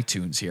up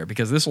iTunes here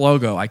because this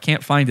logo, I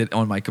can't find it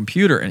on my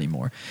computer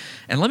anymore.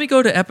 And let me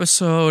go to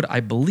episode, I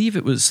believe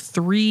it was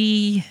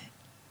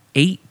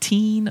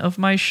 318 of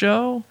my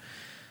show.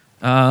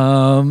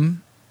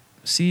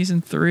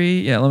 Season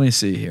 3. Yeah, let me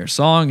see here.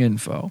 Song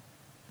info.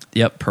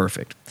 Yep,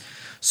 perfect.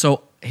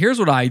 So here's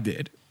what I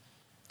did.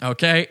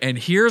 Okay, and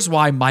here's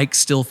why Mike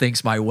still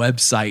thinks my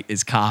website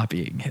is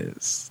copying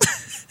his.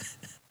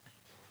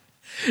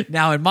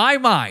 Now, in my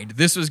mind,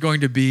 this was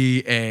going to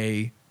be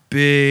a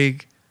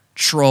big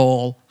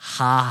troll,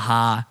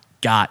 ha,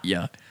 got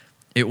ya.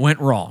 It went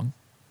wrong.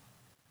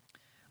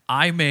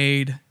 I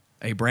made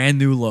a brand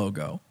new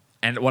logo.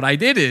 And what I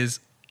did is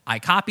I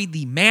copied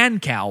the man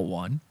cow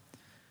one,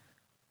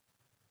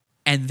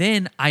 and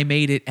then I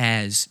made it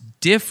as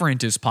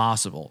different as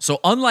possible. So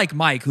unlike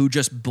Mike, who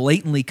just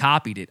blatantly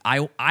copied it,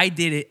 I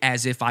did it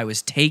as if I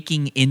was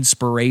taking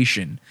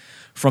inspiration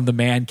from the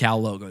man cow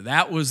logo.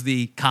 That was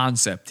the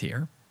concept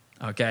here,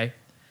 okay?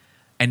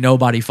 And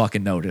nobody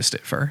fucking noticed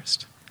at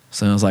first.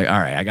 So I was like, all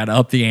right, I got to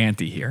up the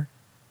ante here.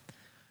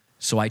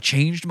 So I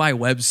changed my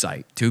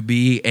website to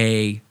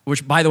be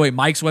which, by the way,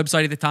 Mike's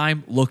website at the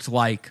time looked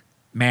like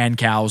Man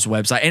Cow's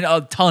website. And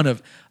a ton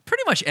of,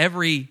 pretty much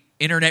every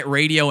internet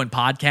radio and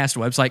podcast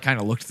website kind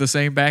of looked the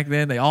same back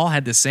then. They all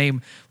had the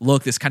same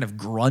look, this kind of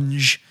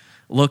grunge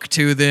look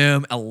to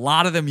them. A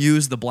lot of them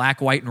used the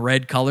black, white, and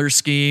red color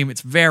scheme.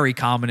 It's very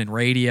common in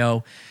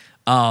radio.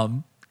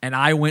 And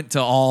I went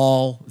to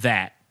all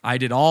that. I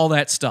did all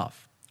that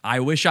stuff. I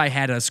wish I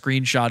had a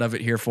screenshot of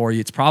it here for you.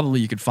 It's probably,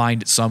 you could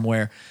find it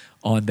somewhere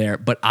on there.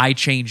 But I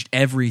changed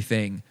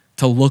everything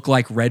to look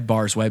like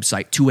Redbar's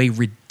website to a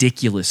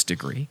ridiculous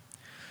degree,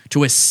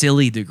 to a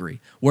silly degree,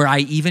 where I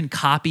even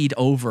copied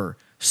over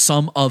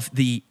some of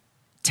the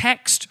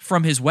text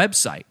from his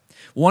website.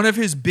 One of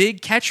his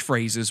big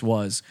catchphrases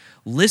was,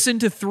 listen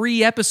to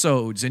 3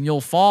 episodes and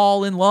you'll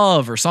fall in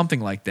love, or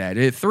something like that.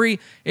 If you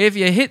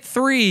hit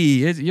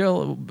 3, it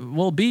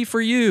will be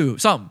for you.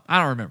 Something. I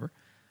don't remember.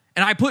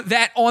 And I put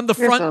that on the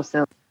front. You're so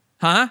silly.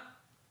 Huh?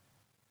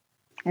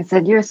 I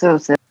said, you're so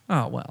silly.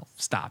 Oh, well,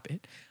 stop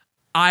it.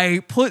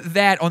 I put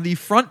that on the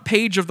front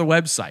page of the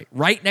website,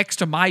 right next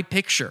to my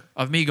picture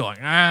of me going,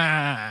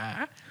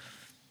 right?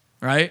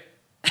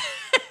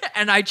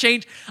 And I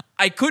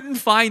couldn't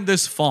find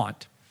this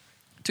font.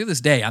 To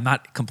this day, I'm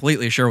not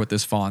completely sure what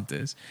this font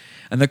is.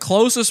 And the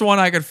closest one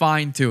I could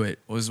find to it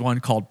was one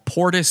called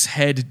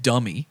Portishead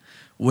Dummy,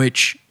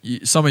 which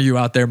some of you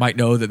out there might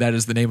know that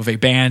is the name of a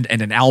band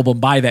and an album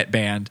by that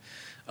band,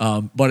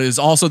 but it is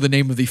also the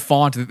name of the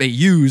font that they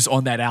use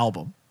on that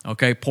album.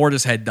 Okay,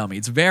 Portishead Dummy.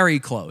 It's very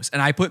close.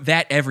 And I put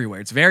that everywhere.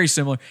 It's very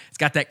similar. It's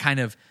got that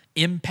kind of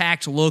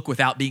impact look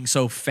without being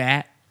so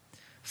fat.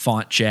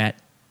 Font chat.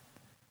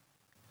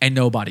 And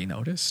nobody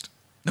noticed.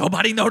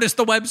 Nobody noticed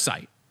the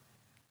website.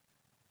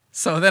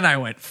 So then I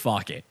went,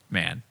 fuck it,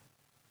 man.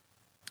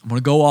 I'm going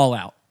to go all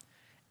out.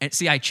 And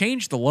see, I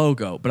changed the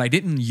logo, but I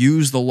didn't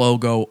use the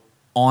logo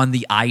on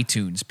the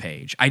iTunes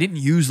page. I didn't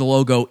use the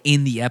logo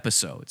in the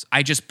episodes.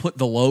 I just put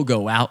the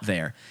logo out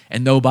there,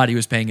 and nobody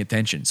was paying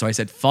attention. So I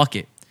said, fuck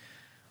it.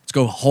 Let's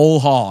go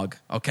whole hog.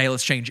 Okay,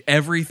 let's change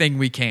everything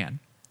we can.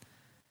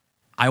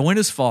 I went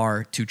as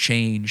far to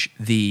change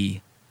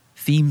the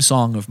theme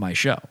song of my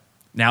show.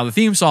 Now, the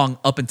theme song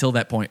up until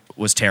that point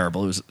was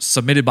terrible. It was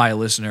submitted by a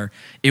listener.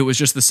 It was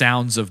just the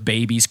sounds of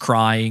babies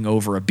crying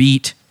over a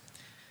beat.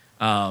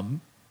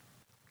 And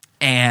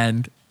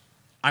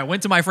I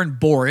went to my friend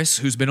Boris,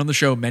 who's been on the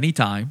show many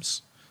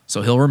times,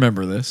 so he'll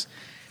remember this.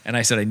 And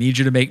I said, I need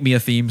you to make me a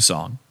theme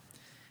song.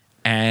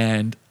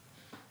 And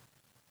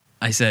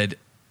I said,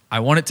 I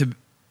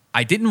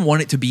didn't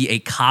want it to be a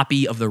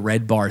copy of the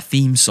Redbar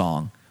theme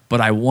song, but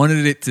I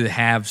wanted it to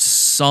have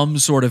some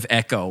sort of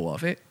echo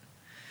of it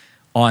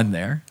on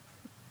there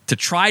to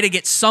try to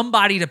get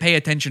somebody to pay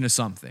attention to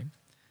something.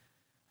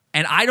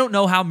 And I don't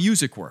know how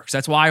music works.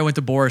 That's why I went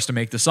to Boris to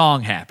make the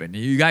song happen.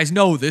 You guys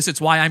know this. It's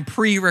why I'm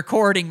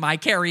pre-recording my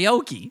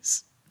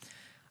karaokes.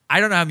 I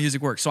don't know how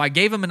music works. So I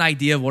gave him an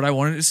idea of what I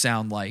wanted it to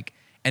sound like,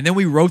 and then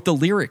we wrote the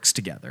lyrics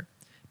together.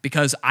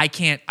 Because I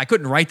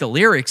couldn't write the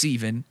lyrics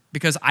even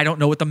because I don't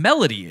know what the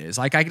melody is.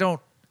 Like I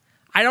don't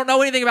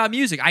know anything about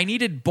music. I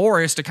needed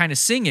Boris to kind of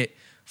sing it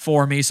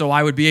for me so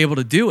I would be able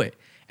to do it.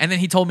 And then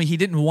he told me he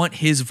didn't want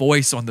his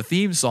voice on the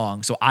theme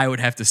song, so I would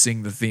have to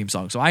sing the theme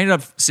song. So I ended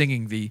up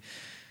singing the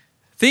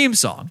theme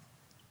song.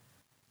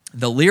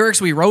 The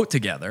lyrics we wrote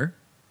together.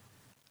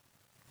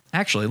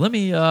 Actually, let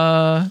me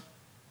I'll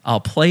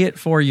play it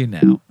for you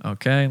now.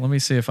 Okay? Let me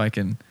see if I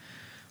can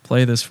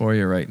play this for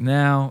you right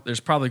now. This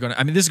is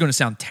going to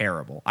sound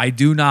terrible.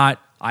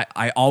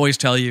 I always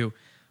tell you,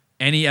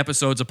 any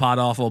episodes of Pod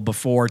Awful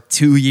before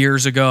 2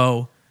 years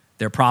ago,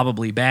 they're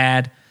probably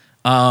bad.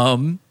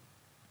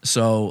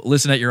 So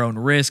listen at your own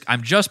risk.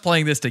 I'm just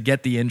playing this to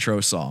get the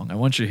intro song. I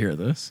want you to hear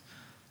this.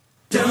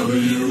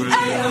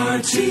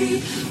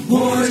 W-A-R-T,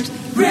 Wart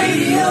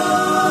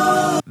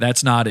Radio.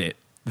 That's not it.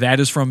 That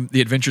is from The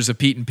Adventures of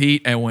Pete and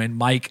Pete, and when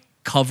Mike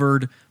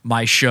covered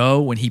my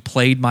show, when he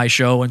played my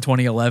show in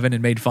 2011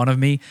 and made fun of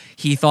me,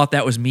 he thought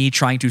that was me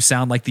trying to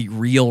sound like the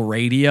real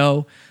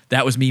radio.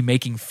 That was me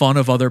making fun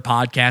of other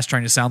podcasts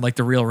trying to sound like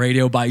the real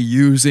radio by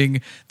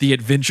using the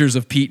Adventures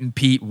of Pete and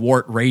Pete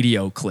Wart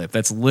radio clip.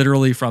 That's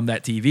literally from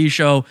that TV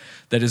show.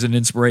 That is an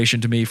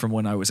inspiration to me from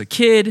when I was a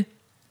kid.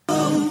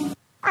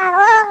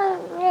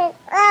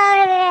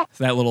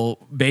 That little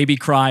baby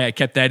cry, I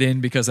kept that in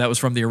because that was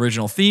from the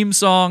original theme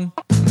song.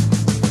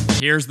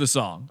 Here's the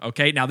song,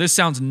 okay? Now, this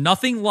sounds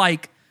nothing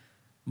like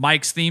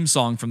Mike's theme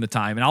song from the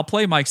time, and I'll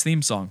play Mike's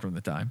theme song from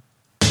the time.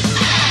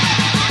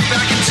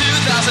 Back in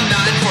 2009,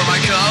 before my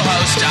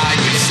co-host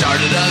died, we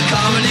started a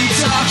comedy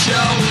talk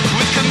show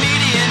with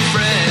comedian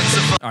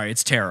friends. All right,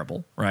 it's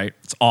terrible, right?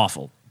 It's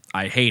awful.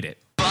 I hate it.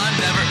 Fun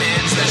never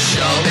ends. The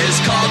show is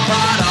called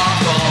Pod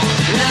Awful.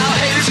 Now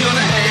haters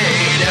gonna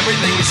hate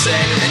everything you say,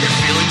 and your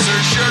feelings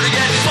are sure to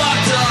get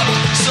fucked up.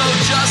 So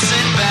just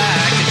sit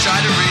back and try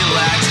to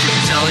relax. Keep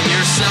telling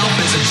yourself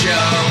it's a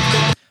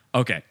joke.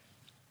 Okay.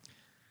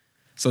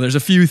 So there's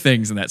a few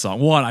things in that song.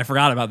 One, I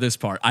forgot about this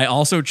part. I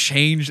also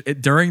changed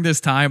during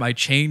this time. I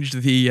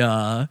changed the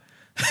the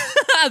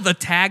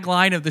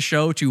tagline of the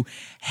show to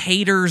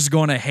 "Haters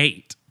Gonna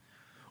Hate,"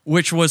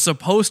 which was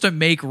supposed to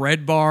make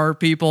Redbar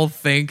people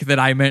think that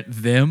I meant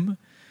them,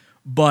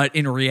 but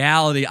in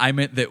reality, I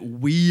meant that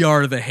we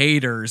are the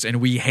haters and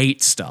we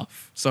hate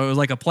stuff. So it was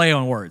like a play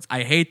on words.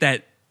 I hate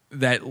that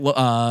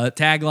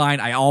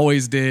tagline. I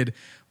always did.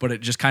 But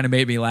it just kind of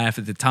made me laugh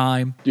at the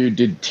time. Dude,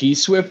 did T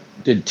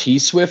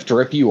Swift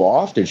rip you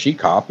off? Did she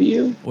copy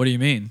you? What do you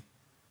mean?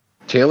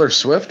 Taylor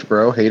Swift,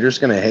 bro. Haters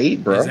gonna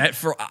hate, bro. Is that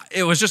for?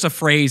 It was just a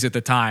phrase at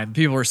the time.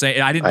 People were saying,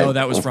 I didn't know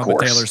that was from a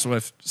Taylor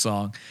Swift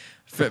song.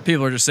 People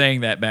were just saying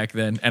that back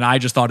then, and I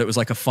just thought it was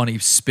like a funny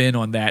spin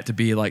on that to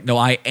be like, no,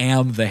 I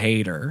am the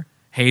hater.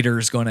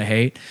 Haters gonna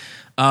hate.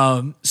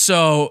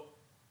 So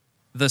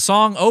the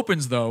song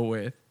opens though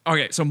with.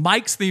 Okay, so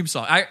Mike's theme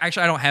song. I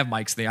don't have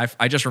Mike's theme.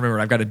 I just remembered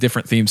I've got a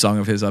different theme song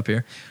of his up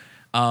here.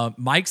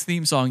 Mike's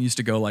theme song used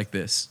to go like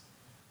this.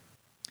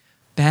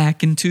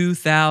 Back in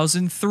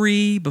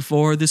 2003,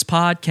 before this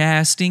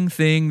podcasting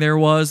thing, there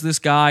was this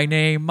guy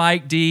named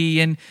Mike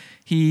D, and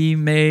he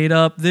made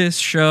up this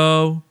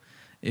show.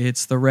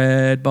 It's the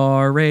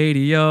Redbar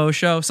Radio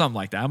Show. Something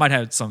like that. I might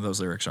have some of those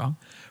lyrics wrong.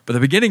 But the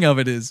beginning of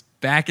it is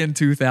back in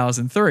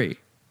 2003.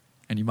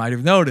 And you might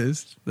have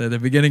noticed that the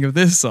beginning of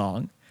this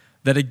song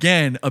that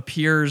again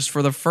appears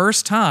for the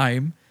first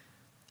time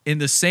in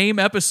the same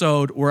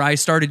episode where I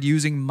started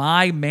using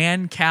my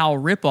Man-Cow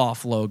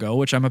ripoff logo,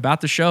 which I'm about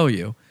to show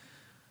you.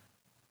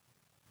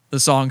 The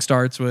song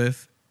starts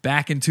with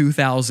back in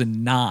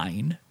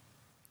 2009.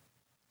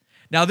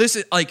 Now this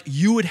is like,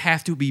 you would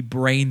have to be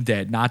brain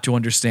dead not to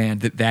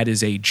understand that that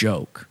is a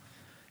joke.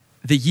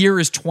 The year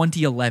is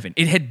 2011.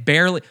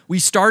 We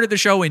started the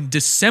show in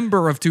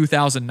December of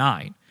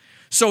 2009.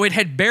 So it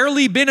had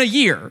barely been a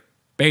year,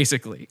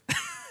 basically.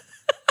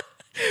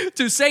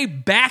 To say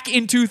back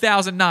in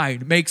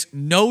 2009 makes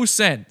no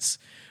sense,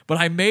 but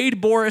I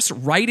made Boris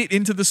write it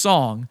into the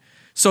song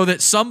so that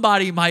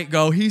somebody might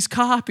go, he's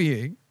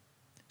copying,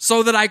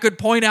 so that I could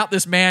point out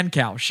this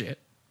Man-Cow shit.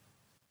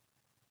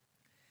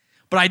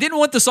 But I didn't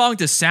want the song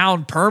to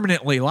sound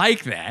permanently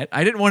like that.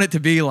 I didn't want it to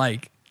be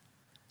like...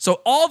 So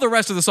all the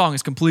rest of the song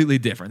is completely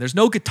different. There's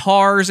no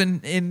guitars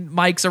in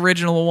Mike's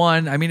original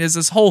one. I mean, it's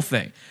this whole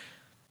thing.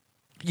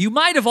 You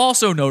might have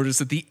also noticed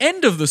that the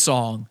end of the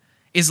song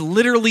is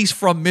literally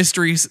from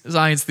Mystery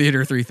Science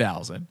Theater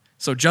 3000.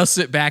 So just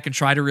sit back and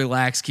try to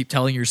relax, keep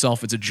telling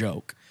yourself it's a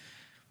joke.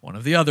 One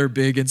of the other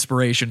big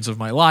inspirations of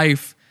my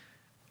life.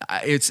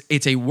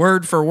 It's a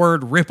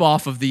word-for-word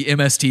ripoff of the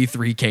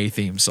MST3K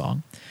theme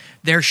song.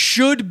 There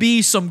should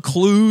be some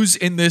clues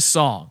in this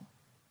song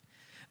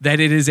that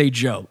it is a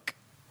joke.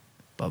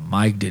 But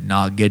Mike did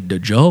not get the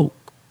joke.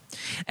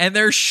 And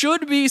there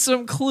should be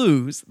some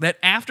clues that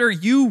after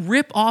you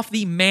rip off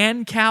the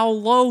Man-Cow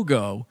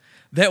logo,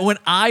 that when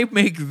I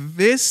make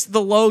this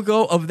the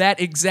logo of that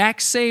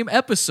exact same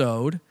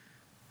episode,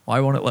 why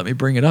won't it let me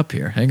bring it up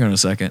here? Hang on a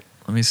second.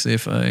 Let me see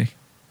if when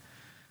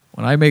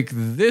I make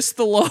this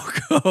the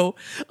logo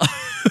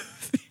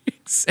of the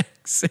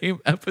exact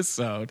same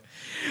episode,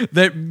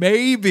 that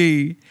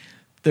maybe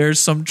there's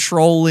some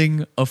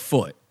trolling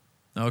afoot.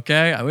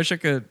 Okay? I wish I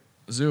could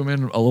zoom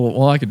in a little.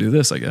 Well, I could do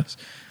this, I guess.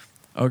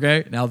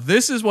 Okay? Now,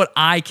 this is what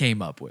I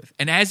came up with.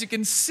 And as you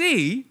can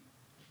see,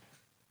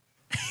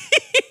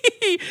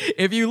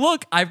 if you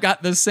look, I've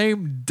got the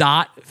same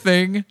dot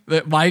thing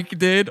that Mike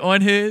did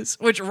on his,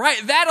 which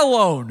that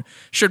alone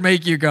should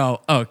make you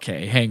go,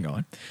 okay, hang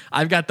on.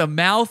 I've got the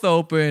mouth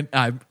open.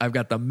 I've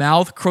got the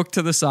mouth crooked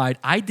to the side.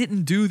 I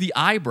didn't do the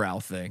eyebrow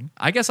thing.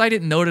 I guess I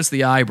didn't notice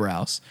the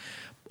eyebrows.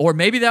 Or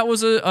maybe that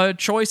was a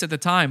choice at the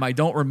time. I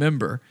don't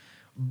remember.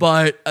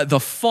 But the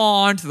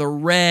font, the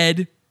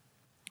red,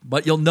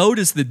 but you'll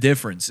notice the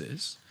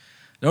differences.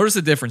 Notice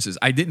the differences.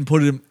 I didn't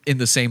put them in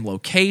the same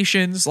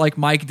locations like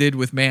Mike did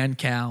with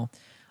Man-Cow.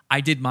 I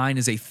did mine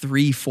as a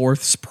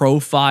 3/4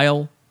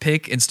 profile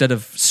pick instead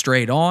of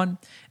straight on.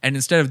 And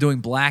instead of doing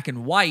black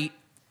and white,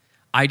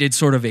 I did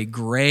sort of a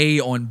gray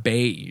on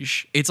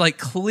beige. It's like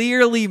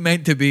clearly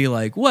meant to be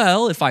like,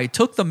 well, if I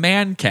took the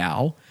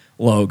Man-Cow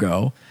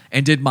logo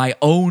and did my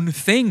own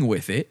thing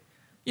with it,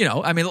 you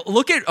know, I mean,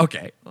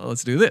 okay, well,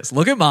 let's do this.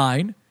 Look at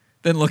mine,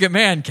 then look at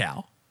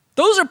Man-Cow.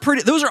 Those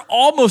are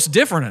almost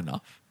different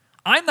enough.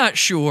 I'm not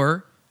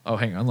sure. Oh,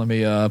 hang on. Let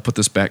me put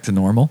this back to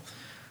normal.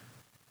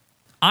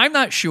 I'm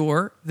not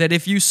sure that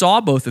if you saw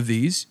both of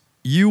these,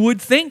 you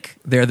would think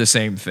they're the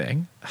same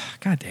thing.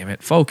 God damn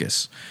it.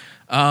 Focus.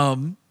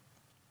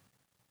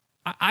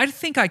 I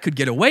think I could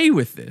get away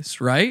with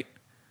this, right?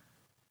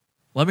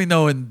 Let me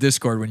know in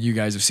Discord when you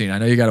guys have seen it. I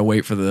know you got to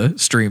wait for the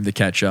stream to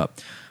catch up.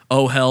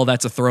 Oh, hell,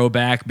 that's a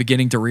throwback.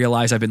 Beginning to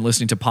realize I've been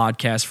listening to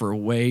podcasts for a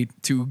way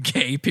too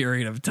gay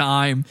period of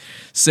time.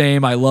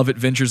 Same, I love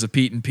Adventures of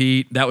Pete and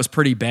Pete. That was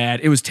pretty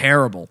bad. It was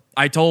terrible.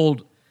 I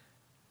told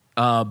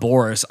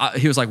Boris,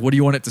 he was like, what do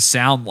you want it to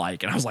sound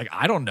like? And I was like,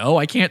 I don't know.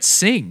 I can't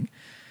sing.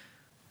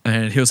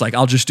 And he was like,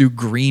 I'll just do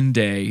Green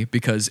Day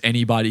because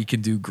anybody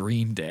can do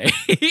Green Day.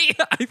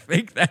 I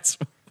think that's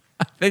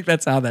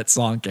how that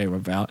song came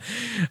about.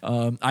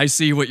 I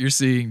see what you're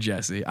seeing,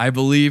 Jesse. I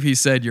believe he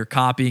said you're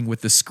copying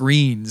with the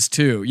screens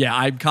too. Yeah,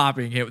 I'm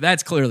copying him.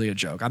 That's clearly a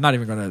joke. I'm not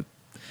even going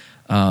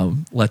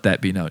to let that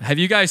be known. Have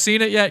you guys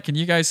seen it yet? Can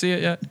you guys see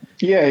it yet?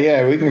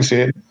 Yeah, we can see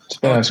it. It's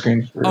been on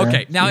screen for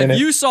okay. Now, a minute. if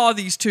you saw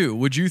these two,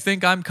 would you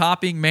think I'm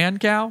copying Man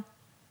Cow?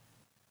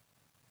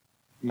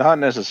 Not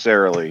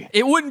necessarily.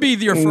 It wouldn't be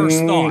your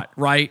first thought,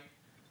 right?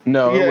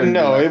 No, Yeah,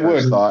 it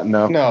wouldn't. Thought,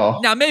 no.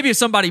 Now, maybe if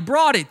somebody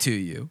brought it to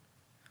you,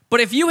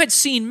 but if you had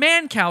seen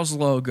Man Cow's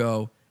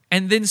logo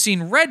and then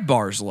seen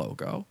Redbar's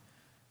logo,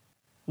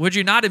 would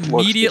you not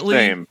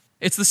immediately?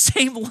 It's the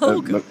same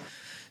logo.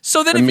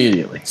 So then,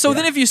 immediately.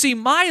 Then, if you see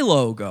my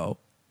logo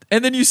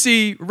and then you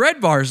see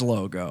Redbar's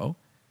logo,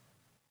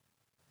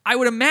 I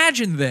would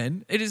imagine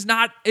then it is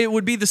not. It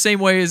would be the same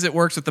way as it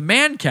works with the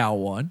Man Cow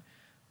one,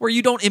 where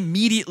you don't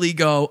immediately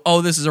go,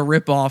 "Oh, this is a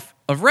ripoff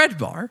of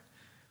Redbar."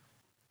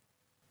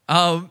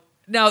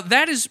 Now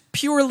that is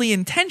purely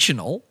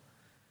intentional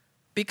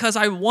because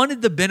I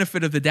wanted the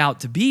benefit of the doubt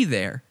to be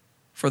there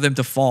for them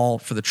to fall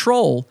for the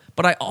troll,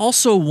 but I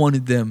also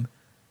wanted them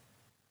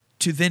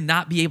to then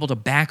not be able to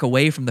back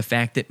away from the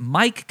fact that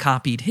Mike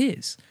copied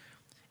his.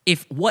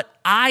 If what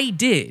I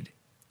did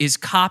is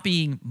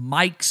copying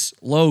Mike's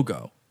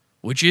logo,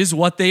 which is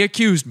what they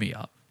accused me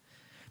of,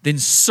 then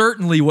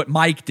certainly what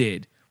Mike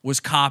did was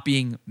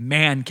copying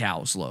Man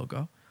Cow's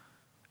logo.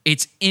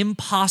 It's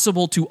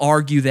impossible to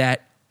argue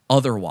that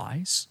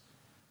otherwise.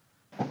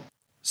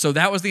 So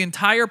that was the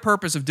entire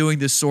purpose of doing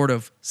this sort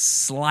of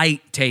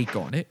slight take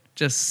on it.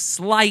 Just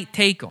slight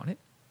take on it.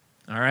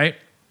 All right?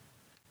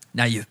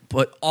 Now you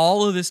put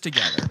all of this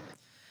together.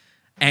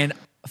 And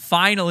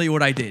finally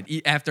what I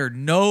did,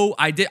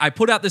 I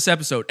put out this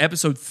episode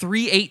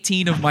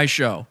 318 of my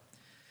show.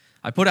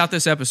 I put out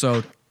this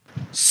episode.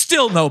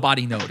 Still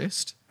nobody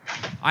noticed.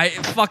 I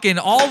fucking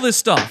all this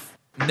stuff.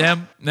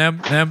 Nem.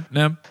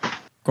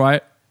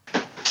 Quiet.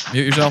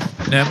 Mute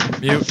yourself.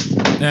 Mute. For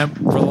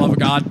the love of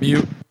God,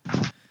 mute.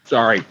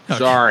 Sorry.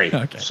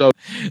 Okay. So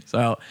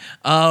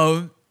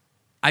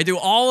I do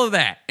all of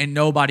that and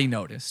nobody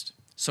noticed.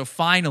 So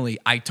finally,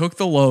 I took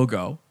the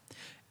logo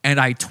and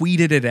I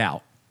tweeted it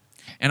out.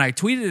 And I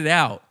tweeted it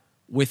out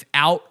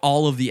without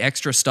all of the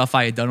extra stuff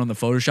I had done on the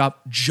Photoshop,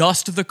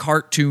 just the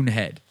cartoon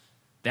head.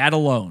 That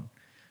alone.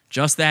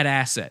 Just that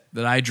asset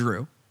that I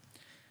drew.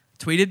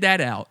 Tweeted that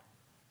out.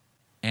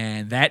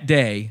 And that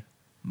day,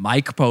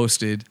 Mike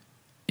posted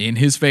in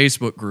his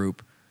Facebook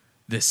group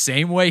the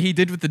same way he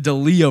did with the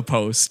Dalia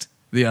post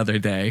the other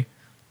day.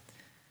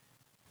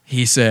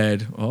 He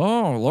said,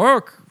 "Oh,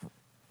 look,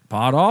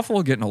 Pod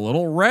Awful getting a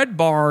little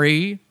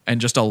Redbar-y,"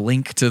 and just a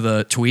link to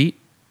the tweet.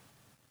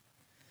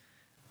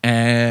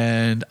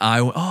 And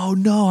I went, "Oh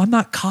no, I'm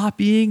not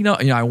copying." No,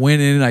 I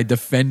went in and I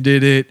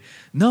defended it.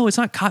 No, it's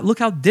not. Look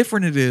how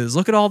different it is.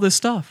 Look at all this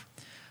stuff.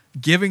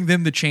 Giving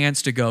them the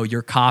chance to go,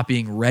 "You're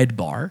copying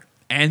Redbar,"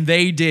 and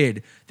they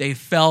did. They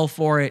fell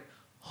for it,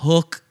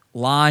 hook,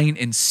 line,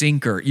 and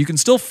sinker. You can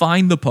still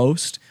find the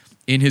post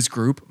in his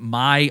group.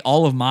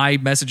 All of my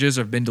messages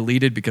have been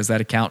deleted because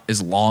that account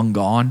is long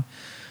gone.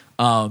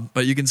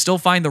 But you can still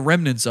find the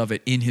remnants of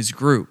it in his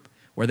group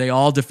where they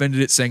all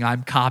defended it saying,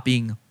 "I'm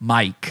copying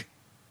Mike."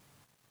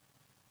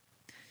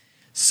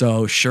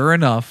 So sure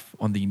enough,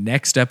 on the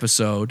next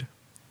episode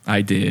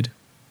I didn't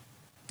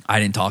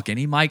talk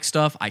any Mike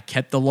stuff. I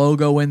kept the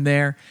logo in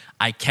there.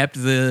 I kept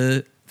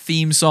the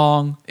theme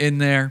song in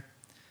there.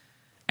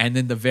 And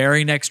then the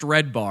very next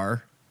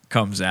Redbar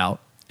comes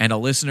out and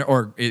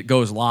it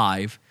goes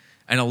live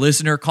and a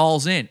listener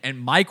calls in and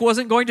Mike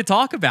wasn't going to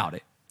talk about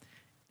it.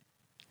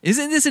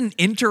 Isn't this an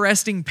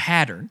interesting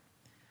pattern?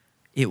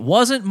 It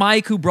wasn't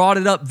Mike who brought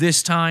it up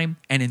this time,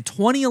 and in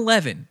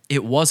 2011,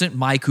 it wasn't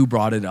Mike who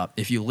brought it up.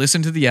 If you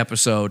listen to the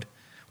episode,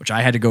 which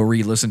I had to go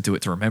re-listen to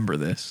it to remember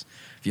this,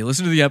 if you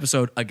listen to the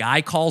episode, a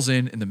guy calls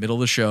in the middle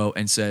of the show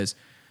and says,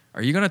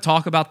 "Are you going to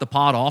talk about the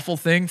Pod Awful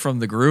thing from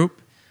the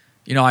group?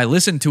 I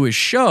listened to his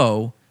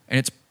show,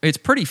 and it's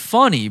pretty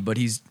funny, but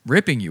he's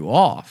ripping you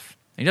off."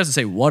 And he doesn't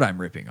say what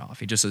I'm ripping off.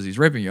 He just says he's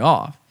ripping you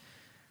off.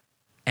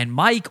 And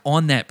Mike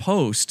on that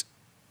post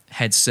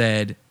had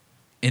said,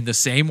 in the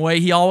same way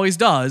he always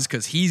does,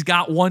 because he's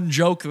got one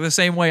joke the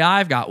same way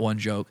I've got one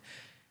joke,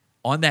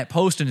 on that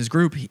post in his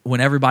group,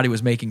 when everybody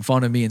was making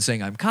fun of me and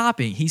saying I'm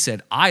copying, he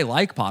said, "I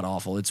like Pod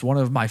Awful. It's one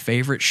of my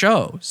favorite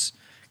shows."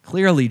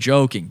 Clearly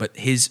joking, but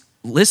his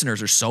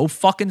listeners are so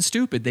fucking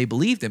stupid, they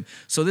believed him.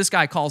 So this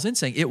guy calls in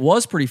saying, "It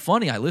was pretty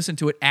funny. I listened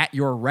to it at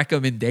your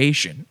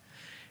recommendation."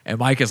 And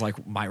Mike is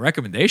like, my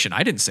recommendation?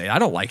 I didn't say I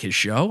don't like his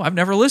show. I've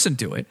never listened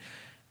to it.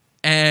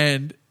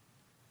 And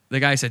the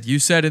guy said, you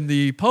said in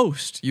the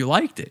post you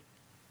liked it.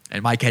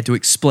 And Mike had to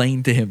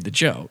explain to him the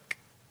joke.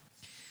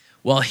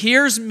 Well,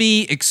 here's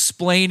me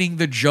explaining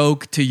the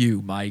joke to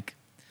you, Mike.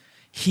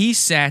 He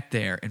sat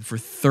there and for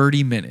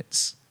 30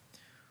 minutes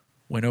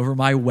went over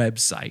my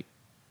website,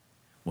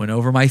 went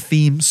over my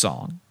theme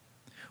song,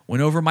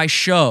 went over my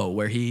show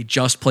where he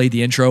just played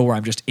the intro where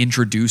I'm just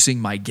introducing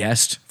my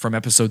guest from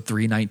episode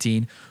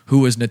 319, who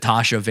was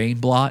Natasha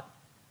Vainblot.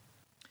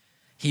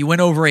 He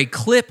went over a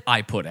clip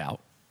I put out,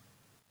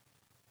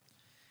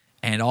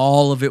 and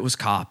all of it was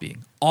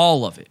copying,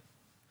 all of it.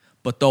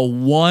 But the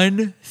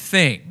one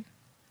thing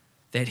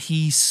that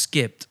he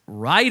skipped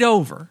right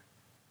over,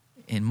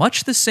 in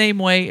much the same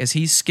way as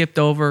he skipped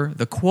over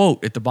the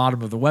quote at the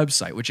bottom of the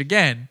website, which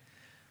again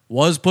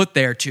was put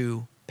there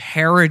to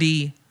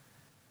parody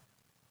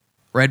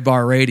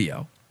Redbar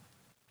Radio.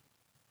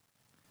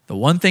 The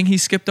one thing he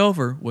skipped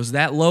over was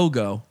that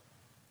logo.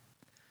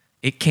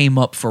 It came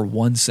up for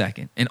 1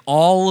 second. And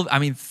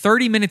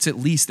 30 minutes at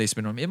least they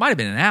spent on me. It might have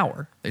been an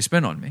hour they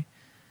spent on me.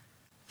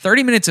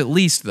 30 minutes at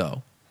least,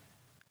 though.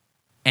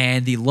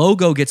 And the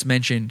logo gets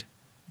mentioned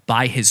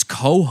by his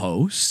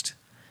co-host.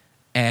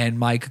 And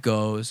Mike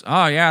goes,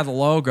 oh, yeah, the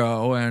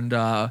logo. And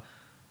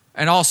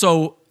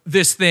also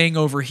this thing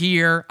over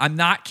here. I'm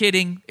not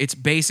kidding. It's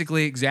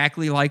basically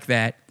exactly like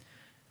that.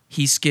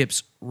 He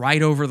skips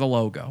right over the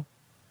logo.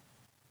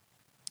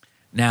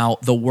 Now,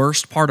 the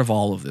worst part of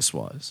all of this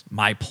was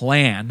my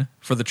plan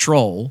for the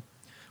troll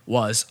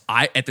was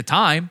at the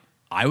time,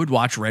 I would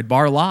watch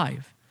Redbar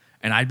live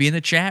and I'd be in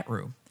the chat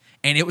room.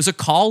 And it was a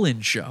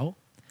call-in show.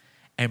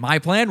 And my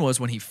plan was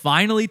when he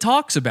finally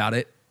talks about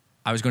it,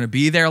 I was going to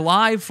be there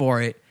live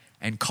for it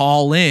and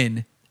call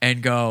in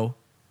and go,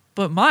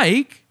 but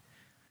Mike,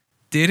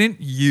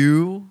 didn't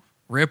you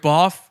rip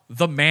off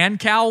the Man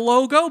Cow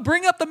logo?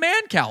 Bring up the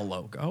Man Cow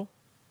logo.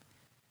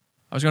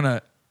 I was going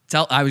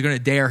to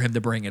dare him to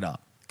bring it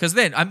up. Because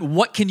then,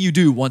 what can you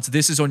do once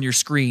this is on your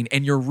screen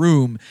and your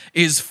room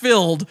is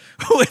filled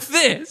with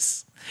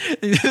this?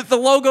 The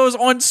logos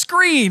on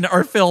screen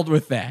are filled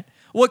with that.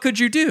 What could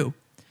you do?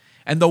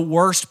 And the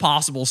worst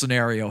possible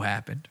scenario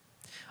happened.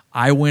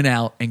 I went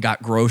out and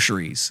got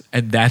groceries,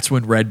 and that's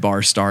when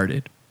Redbar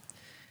started.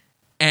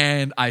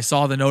 And I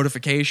saw the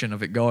notification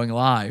of it going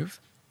live.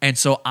 And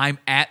so I'm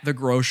at the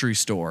grocery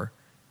store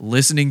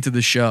listening to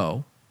the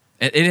show.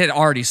 It had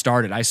already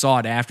started. I saw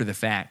it after the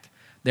fact.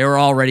 They were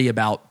already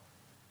about,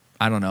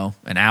 I don't know,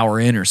 an hour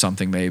in or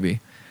something maybe.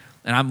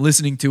 And I'm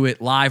listening to it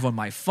live on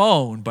my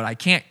phone, but I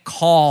can't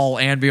call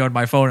and be on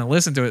my phone and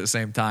listen to it at the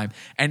same time.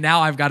 And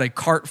now I've got a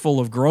cart full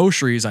of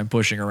groceries I'm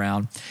pushing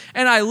around.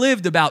 And I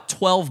lived about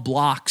 12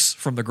 blocks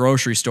from the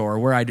grocery store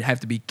where I'd have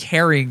to be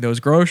carrying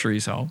those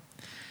groceries home.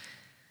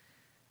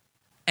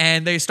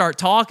 And they start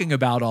talking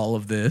about all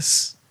of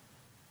this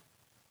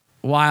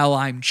while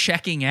I'm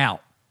checking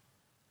out.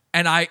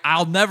 And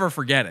I'll never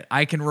forget it.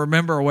 I can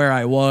remember where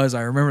I was.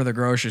 I remember the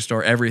grocery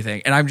store,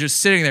 everything. And I'm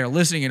just sitting there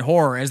listening in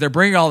horror as they're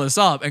bringing all this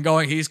up and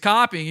going, he's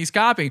copying.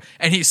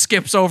 And he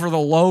skips over the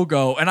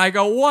logo. And I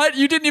go, what?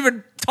 You didn't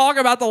even talk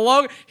about the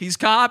logo. He's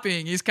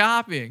copying.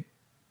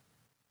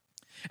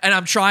 And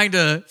I'm trying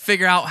to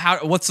figure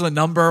out what's the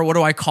number? What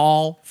do I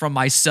call from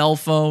my cell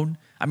phone?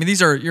 I mean,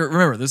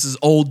 remember, this is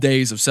old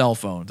days of cell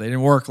phones. They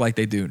didn't work like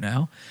they do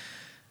now.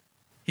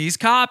 He's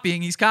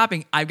copying.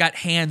 I've got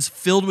hands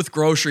filled with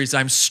groceries.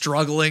 I'm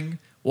struggling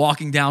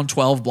walking down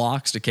 12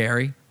 blocks to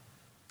carry.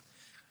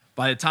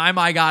 By the time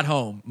I got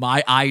home,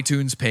 my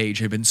iTunes page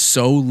had been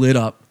so lit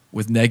up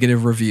with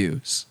negative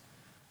reviews.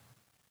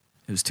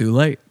 It was too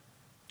late.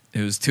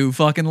 It was too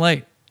fucking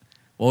late.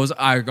 What was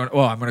I going to...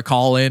 I'm going to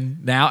call in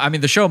now. I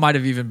mean, the show might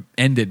have even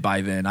ended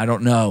by then. I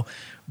don't know.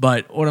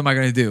 But what am I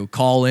going to do?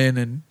 Call in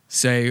and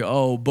say,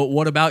 oh, but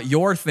what about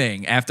your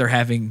thing after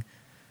having...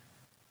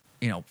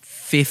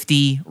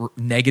 50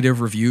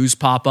 negative reviews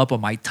pop up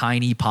on my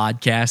tiny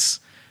podcast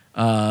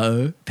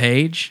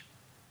page.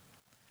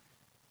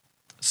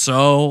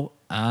 So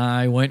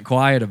I went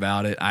quiet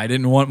about it. I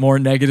didn't want more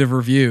negative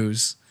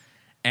reviews.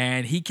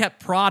 And he kept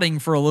prodding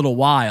for a little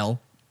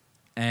while.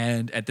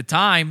 And at the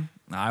time,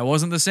 I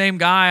wasn't the same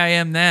guy I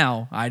am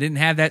now. I didn't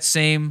have that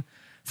same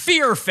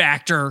fear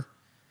factor.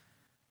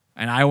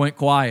 And I went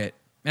quiet.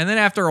 And then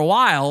after a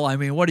while,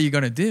 what are you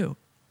going to do?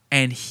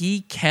 And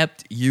he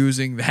kept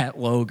using that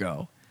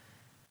logo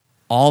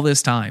all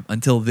this time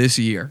until this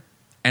year.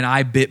 And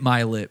I bit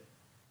my lip.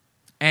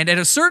 And at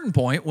a certain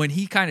point, when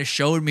he kind of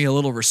showed me a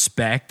little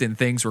respect and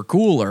things were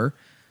cooler,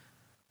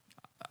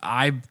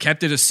 I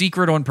kept it a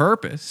secret on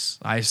purpose.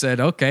 I said,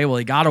 okay, well,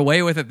 he got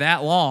away with it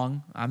that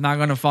long. I'm not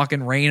going to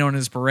fucking rain on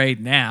his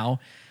parade now.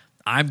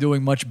 I'm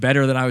doing much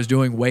better than I was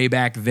doing way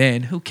back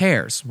then. Who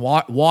cares?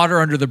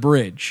 Water under the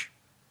bridge.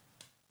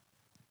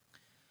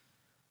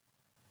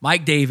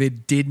 Mike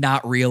David did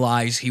not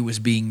realize he was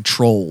being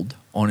trolled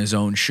on his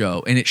own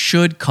show. And it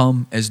should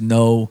come as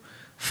no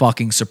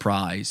fucking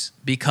surprise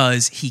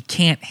because he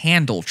can't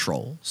handle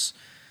trolls.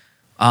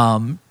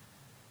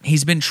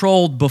 he's been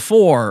trolled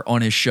before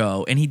on his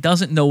show, and he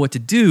doesn't know what to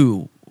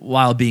do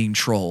while being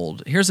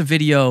trolled. Here's a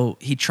video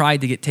he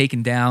tried to get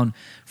taken down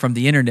from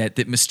the internet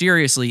that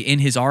mysteriously in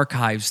his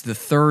archives, the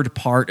third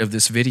part of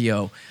this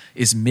video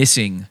is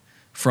missing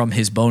from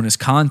his bonus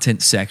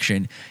content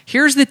section.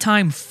 Here's the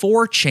time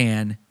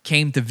 4chan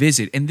came to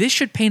visit, and this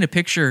should paint a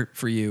picture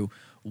for you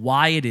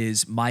why it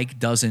is Mike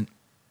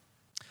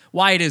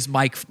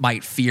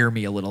might fear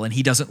me a little, and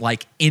he doesn't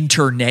like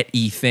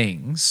internet-y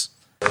things.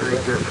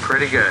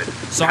 Pretty good.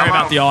 Sorry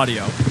about the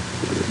audio.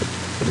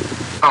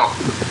 Oh,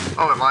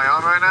 am I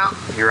on right now?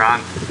 You're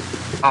on.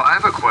 Oh, I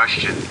have a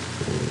question.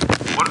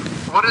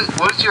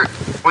 What's your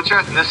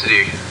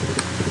ethnicity?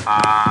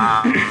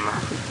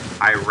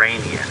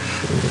 Iranian.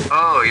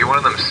 Oh, you're one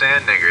of them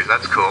sand niggers.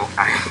 That's cool.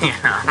 I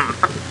am.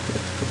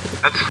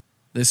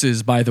 This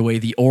is, by the way,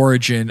 the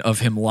origin of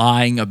him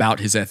lying about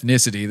his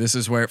ethnicity. This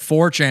is where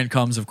 4chan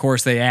comes. Of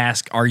course, they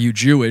ask, "Are you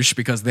Jewish?"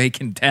 because they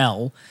can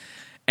tell.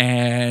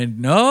 And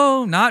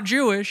no, not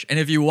Jewish. And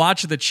if you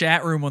watch the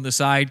chat room on the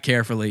side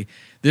carefully,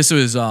 this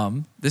is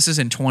in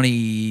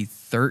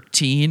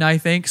 2013, I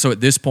think. So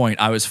at this point,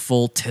 I was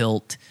full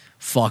tilt,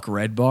 fuck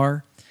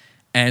Redbar.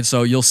 And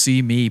so you'll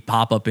see me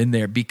pop up in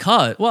there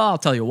because, well, I'll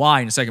tell you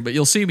why in a second, but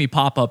you'll see me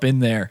pop up in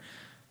there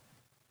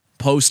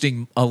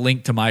posting a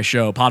link to my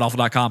show,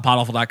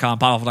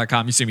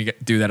 podawful.com. You see me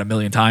do that a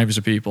million times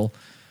to people.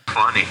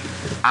 Funny.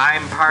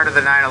 I'm part of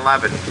the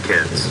 9/11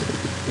 kids.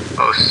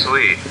 Oh,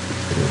 sweet.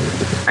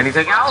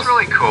 Anything else? That's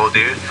really cool,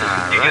 dude.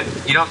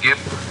 You don't get...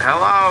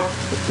 Hello?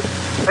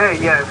 Hey,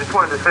 yeah, I just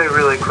wanted to say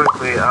really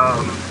quickly,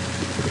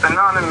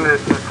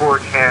 Anonymous and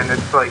 4chan,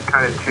 it's like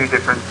kind of two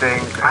different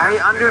things. I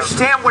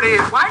understand what it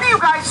is. Why do you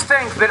guys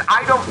think that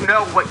I don't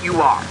know what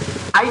you are?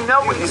 I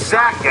know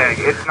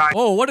exactly. It's not.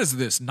 Whoa, what is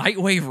this?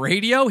 Nightwave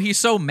Radio? He's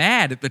so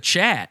mad at the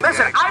chat.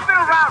 Listen, I've been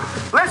around.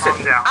 Listen,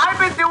 I've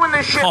been doing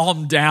this shit.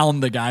 Calm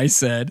down, the guy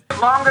said.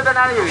 Longer than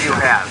any of you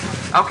have.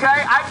 Okay?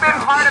 I've been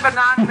part of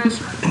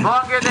Anonymous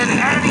longer than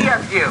any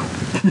of you.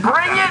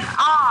 Bring it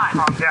on.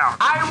 Calm down.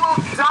 I will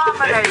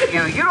dominate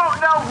you. You don't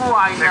know who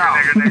I know.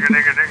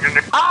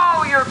 Nigger.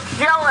 Oh, you're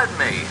killing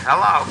me.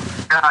 Hello.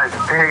 Guys,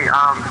 hey,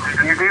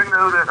 you do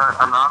know that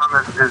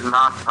Anonymous is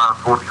not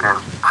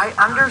 4chan. I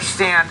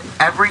understand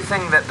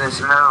everything that this...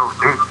 No,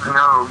 you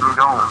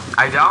don't.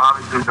 I don't? You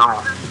obviously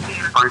don't.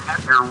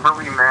 You're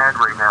really mad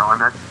right now,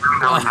 and that's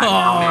really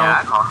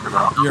mad. Talking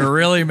about. You're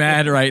really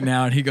mad right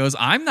now. And he goes,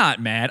 I'm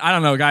not mad. I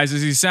don't know, guys.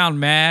 Does he sound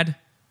mad?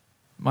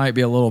 Might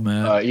be a little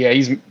mad. Yeah,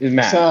 he's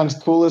mad. Sounds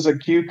cool as a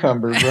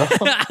cucumber, bro.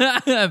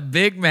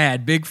 Big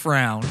mad, big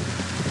frown.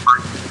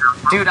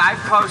 Dude, I've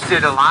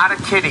posted a lot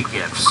of kitty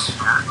gifs.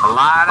 A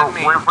lot of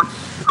memes.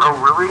 Oh,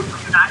 really?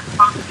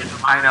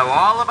 I know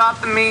all about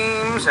the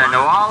memes. I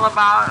know all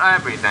about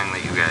everything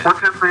that you guys...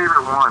 What's your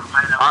favorite one?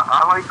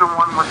 I like the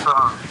one with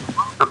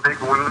the big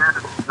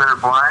wieners that are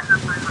black.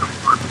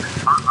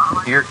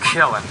 You're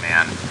killing,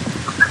 man.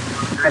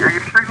 Are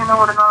you sure you know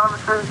what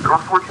Anonymous is? Or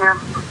 4chan?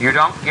 You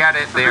don't get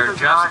it. They're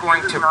just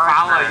going to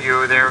follow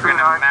you. They're going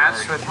to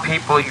mess with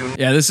people you...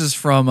 Yeah, this is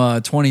from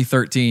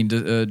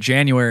 2013,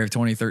 January of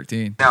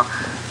 2013. Now,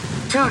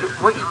 dude,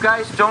 what you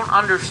guys don't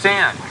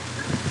understand...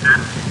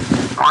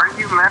 Why are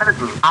you mad at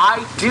me?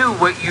 I do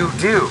what you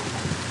do.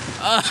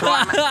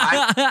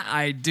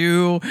 I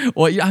do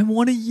what I'm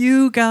one of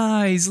you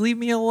guys. Leave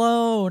me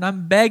alone.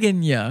 I'm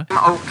begging you.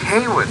 I'm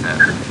okay with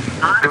it.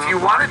 If you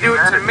want to do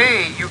it to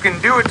me, you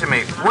can do it to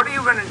me. What are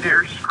you going to do?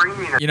 You're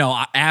screaming at me. You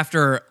know,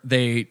 after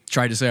they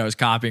tried to say I was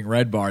copying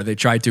Redbar, they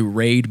tried to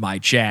raid my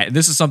chat. And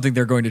this is something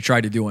they're going to try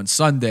to do on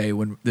Sunday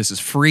when this is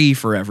free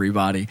for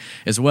everybody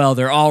as well.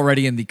 They're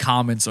already in the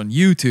comments on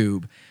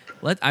YouTube.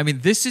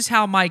 This is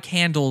how Mike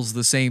handles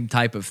the same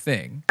type of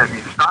thing.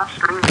 Stop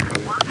screaming.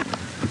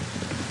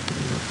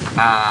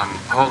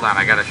 Hold on.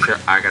 I got a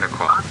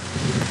call.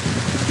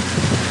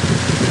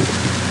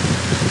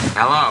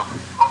 Hello.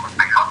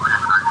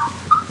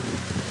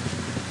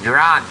 You're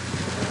on.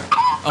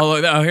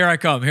 Oh, here I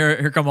come.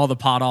 Here come all the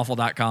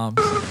podawful.coms.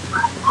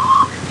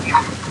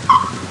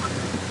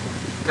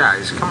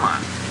 Guys, come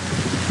on.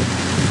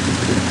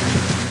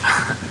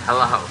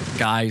 Hello.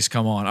 Guys,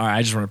 come on. All right,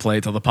 I just want to play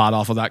it till the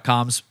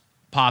podawful.coms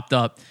popped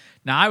up.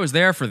 Now, I was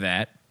there for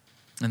that,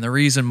 and the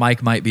reason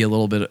Mike might be a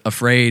little bit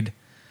afraid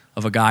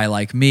of a guy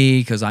like me,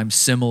 because I'm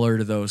similar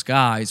to those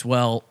guys,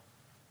 well...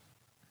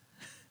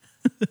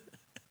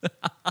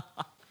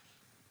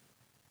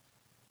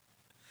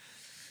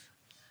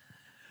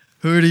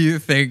 Who do you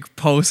think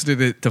posted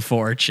it to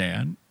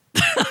 4chan?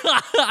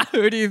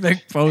 Who do you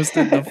think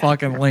posted the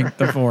fucking link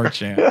to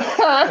 4chan?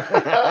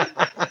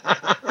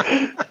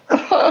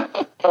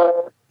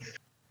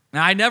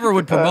 Now, I never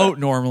would promote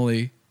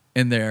normally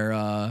in their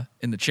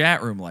in the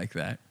chat room like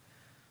that,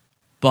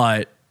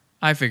 but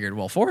I figured,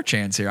 well,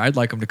 4chan's here. I'd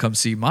like them to come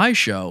see my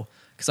show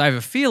because I have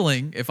a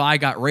feeling if I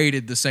got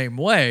rated the same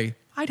way,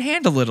 I'd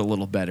handle it a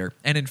little better.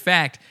 And in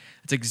fact,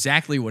 that's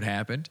exactly what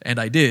happened, and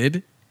I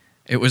did.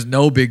 It was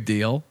no big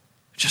deal.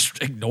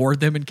 Just ignored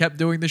them and kept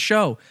doing the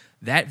show.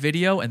 That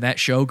video and that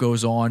show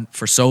goes on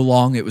for so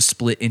long, it was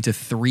split into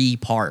 3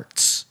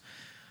 parts.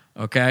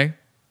 Okay?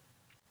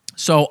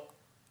 So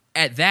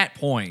at that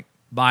point,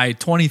 by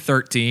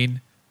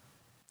 2013,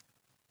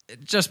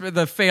 just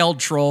the failed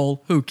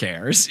troll, who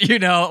cares? You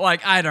know,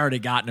 like I'd already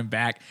gotten him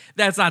back.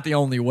 That's not the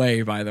only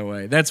way, by the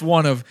way. That's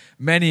one of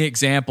many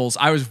examples.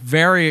 I was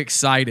very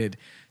excited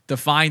to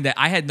find that.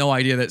 I had no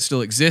idea that still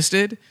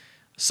existed.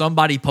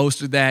 Somebody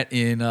posted that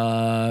in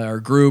our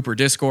group or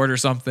Discord or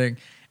something.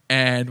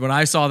 And when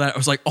I saw that, I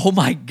was like, oh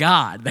my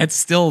God, that's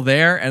still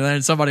there. And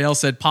then somebody else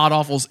said Pod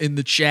Awful's in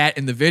the chat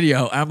in the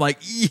video. And I'm like,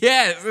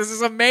 yes, this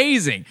is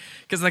amazing.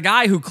 Because the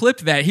guy who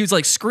clipped that, he was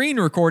like screen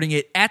recording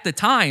it at the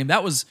time.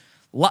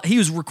 He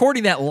was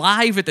recording that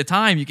live at the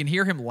time. You can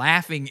hear him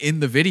laughing in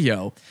the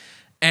video.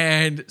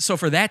 And so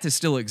for that to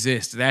still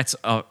exist, that's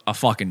a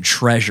fucking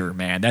treasure,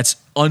 man. That's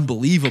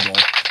unbelievable.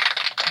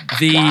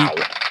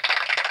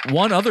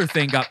 One other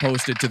thing got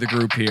posted to the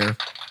group here,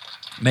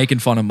 making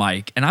fun of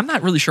Mike. And I'm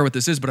not really sure what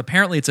this is, but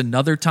apparently it's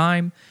another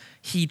time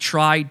he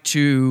tried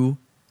to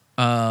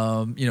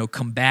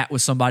combat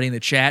with somebody in the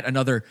chat.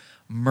 Another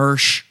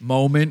Mersh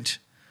moment.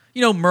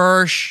 You know,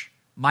 Mersh,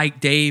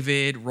 Mike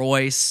David,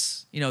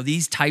 Royce,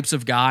 these types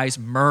of guys,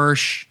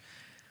 Mersh,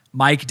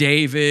 Mike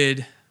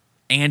David,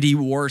 Andy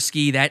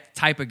Worski, that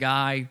type of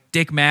guy,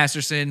 Dick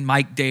Masterson,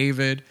 Mike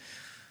David.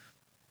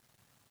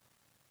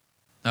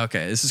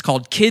 Okay, this is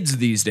called Kids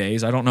These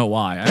Days. I don't know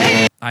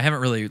why. I haven't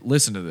really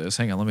listened to this.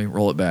 Hang on, let me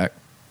roll it back.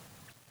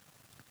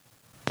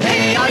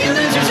 Hey, all you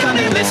losers, come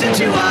and listen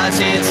to us.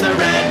 It's the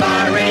Red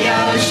Bar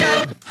Radio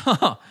Show.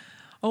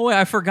 Oh, wait,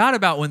 I forgot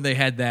about when they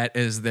had that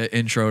as the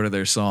intro to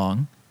their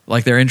song,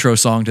 like their intro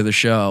song to the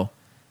show.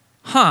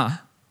 Huh.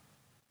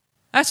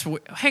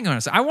 Hang on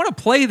a second. I want to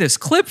play this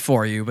clip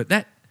for you, but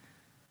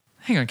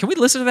hang on. Can we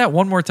listen to that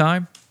one more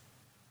time?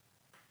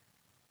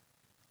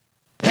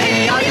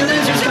 Hey, all you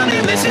losers, come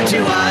and listen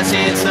to us.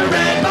 It's the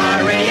Red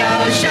Bar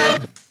Radio Show.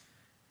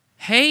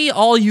 Hey,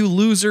 all you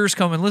losers,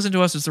 come and listen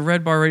to us. It's the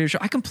Red Bar Radio Show.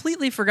 I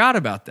completely forgot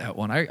about that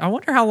one. I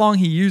wonder how long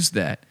he used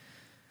that.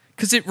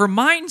 Because it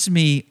reminds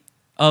me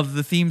of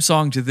the theme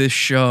song to this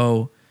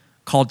show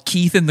called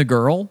Keith and the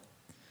Girl.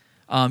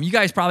 You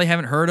guys probably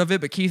haven't heard of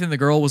it, but Keith and the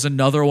Girl was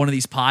another one of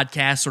these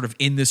podcasts sort of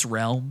in this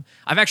realm.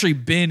 I've actually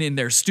been in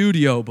their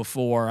studio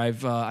before.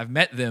 I've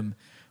met them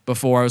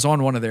before. I was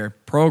on one of their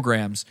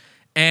programs.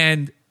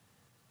 And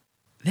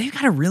they've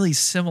got a really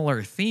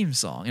similar theme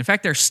song. In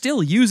fact, they're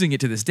still using it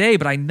to this day,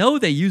 but I know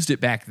they used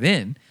it back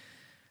then.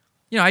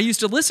 I used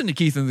to listen to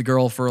Keith and the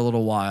Girl for a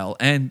little while,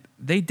 and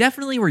they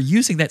definitely were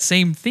using that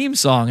same theme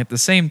song at the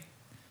same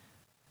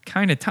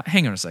kind of time.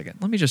 Hang on a second.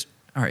 All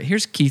right,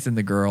 here's Keith and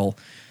the Girl.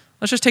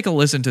 Let's just take a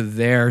listen to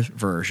their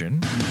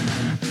version.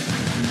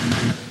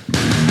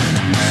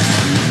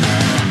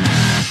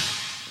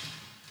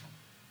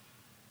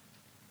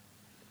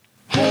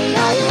 Hey,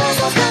 all you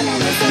losers, come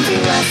and listen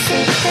to us.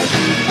 It's the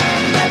Keith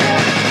and the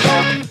Girl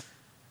Show.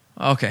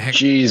 Okay.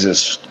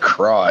 Jesus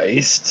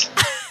Christ.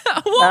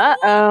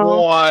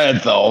 Uh-oh.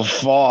 What the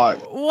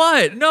fuck?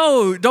 What?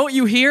 No, don't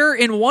you hear?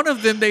 In one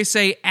of them, they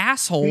say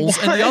assholes,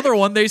 and the other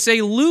one, they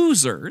say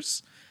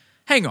losers.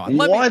 Hang on.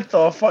 What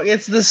the fuck?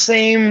 It's the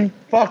same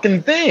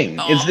fucking thing.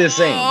 It's the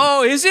same.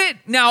 Oh, is it?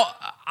 Now,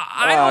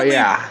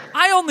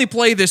 I only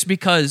play this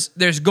because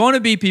there's going to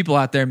be people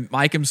out there,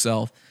 Mike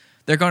himself,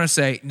 they're going to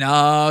say,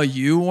 no,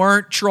 you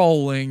weren't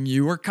trolling.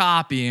 You were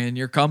copying.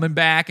 You're coming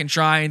back and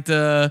trying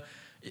to...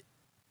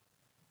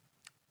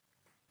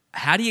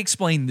 How do you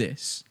explain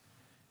this?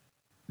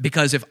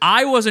 Because if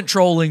I wasn't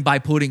trolling by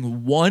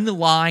putting one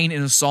line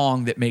in a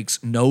song that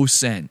makes no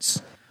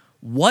sense,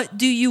 what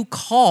do you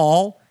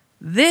call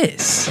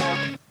this?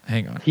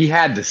 Hang on. He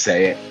had to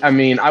say it. I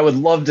mean, I would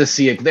love to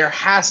see it. There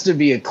has to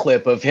be a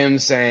clip of him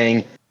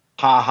saying,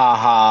 ha ha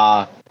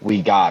ha,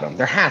 we got him.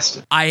 There has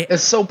to.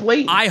 It's so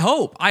blatant. I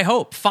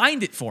hope.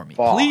 Find it for me.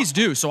 Please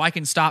do, so I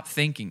can stop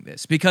thinking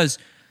this. Because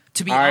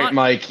to be honest. All right,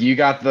 Mike, you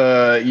got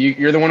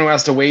you're the one who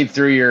has to wade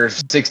through your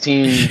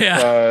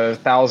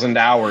 16,000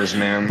 hours,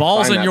 man.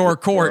 Balls in your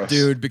court,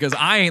 dude, because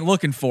I ain't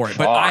looking for it.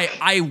 But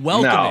I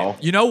welcome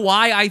it. You know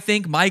why I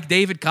think Mike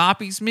David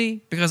copies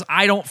me? Because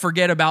I don't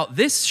forget about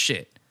this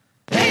shit.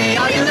 Hey,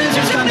 all you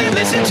losers, come and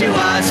listen to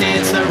us.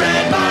 It's the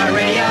Red Bar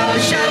Radio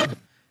Show.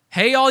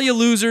 Hey, all you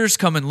losers,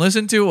 come and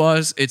listen to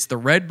us. It's the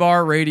Red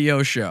Bar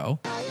Radio Show.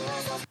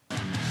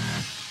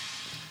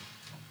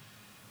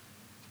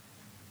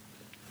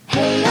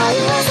 Hey, all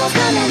you assholes,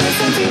 come and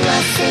listen to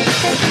us.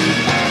 It's the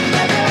Keith and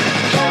the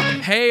Girl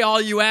Show. Hey,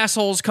 all you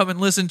assholes, come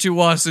and listen to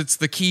us. It's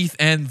the Keith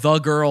and the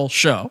Girl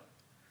Show.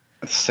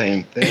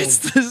 Same thing.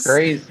 It's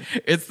crazy.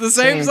 It's the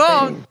same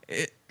song.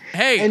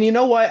 Hey, and you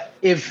know what?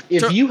 If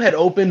you had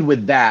opened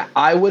with that,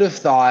 I would have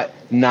thought,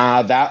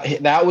 nah,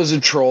 that was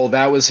a troll.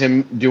 That was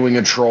him doing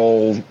a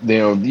troll.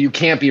 You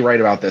can't be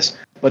right about this.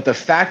 But the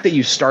fact that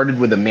you started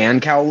with a man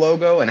cow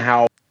logo and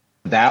how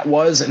that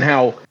was, and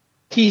how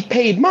he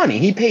paid money.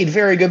 He paid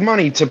very good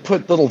money to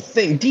put little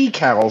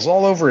decals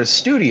all over his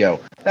studio.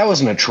 That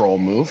wasn't a troll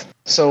move.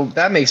 So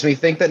that makes me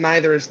think that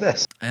neither is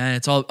this. And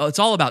it's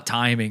all about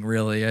timing,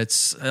 really.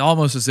 It's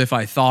almost as if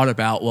I thought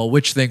about, well,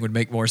 which thing would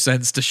make more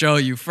sense to show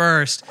you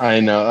first. I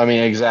know. I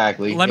mean,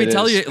 exactly. Let me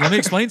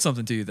explain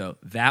something to you, though.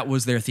 That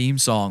was their theme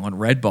song on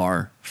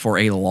Redbar for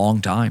a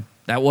long time.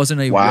 That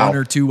wasn't a 1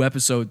 or 2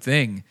 episode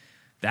thing.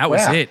 That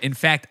was it. In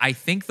fact, I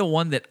think the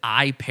one that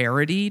I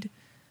parodied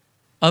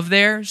of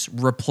theirs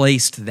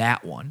replaced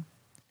that one.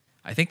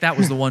 I think that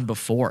was the one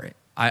before it.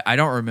 I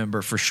don't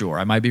remember for sure.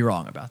 I might be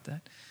wrong about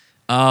that.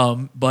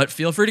 But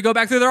feel free to go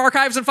back through their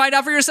archives and find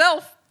out for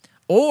yourself.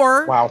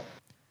 Or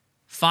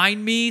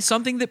find me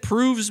something that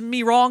proves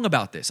me wrong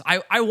about this.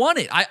 I want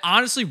it. I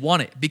honestly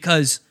want it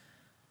because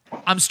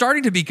I'm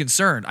starting to be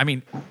concerned. I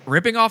mean,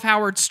 ripping off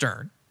Howard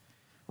Stern,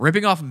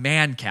 ripping off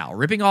Mancow,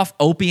 ripping off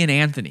Opie and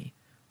Anthony,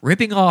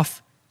 ripping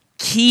off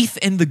Keith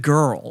and the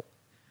Girl,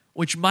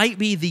 which might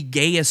be the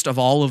gayest of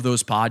all of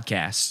those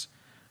podcasts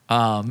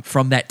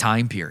from that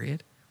time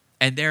period.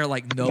 And they're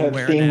like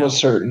nowhere That theme now. was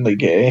certainly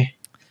gay.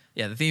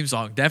 Yeah, the theme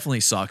song definitely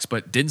sucks,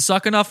 but didn't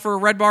suck enough for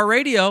Red Bar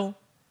Radio.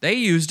 They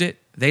used it.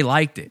 They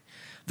liked it.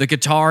 The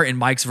guitar in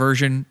Mike's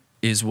version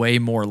is way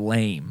more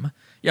lame.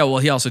 Yeah, well,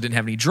 he also didn't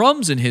have any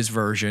drums in his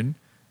version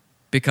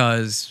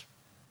because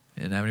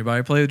he didn't have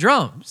anybody play the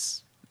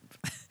drums.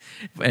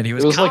 And he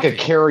was It was like a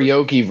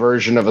karaoke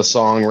version of a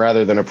song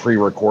rather than a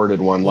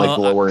pre-recorded one, like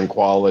lower in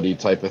quality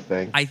type of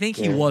thing. I think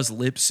he was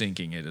lip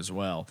syncing it as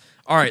well.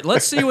 All right,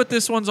 let's see what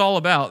this one's all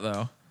about,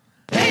 though.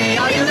 Hey,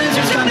 all you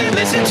losers, come and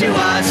listen to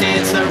us.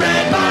 It's the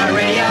Red Bar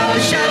Radio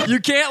Show. You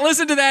can't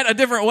listen to that a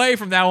different way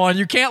from now on.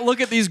 You can't look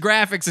at these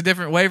graphics a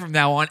different way from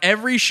now on.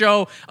 Every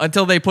show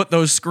until they put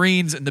those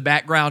screens in the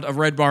background of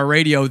Red Bar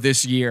Radio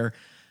this year,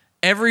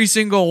 every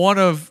single one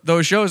of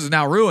those shows is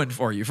now ruined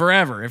for you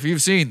forever. If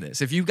you've seen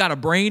this, if you've got a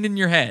brain in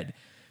your head,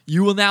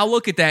 you will now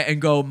look at that and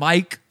go,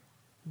 Mike,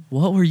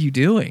 what were you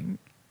doing?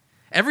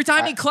 Every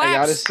time he claps. I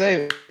gotta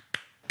say,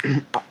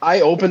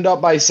 I opened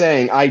up by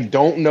saying I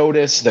don't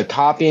notice the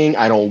copying.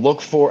 I don't look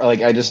for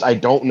I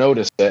don't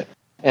notice it.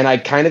 And I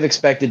kind of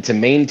expected to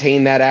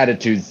maintain that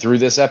attitude through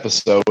this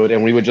episode,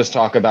 and we would just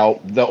talk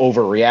about the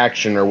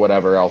overreaction or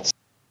whatever else.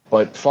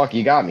 But fuck,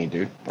 you got me,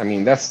 dude. I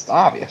mean, that's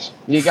obvious.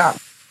 You got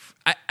me.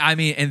 I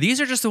mean, and these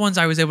are just the ones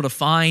I was able to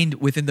find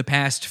within the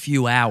past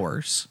few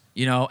hours,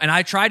 you know, and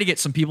I try to get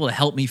some people to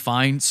help me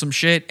find some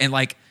shit, and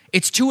like,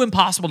 it's too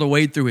impossible to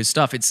wade through his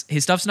stuff.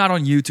 His stuff's not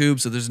on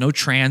YouTube, so there's no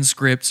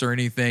transcripts or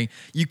anything.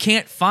 You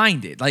can't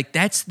find it. Like,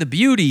 that's the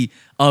beauty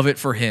of it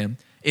for him,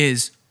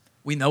 is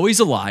we know he's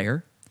a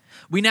liar.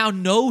 We now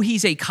know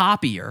he's a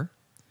copier,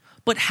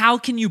 but how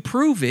can you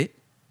prove it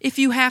if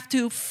you have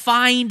to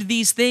find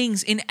these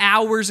things in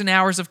hours and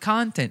hours of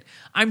content?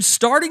 I'm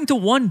starting to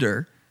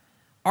wonder,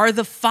 are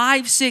the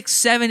 5, 6,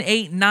 7,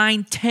 8,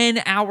 9,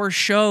 10-hour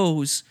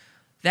shows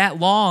that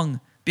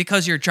long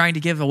because you're trying to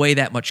give away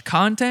that much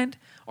content?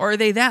 Or are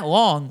they that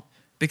long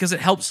because it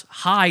helps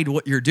hide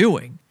what you're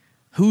doing?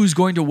 Who's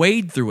going to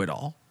wade through it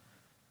all?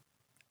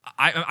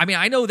 I mean,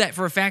 I know that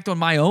for a fact on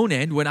my own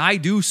end. When I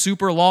do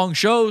super long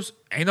shows,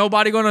 ain't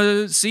nobody going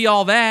to see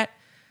all that.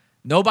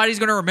 Nobody's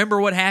going to remember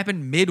what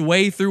happened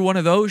midway through one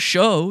of those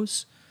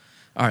shows.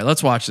 All right,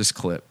 let's watch this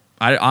clip.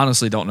 I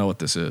honestly don't know what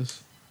this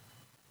is.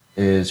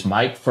 Is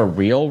Mike for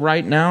real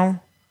right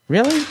now?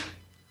 Really?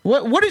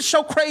 What is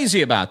so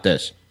crazy about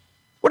this?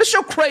 What is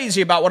so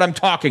crazy about what I'm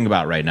talking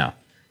about right now?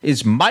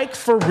 Is Mike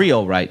for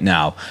real right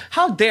now?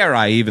 How dare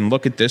I even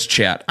look at this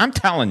chat? I'm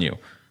telling you.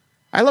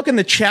 I look in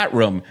the chat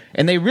room,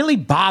 and they really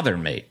bother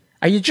me.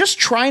 Are you just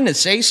trying to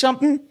say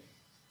something?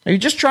 Are you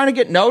just trying to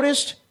get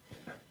noticed?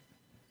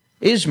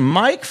 Is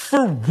Mike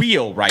for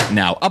real right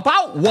now?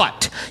 About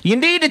what? You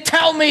need to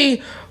tell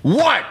me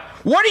what?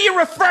 What are you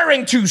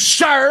referring to,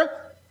 sir?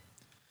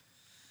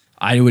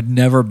 I would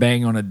never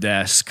bang on a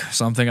desk,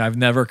 something I've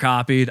never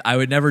copied. I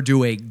would never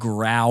do a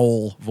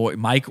growl voice.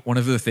 Mike, one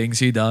of the things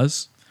he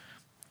does,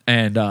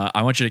 and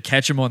I want you to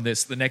catch him on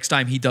this the next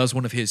time he does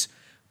one of his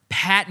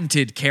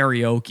patented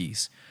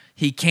karaoke's.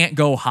 He can't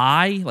go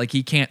high, like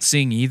he can't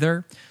sing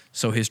either.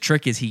 So his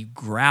trick is he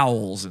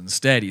growls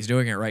instead. He's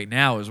doing it right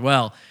now as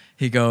well.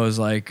 He goes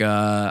like,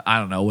 I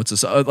don't know, what's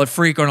this? Like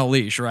Freak on a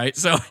Leash, right?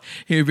 So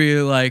he'd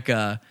be like,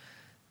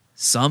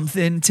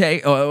 something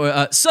take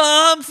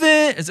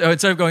something. So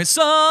instead of going,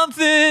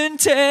 something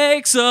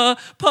takes a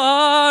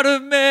part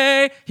of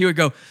me, he would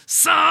go,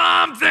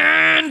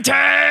 something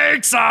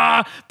takes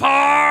a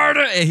part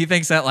of. And he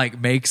thinks that like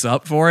makes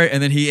up for it,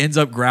 and then he ends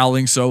up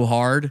growling so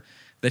hard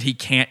that he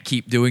can't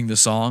keep doing the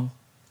song.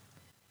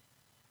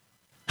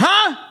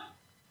 Huh?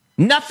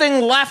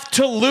 Nothing left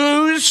to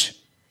lose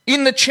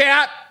in the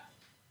chat?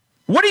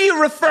 What are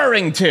you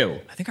referring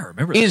to? I think I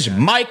remember. Is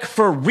Mike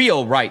for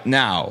real right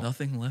now?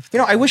 Nothing left. You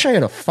know, I wish I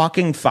had a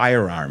fucking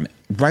firearm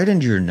right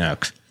into your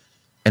neck,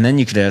 and then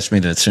you could ask me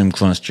that same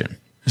question.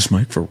 Is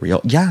Mike for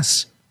real?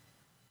 Yes.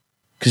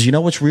 Because you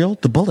know what's real?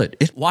 The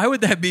bullet. Why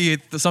would that be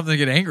something to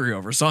get angry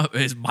over? So,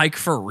 is Mike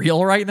for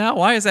real right now?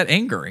 Why is that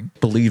angering?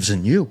 Believes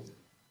in you.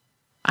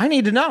 I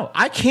need to know.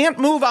 I can't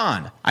move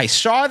on. I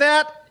saw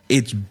that.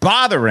 It's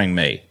bothering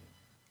me.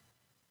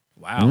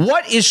 Wow.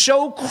 What is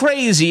so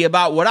crazy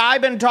about what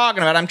I've been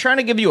talking about? I'm trying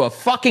to give you a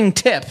fucking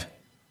tip.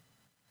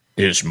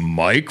 Is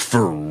Mike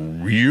for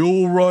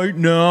real right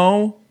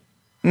now?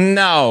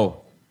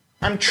 No.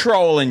 I'm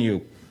trolling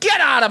you. Get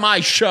out of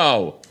my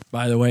show.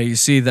 By the way, you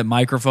see that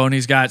microphone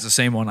he's got? It's the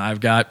same one I've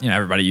got. You know,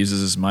 everybody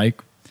uses his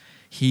mic.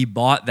 He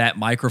bought that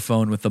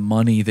microphone with the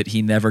money that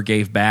he never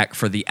gave back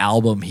for the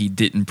album he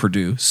didn't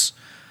produce.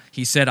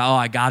 He said,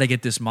 I got to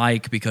get this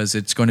mic because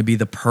it's going to be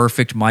the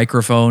perfect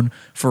microphone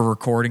for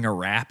recording a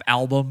rap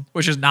album,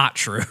 which is not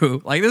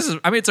true. Like,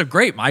 it's a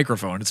great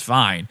microphone. It's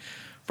fine.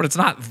 But it's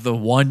not the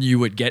one you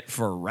would get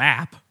for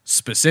rap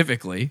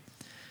specifically.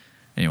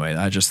 Anyway,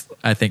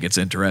 I think it's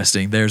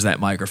interesting. There's that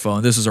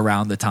microphone. This is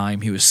around the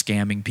time he was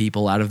scamming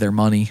people out of their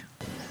money.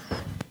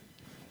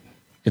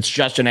 It's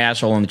just an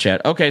asshole in the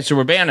chat. Okay, so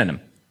we're banning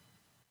him.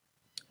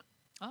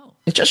 Oh.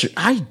 It's just,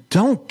 I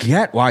don't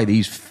get why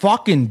these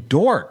fucking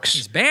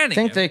dorks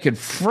think they could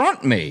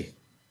front me.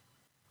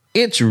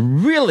 It's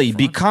really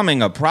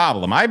becoming a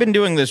problem. I've been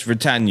doing this for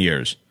 10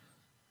 years.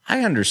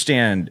 I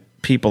understand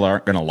people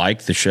aren't going to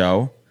like the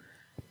show,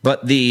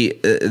 but the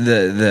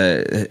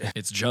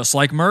it's just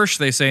like Mersh,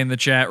 they say in the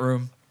chat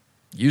room.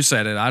 You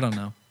said it. I don't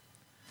know.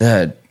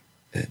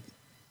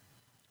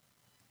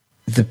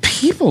 The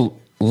people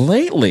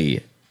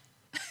lately,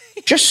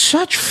 just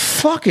such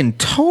fucking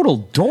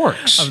total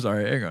dorks. I'm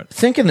sorry, hang on.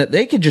 Thinking that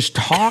they could just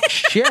talk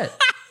shit.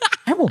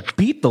 I will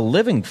beat the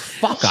living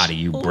fuck out of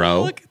you,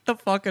 bro. Look at the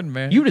fucking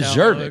man. You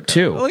deserve it,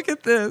 too. Look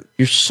at this.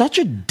 You're such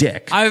a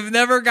dick. I've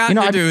never gotten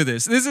to do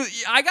this.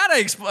 I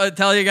gotta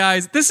tell you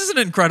guys, this is an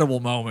incredible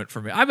moment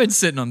for me. I've been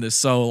sitting on this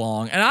so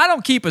long, and I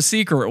don't keep a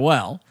secret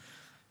well.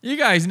 You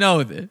guys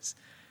know this.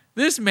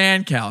 This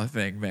man cow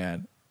thing,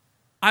 man.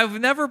 I've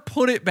never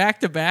put it back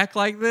to back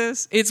like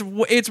this.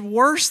 It's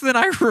worse than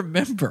I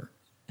remember.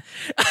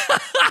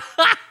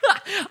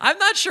 I'm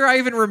not sure I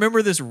even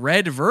remember this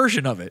red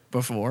version of it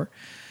before.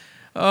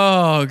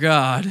 Oh,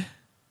 God.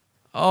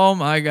 Oh,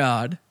 my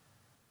God.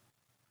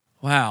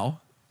 Wow.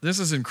 This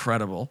is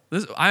incredible.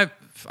 I'm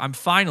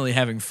finally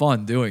having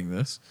fun doing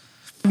this.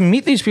 You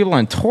meet these people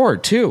on tour,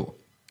 too.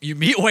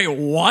 Wait,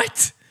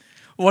 what?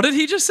 What did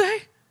he just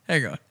say?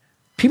 Hang on.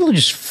 People who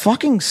just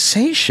fucking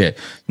say shit.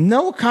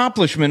 No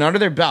accomplishment under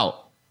their belt.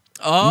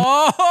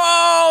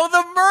 Oh,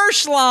 the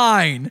Mersh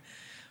line.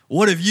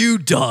 What have you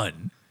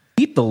done?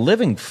 Beat the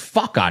living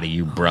fuck out of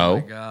you, bro. Oh,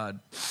 my God.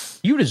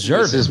 You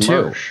deserve it, too.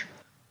 Mersh.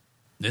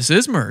 This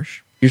is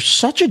Mersh. You're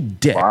such a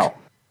dick. Wow.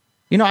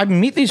 You know, I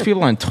meet these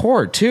people on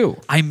tour, too.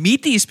 I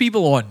meet these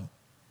people on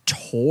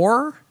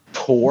tour?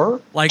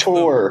 Tour? Like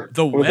tour.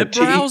 The web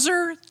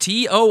browser?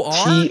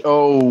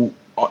 T-O-R?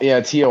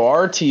 Yeah,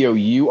 T-O-R,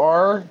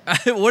 T-O-U-R.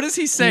 What is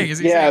he saying? Is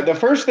he saying? The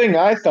first thing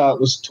I thought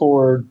was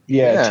tour,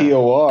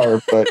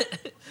 T-O-R,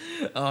 but...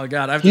 Oh,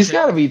 God. He's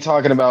got to be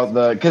talking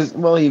about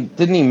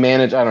he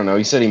manage, I don't know,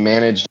 he said he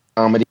managed a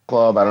comedy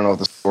club. I don't know what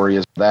the story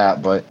is for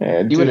that, but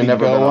he would have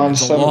never go been on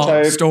some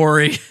type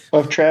story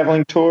of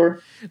traveling tour.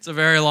 It's a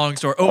very long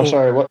story. Oh,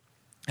 sorry, what?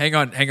 Hang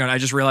on. I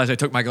just realized I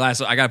took my glass.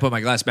 I got to put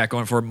my glass back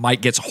on before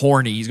Mike gets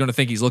horny. He's going to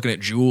think he's looking at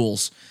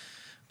jewels.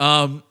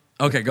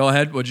 Okay, go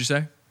ahead. What'd you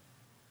say?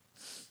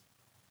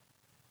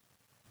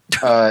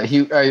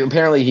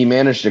 Apparently he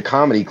managed a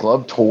comedy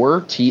club.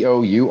 Tour,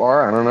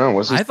 T-O-U-R. I don't know.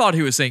 I thought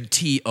he was saying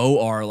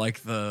T-O-R,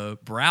 like the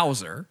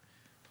browser,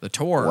 the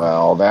Tor.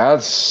 Well,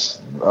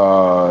 that's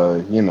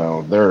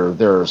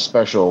there are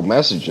special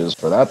messages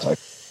for that type.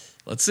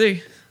 Let's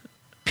see.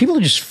 People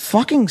who just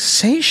fucking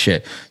say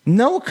shit.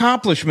 No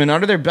accomplishment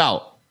under their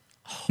belt.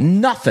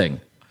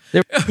 Nothing.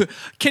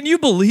 Can you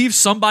believe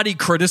somebody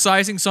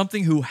criticizing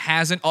something who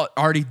hasn't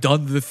already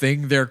done the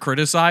thing they're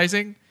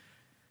criticizing?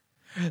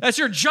 That's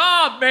your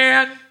job,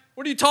 man.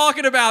 What are you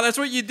talking about? That's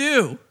what you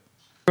do.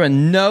 You're a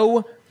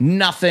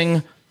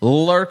nothing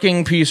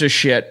lurking piece of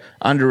shit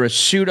under a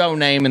pseudo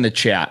name in the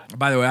chat.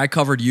 By the way, I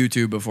covered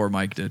YouTube before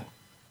Mike did.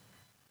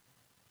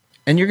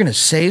 And you're going to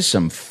say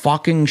some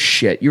fucking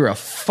shit. You're a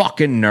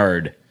fucking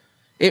nerd.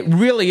 It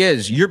really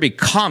is. You're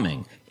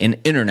becoming an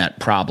internet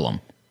problem.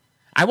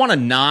 I want to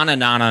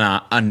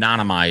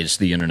anonymize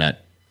the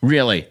internet.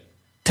 Really.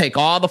 Take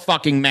all the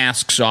fucking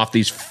masks off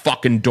these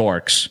fucking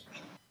dorks.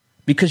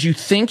 Because you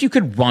think you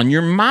could run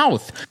your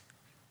mouth.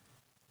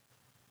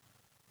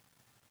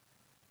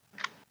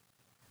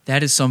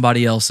 That is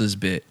somebody else's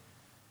bit.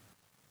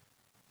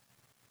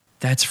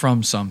 That's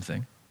from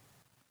something.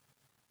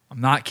 I'm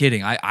not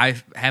kidding. I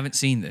haven't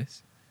seen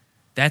this.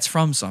 That's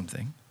from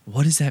something.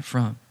 What is that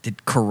from?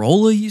 Did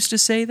Corolla used to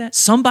say that?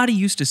 Somebody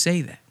used to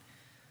say that.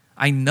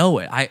 I know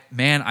it. I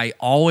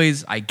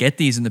get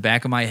these in the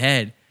back of my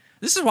head.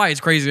 This is why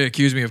it's crazy to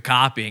accuse me of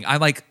copying. I'm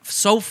like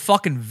so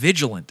fucking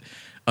vigilant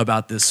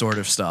about this sort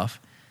of stuff.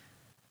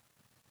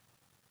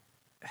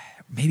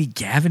 Maybe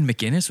Gavin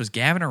McInnes? Was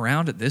Gavin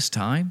around at this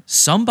time?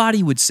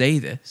 Somebody would say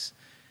this.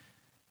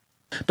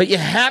 But you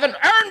haven't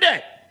earned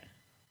it.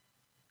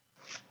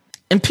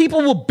 And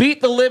people will beat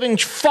the living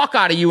fuck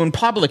out of you in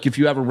public if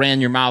you ever ran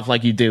your mouth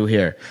like you do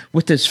here.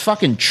 With this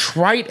fucking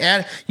trite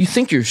you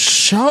think you're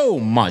so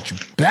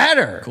much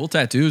better. Cool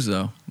tattoos,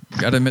 though.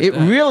 Gotta admit it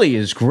that. really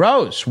is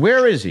gross.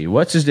 Where is he?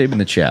 What's his name in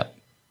the chat?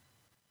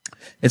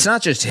 It's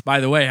not just him.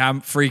 By the way, how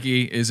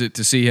freaky is it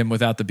to see him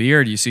without the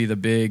beard? You see the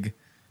big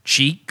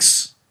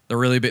cheeks? They're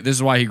really big. This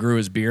is why he grew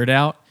his beard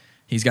out.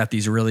 He's got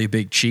these really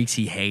big cheeks.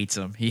 He hates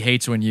them. He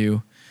hates when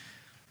you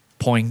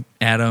point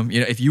at him.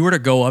 You know, if you were to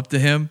go up to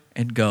him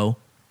and go,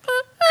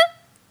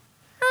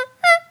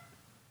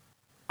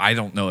 I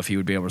don't know if he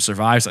would be able to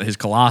survive. So his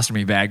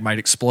colostomy bag might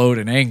explode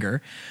in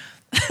anger.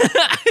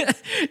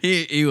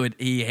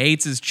 He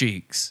hates his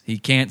cheeks. He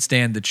can't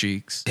stand the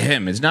cheeks.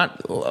 Him is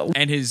not,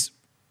 and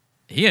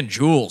he and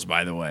Jules,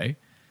 by the way,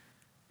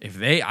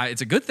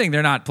 it's a good thing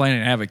they're not planning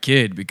to have a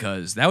kid,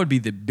 because that would be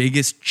the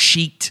biggest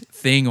cheat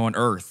thing on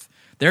earth.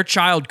 Their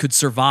child could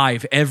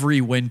survive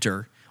every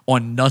winter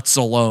on nuts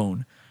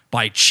alone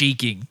by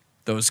cheeking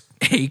those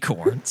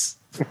acorns.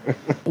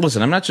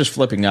 Listen, I'm not just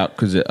flipping out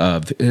because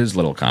of his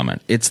little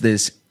comment. It's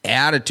this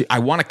attitude. I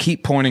want to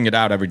keep pointing it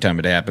out every time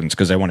it happens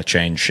because I want to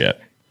change shit.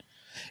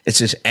 It's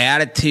this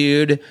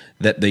attitude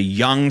that the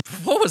young...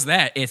 What was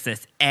that? It's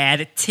this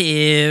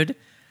attitude.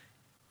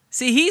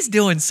 See, he's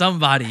doing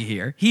somebody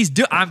here.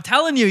 I'm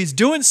telling you, he's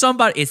doing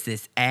somebody. It's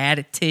this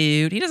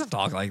attitude. He doesn't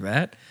talk like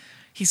that.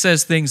 He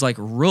says things like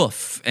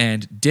roof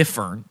and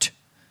different.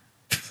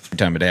 Every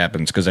time it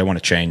happens because I want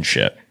to change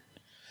shit.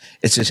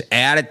 It's this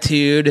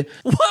attitude.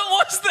 What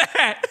was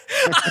that?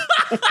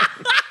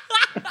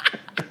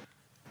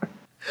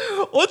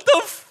 What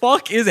the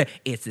fuck is it?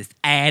 It's this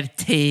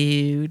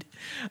attitude.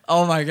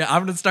 Oh my God.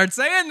 I'm going to start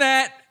saying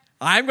that.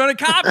 I'm going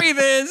to copy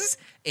this.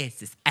 It's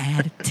this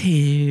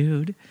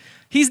attitude.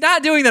 He's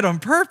not doing that on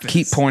purpose.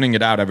 Keep pointing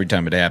it out every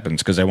time it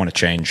happens because I want to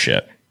change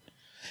shit.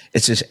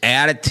 It's this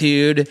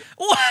attitude.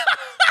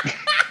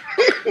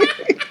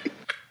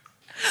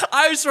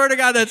 I swear to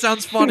God, that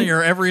sounds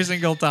funnier every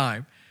single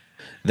time.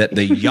 That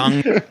the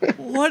young...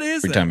 What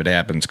is every time it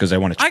happens because I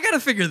want to... I got to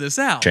figure this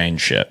out.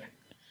 Change shit.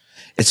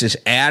 It's this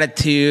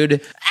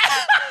attitude.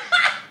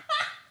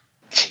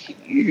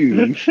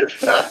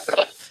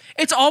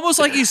 It's almost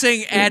like he's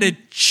saying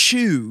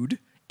attitude.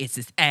 It's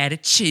this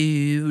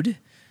attitude.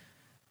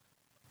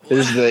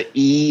 There's the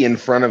E in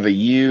front of a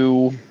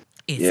U.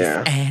 It's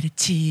this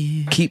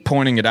attitude. Keep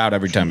pointing it out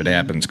every time it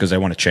happens because I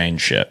want to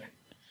change shit.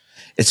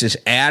 It's this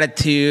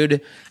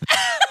attitude.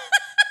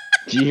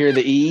 Did you hear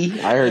the E?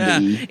 I heard the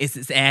E. It's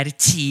this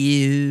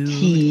attitude.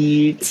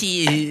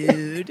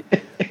 Attitude.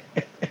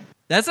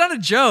 That's not a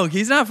joke.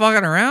 He's not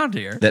fucking around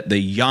here. That the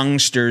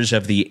youngsters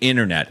of the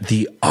internet,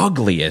 the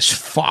ugliest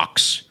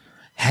fucks,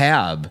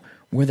 have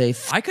where they...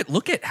 I could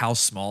look at how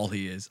small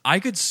he is. I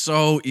could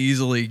so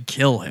easily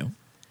kill him.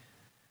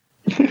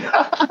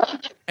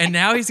 And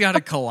now he's got a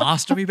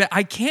colostomy bag.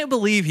 I can't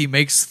believe he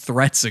makes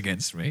threats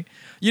against me.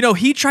 You know,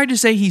 he tried to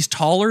say he's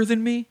taller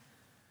than me.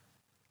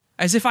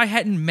 As if I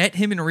hadn't met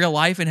him in real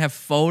life and have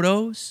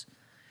photos.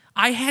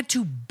 I had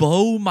to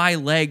bow my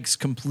legs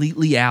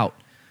completely out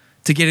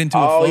to get into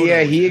a photo. Oh,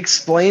 yeah, he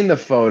explained the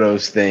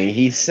photos thing.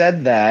 He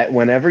said that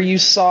whenever you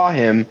saw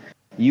him,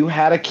 you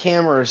had a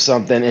camera or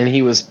something, and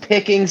he was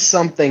picking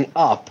something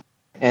up.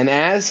 And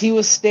as he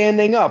was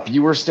standing up,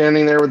 you were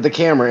standing there with the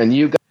camera, and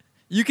you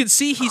can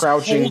see he's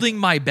crouching. Holding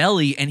my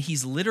belly, and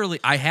he's literally...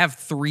 I have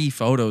 3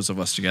 photos of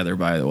us together,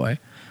 by the way.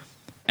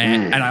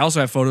 And I also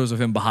have photos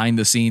of him behind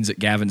the scenes at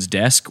Gavin's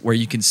desk where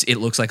you can see it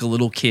looks like a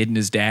little kid in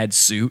his dad's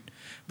suit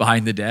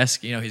behind the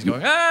desk. You know, he's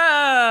going,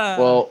 ah!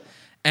 Well,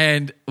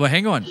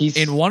 hang on.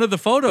 In one of the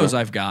photos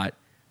I've got,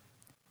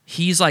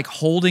 he's like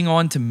holding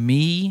on to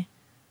me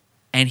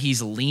and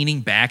he's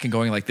leaning back and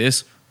going like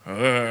this. He's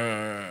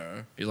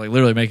like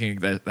literally making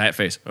that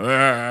face.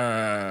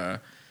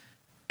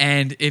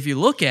 And if you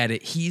look at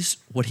it,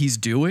 what he's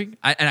doing,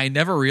 and I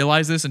never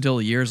realized this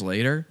until years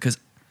later, because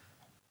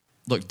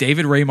look,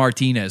 David Ray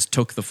Martinez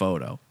took the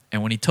photo.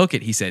 And when he took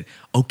it, he said,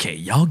 okay,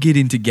 y'all get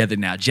in together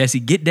now. Jesse,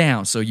 get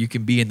down so you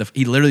can be in the...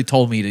 He literally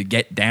told me to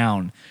get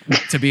down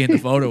to be in the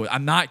photo.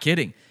 I'm not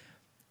kidding.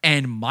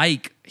 And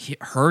Mike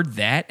heard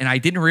that, and I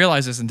didn't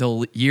realize this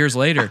until years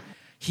later.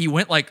 He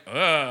went like,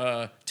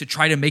 to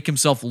try to make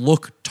himself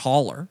look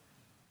taller.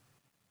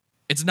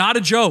 It's not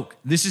a joke.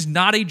 This is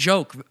not a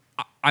joke.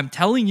 I'm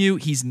telling you,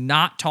 he's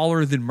not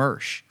taller than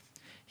Mersh.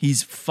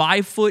 He's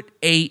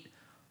 5'8"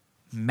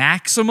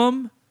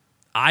 maximum.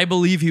 I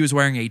believe he was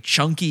wearing a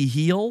chunky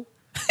heel.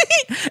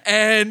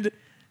 And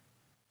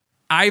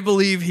I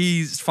believe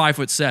he's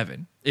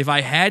 5'7". If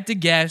I had to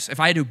guess, if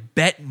I had to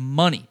bet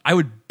money, I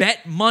would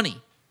bet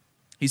money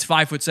he's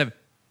 5'7".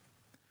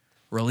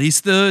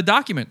 Release the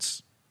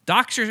documents.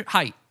 Dox your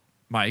height,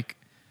 Mike.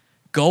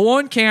 Go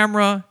on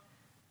camera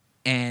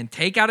and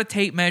take out a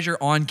tape measure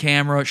on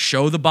camera.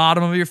 Show the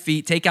bottom of your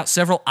feet. Take out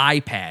several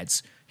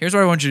iPads. Here's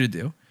what I want you to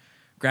do.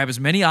 Grab as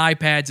many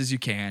iPads as you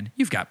can.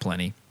 You've got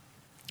plenty.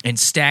 And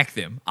stack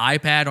them,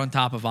 iPad on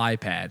top of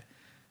iPad,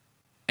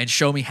 and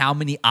show me how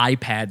many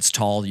iPads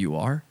tall you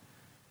are.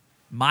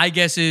 My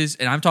guess is,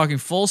 and I'm talking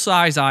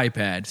full-size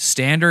iPad,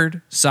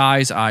 standard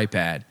size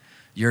iPad,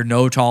 you're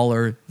no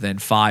taller than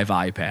 5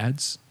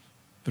 iPads.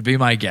 Would be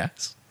my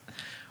guess.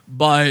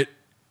 But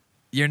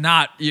you're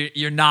not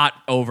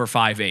over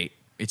 5'8".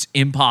 It's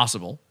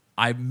impossible.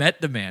 I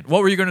met the man.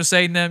 What were you going to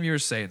say, Nem? You were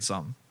saying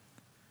something.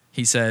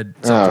 He said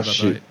something about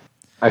the height.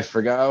 I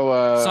forgot.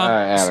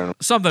 I don't know.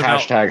 Something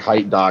Hashtag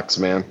height docs,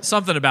 man.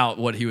 Something about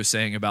what he was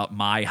saying about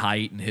my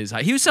height and his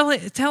height. He was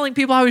telling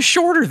people I was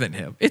shorter than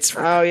him.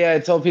 Oh yeah, I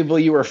told people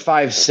you were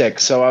 5'6".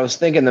 So I was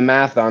thinking the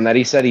math on that.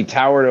 He said he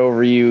towered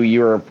over you.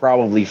 You were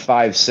probably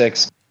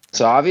 5'6".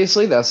 So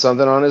obviously that's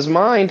something on his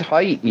mind.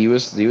 Height. He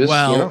was.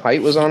 Well,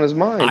 height was on his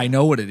mind. I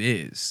know what it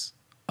is.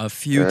 A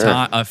few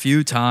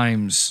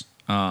times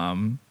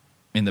in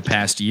the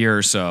past year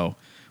or so,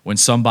 when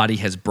somebody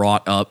has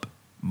brought up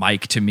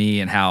Mike to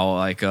me and how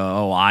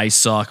I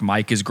suck,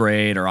 Mike is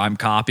great, or I'm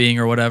copying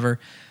or whatever,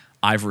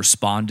 I've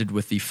responded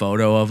with the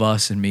photo of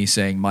us and me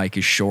saying Mike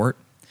is short.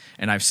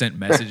 And I've sent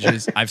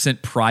messages. I've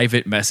sent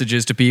private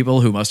messages to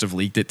people who must have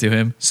leaked it to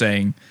him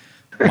saying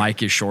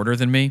Mike is shorter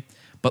than me.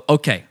 But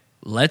okay,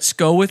 let's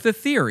go with the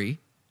theory.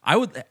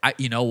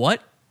 You know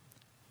what?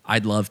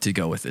 I'd love to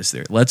go with this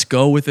theory. Let's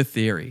go with the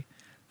theory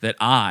that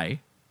I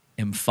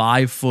am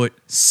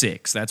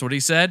 5'6". That's what he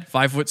said?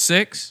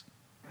 5'6"?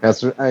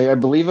 That's I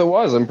believe it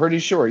was. I'm pretty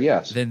sure.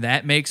 Yes. Then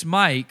that makes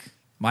Mike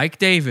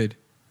David,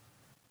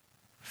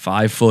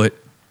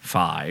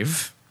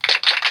 5'5".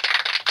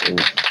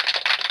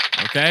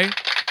 Okay,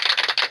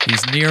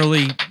 he's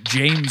nearly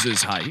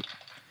James's height.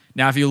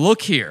 Now, if you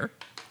look here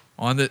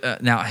on the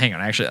now, hang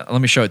on. Actually,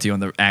 let me show it to you on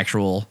the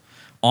actual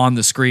on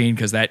the screen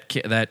because that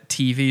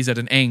TV's at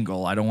an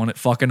angle. I don't want it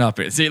fucking up.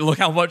 See,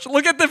 look at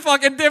the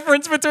fucking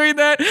difference between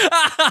that.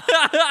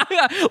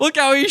 Look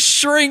how he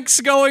shrinks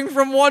going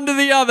from one to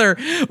the other.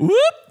 Whoop,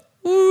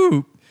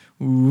 whoop,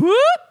 whoop,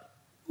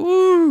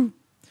 whoop.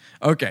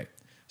 Okay,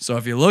 so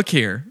if you look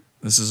here,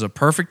 this is a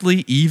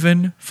perfectly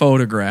even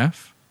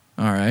photograph.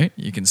 All right,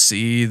 you can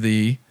see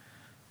the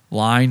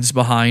lines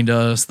behind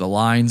us, the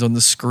lines on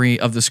the screen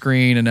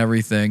and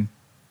everything,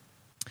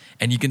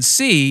 and you can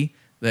see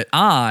that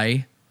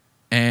I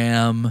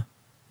am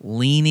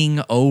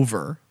leaning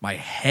over. My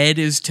head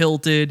is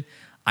tilted.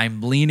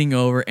 I'm leaning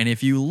over. And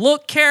if you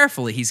look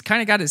carefully, he's kind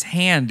of got his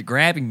hand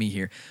grabbing me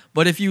here.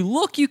 But if you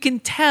look, you can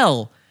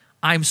tell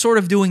I'm sort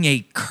of doing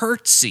a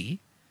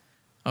curtsy.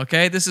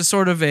 Okay, this is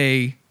sort of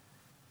a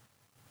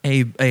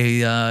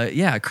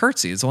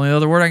curtsy. It's the only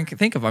other word I can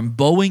think of. I'm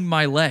bowing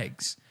my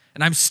legs.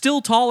 And I'm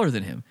still taller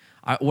than him.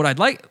 What I'd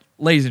like,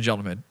 ladies and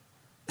gentlemen,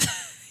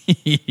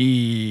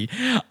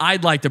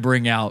 I'd like to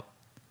bring out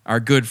our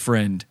good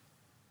friend,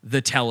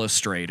 the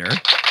Telestrator.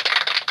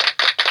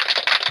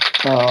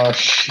 Oh,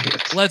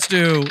 shit. Let's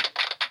do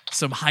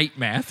some height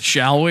math,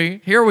 shall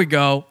we? Here we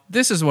go.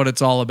 This is what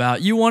it's all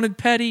about. You wanted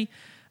petty?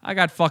 I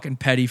got fucking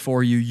petty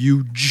for you,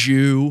 you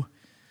Jew.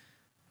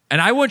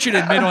 And I want you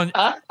to admit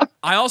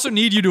I also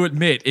need you to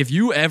admit, if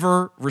you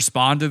ever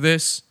respond to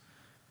this,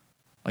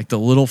 like the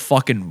little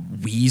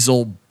fucking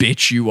weasel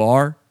bitch you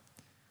are,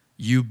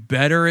 you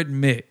better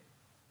admit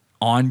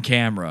on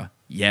camera,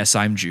 yes,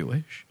 I'm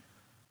Jewish.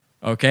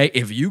 Okay?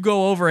 If you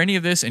go over any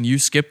of this and you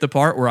skip the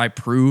part where I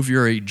prove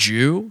you're a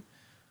Jew,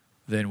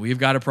 then we've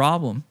got a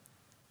problem.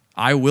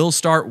 I will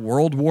start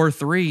World War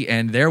III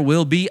and there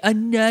will be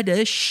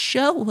another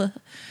show.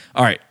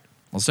 All right,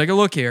 let's take a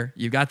look here.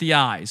 You've got the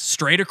eyes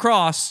straight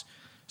across.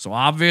 So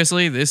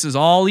obviously this is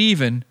all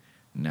even.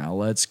 Now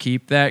let's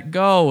keep that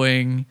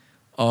going.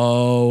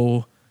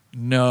 Oh,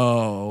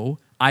 no.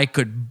 I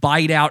could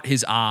bite out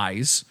his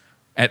eyes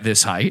at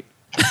this height.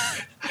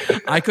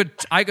 I could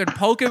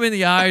poke him in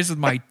the eyes with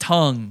my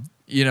tongue,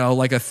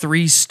 like a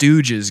Three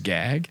Stooges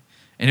gag,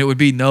 and it would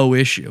be no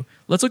issue.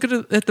 Let's look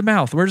at the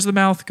mouth. Where does the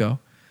mouth go?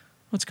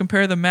 Let's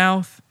compare the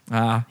mouth.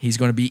 He's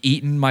going to be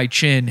eating my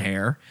chin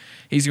hair.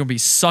 He's going to be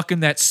sucking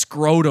that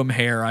scrotum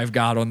hair I've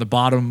got on the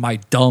bottom of my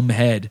dumb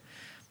head.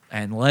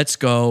 And let's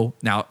go.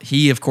 Now,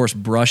 he, of course,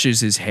 brushes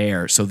his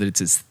hair so that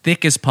it's as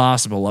thick as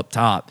possible up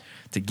top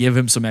to give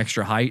him some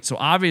extra height. So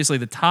obviously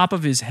the top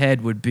of his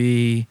head would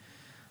be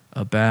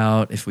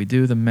about, if we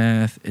do the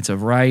math, it's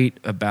right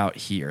about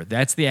here.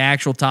 That's the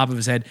actual top of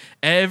his head.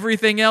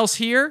 Everything else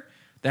here,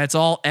 that's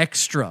all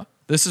extra.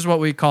 This is what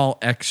we call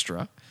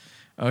extra.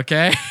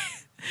 Okay?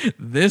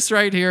 This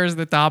right here is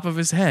the top of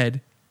his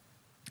head.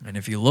 And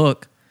if you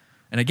look,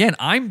 and again,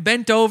 I'm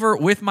bent over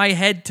with my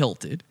head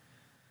tilted.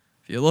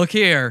 If you look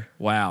here,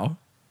 wow.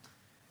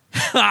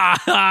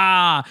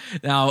 Now,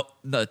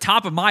 the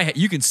top of my head,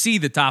 you can see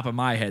the top of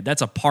my head.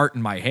 That's a part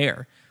in my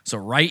hair. So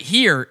right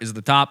here is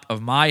the top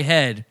of my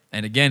head.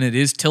 And again, it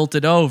is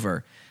tilted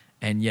over.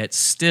 And yet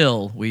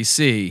still, we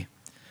see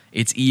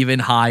it's even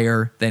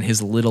higher than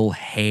his little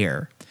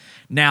hair.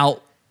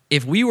 Now,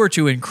 if we were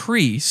to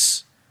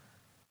increase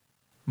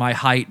my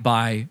height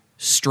by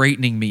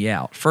straightening me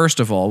out, first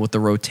of all, with the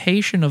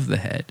rotation of the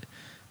head,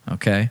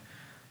 okay?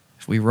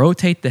 If we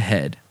rotate the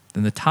head,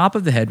 then the top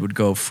of the head would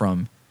go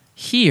from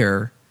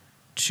here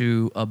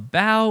to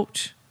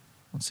about,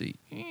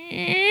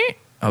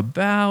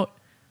 about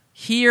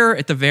here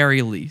at the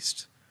very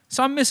least.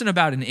 So I'm missing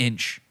about an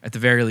inch at the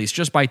very least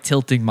just by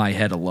tilting my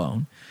head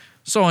alone.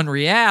 So in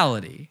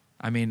reality,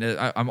 I mean,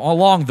 I'm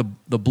along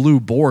the blue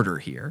border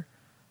here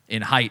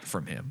in height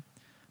from him.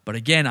 But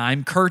again,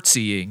 I'm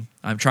curtsying.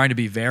 I'm trying to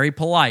be very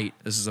polite.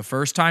 This is the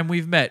first time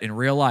we've met in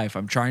real life.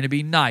 I'm trying to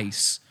be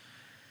nice.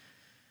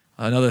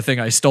 Another thing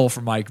I stole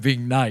from Mike,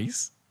 being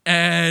nice.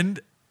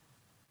 And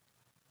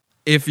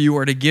if you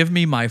were to give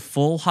me my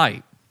full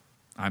height,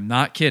 I'm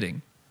not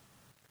kidding.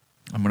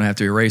 I'm going to have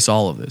to erase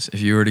all of this.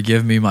 If you were to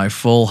give me my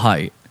full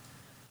height,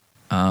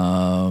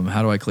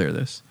 how do I clear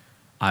this?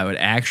 I would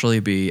actually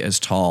be as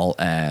tall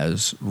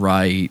as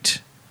right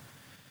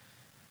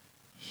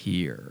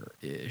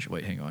here-ish.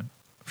 Wait, hang on.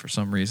 For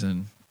some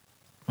reason,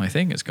 my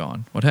thing is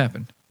gone. What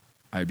happened?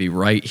 I'd be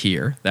right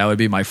here. That would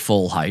be my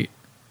full height.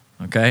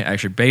 Okay?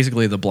 Actually,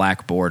 basically the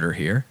black border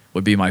here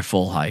would be my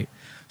full height.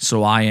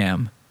 So I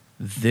am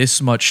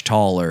this much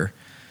taller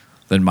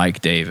than Mike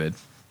David.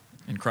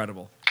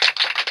 Incredible.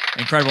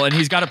 Incredible. And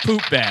he's got a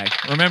poop bag.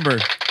 Remember,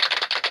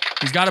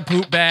 he's got a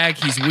poop bag.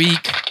 He's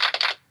weak.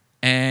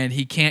 And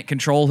he can't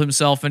control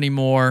himself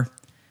anymore.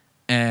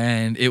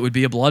 And it would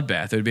be a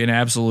bloodbath. It would be an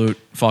absolute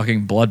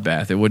fucking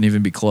bloodbath. It wouldn't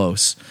even be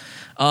close.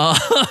 How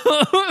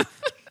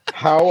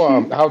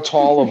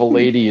tall of a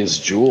lady is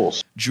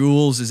Jules?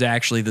 Jules is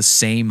actually the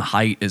same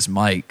height as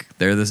Mike.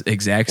 They're the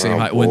exact same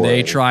height. When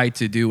they try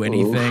to do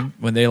anything,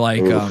 when they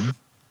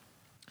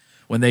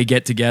when they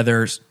get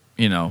together,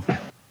 you know,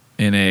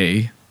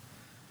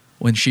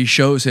 when she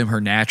shows him her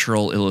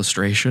natural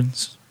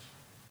illustrations,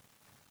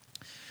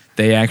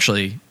 they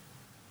actually,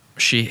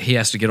 he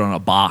has to get on a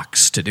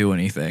box to do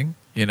anything.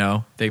 You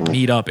know, they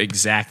meet up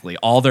exactly.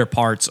 All their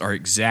parts are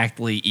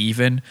exactly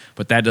even,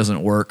 but that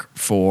doesn't work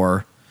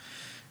for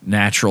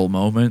natural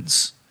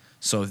moments.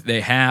 So they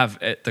have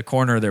at the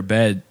corner of their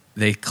bed,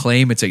 they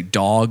claim it's a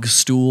dog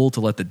stool to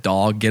let the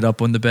dog get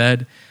up on the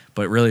bed,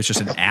 but really it's just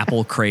an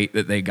apple crate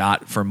that they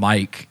got for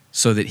Mike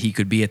so that he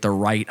could be at the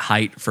right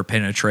height for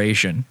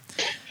penetration.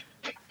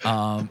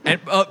 I'm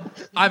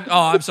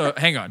sorry.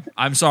 Hang on.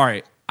 I'm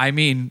sorry. I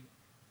mean,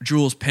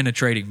 Jules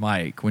penetrating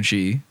Mike when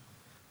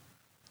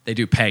they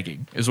do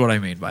pegging is what I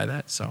mean by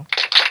that. So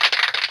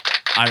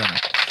I don't know.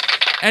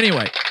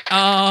 Anyway,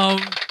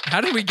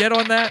 how did we get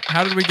on that?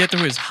 How did we get to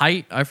his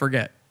height? I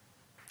forget.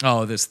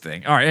 Oh, this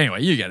thing. All right.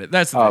 Anyway, you get it.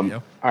 That's the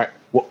video. All right.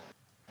 Well,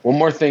 one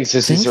more thing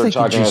since he started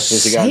talking about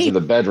since he got into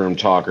the bedroom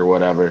talk or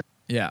whatever.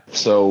 Yeah.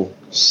 So,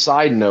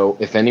 side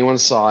note, if anyone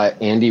saw it,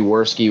 Andy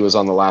Worski was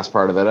on the last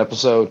part of that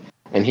episode,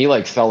 and he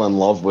fell in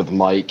love with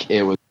Mike.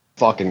 It was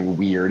fucking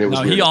weird. It was.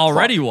 No, weird he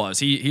already was.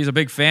 He's a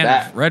big fan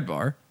of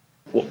Redbar.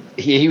 Well,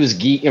 he was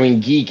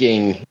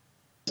geeking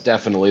is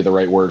definitely the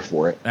right word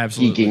for it.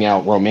 Absolutely. Geeking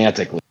out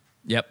romantically.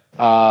 Yep.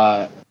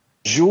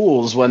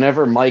 Jules,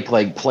 whenever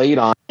Mike played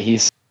on,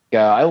 he's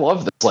I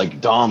love this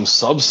Dom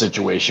sub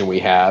situation we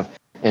have.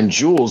 And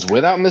Jules,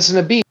 without missing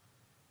a beat,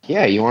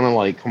 yeah, you want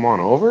to come on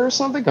over or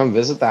something? Come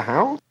visit the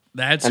house?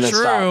 That's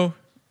true.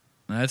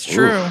 That's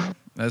true. Oof.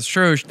 That's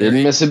true.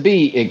 Didn't miss a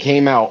beat. It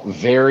came out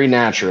very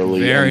naturally.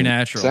 Very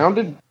natural.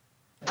 Sounded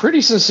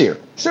pretty sincere.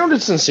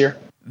 Sounded sincere.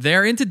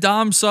 They're into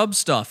Dom sub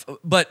stuff,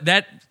 but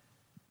that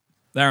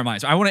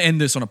reminds me. I want to end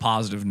this on a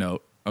positive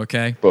note,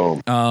 okay?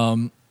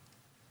 Boom.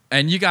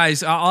 And you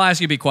guys, I'll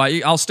ask you to be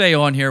quiet. I'll stay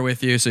on here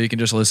with you so you can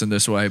just listen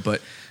this way,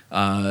 but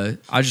I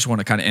just want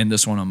to kind of end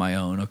this one on my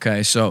own,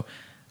 okay? So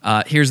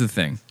here's the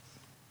thing.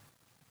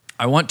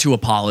 I want to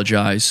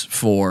apologize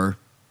for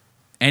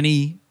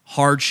any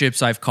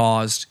hardships I've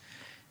caused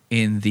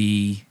in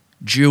the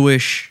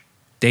Jewish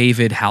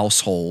David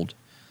household.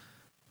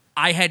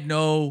 I had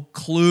no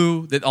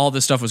clue that all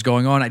this stuff was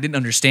going on. I didn't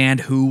understand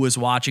who was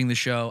watching the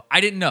show.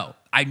 I didn't know.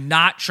 I'm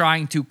not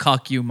trying to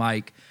cuck you,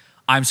 Mike.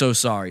 I'm so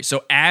sorry.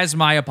 So as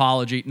my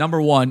apology,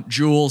 number one,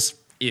 Jules,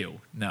 ew,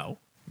 no.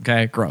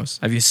 Okay, gross.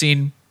 Have you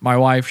seen my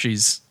wife?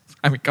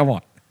 Come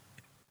on.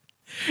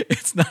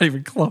 It's not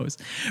even close.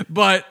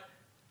 But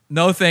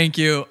no, thank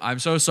you. I'm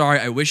so sorry.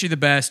 I wish you the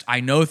best. I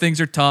know things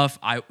are tough.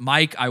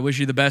 Mike, I wish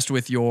you the best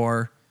with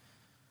your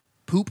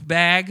poop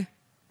bag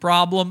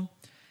problem.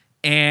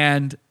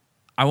 And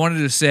I wanted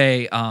to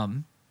say,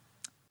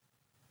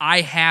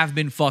 I have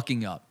been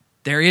fucking up.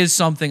 There is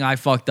something I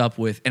fucked up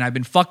with, and I've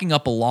been fucking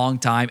up a long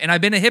time, and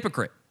I've been a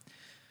hypocrite.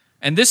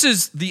 And this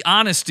is the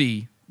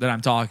honesty that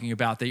I'm talking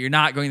about that you're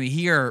not going to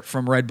hear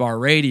from Redbar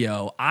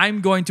Radio. I'm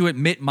going to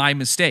admit my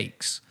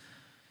mistakes,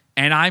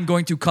 and I'm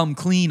going to come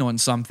clean on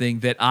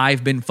something that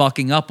I've been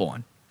fucking up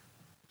on.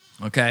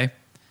 Okay?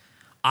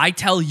 I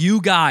tell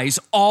you guys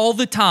all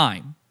the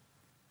time,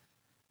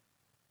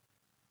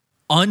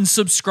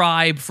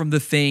 unsubscribe from the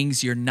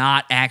things you're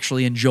not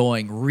actually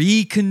enjoying.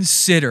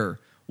 Reconsider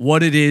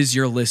what it is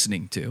you're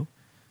listening to.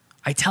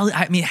 I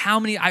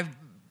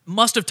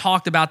must have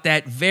talked about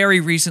that very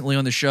recently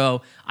on the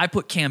show. I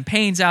put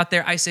campaigns out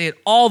there. I say it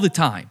all the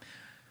time.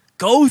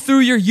 Go through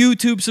your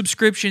YouTube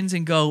subscriptions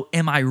and go,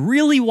 am I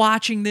really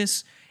watching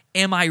this?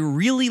 Am I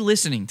really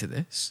listening to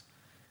this?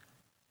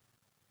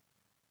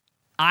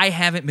 I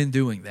haven't been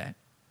doing that.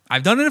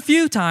 I've done it a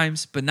few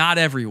times, but not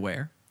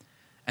everywhere.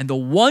 And the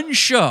one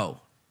show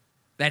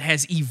that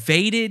has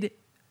evaded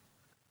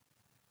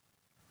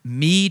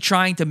me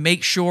trying to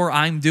make sure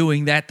I'm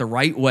doing that the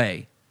right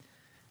way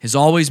has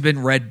always been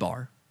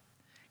Redbar.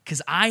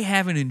 Because I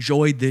haven't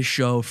enjoyed this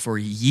show for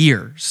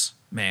years,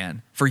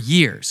 man, for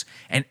years.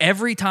 And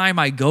every time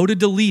I go to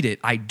delete it,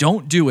 I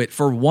don't do it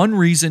for one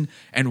reason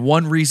and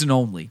one reason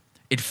only.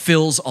 It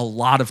fills a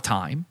lot of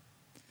time.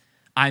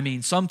 I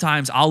mean,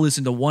 sometimes I'll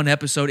listen to one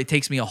episode. It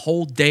takes me a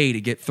whole day to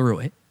get through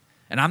it.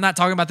 And I'm not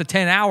talking about the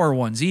 10-hour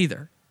ones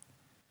either.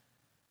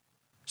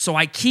 So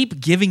I keep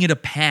giving it a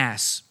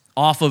pass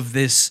off of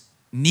this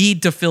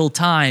need to fill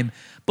time,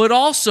 but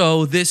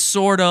also this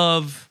sort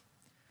of,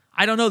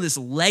 I don't know, this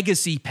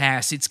legacy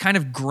pass. It's kind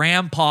of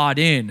grandpa'd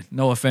in.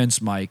 No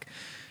offense, Mike.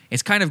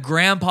 It's kind of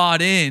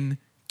grandpa'd in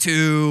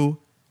to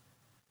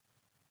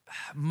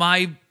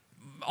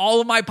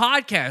all of my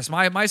podcasts,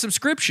 my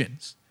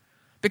subscriptions.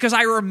 Because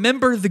I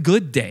remember the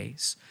good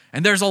days.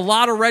 And there's a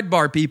lot of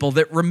Redbar people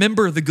that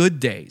remember the good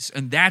days.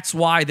 And that's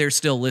why they're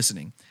still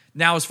listening.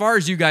 Now, as far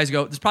as you guys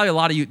go, there's probably a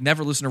lot of you that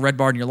never listened to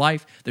Redbar in your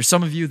life. There's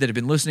some of you that have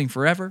been listening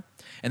forever.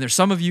 And there's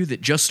some of you that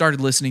just started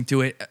listening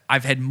to it.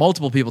 I've had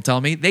multiple people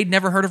tell me they'd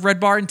never heard of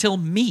Redbar until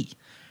me.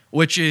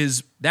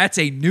 That's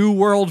a new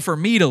world for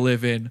me to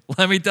live in.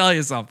 Let me tell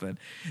you something.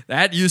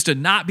 That used to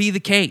not be the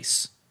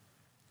case.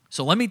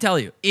 So let me tell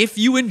you, if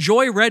you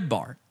enjoy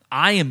Redbar,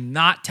 I am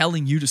not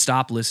telling you to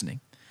stop listening.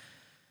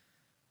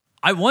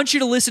 I want you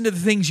to listen to the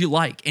things you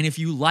like. And if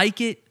you like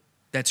it,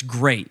 that's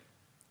great.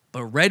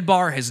 But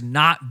Redbar has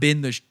not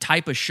been the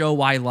type of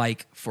show I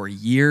like for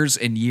years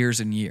and years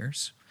and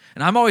years.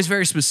 And I'm always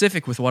very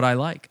specific with what I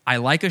like. I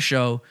like a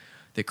show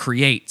that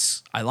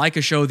creates. I like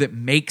a show that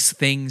makes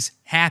things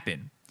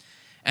happen.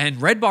 And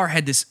Redbar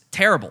had this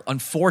terrible,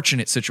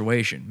 unfortunate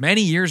situation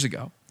many years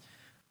ago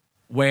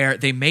where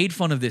they made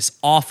fun of this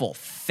awful,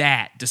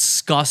 fat,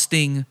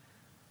 disgusting,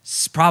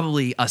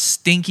 probably a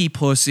stinky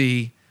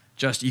pussy.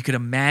 Just, you could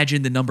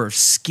imagine the number of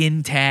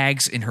skin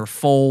tags in her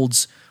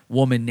folds.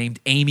 Woman named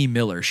Amy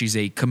Miller. She's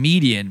a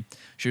comedian.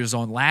 She was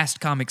on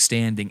Last Comic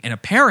Standing. And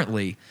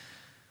apparently,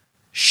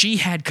 she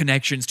had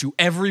connections to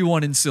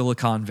everyone in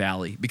Silicon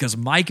Valley because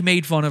Mike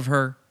made fun of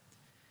her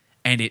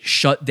and it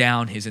shut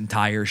down his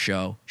entire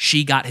show.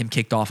 She got him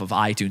kicked off of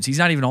iTunes. He's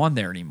not even on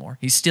there anymore.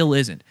 He still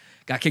isn't.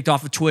 Got kicked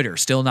off of Twitter.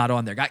 Still not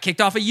on there. Got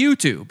kicked off of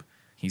YouTube.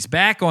 He's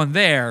back on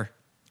there.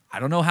 I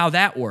don't know how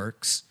that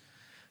works.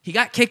 He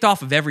got kicked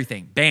off of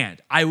everything,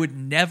 banned. I would,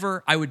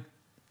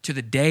 to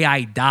the day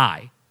I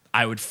die,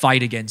 I would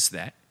fight against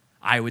that.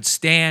 I would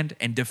stand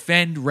and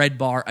defend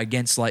Redbar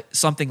against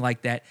something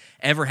like that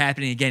ever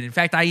happening again. In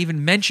fact, I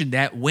even mentioned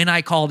that when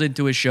I called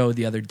into a show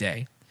the other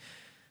day.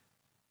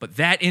 But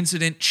that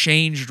incident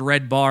changed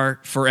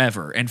Redbar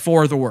forever and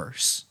for the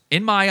worse,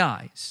 in my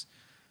eyes.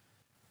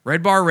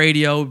 Redbar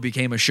Radio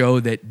became a show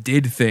that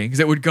did things,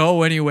 that would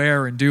go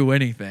anywhere and do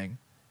anything,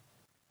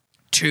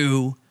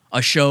 to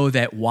a show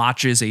that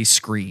watches a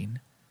screen.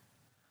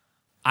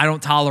 I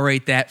don't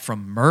tolerate that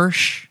from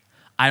Mersh.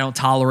 I don't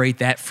tolerate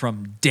that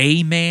from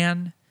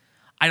Dayman.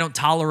 I don't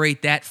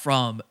tolerate that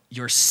from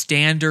your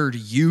standard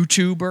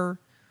YouTuber.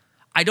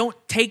 I don't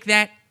take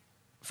that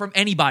from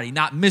anybody.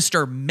 Not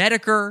Mr.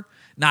 Medicare,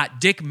 not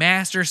Dick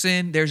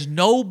Masterson. There's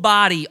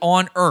nobody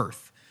on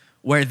earth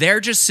where they're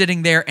just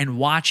sitting there and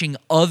watching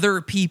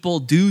other people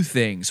do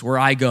things where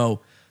I go,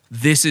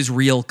 this is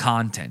real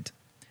content.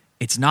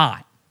 It's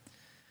not.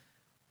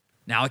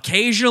 Now,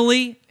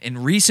 occasionally,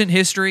 in recent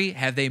history,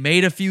 have they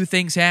made a few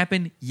things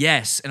happen?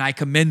 Yes, and I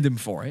commend them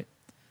for it.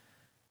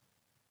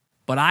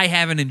 But I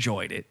haven't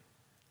enjoyed it.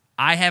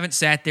 I haven't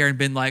sat there and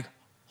been like,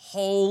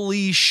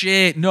 holy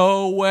shit,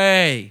 no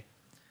way.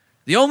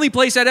 The only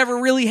place that ever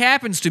really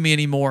happens to me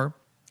anymore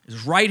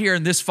is right here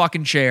in this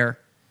fucking chair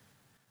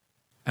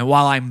and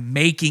while I'm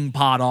making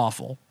Pod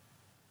Awful.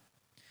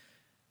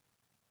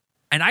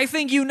 And I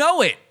think you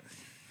know it.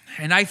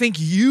 And I think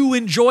you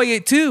enjoy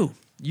it too.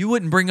 You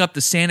wouldn't bring up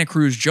the Santa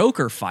Cruz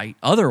Joker fight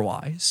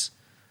otherwise.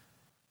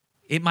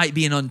 It might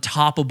be an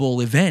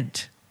untoppable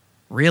event,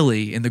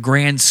 really, in the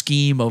grand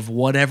scheme of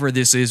whatever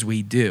this is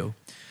we do.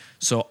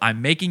 So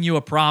I'm making you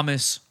a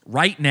promise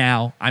right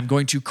now. I'm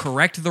going to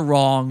correct the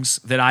wrongs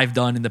that I've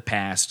done in the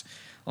past.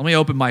 Let me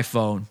open my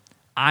phone.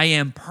 I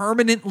am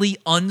permanently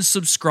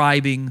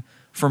unsubscribing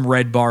from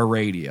Redbar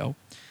Radio.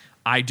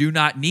 I do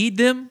not need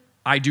them.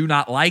 I do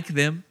not like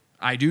them.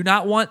 I do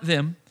not want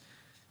them.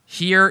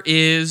 Here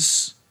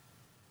is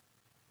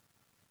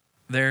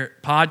their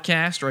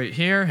podcast right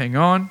here. Hang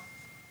on.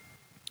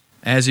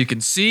 As you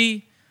can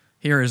see,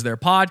 here is their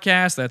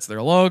podcast. That's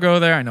their logo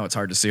there. I know it's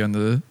hard to see on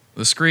the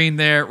screen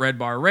there.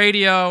 Redbar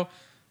Radio.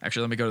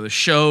 Actually, let me go to the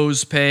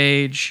shows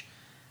page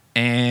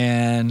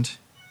and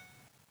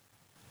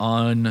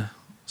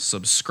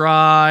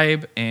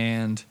unsubscribe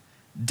and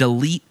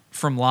delete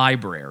from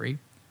library.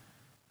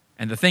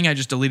 And the thing I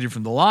just deleted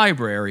from the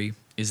library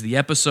is the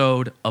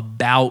episode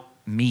about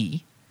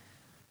me.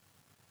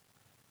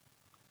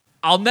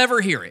 I'll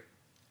never hear it.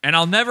 And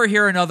I'll never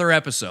hear another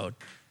episode.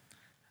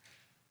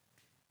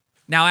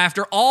 Now,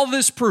 after all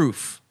this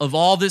proof of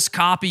all this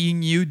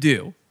copying you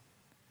do,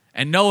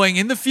 and knowing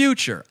in the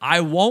future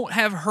I won't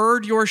have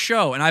heard your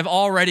show, and I've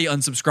already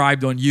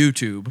unsubscribed on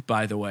YouTube,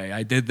 by the way.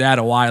 I did that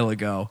a while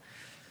ago.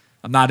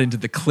 I'm not into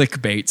the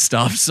clickbait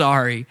stuff,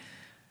 sorry.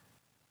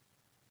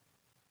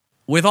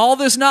 With all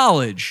this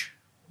knowledge,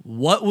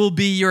 what will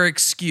be your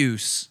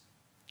excuse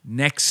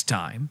next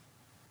time?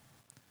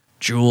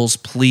 Jules,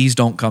 please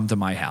don't come to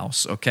my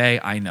house, okay?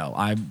 I know,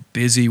 I'm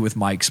busy with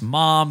Mike's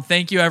mom.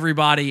 Thank you,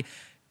 everybody.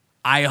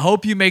 I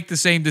hope you make the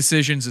same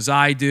decisions as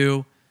I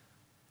do.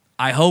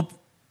 I hope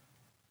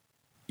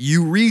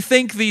you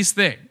rethink these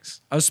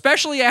things,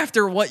 especially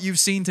after what you've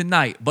seen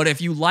tonight. But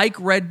if you like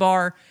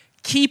Redbar,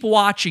 keep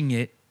watching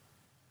it.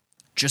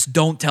 Just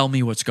don't tell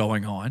me what's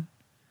going on.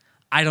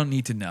 I don't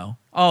need to know.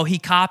 Oh, he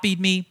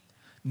copied me?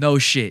 No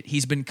shit.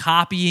 He's been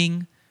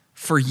copying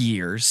for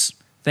years.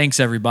 Thanks,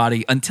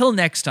 everybody. Until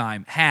next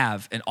time,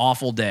 have an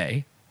awful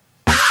day.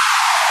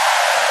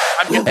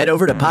 Head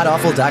over to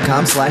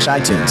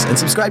podawful.com/iTunes and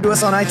subscribe to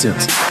us on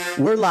iTunes.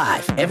 We're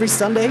live every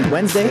Sunday,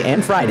 Wednesday,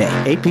 and Friday,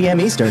 8 p.m.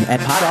 Eastern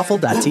at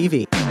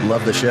podawful.tv.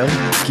 Love the show?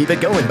 Keep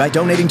it going by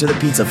donating to the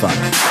Pizza Fund.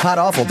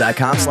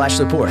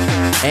 podawful.com/support.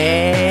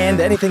 And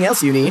anything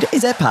else you need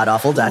is at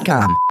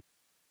podawful.com.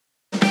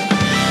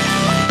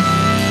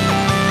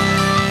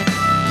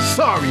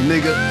 Sorry,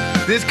 nigga.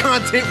 This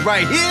content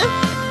right here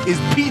is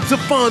Pizza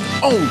Fund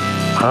only.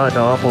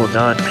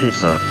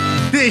 Podawful.pizza.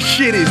 This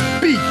shit is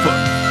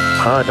beefer.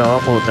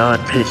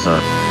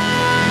 Podawful.pizza.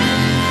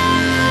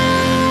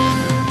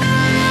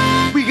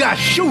 We got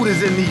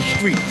shooters in these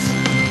streets.